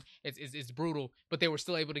going on. It's brutal, but they were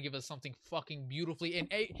still able to give us something fucking beautifully and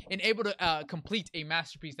able to complete a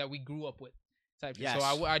masterpiece that we grew up with. type shit. Yes.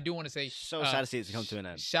 So I do want to say So sad to see it come to an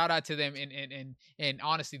end. Shout out to them and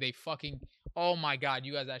honestly, they fucking, oh my god,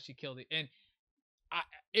 you guys actually killed it. And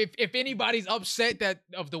if anybody's upset that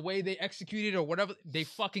of the way they executed or whatever, they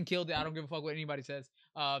fucking killed it. I don't give a fuck what anybody says.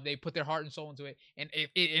 They put their heart and soul into it, and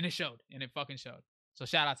it showed, and it fucking showed. So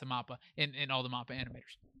shout out to Mappa and all the Mappa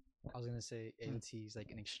animators. I was gonna say AOT is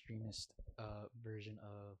like an extremist version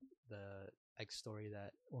of the X story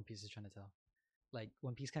that One Piece is trying to tell. Like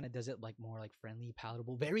One Piece kind of does it like more like friendly,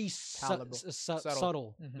 palatable, very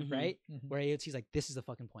subtle, right? Where AOT is like, this is the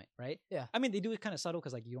fucking point, right? Yeah. I mean, they do it kind of subtle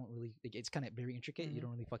because like you don't really, like, it's kind of very intricate. You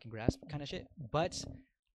don't really fucking grasp kind of shit, but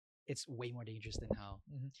it's way more dangerous than how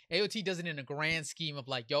AOT does it in a grand scheme of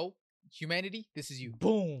like, yo, humanity, this is you.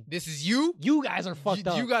 Boom. This is you. You guys are fucked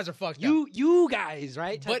up. You guys are fucked up. You guys,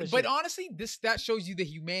 right? But honestly, that shows you the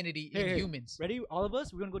humanity in humans. Ready? All of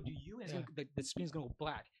us, we're gonna go do you, and the screen's gonna go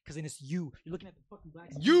black because then it's you. You're looking at the fucking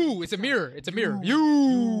black screen. You. It's a mirror. It's a mirror.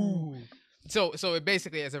 You. So it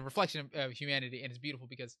basically is a reflection of humanity, and it's beautiful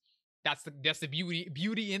because that's the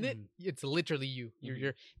beauty in it. It's literally you.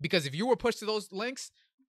 You're because if you were pushed to those lengths,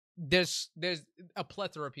 there's a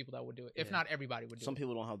plethora of people that would do it. If not everybody would do it. Some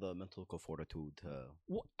people don't have the mental fortitude to.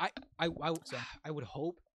 Well, I would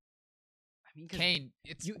hope. I mean, Kane,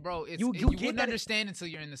 you you wouldn't understand until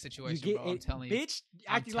you're in the situation, bro. I'm telling you, bitch,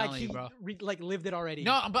 acting like he lived it already.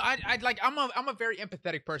 No, but I'm a very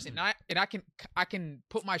empathetic person, and I can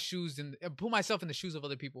put myself in the shoes of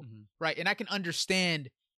other people, right? And I can understand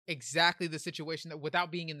exactly the situation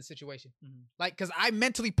without being in the situation, like because I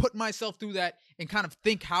mentally put myself through that and kind of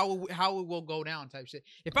think how it will go down type shit.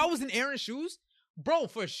 If I was in Aaron's shoes, bro,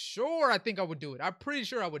 for sure I think I would do it. I'm pretty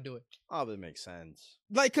sure I would do it. Oh, that makes sense.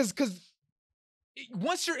 Like because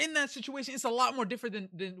once you're in that situation, it's a lot more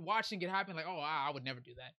different than watching it happen. Like, oh, I would never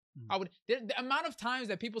do that. I would. The amount of times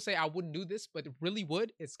that people say I wouldn't do this, but it really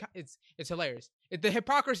would. It's hilarious. The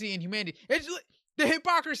hypocrisy in humanity. The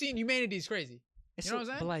hypocrisy in humanity is crazy. You know what I'm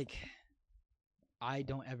saying? But like, I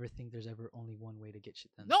don't ever think there's ever only one way to get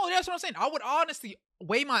shit done. No, that's what I'm saying. I would honestly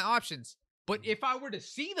weigh my options. But if I were to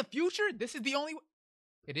see the future, this is the only way.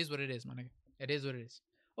 It is what it is, my nigga. It is what it is.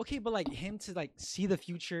 Okay, but like him to like see the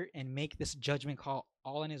future and make this judgment call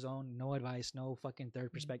all on his own, no advice, no fucking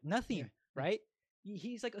third perspective, nothing, right?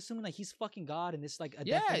 He's like assuming like he's fucking God and this like a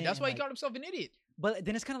that's why he called himself an idiot. But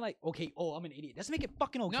then it's kind of like, okay, I'm an idiot. Doesn't make it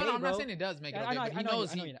fucking okay. No, I'm not saying it does make it okay. But he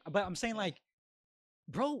knows. But I'm saying like,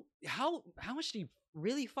 bro, how much did he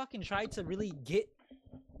really fucking try to really get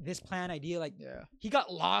this plan idea? Like, he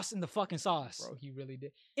got lost in the fucking sauce. Bro, he really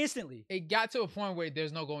did. Instantly. It got to a point where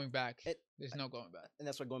there's no going back. There's no going back. And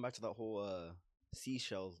that's why going back to that whole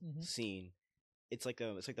seashell scene, it's like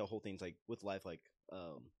the whole thing's like with life, like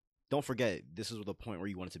don't forget this is the point where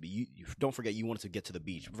you want it to be. You don't forget you wanted to get to the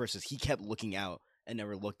beach versus he kept looking out and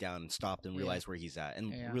never looked down and stopped and realized where he's at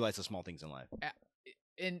and realized the small things in life.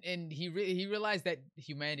 And he realized that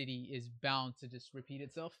humanity is bound to just repeat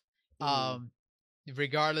itself,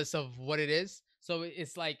 regardless of what it is. So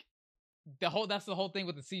it's like that's the whole thing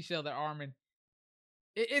with the seashell that Armin.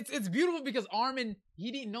 It's beautiful because Armin,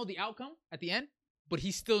 he didn't know the outcome at the end, but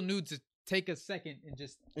he still knew to take a second and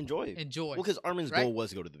just enjoy. Well, because Armin's goal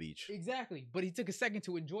was to go to the beach. Exactly, but he took a second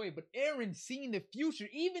to enjoy it. But Aaron, seeing the future,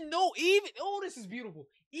 this is beautiful.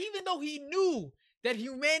 Even though he knew that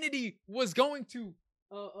humanity was going to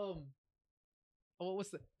the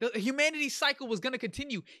humanity cycle was gonna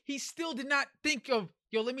continue, he still did not think of,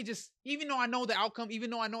 let me just, even though I know the outcome, even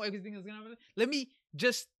though I know everything is gonna happen, let me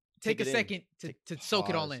just take a second to soak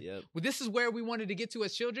it all in. Well, this is where we wanted to get to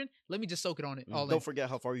as children. Let me just soak it on it all in. Don't forget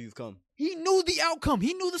how far you've come. He knew the outcome.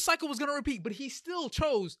 He knew the cycle was gonna repeat, but he still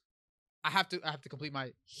chose. I have to complete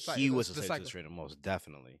my cycle. He was the safest trader, most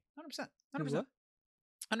definitely. 100%.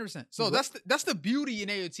 So that's the beauty in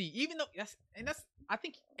AOT. Even though I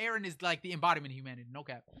think Aaron is like the embodiment of humanity. No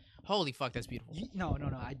cap. Holy fuck, that's beautiful. No.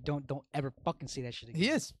 I don't ever fucking say that shit again. He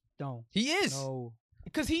is. Don't. He is. No.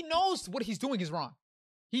 Because he knows what he's doing is wrong.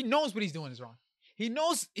 He knows what he's doing is wrong. He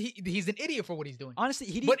knows he's an idiot for what he's doing. Honestly,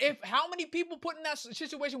 he didn't. But how many people put in that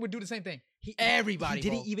situation would do the same thing? Everybody. He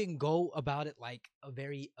didn't even go about it like a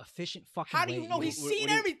very efficient fucking way. How do you know he's seen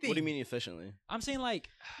everything? What do you mean efficiently? I'm saying like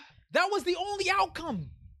that was the only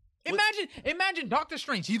outcome. Imagine Doctor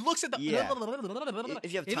Strange. He looks at the. If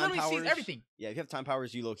you have time powers, sees everything. Yeah, if you have time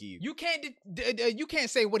powers, you low-key. You can't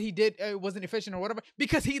say what he did wasn't efficient or whatever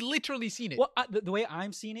because he literally seen it. Well, the way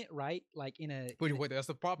I'm seeing it, right? Like wait, that's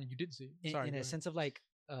the problem. You didn't see it. Sorry, in a sense of like,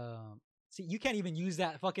 see, you can't even use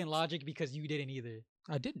that fucking logic because you didn't either.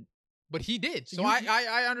 I didn't, but he did. So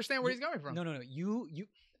I understand where he's coming from. No. You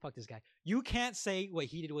fuck this guy. You can't say what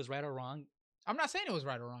he did was right or wrong I'm not saying it was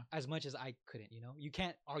right or wrong. As much as I couldn't, you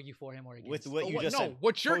can't argue for him or against. With what you just said.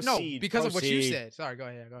 Because of what you said. Sorry, go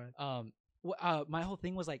ahead. My whole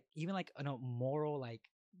thing was like, even like moral, like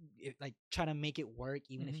trying to make it work,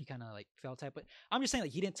 even if he kind of like fell type. But I'm just saying,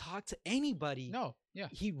 like, he didn't talk to anybody. No, yeah.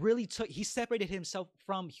 He separated himself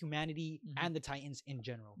from humanity and the Titans in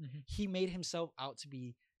general. He made himself out to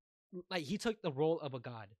be like, he took the role of a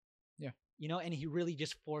god. Yeah. And he really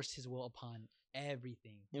just forced his will upon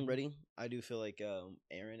everything. And ready, I do feel like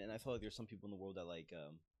Aaron, and I feel like there's some people in the world that like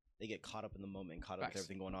they get caught up in the moment, caught up with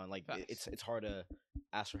everything going on. Like it's hard to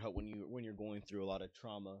ask for help when you're going through a lot of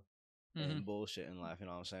trauma and bullshit in life. You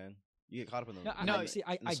know what I'm saying? You get caught up in the moment. No, see,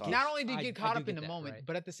 I get. Not only do you get caught up in the moment, right?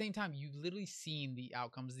 But at the same time, you've literally seen the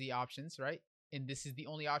outcomes, the options, right? And this is the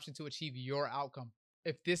only option to achieve your outcome.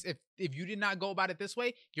 If you did not go about it this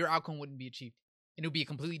way, your outcome wouldn't be achieved, and it would be a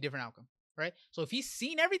completely different outcome, right? So if he's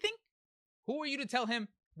seen everything, who are you to tell him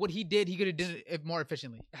what he did? He could have done it more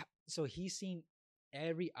efficiently. So he's seen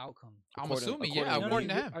every outcome. I'm assuming, according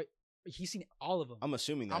to him. He's seen all of them. I'm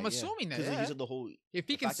assuming that. Because he said the whole. If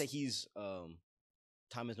he the fact that he's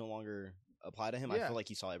time is no longer applied to him, I feel like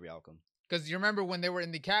he saw every outcome. Because you remember when they were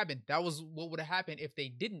in the cabin, that was what would have happened if they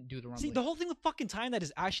didn't do the rumbling. See, the whole thing with fucking time that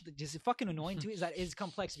is actually just fucking annoying too is that it's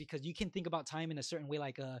complex, because you can think about time in a certain way,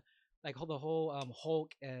 like the whole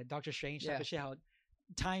Hulk, Doctor Strange type of shit. How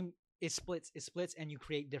time it splits, and you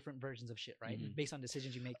create different versions of shit, right? Based on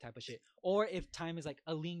decisions you make, type of shit. Or if time is like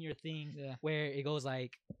a linear thing where it goes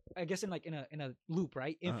like, I guess in a loop,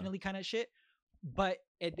 right? Infinitely kind of shit. But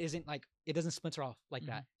it isn't like, it doesn't splinter off like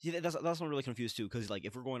that. Yeah, that's what I'm really confused too, because like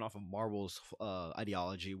if we're going off of Marvel's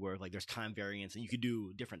ideology where like there's time variance and you could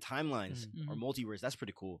do different timelines or multiverse, that's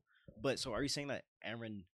pretty cool. But so are you saying that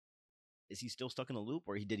Aaron, is he still stuck in the loop,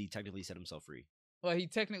 or did he technically set himself free? Well, he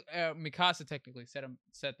Mikasa technically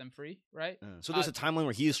set them free, right? So there's a timeline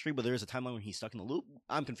where he is free, but there is a timeline where he's stuck in the loop.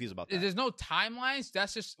 I'm confused about that. There's no timelines.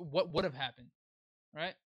 That's just what would have happened,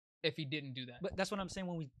 right? If he didn't do that. But that's what I'm saying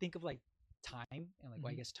when we think of like time and like,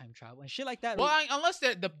 well, I guess time travel and shit like that. Well, unless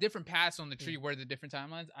the different paths on the tree were the different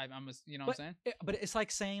timelines, you know what I'm saying? But it's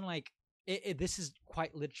like saying like this is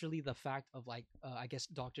quite literally the fact of like I guess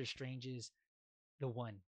Doctor Strange is the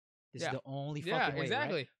one. This is the only fucking way,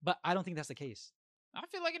 exactly. Right? But I don't think that's the case. I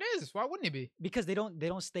feel like it is. Why wouldn't it be? Because they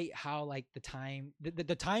don't state how like the time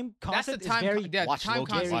the time concept is very watch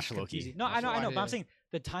Loki. No, I know, but I'm saying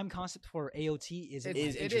the time concept for AOT is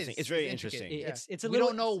interesting. It's very interesting. It's a we little,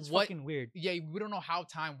 don't know what fucking weird. Yeah, we don't know how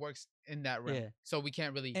time works in that realm. Yeah. So we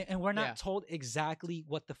can't really and we're not told exactly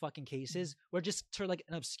what the fucking case is. We're just sort of like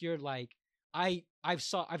an obscure like I've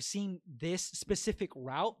seen this specific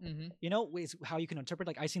route, is how you can interpret.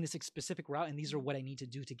 Like I've seen this specific route, and these are what I need to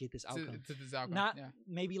do to get this outcome. To this outcome. Not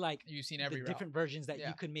maybe like you've seen every different versions that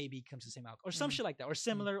you could maybe come to the same outcome, or some shit like that, or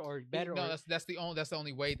similar, or better. No, that's the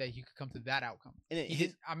only way that you could come to that outcome.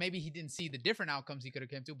 And maybe he didn't see the different outcomes he could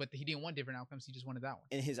have come to, but he didn't want different outcomes. He just wanted that one.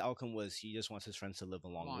 And his outcome was he just wants his friends to live a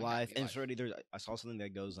long life. And it's already I saw something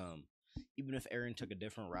that goes even if Aaron took a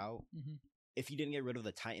different route. If he didn't get rid of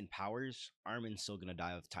the Titan powers, Armin's still gonna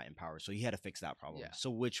die of Titan powers. So he had to fix that problem. Yeah. So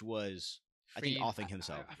which was, I think, offing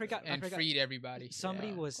himself. I forgot. Freed everybody.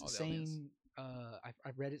 Somebody was saying, I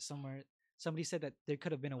read it somewhere. Somebody said that there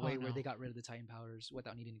could have been a way where they got rid of the Titan powers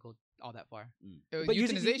without needing to go all that far. But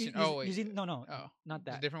euthanization. No, not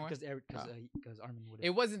that. It's a different way. Because Armin would. It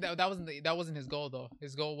wasn't that. That wasn't his goal though.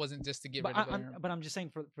 His goal wasn't just to get rid of Armin. But I'm just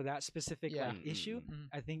saying for that specific issue,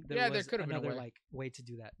 I think there could have been another way to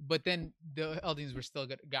do that. But then the Eldians were still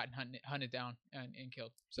gotten hunted down and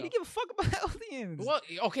killed. So he didn't give a fuck about Eldians. Well,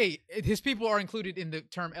 okay, his people are included in the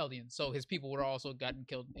term Eldian, so his people were also gotten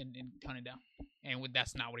killed and hunted down. And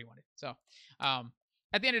that's not what he wanted. So,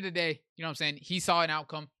 at the end of the day, you know what I'm saying? He saw an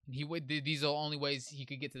outcome. These are the only ways he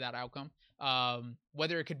could get to that outcome.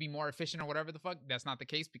 Whether it could be more efficient or whatever the fuck, that's not the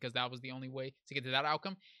case because that was the only way to get to that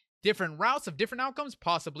outcome. Different routes of different outcomes,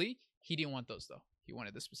 possibly. He didn't want those though. He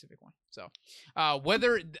wanted the specific one. So,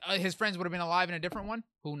 whether his friends would have been alive in a different one,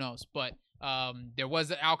 who knows? But there was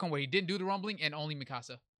an outcome where he didn't do the rumbling and only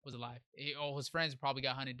Mikasa was alive. All his friends probably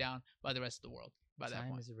got hunted down by the rest of the world.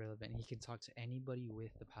 Time is irrelevant. He can talk to anybody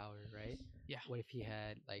with the power, right? Yeah. What if he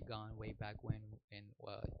had like gone way back when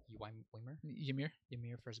Ymir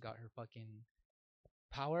first got her fucking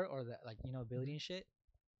power or that ability and shit?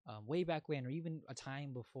 Way back when, or even a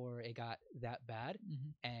time before it got that bad,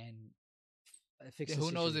 and fix.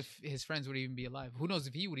 Who knows if his friends would even be alive? Who knows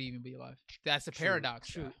if he would even be alive? That's a paradox.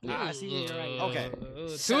 True. I see. You're right. Okay.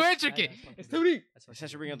 It's too intricate. It's too deep.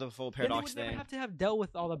 Essentially bringing up the full paradox thing. They would never have to have dealt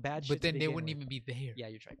with all the bad shit. But then they wouldn't even be there. Yeah,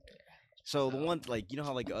 you're right. So the one, like, you know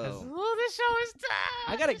how, like, oh, this show is tough.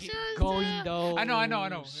 I gotta get going though. I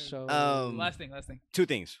know. So last thing. two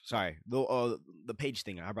things. Sorry, the page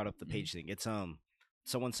thing. I brought up the page thing. It's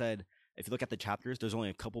someone said if you look at the chapters, there's only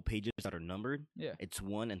a couple pages that are numbered. Yeah, it's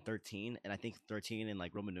 1 and 13, and I think 13 in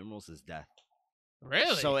like Roman numerals is death.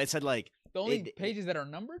 Really? So it said like the only pages that are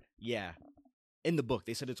numbered. Yeah, in the book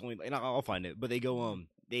they said it's only, and I'll find it, but they go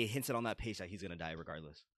they hinted on that page that he's gonna die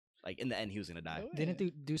regardless. Like in the end, he was gonna die. Oh, yeah. Didn't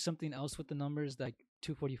they do something else with the numbers, like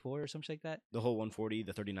 244 or something like that? The whole 140,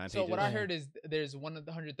 the 39 pages. So what I heard is there's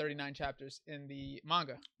 139 chapters in the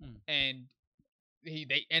manga, and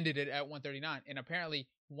they ended it at 139, and apparently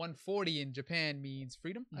 140 in Japan means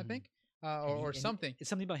freedom, I think, or something. It's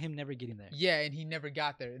something about him never getting there. Yeah, and he never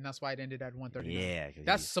got there, and that's why it ended at 139. Yeah,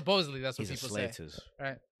 that's supposedly that's what people say.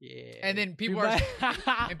 Right? Yeah. And then people are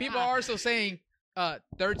also saying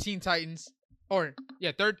 13 Titans.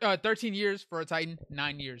 13 years for a Titan,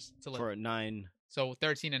 9 years to live. For 9. So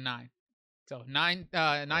 13 and 9. So 9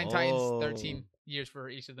 Titans, 13 years for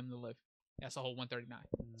each of them to live. That's a whole 139.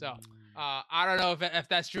 So I don't know if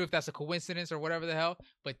that's true, if that's a coincidence or whatever the hell,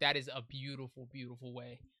 but that is a beautiful, beautiful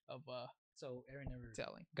way of so Eren never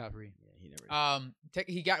telling. Got free. Yeah, he never.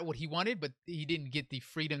 He got what he wanted, but he didn't get the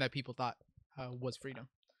freedom that people thought was freedom.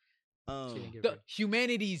 The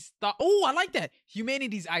humanity's thought. Oh, I like that.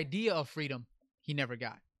 Humanity's idea of freedom, he never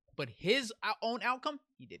got, but his own outcome,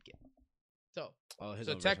 he did get. So,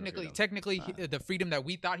 technically, the freedom that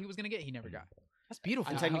we thought he was gonna get, he never got. That's beautiful.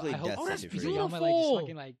 And technically, death. Oh, that's beautiful. Just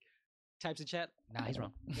fucking types of chat. Nah, he's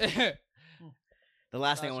wrong. The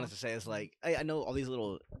last thing I wanted to say is like I know all these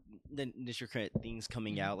little intricate things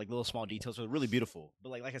coming out, like little small details, are really beautiful. But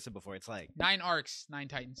like I said before, it's like 9 arcs, 9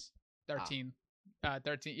 Titans, 13.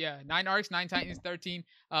 13, yeah, 9 arcs, 9 Titans, 13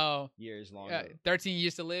 years long. 13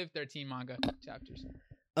 years to live, 13 manga chapters.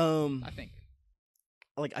 I think.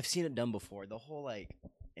 Like I've seen it done before. The whole like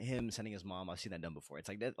him sending his mom, I've seen that done before. It's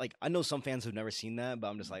like that. Like I know some fans have never seen that, but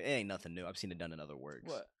I'm just like, it ain't nothing new. I've seen it done in other works.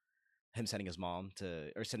 What? Him sending his mom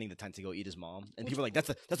or sending the Titan to go eat his mom, and people are like, that's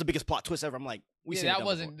the biggest plot twist ever. I'm like, that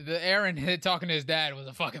wasn't before. The Eren talking to his dad was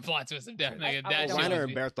a fucking plot twist of death. I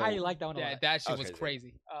like that one. Yeah, that shit was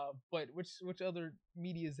crazy. But which other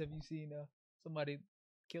medias have you seen somebody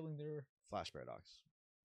killing their Flash Paradox?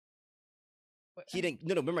 He didn't.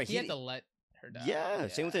 No, remember he had to let her die. Yeah,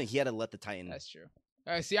 same thing. He had to let the Titan. That's true.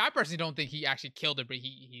 See, I personally don't think he actually killed her, but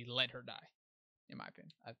he let her die. In my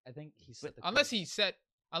opinion, I think he set the unless he set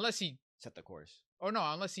the course. Oh no,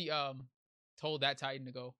 unless he told that Titan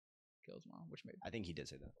to go kill his mom, which maybe I think he did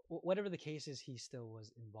say that. Whatever the case is, he still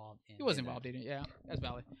was involved in. He was involved in it. Yeah, that's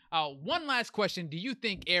valid. One last question: do you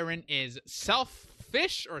think Eren is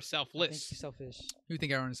selfish or selfless? I think he's selfish. You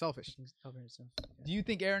think Eren is selfish? Do you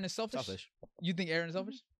think Eren is selfish? Selfish. You think Eren is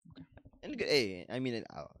selfish? Okay. In good, hey, I mean,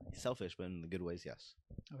 selfish, but in the good ways, yes.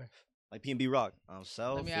 Okay. Like P&B Rock, I'm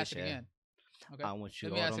selfish. Let me ask it again. Okay. I want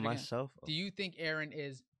you all to myself. Do you think Eren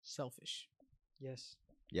is selfish? Yes.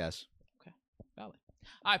 Yes. Okay. Valid.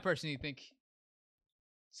 I personally think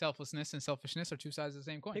selflessness and selfishness are two sides of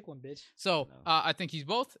the same coin. Pick one, bitch. So I think he's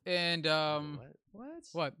both. And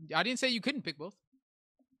What? I didn't say you couldn't pick both.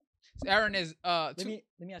 Eren is. Let me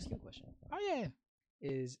ask you a question. Oh yeah.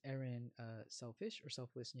 Is Eren selfish or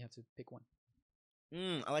selfless? And you have to pick one.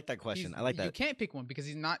 I like that question. I like that. You can't pick one because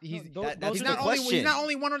he's not. He's he's not only. He's not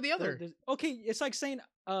only one or the other. Okay, it's like saying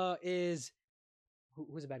is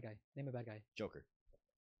who's a bad guy? Name a bad guy. Joker.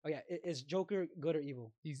 Oh yeah, is Joker good or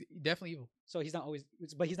evil? He's definitely evil. So he's not always,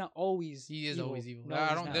 but he's not always. He is evil. Always evil. No,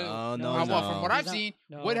 I don't. No. From what I've seen,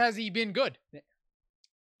 what has he been good?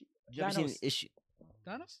 You ever seen issue?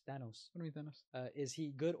 Thanos. What do you mean Thanos? Is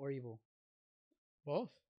he good or evil?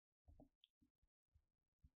 Both.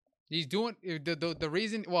 He's doing the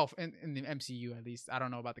reason. Well, in the MCU at least, I don't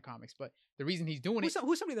know about the comics, but the reason he's doing it.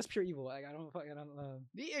 Who's somebody that's pure evil? Like I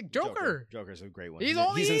don't. Joker. Joker's a great one. He's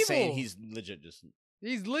only evil. Insane. He's legit just.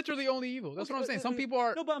 He's literally only evil. That's what I'm saying. Some people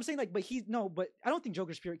are. No, but I'm saying like, but I don't think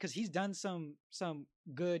Joker's pure because he's done some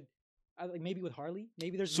good, like maybe with Harley.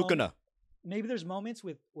 Maybe there's Sukuna. Maybe there's moments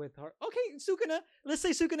with Harley. Okay, Sukuna. Let's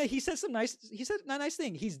say Sukuna. He said a nice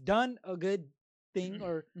thing. He's done a good thing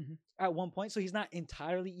or at one point, so he's not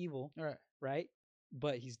entirely evil. All right. Right?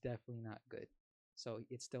 But he's definitely not good. So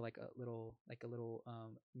it's still like a little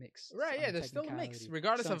mix. Right, yeah, there's still a mix.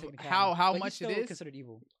 Regardless of how much it is. Considered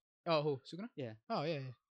evil. Oh, who? Sukuna? Yeah. Oh, yeah.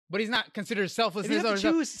 But he's not considered selflessness. If you have to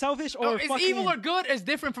choose selfish or is evil or good is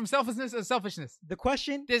different from selflessness and selfishness. The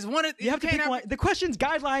question. There's one. You have to pick one. The question's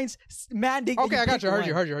guidelines mandate. Okay, I got you. Heard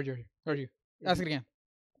you. Ask it again.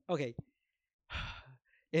 Okay.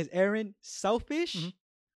 Is Eren selfish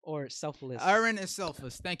or selfless? Aaron is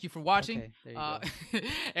selfless. Thank you for watching. Okay, there you go.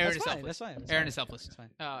 Aaron That's is fine, selfless. that's fine, that's Aaron fine. is selfless. That's fine.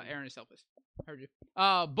 Aaron is selfless. Heard you.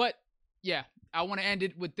 But yeah, I want to end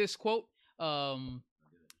it with this quote. I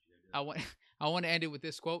want to end it with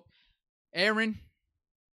this quote. Aaron,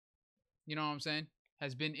 you know what I'm saying,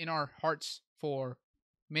 has been in our hearts for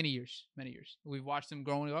many years. Many years. We've watched him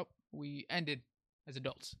growing up. We ended as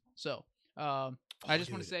adults. So I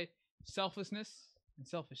just want to say, selflessness and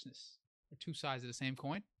selfishness are two sides of the same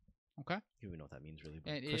coin. Okay. You don't even know what that means, really.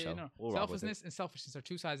 But And no, we'll selflessness and selfishness are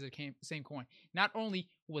two sides of the same coin. Not only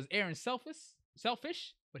was Aaron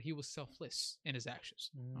selfish, but he was selfless in his actions.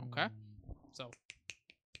 Okay. So,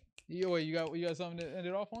 you got something to end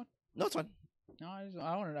it off on? No, it's fine. No,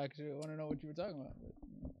 I want to know what you were talking about.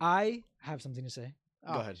 I have something to say.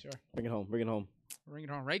 Go ahead. Sure. Bring it home.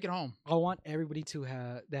 Rake it home. I want everybody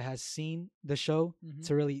that has seen the show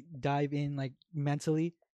to really dive in like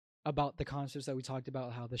mentally about the concepts that we talked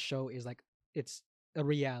about, how the show is like, it's a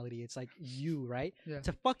reality. It's like you, right? Yeah.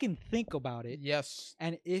 To fucking think about it. Yes.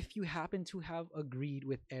 And if you happen to have agreed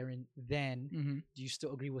with Aaron then, do you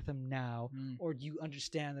still agree with him now? Or do you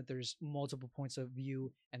understand that there's multiple points of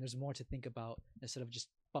view and there's more to think about instead of just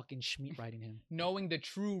fucking Schmeat writing him? Knowing the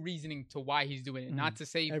true reasoning to why he's doing it. Not to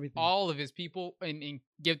save everything. all of his people and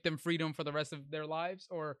give them freedom for the rest of their lives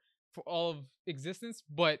or for all of existence,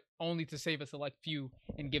 but only to save a select few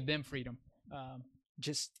and give them freedom.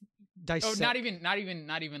 Just dissect. not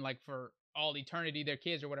even like for all eternity, their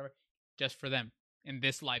kids or whatever, just for them in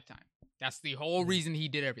this lifetime. That's the whole reason he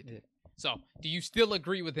did everything. Yeah. So, do you still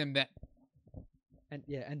agree with him then?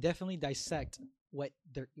 And definitely dissect what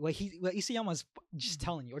Isayama's just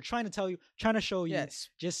telling you or trying to show you. Yes.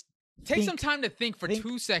 Just take some time to think for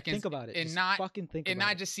 2 seconds. Think about it. And just not fucking think and about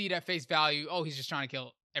not it. just see it at face value. Oh, he's just trying to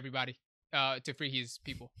kill everybody to free his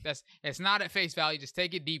people. It's not at face value. Just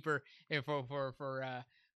take it deeper and for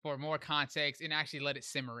more context and actually let it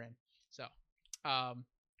simmer in. So,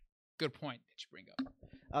 good point that you bring up.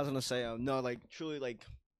 I was gonna say, no, like truly, like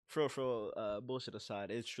for bullshit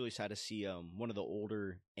aside, it's truly sad to see one of the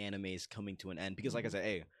older animes coming to an end because, like I said,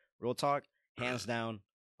 hey, real talk, hands down,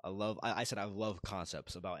 I said I love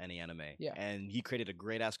concepts about any anime. Yeah. And he created a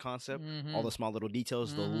great ass concept, all the small little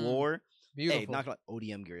details, the lore. Beautiful. Hey, not gonna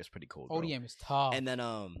ODM gear is pretty cool. Bro. ODM is tough. And then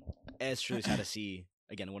it's truly sad to see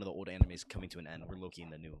again one of the old animes coming to an end. We're Loki in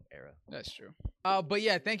the new era. That's true. But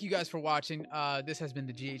yeah, thank you guys for watching. This has been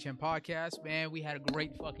the GHM Podcast. Man, we had a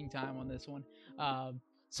great fucking time on this one.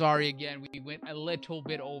 Sorry again, we went a little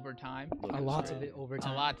bit over time. A lot of it over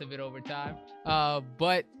time.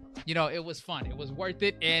 But you know, it was fun. It was worth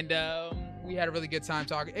it, and we had a really good time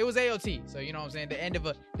talking. It was AOT, so you know what I'm saying. The end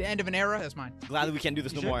of an era. That's mine. Glad that we can't do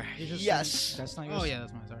this no more. Yes. That's not yours. Oh yeah,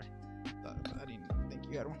 that's mine. Sorry. I didn't think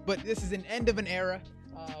you had one. But this is an end of an era.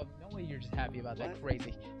 No way you're just happy about that. What?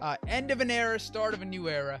 Crazy. End of an era, start of a new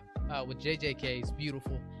era. With JJK's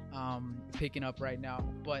beautiful. Picking up right now,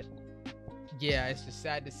 but. Yeah, it's just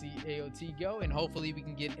sad to see AOT go, and hopefully we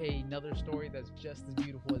can get another story that's just as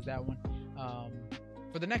beautiful as that one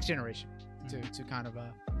for the next generation to kind of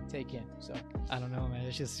take in. So I don't know, man.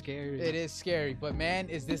 It's just scary. It is scary, but man,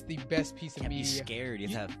 is this the best piece of media? Be scared. You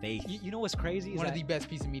have to have faith. You know what's crazy? One of the best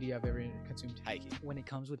pieces of media I've ever consumed. When it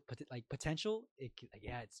comes with potential, it's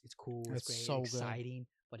cool. It's great, so exciting, good.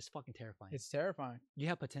 But it's fucking terrifying. It's terrifying. You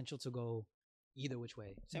have potential to go either which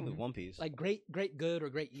way. Same with One Piece. Like great good or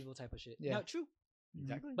great evil type of shit. Yeah. No, true.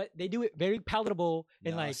 Exactly. But they do it very palatable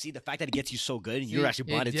and like see the fact that it gets you so good, you're actually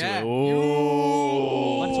blinded to it.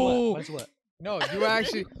 Oh. What's what? No, you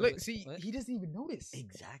actually look. See, he doesn't even notice.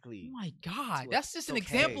 Exactly. Oh my God, that's just an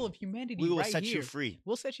example of humanity. We will right set here. you free.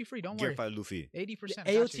 We'll set you free. Don't worry. Gear 5 Luffy. 80%.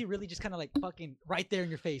 AOT really just kind of like fucking right there in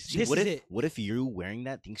your face. See, what if you wearing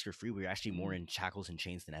that thinks you're free? We're actually more in shackles and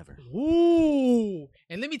chains than ever. Ooh.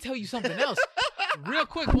 And let me tell you something else. Real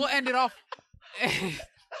quick, we'll end it off.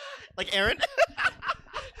 Like Aaron.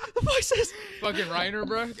 The voices. Fucking Reiner,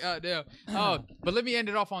 bro. Damn. But let me end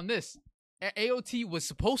it off on this. AOT was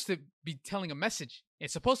supposed to be telling a message.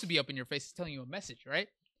 It's supposed to be up in your face. It's telling you a message, right?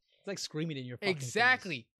 It's like screaming in your fucking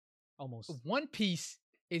Exactly. face. Almost. One Piece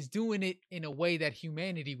is doing it in a way that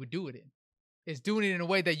humanity would do it in. It's doing it in a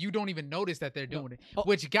way that you don't even notice that they're doing it,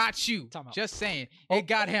 which got you. Just saying. It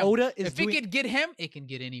got him. If it could get him, it can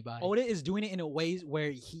get anybody. Oda is doing it in a way where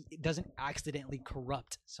he doesn't accidentally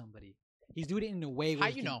corrupt somebody. He's doing it in a way where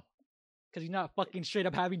How you know? Because you're not fucking straight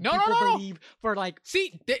up having people believe for like.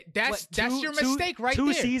 See, that's your mistake right there.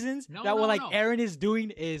 2 there. Seasons like Aaron is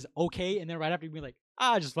doing is okay, and then right after you be like,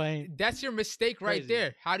 just playing. That's your mistake right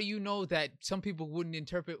there. How do you know that some people wouldn't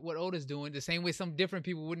interpret what Oda's doing the same way some different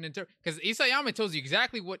people wouldn't interpret? Because Isayama tells you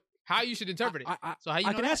exactly how you should interpret it. So how you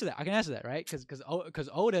I can answer that. I can answer that, right? Because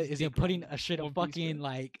Oda is putting a shit of fucking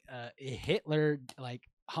like Hitler, like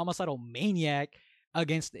homicidal maniac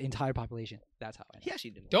against the entire population. That's how I know. He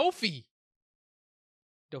actually didn't. Dofi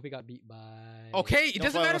got beat by. Okay, it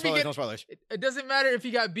doesn't matter if he no spoilers. It doesn't matter if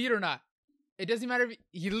he got beat or not. It doesn't matter if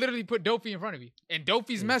he literally put Dofi in front of you, and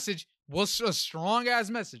Dofi's message was a strong ass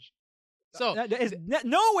message. So it's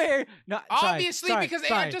nowhere. No, obviously, because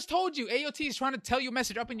I just told you, AOT is trying to tell you a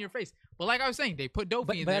message up in your face. But like I was saying, they put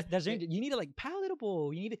Dofi in there. That's you need to like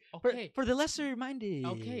palatable. You need it for the lesser minded.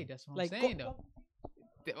 Okay, that's what I'm saying though.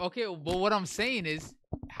 Okay, but what I'm saying is,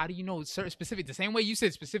 how do you know certain specific? The same way you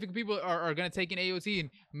said specific people are going to take in AOT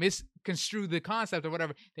and misconstrue the concept or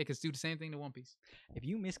whatever, they can do the same thing to One Piece. If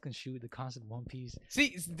you misconstrue the concept of One Piece,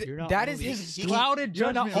 see, that is his clouded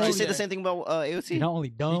judgment. Can you say the same thing about AOT? You're not only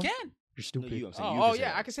dumb, you can. You're stupid. No,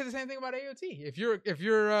 yeah, I can say the same thing about AOT.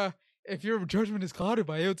 If your judgment is clouded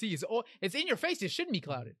by AOT, it's in your face. It shouldn't be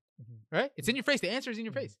clouded, right? It's in your face. The answer is in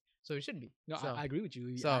your face. So it shouldn't be. No, so, I agree with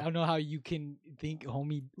you. So, I don't know how you can think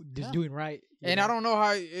homie just doing right. And I don't know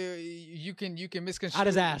how you can misconstrue out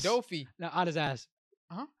his ass. Dofi. No, out his ass.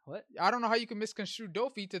 Huh? What? I don't know how you can misconstrue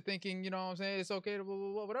Dofi to thinking, you know what I'm saying, it's okay to blah,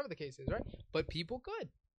 blah, blah, whatever the case is, right? But people could.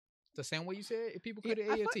 The same way you said people could at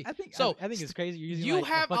AOT. I think it's crazy. You're using you like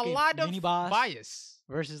have a lot of bias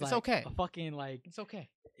versus it's like okay. a fucking like it's okay.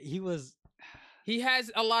 He has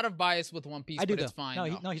a lot of bias with One Piece, but it's fine.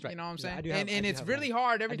 No, he's right. You know what I'm saying? Yeah, and it's really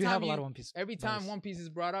hard every time every time One Piece is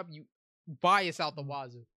brought up, you bias out the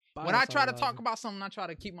wazoo. When I try to talk about something, I try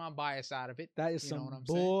to keep my bias out of it. That is some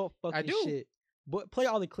bull fucking shit. But play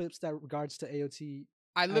all the clips that regards to AOT.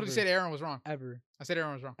 I literally said Aaron was wrong. Ever. I said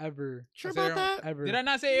Aaron was wrong. Ever. Sure about that? Ever. Did I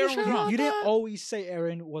not say Aaron was wrong? You didn't always say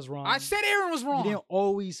Aaron was wrong. I said Aaron was wrong. You didn't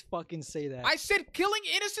always fucking say that. I said killing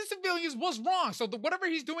innocent civilians was wrong. So whatever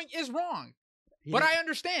he's doing is wrong. But I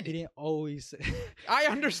understand it. He didn't always say I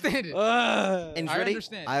understand it. And I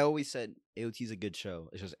understand. I always said AOT's a good show.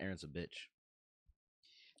 It's just Aaron's a bitch.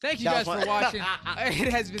 Thank you guys for watching.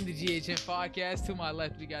 It has been the GHM Podcast. To my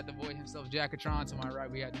left, we got the boy himself, Jackatron. To my right,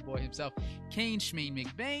 we got the boy himself, Kane Schmeen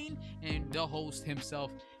McBain. And the host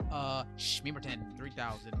himself, Schmeemerton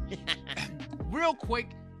 3000. Real quick,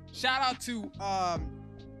 shout out to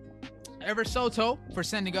Ever Soto for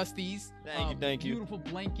sending us these. Thank you. Beautiful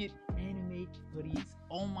blanket anime hoodies.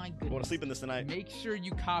 Oh my goodness. I want to sleep in this tonight. Make sure you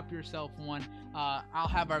cop yourself one. I'll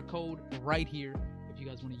have our code right here if you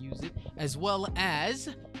guys want to use it, as well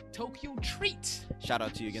as Tokyo Treat. Shout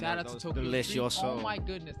out to you again. Shout out to Tokyo Treat. Oh my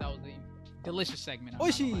goodness, that was a delicious segment.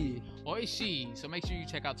 Oishi. So make sure you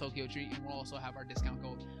check out Tokyo Treat, and we'll also have our discount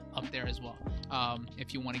code up there as well.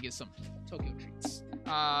 If you want to get some Tokyo Treats.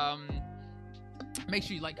 Make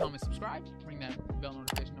sure you like, comment, subscribe. Ring that bell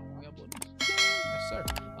notification when we upload. Yes, sir.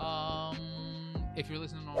 If you're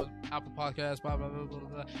listening on Apple Podcasts, blah, blah, blah, blah,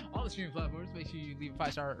 blah, all the streaming platforms, make sure you leave a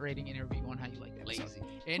 5-star rating and a review on how you like that. Lazy.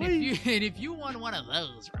 And if you want one of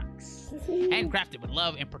those rocks, handcrafted with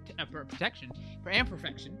love and protection and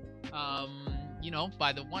perfection,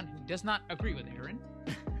 by the one who does not agree with Aaron,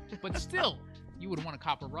 but still, you would want a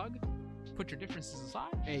copper rug. Put your differences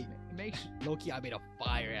aside. Hey, Loki, I made a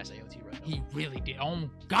fire ass AOT rug. He really did. Oh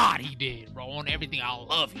God, he did, bro. On everything I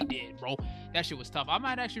love, he did, bro. That shit was tough. I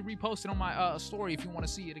might actually repost it on my story if you want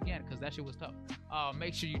to see it again, because that shit was tough.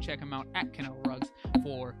 Make sure you check him out at Canelo Rugs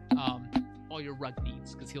for all your rug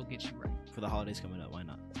needs, because he'll get you right. For the holidays coming up, why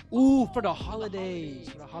not? Ooh, for the holidays.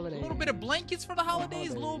 A little bit of blankets for the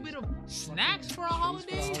holidays, a little bit of snacks for the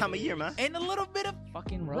holidays. It's time of year, man. And a little bit of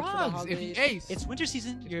fucking rugs for the holidays. It's winter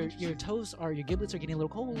season. Your toes or your giblets are getting a little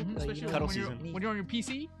cold. Especially when you're on your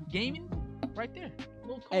PC gaming, right there.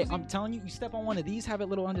 Hey, I'm telling you, you step on one of these, have it a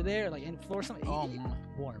little under there, like in the floor or something. Oh,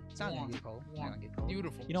 warm. It's not gonna get cold.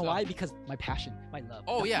 Beautiful. You know why? Because my passion, my love.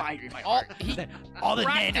 Oh yeah. All the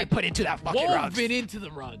men I put into that fucking rug. Woven into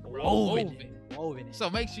the rug. Woven. So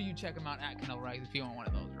make sure you check them out at Canelo Rugs if you want one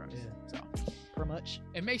of those rugs. Yeah. So pretty much.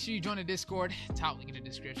 And make sure you join the Discord. Top link in the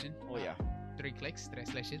description. Oh yeah. 3 clicks, 3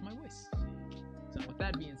 slashes, my voice. So with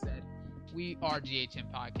that being said, we are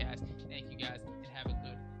GHM Podcast. Thank you guys and have a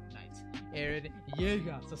good night. Aaron,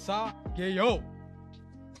 Yega, Sasa, Geyo.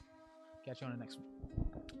 Catch you on the next one.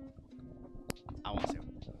 I want to say it.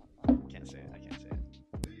 Can't say it.